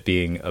think of it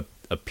being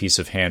a piece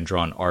of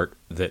hand-drawn art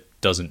that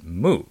doesn't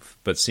move,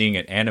 but seeing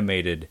it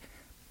animated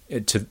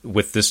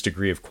with this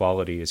degree of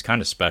quality is kind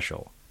of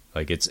special.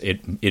 Like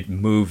it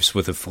moves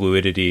with a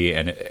fluidity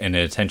and an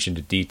attention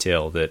to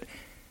detail that,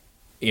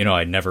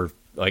 I never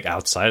like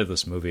outside of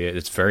this movie,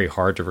 it's very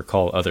hard to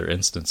recall other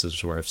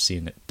instances where I've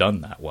seen it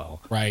done that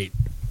well. Right.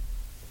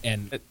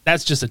 And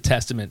that's just a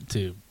testament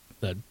to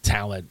the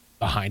talent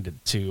behind it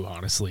too,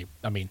 honestly.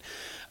 I mean,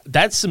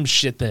 that's some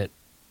shit that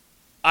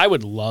I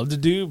would love to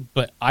do,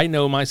 but I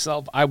know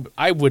myself,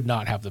 I would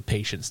not have the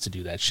patience to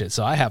do that shit.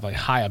 So I have a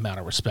high amount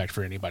of respect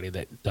for anybody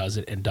that does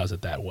it and does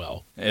it that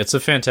well. It's a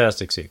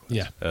fantastic sequence.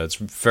 Yeah. It's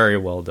very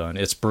well done.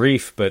 It's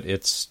brief, but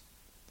it's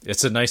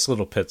a nice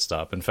little pit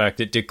stop. In fact,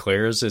 it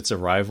declares its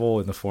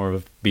arrival in the form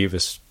of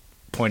Beavis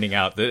pointing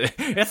out that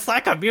it's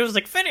like a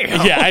music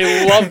video. Yeah,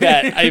 I love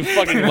that. I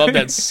fucking love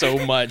that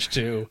so much,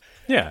 too.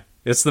 Yeah.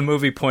 It's the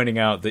movie pointing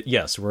out that,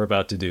 yes, we're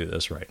about to do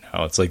this right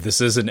now. It's like,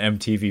 this is an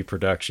MTV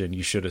production.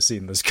 You should have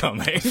seen this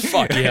coming.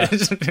 Fuck yeah.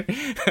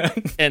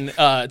 And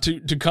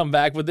to come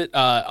back with it,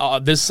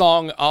 this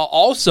song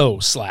also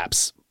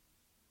slaps.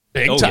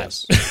 Big time.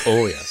 Yes.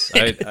 Oh,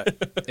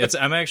 yes.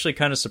 I'm actually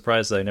kind of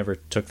surprised that I never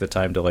took the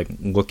time to, like,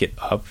 look it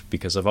up,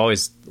 because I've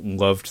always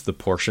loved the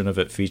portion of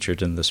it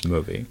featured in this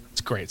movie.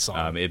 It's a great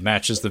song. It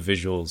matches the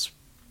visuals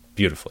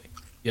beautifully.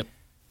 Yep.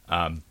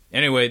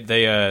 Anyway,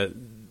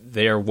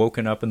 they are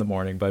woken up in the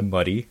morning by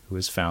Muddy, who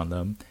has found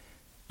them.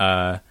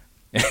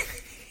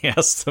 He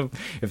asks them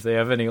if they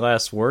have any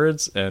last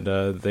words, and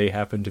they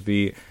happen to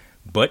be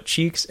butt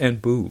cheeks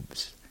and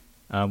boobs.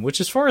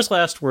 Which, as far as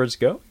last words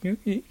go, you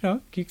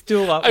know, you could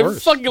do a lot worse.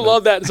 I fucking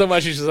love that so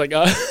much. He's just like, you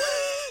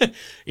have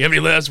any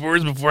last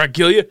words before I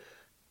kill you?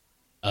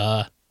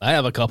 I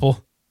have a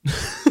couple.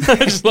 I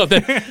just love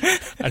that.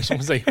 I just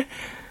want to say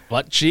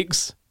butt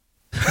cheeks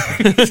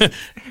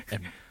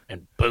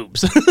and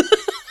boobs.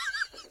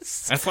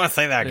 I just want to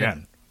say that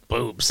again.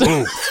 Boobs.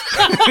 Oh,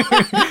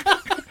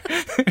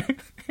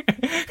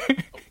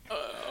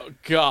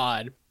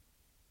 God.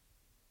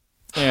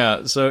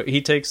 Yeah, so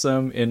he takes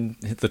them in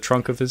the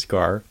trunk of his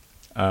car,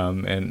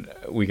 and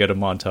we get a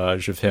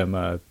montage of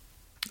him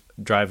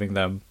driving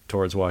them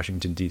towards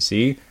Washington,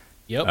 D.C.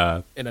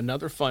 Yep. And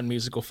another fun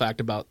musical fact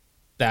about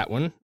that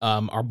one,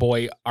 our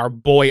boy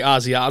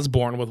Ozzy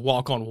Osbourne with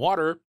Walk on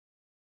Water,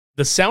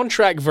 the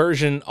soundtrack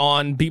version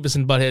on Beavis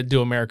and Butthead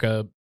Do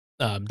America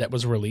that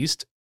was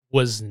released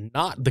was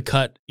not the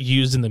cut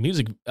used in the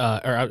music,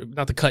 or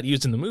not the cut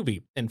used in the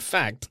movie. In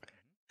fact,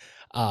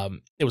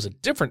 it was a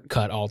different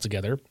cut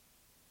altogether.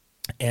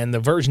 And the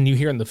version you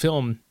hear in the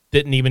film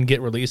didn't even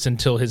get released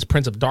until his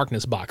Prince of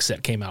Darkness box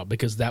set came out,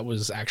 because that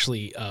was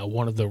actually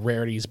one of the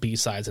rarities,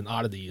 B-sides, and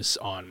oddities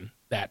on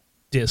that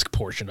disc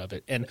portion of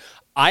it. And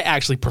I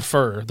actually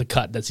prefer the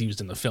cut that's used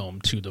in the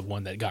film to the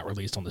one that got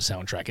released on the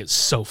soundtrack. It's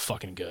so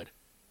fucking good.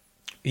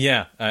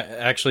 Yeah,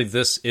 actually,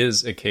 this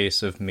is a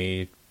case of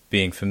me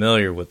being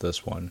familiar with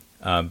this one,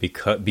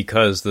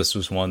 because this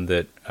was one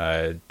that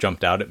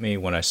jumped out at me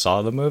when I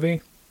saw the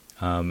movie.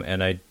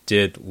 And I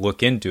did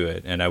look into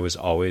it, and I was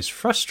always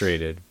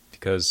frustrated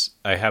because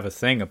I have a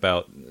thing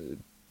about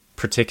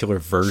particular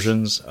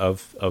versions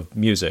of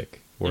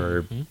music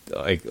where,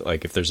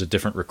 like if there's a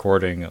different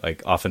recording,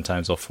 like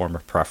oftentimes I'll form a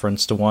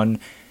preference to one.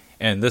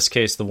 And in this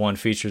case, the one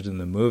featured in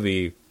the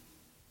movie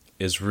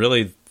is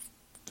really,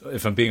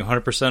 if I'm being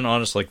 100%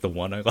 honest, like the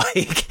one I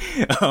like.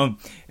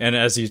 And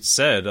as you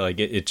said,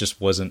 like it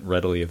just wasn't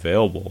readily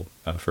available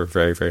for a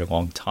very, very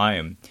long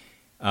time.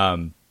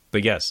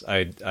 But yes,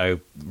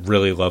 I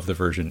really love the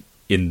version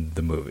in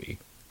the movie.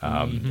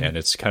 And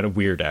it's kind of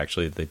weird,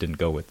 actually, that they didn't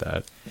go with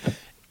that.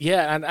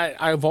 Yeah, and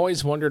I've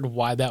always wondered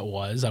why that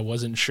was. I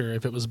wasn't sure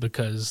if it was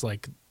because,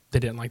 like, they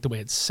didn't like the way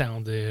it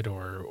sounded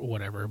or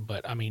whatever.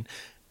 But, I mean,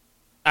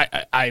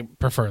 I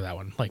prefer that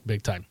one, like,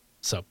 big time.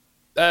 So,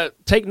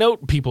 take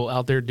note, people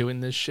out there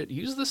doing this shit.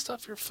 Use the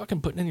stuff you're fucking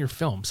putting in your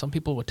film. Some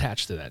people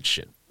attach to that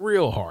shit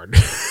real hard.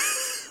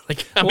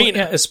 Like, I mean...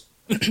 Yeah,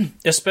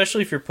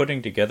 especially if you're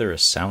putting together a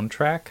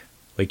soundtrack,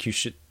 like you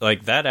should,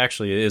 like that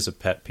actually is a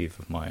pet peeve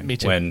of mine. Me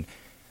too.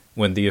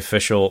 When the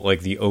official,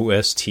 like the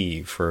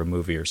OST for a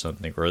movie or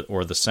something,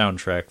 or the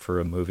soundtrack for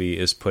a movie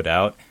is put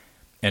out,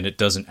 and it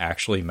doesn't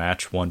actually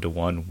match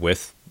 1-to-1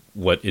 with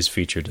what is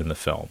featured in the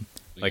film.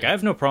 Like, I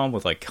have no problem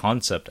with like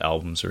concept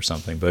albums or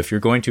something, but if you're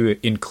going to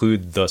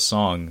include the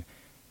song,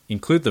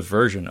 include the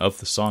version of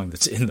the song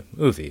that's in the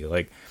movie.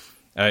 Like,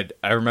 I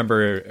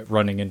remember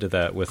running into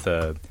that with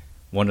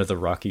one of the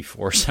Rocky IV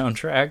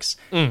soundtracks.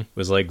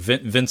 Was like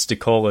Vince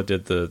DiCola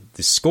did the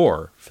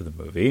score for the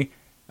movie.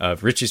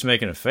 Richie's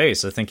making a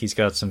face. I think he's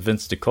got some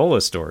Vince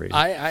DiCola stories.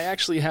 I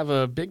actually have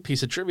a big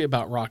piece of trivia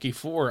about Rocky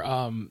IV.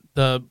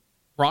 The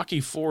Rocky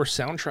IV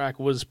soundtrack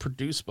was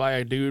produced by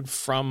a dude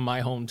from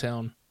my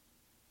hometown.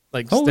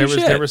 Like,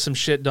 there was some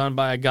shit done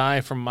by a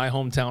guy from my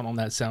hometown on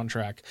that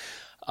soundtrack.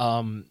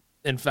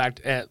 In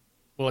fact,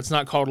 it's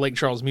not called Lake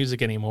Charles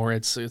Music anymore.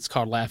 It's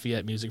called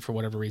Lafayette Music for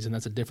whatever reason.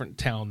 That's a different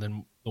town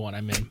than the one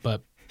I'm in.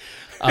 But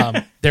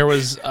there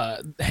was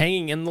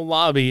hanging in the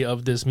lobby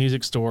of this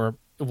music store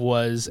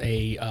was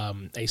a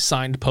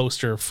signed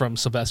poster from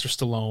Sylvester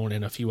Stallone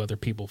and a few other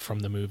people from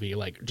the movie,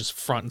 like just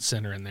front and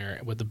center in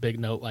there with a big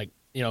note, like,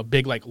 you know,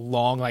 big, like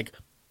long, like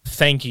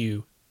thank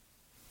you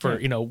for,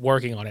 you know,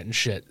 working on it and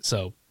shit.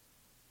 So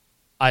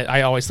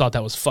I always thought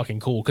that was fucking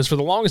cool because for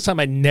the longest time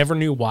I never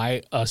knew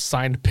why a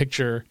signed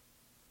picture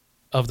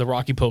of the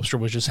Rocky poster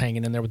was just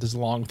hanging in there with this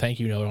long thank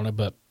you note on it,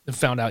 but I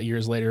found out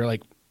years later,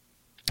 like,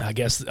 I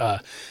guess, I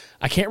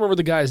can't remember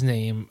the guy's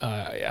name.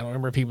 I don't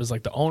remember if he was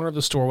like the owner of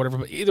the store or whatever,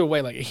 but either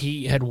way, like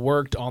he had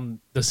worked on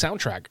the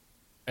soundtrack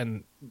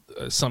and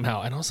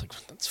somehow, and I was like,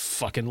 that's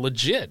fucking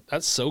legit.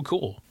 That's so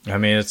cool. I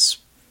mean, it's,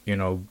 you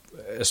know,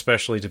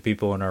 especially to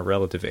people in our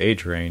relative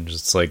age range,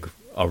 it's like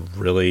a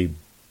really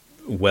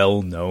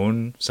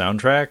well-known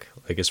soundtrack.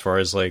 Like as far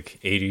as like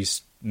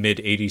 80s,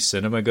 mid-80s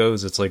cinema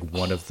goes, it's like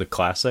one of the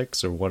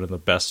classics or one of the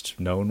best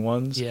known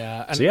ones.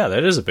 Yeah. So yeah,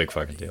 that is a big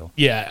fucking deal.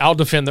 Yeah, I'll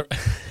defend the,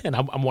 and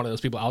I'm one of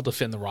those people, I'll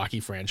defend the Rocky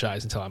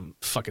franchise until I'm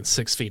fucking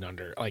 6 feet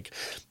under, like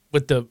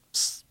with the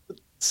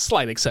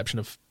slight exception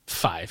of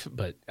 5,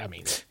 but I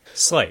mean.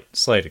 Slight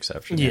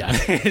exception. Yeah.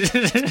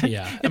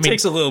 Yeah. It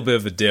takes a little bit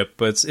of a dip,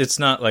 but it's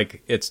not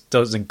like, it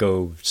doesn't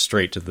go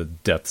straight to the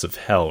depths of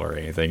hell or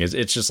anything.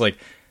 It's just like,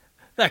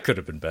 that could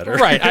have been better.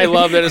 Right. I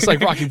love that. It's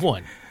like Rocky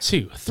 1,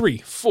 2, 3,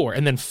 4,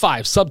 and then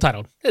 5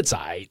 subtitled. It's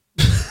aight.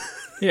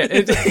 Yeah,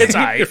 it's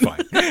aight. You're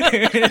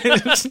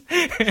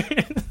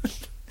fine.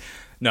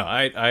 No,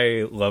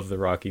 I love the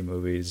Rocky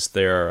movies.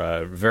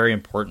 They're very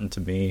important to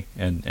me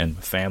and my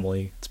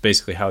family. It's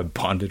basically how I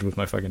bonded with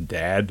my fucking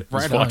dad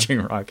was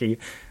watching Rocky.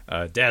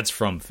 Dad's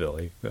from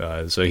Philly,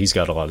 so he's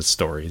got a lot of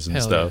stories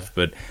and stuff.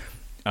 Yeah.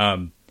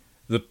 But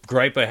the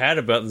gripe I had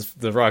about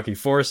the Rocky IV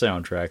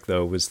soundtrack,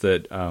 though, was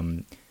that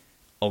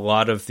a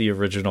lot of the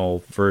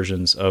original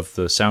versions of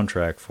the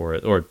soundtrack for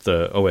it, or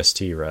the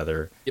OST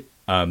rather,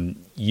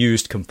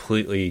 used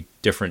completely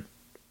different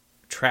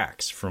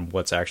tracks from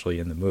what's actually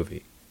in the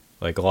movie.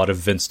 Like a lot of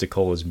Vince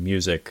DiCola's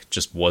music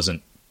just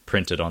wasn't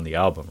printed on the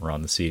album or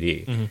on the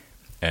CD. Mm-hmm.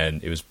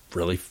 And it was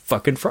really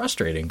fucking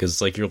frustrating because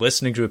it's like you're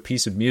listening to a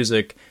piece of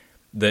music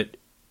that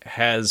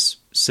has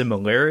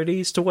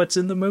similarities to what's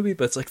in the movie,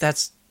 but it's like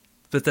that's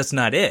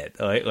not it.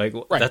 Like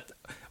right. That.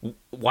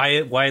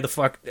 Why the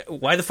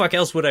fuck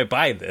else would I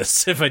buy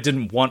this if I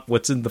didn't want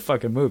what's in the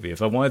fucking movie?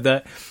 If I wanted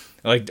that,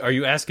 like, are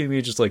you asking me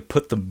to just like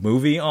put the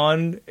movie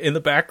on in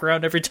the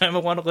background every time I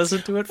want to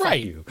listen to it?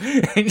 Right.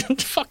 Fuck you.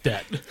 Fuck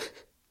that.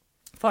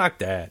 Fuck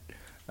that.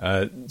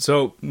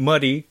 So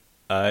Muddy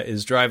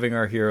is driving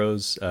our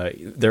heroes.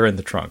 They're in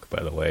the trunk,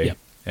 by the way. Yep.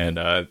 And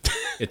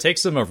it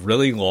takes them a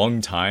really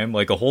long time,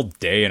 like a whole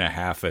day and a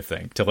half, I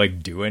think, to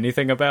like do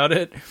anything about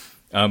it.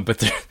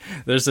 But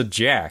there's a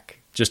jack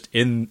just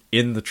in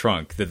the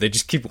trunk that they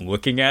just keep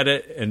looking at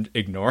it and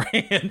ignoring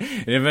it.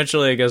 And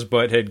eventually, I guess,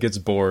 Butthead gets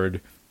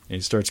bored and he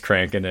starts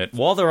cranking it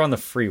while they're on the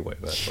freeway,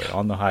 by the way,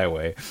 on the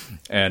highway.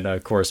 And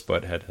of course,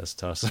 Butthead has to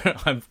toss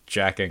it. I'm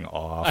jacking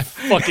off. I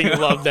fucking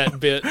love that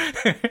bit.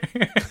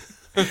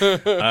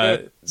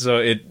 So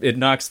it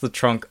knocks the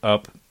trunk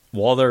up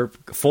while they're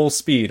full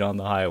speed on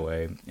the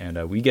highway,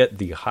 and we get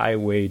the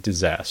highway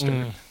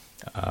disaster.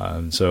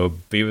 So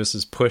Beavis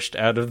is pushed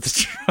out of the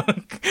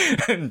trunk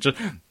and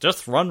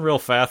just run real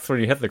fast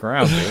when you hit the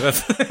ground,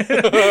 Beavis.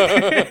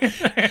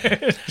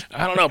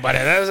 I don't know, buddy.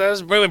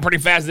 That's moving pretty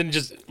fast. Then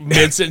just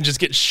mid and just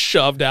get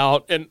shoved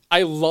out. And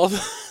I love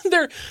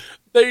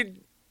they.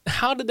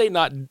 How did they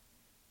not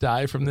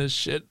die from this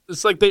shit?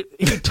 It's like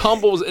he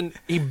tumbles and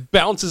he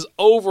bounces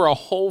over a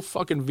whole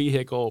fucking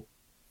vehicle,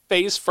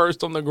 face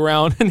first on the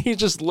ground, and he's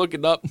just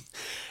looking up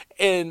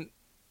and.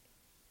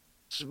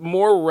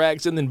 More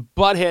wrecks, and then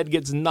Butthead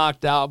gets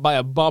knocked out by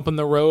a bump in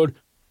the road,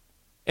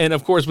 and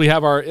of course we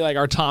have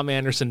our Tom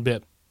Anderson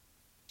bit.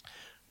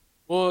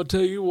 Well, I'll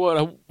tell you what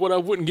I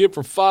wouldn't give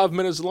for 5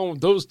 minutes alone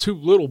with those two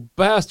little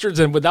bastards,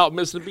 and without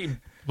missing a beat,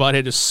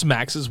 Butthead just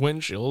smacks his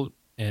windshield,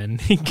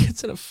 and he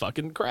gets in a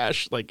fucking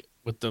crash, like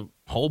with the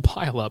whole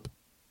pileup.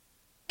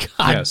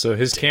 God. Yeah, so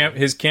his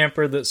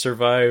camper that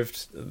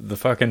survived the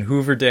fucking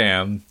Hoover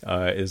Dam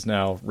is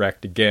now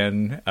wrecked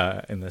again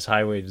in this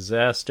highway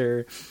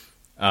disaster.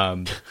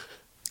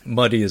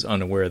 Muddy is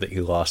unaware that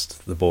he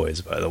lost the boys,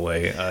 by the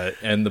way.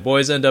 And the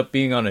boys end up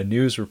being on a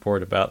news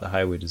report about the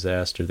highway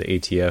disaster. The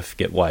ATF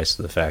get wise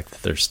to the fact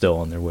that they're still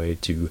on their way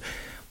to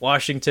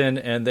Washington,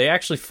 and they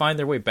actually find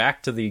their way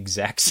back to the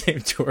exact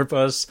same tour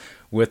bus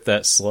with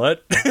that slut.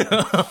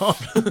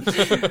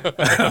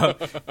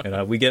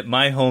 And we get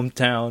my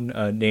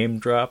hometown name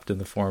dropped in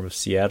the form of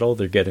Seattle.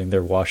 They're getting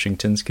their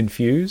Washingtons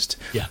confused.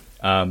 Yeah.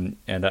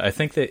 And I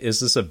think that, is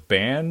this a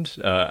band?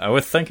 I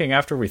was thinking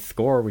after we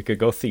score, we could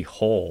go see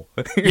Hole.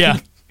 Yeah.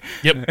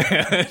 Yep.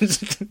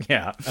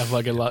 Yeah. I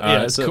fucking love.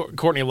 Yeah, it's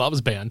Courtney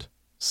Love's band.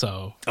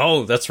 So.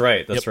 Oh, that's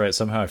right. That's right.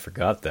 Somehow I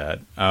forgot that.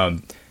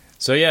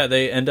 So yeah,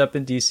 they end up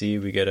in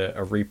DC. We get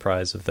a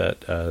reprise of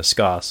that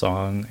ska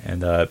song,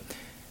 and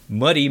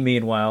Muddy,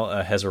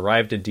 meanwhile, has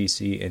arrived in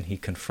DC, and he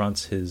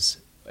confronts his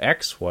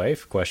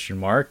ex-wife ?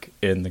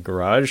 In the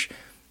garage,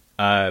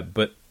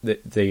 but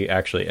they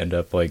actually end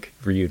up like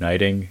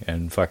reuniting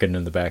and fucking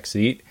in the back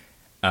seat,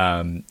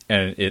 and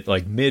it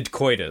like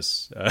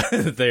mid-coitus,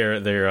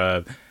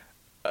 they're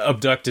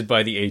abducted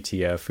by the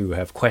ATF, who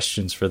have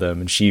questions for them,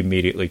 and she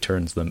immediately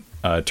turns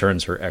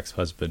her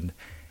ex-husband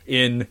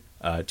in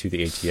to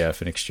the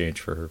ATF in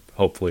exchange for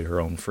hopefully her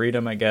own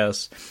freedom, I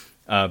guess.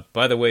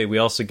 By the way, we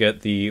also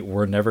get the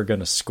 "We're never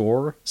gonna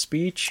score"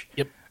 speech.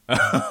 Yep.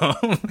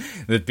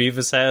 That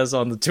Beavis has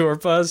on the tour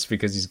bus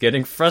because he's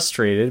getting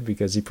frustrated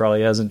because he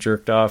probably hasn't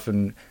jerked off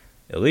in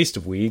at least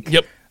a week.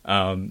 Yep.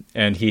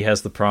 And he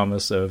has the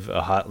promise of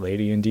a hot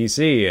lady in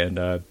DC,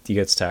 and he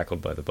gets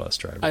tackled by the bus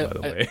driver, by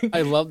the way.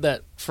 I love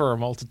that for a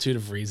multitude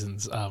of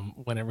reasons.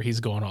 Whenever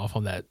he's going off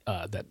on that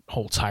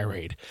whole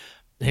tirade,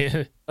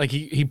 like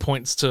he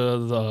points to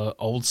the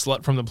old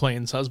slut from The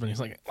Plains Husband. He's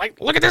like,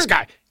 look at this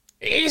guy.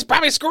 He's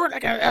probably scored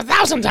like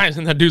 1,000 times.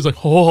 And that dude's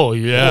like, oh,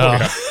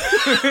 yeah.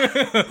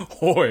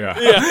 Oh, yeah.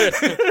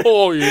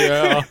 Oh,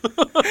 yeah.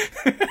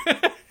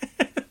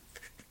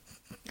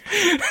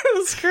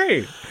 That's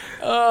great.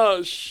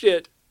 Oh,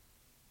 shit.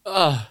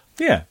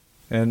 Yeah.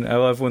 And I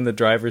love when the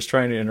driver's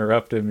trying to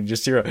interrupt him and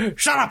just hear a,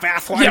 "Shut up,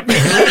 athlete!" Yep.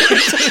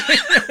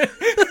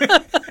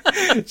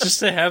 Just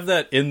to have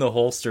that in the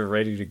holster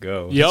ready to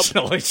go. Yep.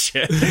 Holy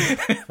shit.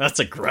 That's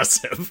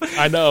aggressive.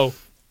 I know.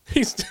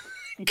 He's...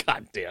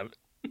 God damn it.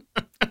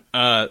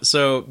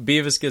 So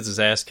Beavis gets his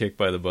ass kicked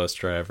by the bus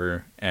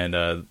driver, and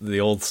the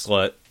old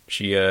slut,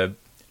 she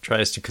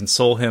tries to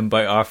console him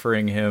by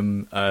offering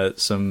him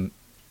some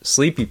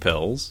sleepy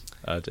pills,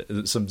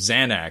 some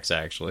Xanax,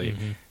 actually.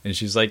 Mm-hmm. And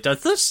she's like,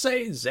 "Does this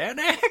say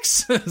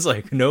Xanax?" It's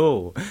like,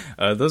 "No,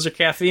 those are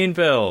caffeine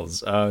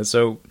pills."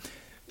 So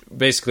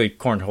basically,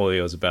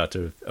 Cornholio's about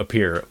to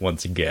appear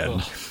once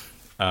again.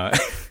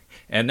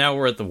 And now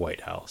we're at the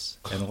White House,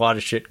 and a lot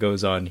of shit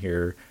goes on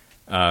here.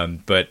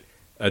 But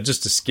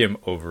just to skim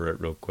over it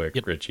real quick,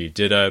 yep. Richie,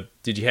 did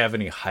you have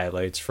any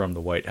highlights from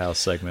the White House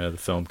segment of the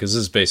film? Because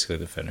this is basically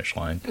the finish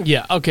line.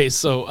 Yeah. Okay.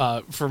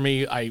 So for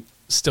me, I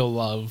still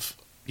love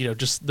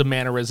just the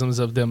mannerisms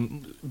of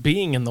them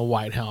being in the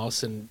White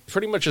House and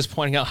pretty much just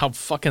pointing out how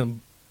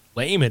fucking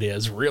lame it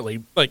is,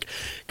 really. Like,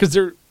 because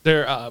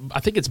they're I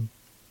think it's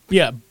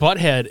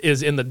Butthead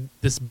is in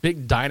this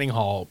big dining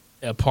hall,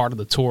 part of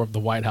the tour of the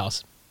White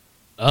House.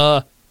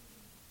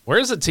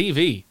 Where's the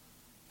TV?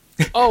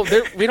 Oh,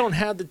 we don't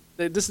have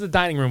this is the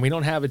dining room. We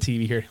don't have a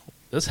TV here.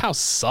 This house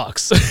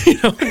sucks.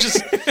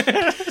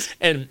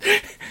 And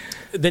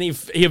then he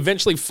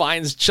eventually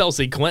finds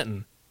Chelsea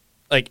Clinton,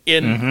 like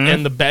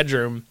in the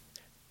bedroom,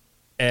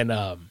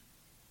 and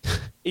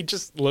he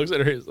just looks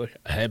at her. He's like,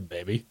 "Hey,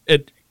 baby,"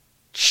 and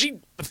she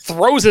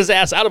throws his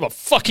ass out of a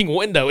fucking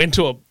window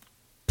into a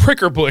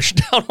pricker bush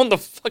down on the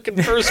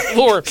fucking first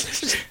floor.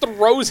 Just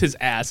throws his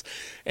ass,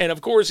 and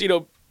of course,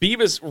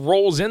 Beavis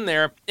rolls in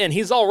there, and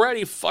he's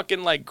already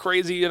fucking like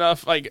crazy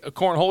enough, like a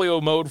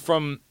Cornholio mode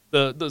from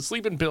the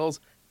sleeping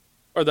pills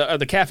or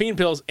the caffeine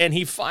pills, and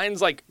he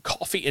finds like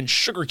coffee and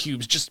sugar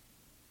cubes,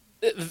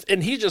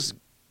 and he's just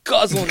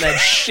guzzling that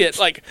shit,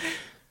 like,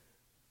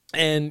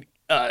 and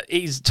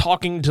he's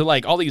talking to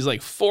like all these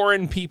like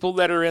foreign people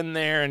that are in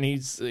there, and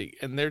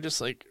and they're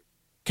just like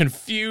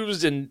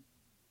confused, and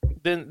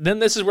then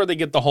this is where they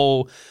get the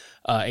whole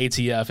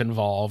ATF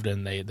involved,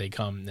 and they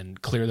come and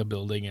clear the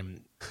building,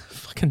 and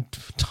fucking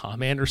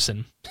Tom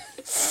Anderson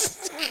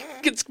gets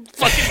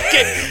fucking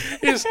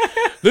kicked.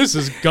 This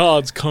is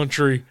God's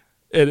country.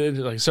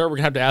 And like, "Sir, we're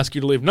gonna have to ask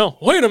you to leave." "No,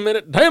 wait a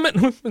minute, damn it,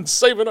 we've been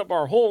saving up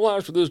our whole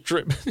lives for this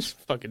trip."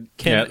 Fucking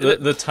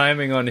the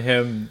timing on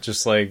him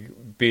just like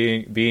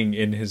being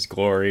in his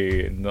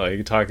glory and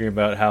like talking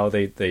about how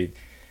they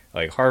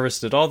like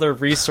harvested all their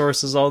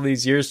resources all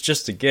these years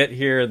just to get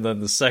here, and then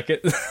the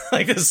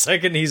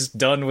second he's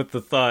done with the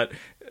thought,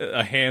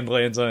 a hand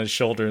lands on his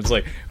shoulder and it's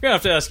like, "We're gonna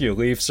have to ask you to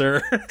leave,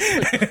 sir."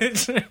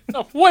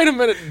 "No, wait a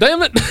minute,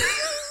 damn it."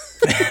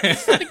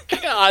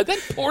 God, that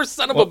poor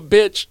son of a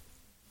bitch.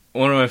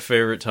 One of my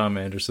favorite Tom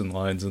Anderson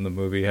lines in the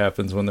movie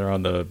happens when they're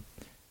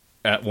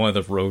at one of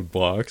the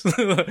roadblocks.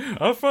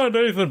 "I find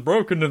anything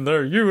broken in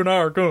there, you and I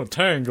are going to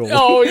tangle."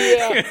 Oh,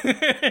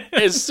 yeah.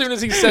 As soon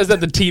as he says that,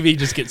 the TV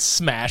just gets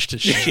smashed to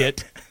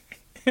shit.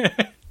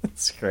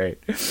 That's great.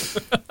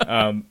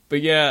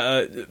 But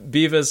yeah,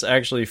 Beavis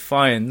actually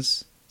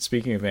finds,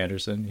 speaking of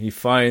Anderson, he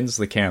finds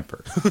the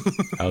camper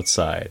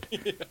outside.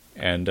 Yeah.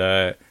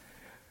 And,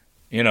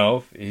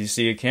 you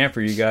see a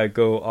camper, you gotta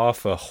go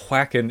off a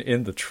whacking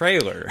in the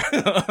trailer.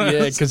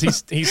 Yeah, because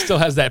he still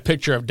has that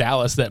picture of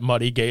Dallas that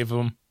Muddy gave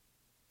him.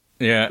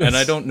 Yeah, and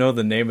I don't know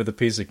the name of the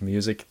piece of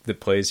music that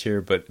plays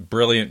here, but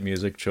brilliant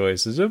music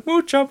choice is a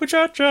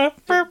mucha-muchacha,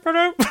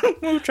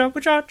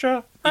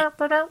 mucha-muchacha.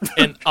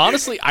 And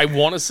honestly, I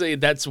want to say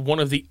that's one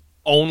of the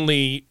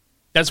only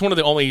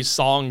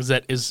songs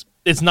that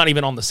it's not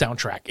even on the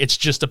soundtrack. It's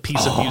just a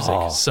piece of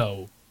music.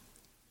 So,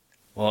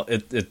 well,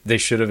 they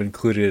should have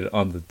included it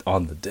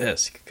on the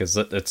disc because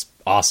it's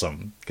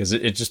awesome because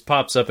it just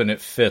pops up and it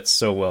fits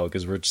so well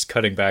because we're just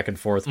cutting back and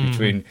forth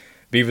between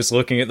Beavis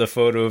looking at the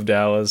photo of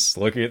Dallas,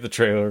 looking at the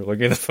trailer,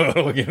 looking at the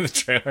photo, looking at the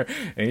trailer,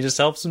 and he just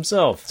helps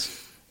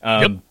himself.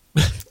 Yep.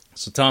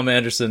 So Tom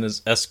Anderson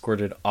is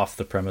escorted off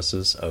the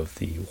premises of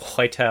the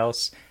White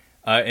House,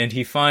 and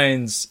he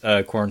finds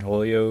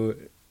Cornholio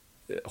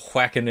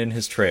whacking in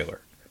his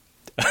trailer.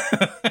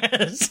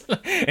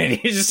 And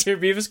you just hear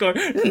Beavis going,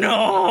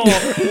 "No,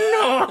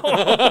 no!"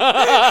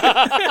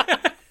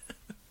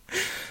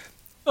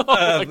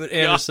 But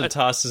Anderson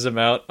tosses him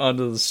out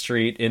onto the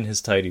street in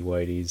his tidy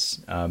whities.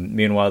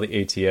 Meanwhile, the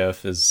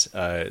ATF is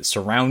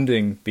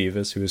surrounding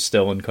Beavis, who is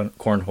still in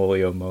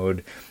Cornholio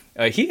mode.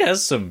 He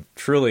has some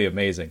truly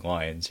amazing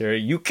lines here.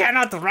 You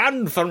cannot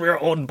run from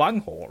your own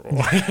bunghole.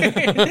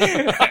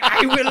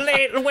 I will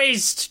lay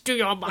waste to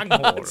your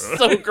bunghole.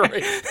 So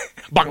great.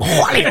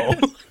 Bunghole.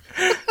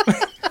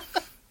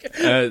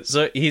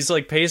 So he's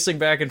like pacing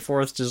back and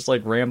forth, just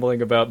like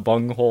rambling about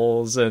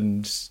bungholes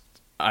and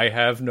I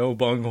have no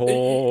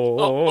bunghole.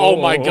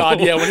 Oh my God.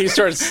 Yeah. When he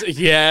starts,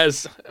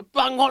 yes.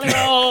 Bunghole.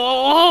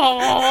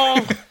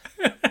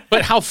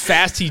 But how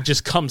fast he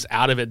just comes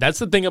out of it. That's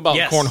the thing about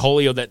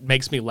Cornholio that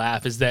makes me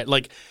laugh is that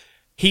like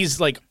he's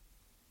like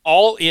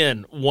all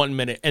in 1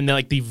 minute and then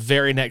like the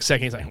very next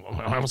second he's like,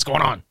 what's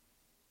going on?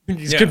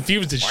 He's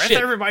confused as shit. Why does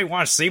everybody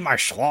want to see my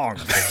schlong?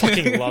 I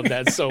fucking love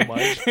that so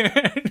much.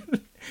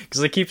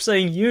 Because they keep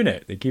saying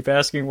unit. They keep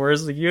asking,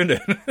 where's the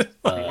unit?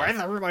 Why does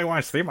everybody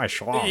want to see my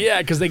schlong?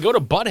 Yeah, because they go to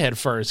Butthead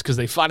first because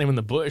they find him in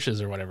the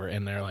bushes or whatever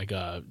and they're like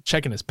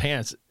checking his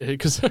pants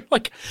because they're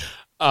like,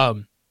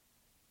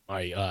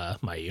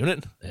 my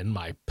unit and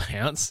my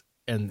pants,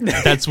 and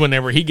that's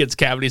whenever he gets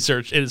cavity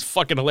searched. It is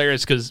fucking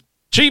hilarious because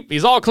cheap,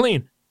 he's all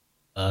clean.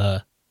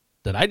 Did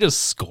I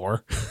just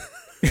score?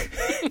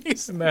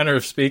 It's a manner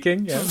of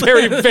speaking. Yeah.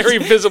 Very, very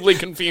visibly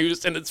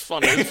confused, and it's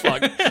funny as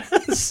fuck.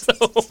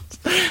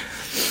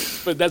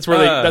 But that's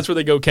where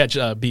they go catch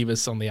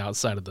Beavis on the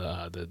outside of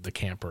the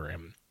camper,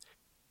 and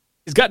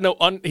he's got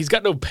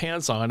no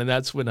pants on, and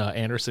that's when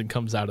Anderson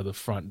comes out of the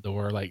front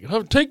door like,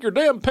 oh, take your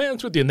damn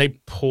pants with you, and they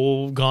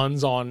pull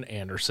guns on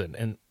Anderson,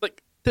 and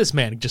like this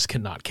man just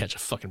cannot catch a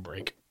fucking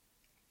break.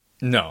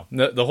 No,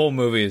 the whole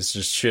movie is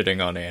just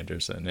shitting on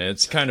Anderson.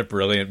 It's kind of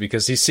brilliant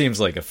because he seems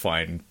like a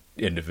fine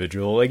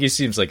individual, like he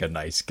seems like a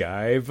nice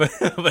guy, but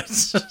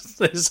just,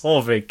 his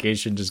whole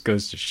vacation just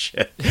goes to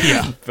shit.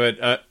 Yeah.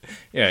 But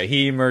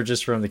he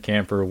emerges from the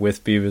camper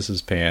with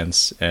Beavis's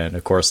pants, and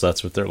of course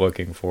that's what they're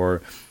looking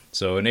for.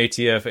 So an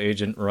ATF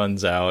agent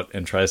runs out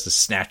and tries to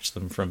snatch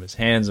them from his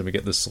hands, and we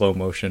get the slow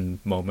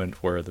motion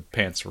moment where the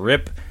pants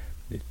rip,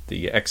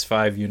 the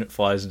X5 unit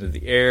flies into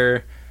the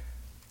air.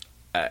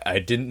 I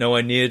didn't know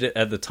I needed it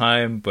at the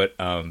time, but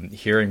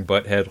hearing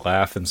Butthead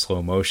laugh in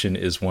slow motion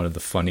is one of the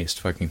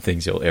funniest fucking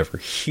things you'll ever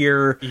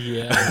hear.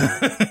 Yeah.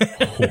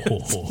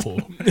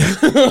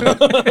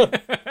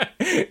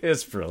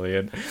 It's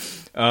brilliant.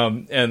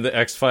 And the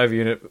X5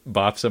 unit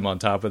bops him on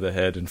top of the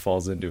head and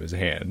falls into his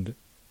hand.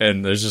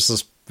 And there's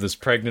just this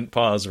pregnant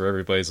pause where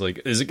everybody's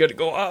like, is it going to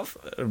go off?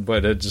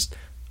 But it just,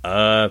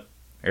 there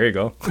you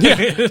go. Yeah.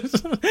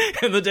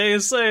 And the day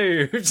is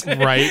saved.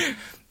 Right.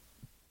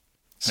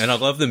 And I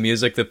love the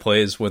music that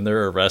plays when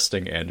they're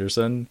arresting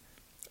Anderson,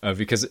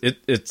 because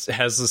it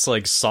has this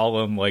like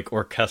solemn, like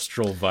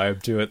orchestral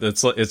vibe to it.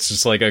 It's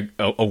just like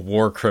a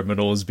war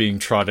criminal is being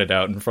trotted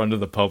out in front of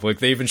the public.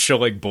 They even show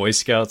like Boy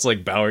Scouts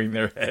like bowing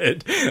their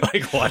head,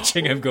 like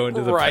watching him go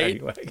into the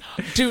paddy wagon.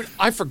 Dude,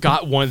 I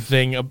forgot one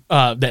thing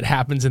that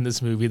happens in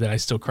this movie that I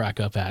still crack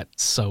up at.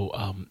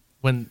 So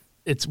when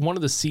it's one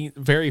of the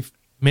very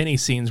many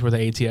scenes where the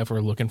ATF are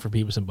looking for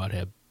Beavis and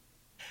Butthead.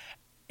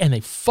 And they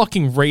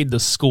fucking raid the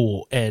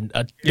school, and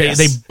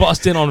they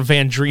bust in on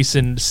Van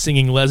Driesen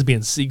singing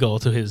 "Lesbian Seagull"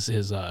 to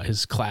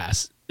his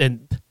class,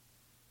 and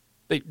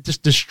they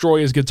just destroy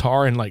his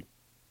guitar and like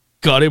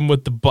gut him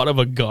with the butt of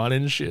a gun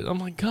and shit. I'm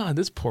like, God,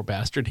 this poor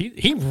bastard.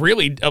 He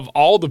really, of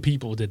all the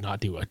people, did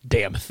not do a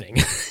damn thing.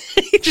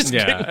 He just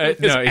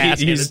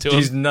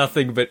he's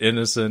nothing but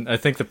innocent. I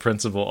think the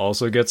principal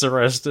also gets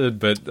arrested,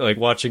 but like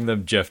watching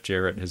them Jeff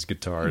Jarrett his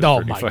guitar is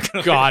oh my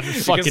God,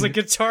 because the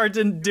guitar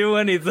didn't do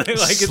anything.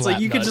 Like it's like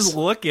you can just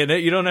look in it,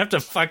 you don't have to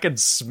fucking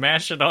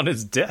smash it on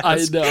his desk. I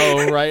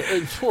know, right?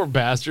 Like, poor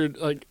bastard.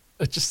 Like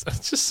it's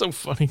just so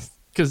funny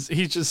because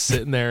he's just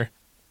sitting there.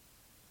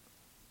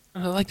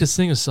 I'd like to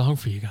sing a song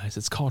for you guys.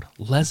 It's called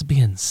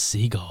 "Lesbian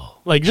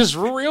Seagull." Like just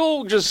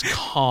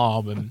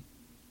calm, and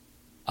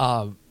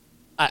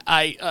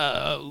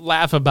I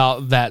laugh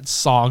about that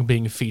song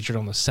being featured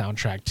on the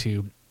soundtrack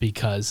too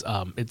because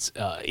it's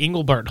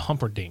Engelbert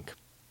Humperdinck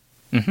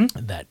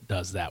that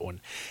does that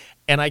one,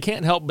 and I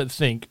can't help but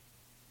think,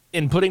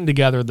 in putting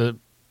together the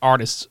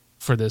artists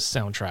for this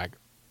soundtrack,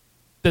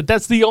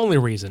 that's the only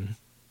reason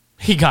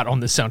he got on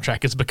this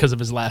soundtrack is because of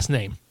his last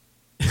name.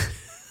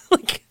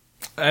 Like.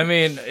 I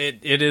mean,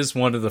 it is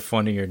one of the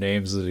funnier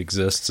names that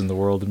exists in the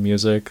world of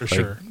music. For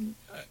sure.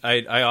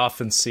 I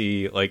often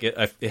see, like,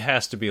 it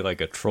has to be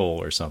like a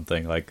troll or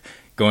something, like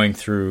going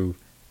through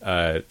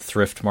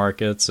thrift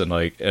markets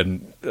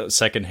and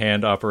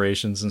secondhand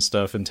operations and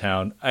stuff in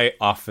town. I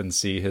often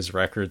see his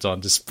records on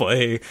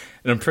display,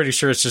 and I'm pretty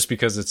sure it's just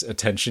because it's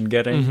attention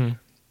getting. Mm-hmm.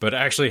 But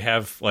I actually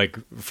have like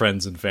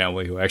friends and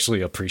family who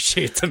actually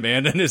appreciate the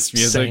man and his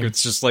music. Same.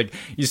 It's just like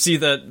you see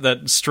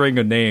that string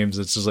of names.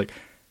 It's just like.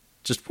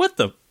 Just what?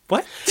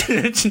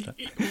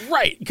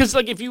 Right, because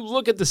like if you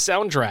look at the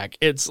soundtrack,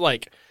 it's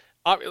like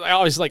I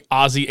always like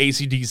Ozzy,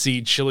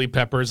 AC/DC, Chili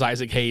Peppers,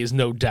 Isaac Hayes,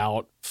 No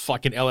Doubt,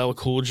 fucking LL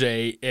Cool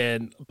J,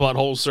 and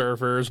Butthole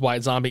Surfers,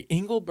 White Zombie,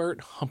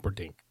 Engelbert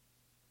Humperdinck.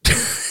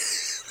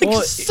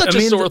 Well, Such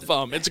a sore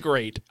thumb. It's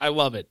great. I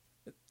love it.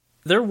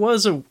 There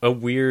was a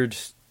weird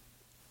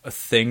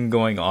thing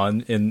going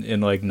on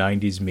in like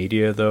 90s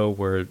media though,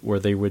 where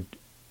they would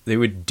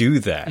do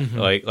that.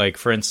 Like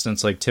for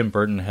instance, like Tim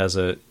Burton has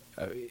a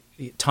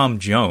Tom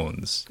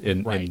Jones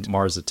in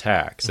Mars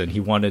Attacks, and he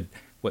wanted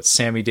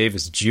Sammy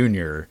Davis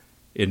Jr.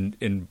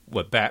 in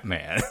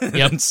Batman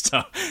and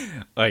stuff.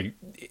 Like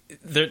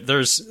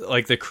there's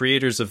like the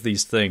creators of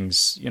these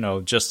things,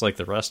 just like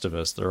the rest of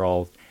us, they're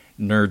all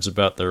nerds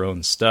about their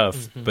own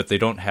stuff, but they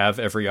don't have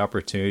every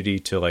opportunity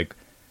to like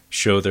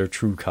show their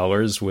true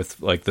colors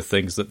with like the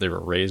things that they were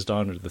raised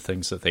on or the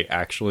things that they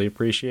actually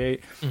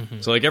appreciate.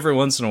 So like every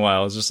once in a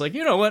while it's just like,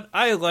 you know what,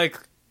 I like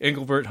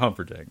Engelbert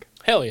Humperdinck.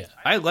 Hell yeah.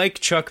 I like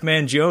Chuck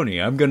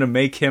Mangione. I'm going to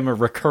make him a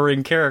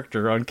recurring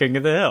character on King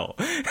of the Hill.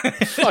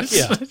 Fuck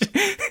yeah.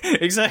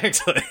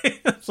 Exactly.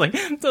 It's like,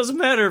 it doesn't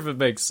matter if it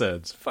makes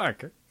sense.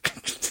 Fuck.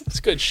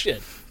 It's good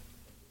shit.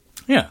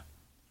 Yeah.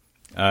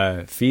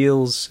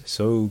 Feels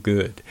so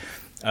good.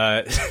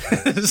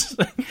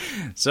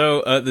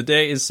 So the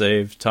day is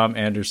saved. Tom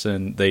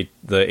Anderson, the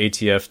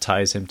ATF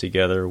ties him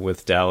together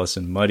with Dallas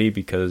and Muddy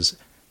because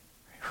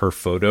her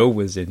photo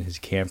was in his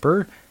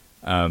camper.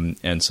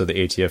 And so the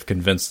ATF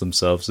convinced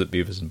themselves that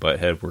Beavis and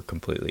Butthead were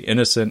completely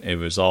innocent. It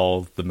was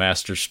all the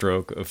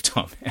masterstroke of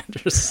Tom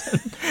Anderson.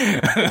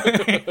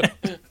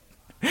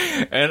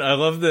 And I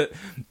love that,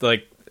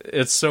 like,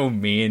 it's so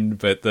mean,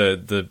 but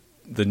the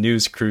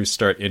news crew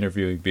start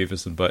interviewing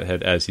Beavis and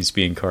Butthead as he's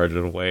being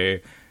carted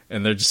away.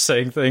 And they're just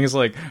saying things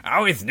like, I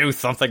always knew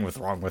something was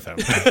wrong with him.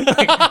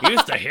 He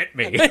used to hit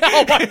me.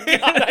 Oh my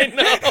God, I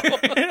know.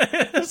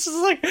 It's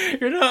just like,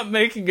 you're not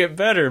making it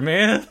better,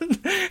 man.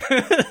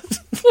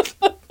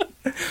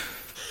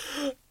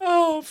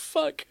 Oh,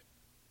 fuck.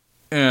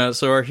 Yeah,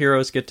 so our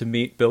heroes get to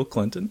meet Bill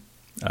Clinton.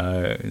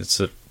 It's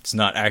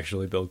not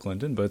actually Bill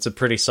Clinton, but it's a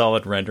pretty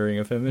solid rendering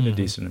of him and a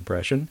decent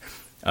impression.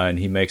 And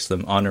he makes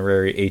them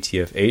honorary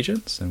ATF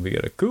agents, and we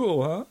get a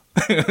cool, huh?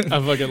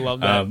 I fucking love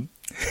that.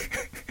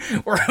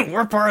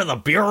 We're part of the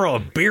Bureau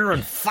of Beer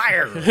and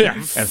Fire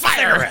and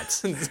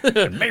cigarettes,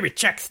 and maybe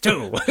checks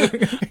too.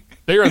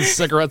 Beer and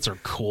cigarettes are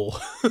cool.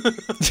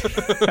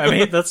 I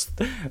mean, that's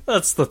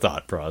the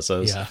thought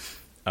process. Yeah.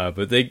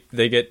 But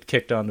they get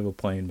kicked onto a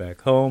plane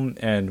back home,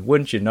 and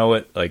wouldn't you know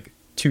it, like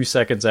 2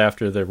 seconds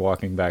after they're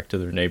walking back to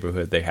their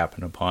neighborhood, they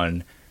happen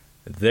upon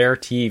their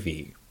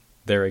TV,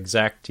 their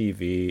exact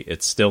TV.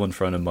 It's still in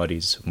front of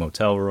Muddy's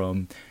motel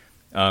room.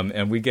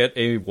 And we get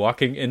a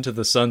walking into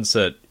the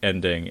sunset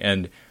ending,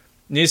 and it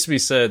needs to be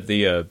said,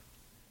 the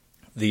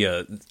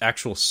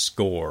actual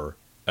score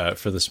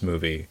for this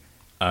movie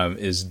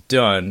is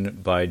done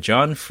by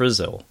John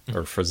Frizzell,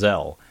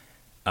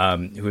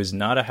 who is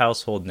not a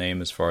household name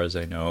as far as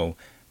I know,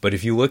 but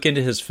if you look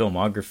into his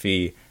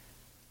filmography,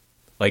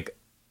 like,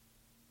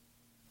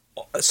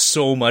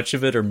 so much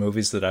of it are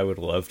movies that I would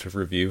love to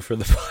review for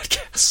the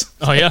podcast.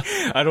 Oh yeah?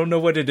 I don't know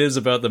what it is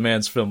about the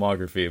man's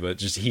filmography, but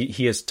just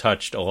he has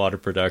touched a lot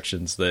of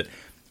productions that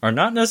are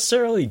not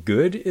necessarily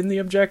good in the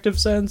objective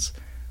sense,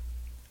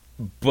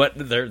 but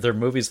they're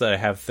movies that I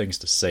have things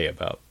to say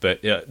about.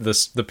 But yeah,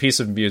 the piece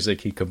of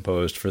music he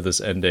composed for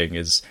this ending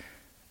is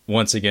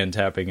once again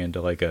tapping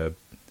into like a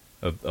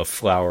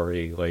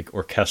flowery, like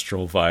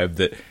orchestral vibe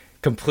that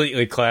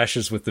completely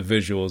clashes with the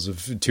visuals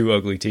of two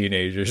ugly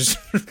teenagers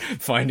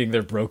finding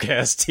their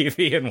broke-ass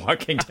TV and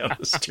walking down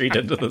the street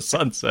into the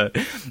sunset.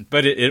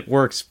 But it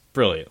works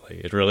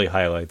brilliantly. It really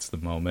highlights the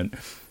moment.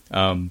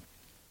 And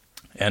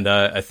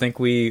I think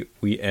we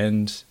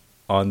end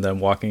on them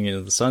walking into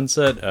the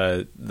sunset.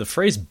 The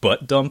phrase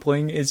butt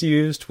dumpling is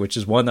used, which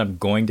is one I'm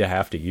going to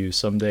have to use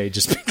someday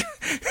just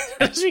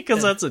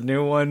because that's a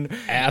new one.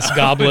 Ass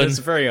goblin. It's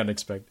very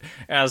unexpected.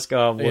 Ass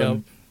goblin. Yep.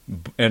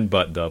 And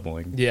butt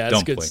doubling. Yeah, it's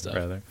dumpling, good stuff.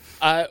 Rather.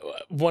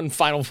 One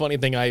final funny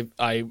thing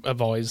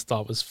I've always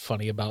thought was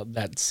funny about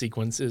that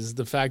sequence is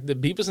the fact that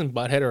Beavis and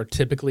Butthead are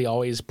typically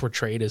always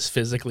portrayed as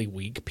physically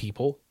weak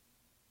people.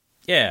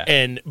 Yeah.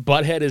 And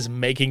Butthead is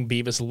making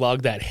Beavis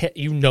lug that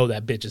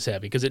that bitch is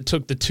heavy because it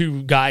took the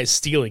two guys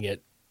stealing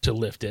it to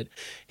lift it.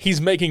 He's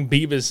making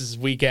Beavis's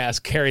weak ass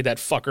carry that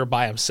fucker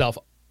by himself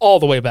all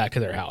the way back to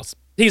their house.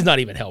 He's not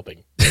even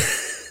helping.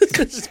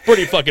 It's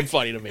pretty fucking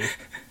funny to me.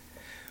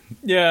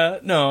 Yeah,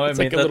 no, I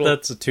mean, like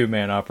that's a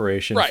two-man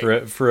operation.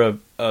 Right. For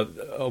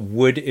a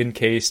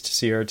wood-encased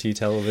CRT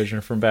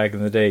television from back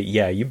in the day.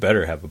 Yeah, you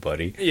better have a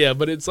buddy. Yeah,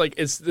 but it's like,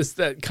 it's this,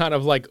 that kind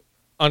of like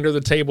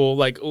under-the-table,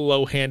 like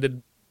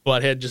low-handed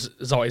Butthead just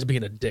is always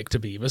being a dick to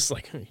Beavis.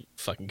 Like, you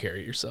fucking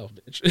carry it yourself,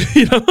 bitch.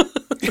 You know?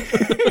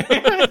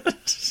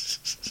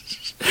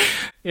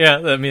 Yeah,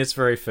 I mean, it's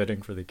very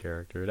fitting for the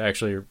character. It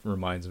actually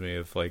reminds me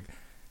of, like,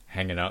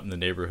 hanging out in the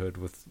neighborhood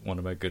with one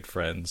of my good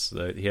friends.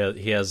 He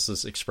has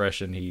this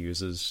expression he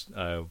uses.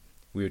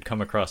 We would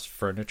come across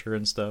furniture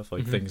and stuff,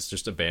 like things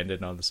just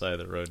abandoned on the side of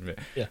the road. And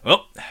yeah.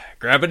 Well,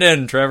 grab it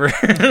in, Trevor.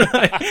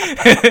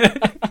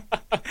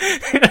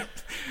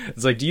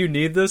 It's like, do you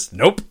need this?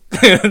 Nope.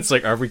 It's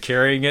like, are we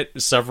carrying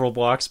it several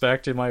blocks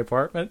back to my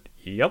apartment?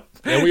 Yep.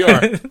 There we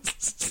are.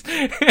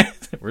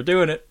 We're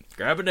doing it.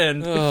 Grab it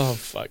in. Oh,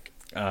 fuck.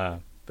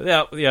 But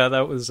yeah,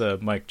 that was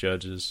Mike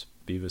Judge's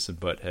Beavis and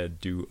Butthead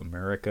Do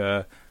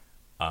America.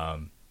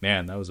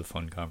 Man, that was a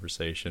fun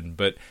conversation.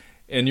 But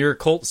in your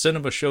Cult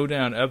Cinema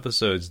Showdown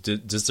episodes,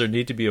 does there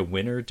need to be a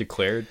winner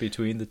declared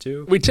between the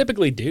two? We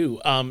typically do.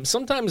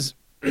 Sometimes,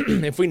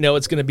 if we know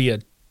it's going to be a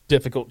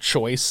difficult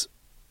choice,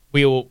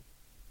 we will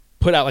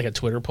put out like a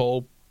Twitter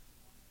poll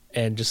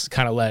and just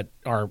kind of let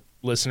our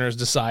listeners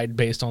decide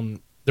based on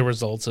the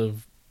results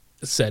of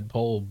said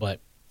poll. But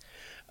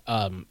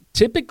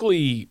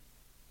typically,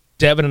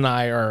 Devin and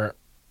I are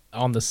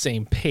on the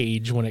same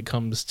page when it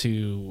comes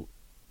to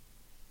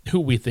who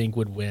we think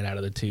would win out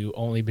of the two,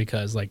 only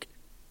because like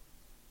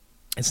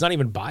it's not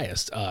even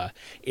biased.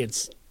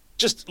 It's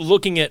just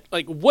looking at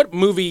like what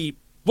movie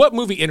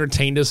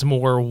entertained us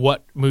more,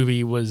 what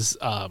movie was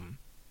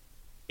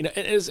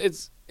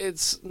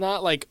it's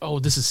not like, oh,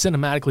 this is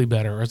cinematically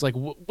better. It's like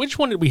which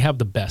one did we have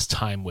the best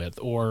time with,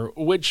 or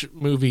which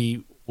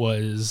movie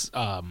was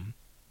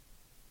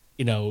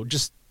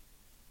just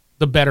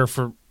the better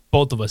for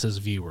both of us as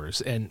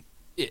viewers. And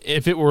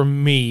if it were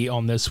me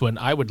on this one,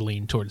 I would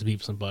lean towards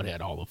Beavis and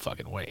Butthead all the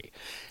fucking way.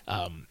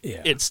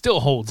 It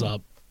still holds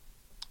up.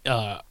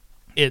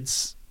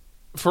 It's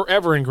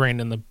forever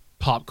ingrained in the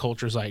pop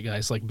culture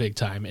zeitgeist, like big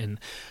time. And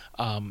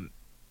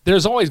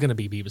there's always going to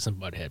be Beavis and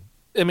Butthead.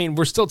 I mean,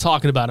 we're still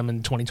talking about them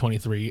in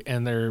 2023,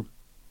 and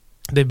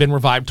they've been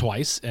revived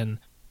twice. And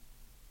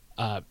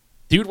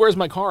Dude, Where's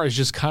My Car is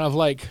just kind of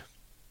like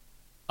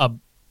a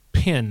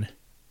pin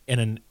in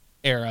an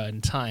era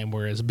and time,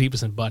 whereas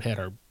Beavis and Butthead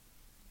are,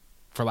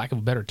 for lack of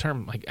a better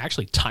term, like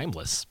actually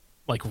timeless.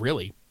 Like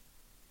really,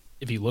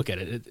 if you look at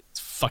it, it's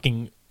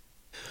fucking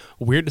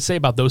weird to say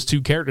about those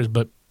two characters,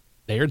 but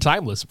they are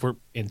timeless. We're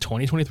in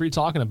 2023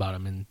 talking about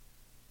them, and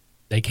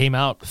they came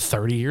out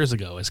 30 years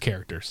ago as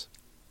characters.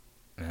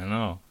 I don't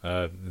know.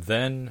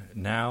 Then,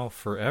 now,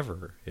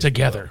 forever.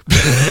 Together.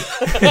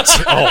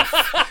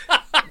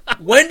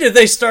 When did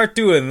they start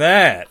doing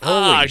that?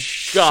 Holy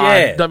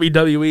shit.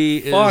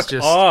 WWE is Fuck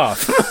just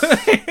off.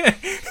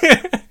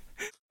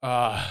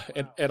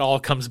 It all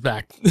comes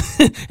back.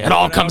 It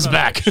all comes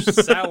back.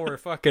 Sour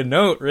fucking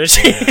note,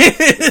 Richie.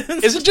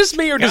 Is it just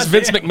me, or does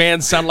Vince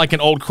McMahon sound like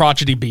an old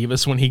crotchety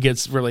Beavis when he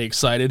gets really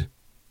excited?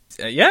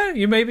 Yeah,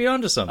 you may be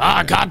onto something.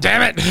 God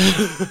damn it!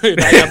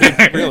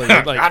 Really,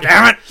 like, God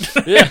damn it!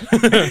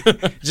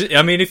 Yeah.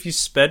 I mean, if you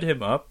sped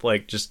him up,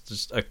 like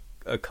just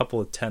a couple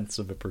of tenths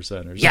of a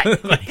percent or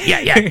something.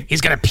 Yeah. He's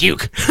gonna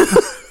puke.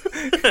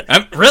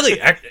 Really,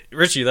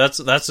 Richie, that's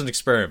an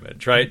experiment.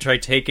 Try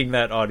taking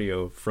that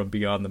audio from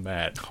Beyond the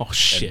Mat. Oh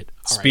shit!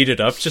 Speed it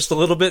up just a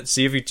little bit.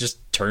 See if he just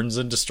turns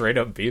into straight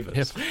up Beavis.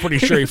 Yeah, pretty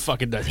sure he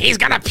fucking does. He's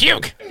gonna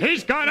puke.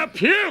 He's gonna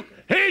puke!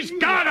 He's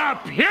gonna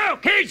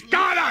puke! He's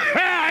gonna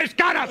puke! He's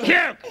gonna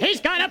puke!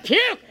 He's gonna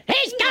puke!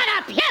 He's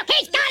gonna puke!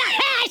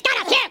 He's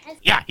gonna puke!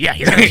 Yeah,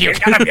 he's gonna puke. He's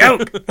gonna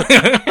puke.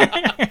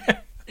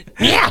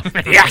 Yeah,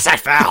 yes, I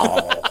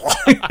fell.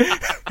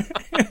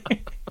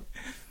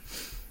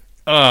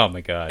 Oh my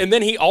god! And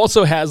then he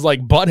also has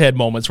like Butthead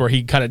moments where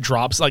he kind of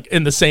drops like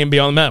in the same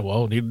Beyond the Mat.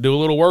 Well, need to do a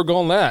little work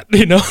on that,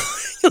 you know.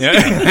 So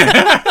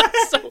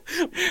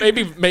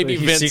maybe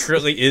he Vince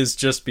secretly is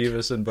just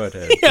Beavis and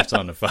Butthead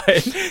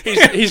personified.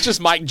 he's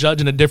just Mike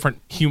Judge in a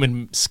different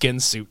human skin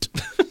suit.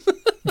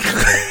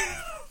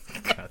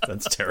 God,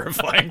 that's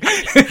terrifying.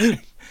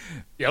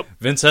 Yep,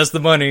 Vince has the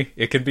money;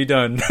 it can be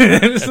done.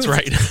 that's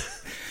right.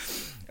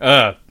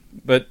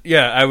 But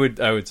yeah, I would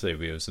say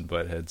Beavis and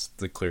Butthead's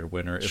the clear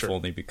winner, Sure. if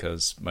only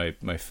because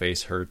my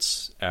face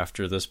hurts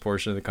after this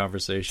portion of the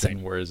conversation.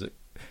 Same. Whereas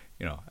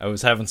I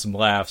was having some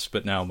laughs,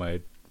 but now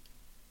my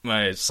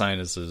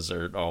sinuses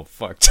are all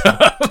fucked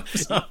up.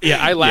 So, Yeah,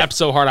 I laughed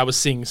so hard I was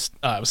seeing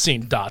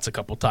dots a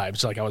couple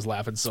times. Like I was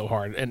laughing so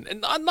hard, and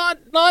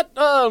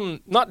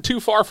not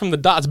too far from the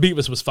dots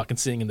Beavis was fucking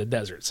seeing in the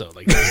desert. So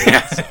like,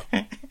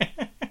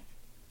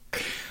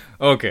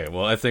 Okay,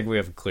 well, I think we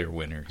have a clear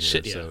winner here.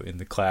 Shit, yeah. So in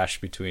the clash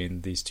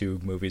between these two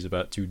movies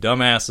about two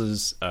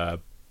dumbasses,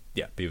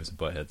 Beavis and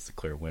Butthead's the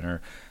clear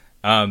winner.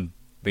 But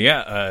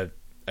yeah,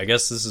 I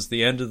guess this is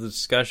the end of the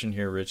discussion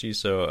here, Richie.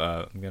 So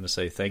I'm going to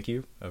say thank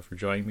you for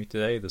joining me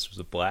today. This was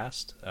a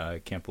blast. I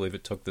can't believe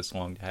it took this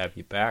long to have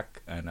you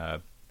back, and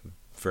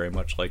very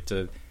much like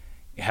to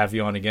have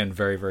you on again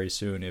very, very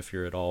soon if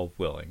you're at all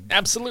willing.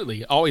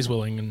 absolutely, always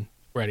willing and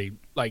ready.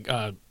 Like,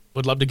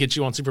 would love to get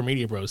you on Super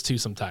Media Bros too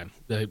sometime.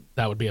 That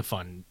would be a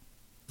fun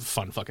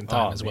fucking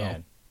time as well.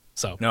 Man.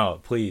 So No,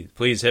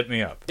 please hit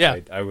me up. Yeah.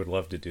 I would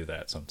love to do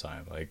that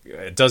sometime. Like,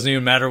 it doesn't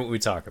even matter what we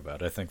talk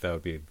about. I think that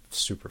would be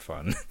super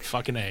fun.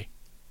 fucking A,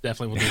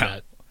 definitely will do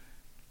that.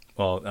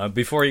 Well,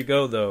 before you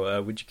go,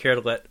 though, would you care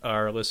to let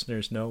our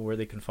listeners know where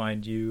they can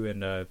find you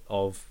and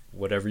all of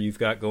whatever you've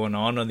got going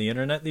on the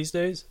internet these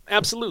days?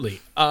 Absolutely.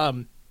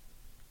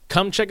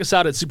 Come check us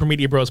out at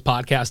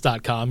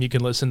supermediabrospodcast.com. You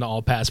can listen to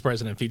all past,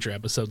 present, and future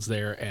episodes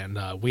there, and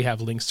we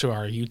have links to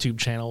our YouTube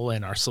channel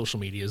and our social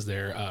medias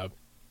there.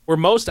 We're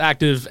most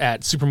active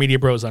at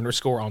supermediabros_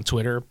 on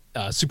Twitter,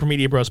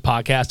 Supermedia Bros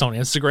Podcast on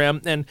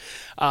Instagram,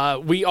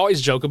 and we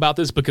always joke about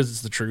this because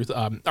it's the truth.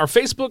 Our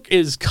Facebook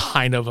is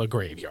kind of a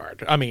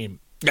graveyard. I mean,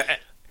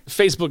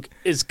 Facebook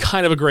is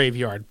kind of a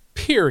graveyard,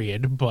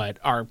 period, but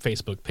our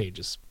Facebook page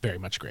is very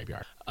much a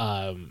graveyard.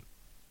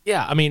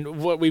 Yeah, I mean,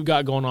 what we've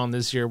got going on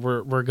this year,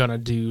 we're going to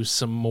do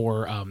some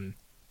more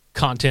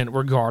content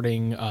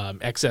regarding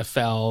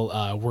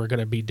XFL. We're going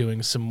to be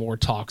doing some more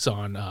talks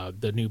on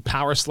the new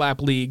Power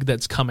Slap League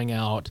that's coming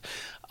out.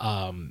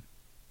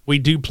 We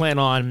do plan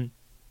on,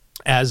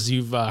 as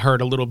you've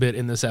heard a little bit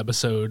in this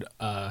episode,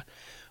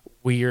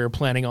 we are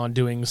planning on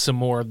doing some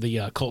more of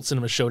the Cult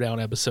Cinema Showdown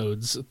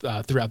episodes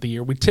throughout the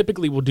year. We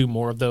typically will do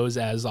more of those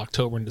as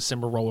October and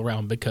December roll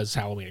around because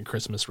Halloween and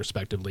Christmas,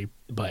 respectively.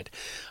 But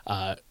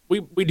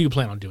we do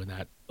plan on doing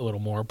that a little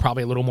more,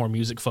 probably a little more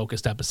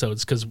music-focused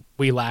episodes because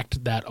we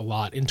lacked that a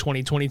lot in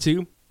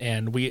 2022.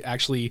 And we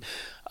actually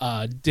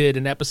did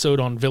an episode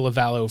on Villa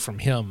Vallo from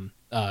him,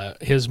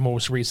 his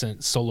most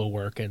recent solo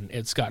work, and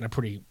it's gotten a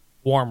pretty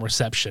warm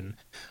reception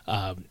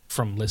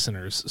from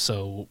listeners.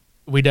 So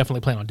we definitely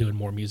plan on doing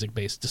more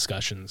music-based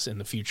discussions in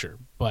the future.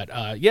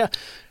 But yeah,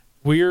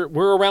 we're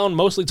around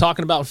mostly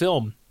talking about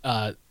film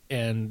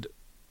and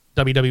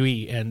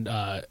WWE and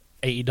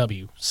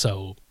AEW.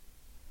 So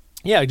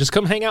yeah, just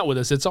come hang out with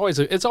us. It's always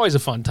a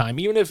fun time.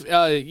 Even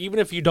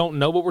if you don't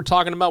know what we're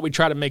talking about, we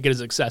try to make it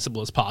as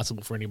accessible as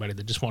possible for anybody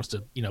that just wants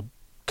to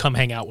come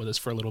hang out with us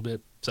for a little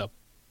bit. So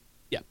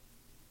yeah.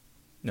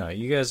 No,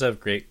 you guys have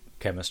great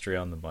chemistry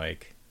on the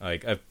mic.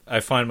 Like I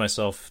find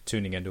myself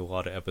tuning into a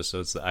lot of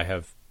episodes that I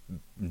have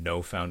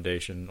no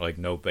foundation, like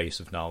no base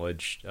of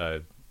knowledge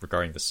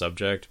regarding the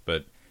subject,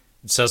 but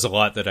it says a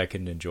lot that I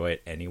can enjoy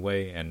it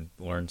anyway and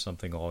learn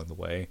something along the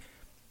way.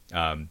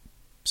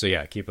 So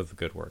yeah, keep up the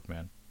good work,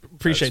 man.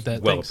 Appreciate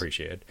that. Well Thanks.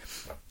 Appreciated.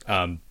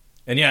 And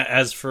yeah,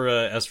 as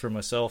for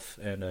myself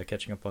and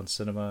Catching Up on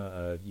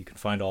Cinema, you can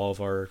find all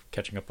of our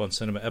Catching Up on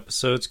Cinema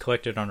episodes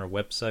collected on our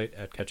website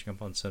at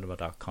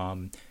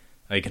catchinguponcinema.com.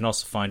 You can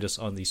also find us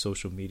on the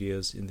social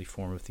medias in the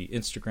form of the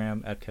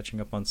Instagram at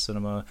Catching Up on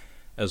Cinema,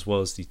 as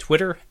well as the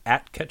Twitter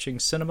at Catching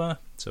Cinema.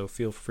 So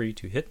feel free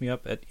to hit me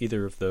up at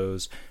either of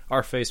those.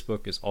 Our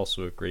Facebook is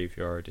also a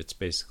graveyard. It's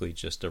basically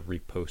just a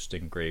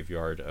reposting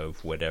graveyard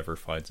of whatever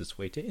finds its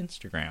way to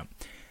Instagram.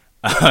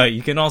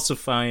 You can also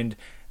find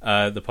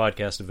the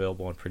podcast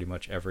available on pretty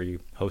much every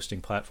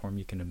hosting platform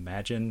you can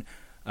imagine,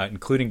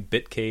 including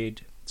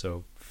Bitcade.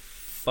 So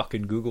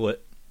fucking Google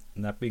it.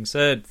 And that being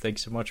said,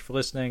 thanks so much for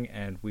listening,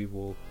 and we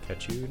will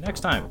catch you next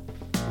time.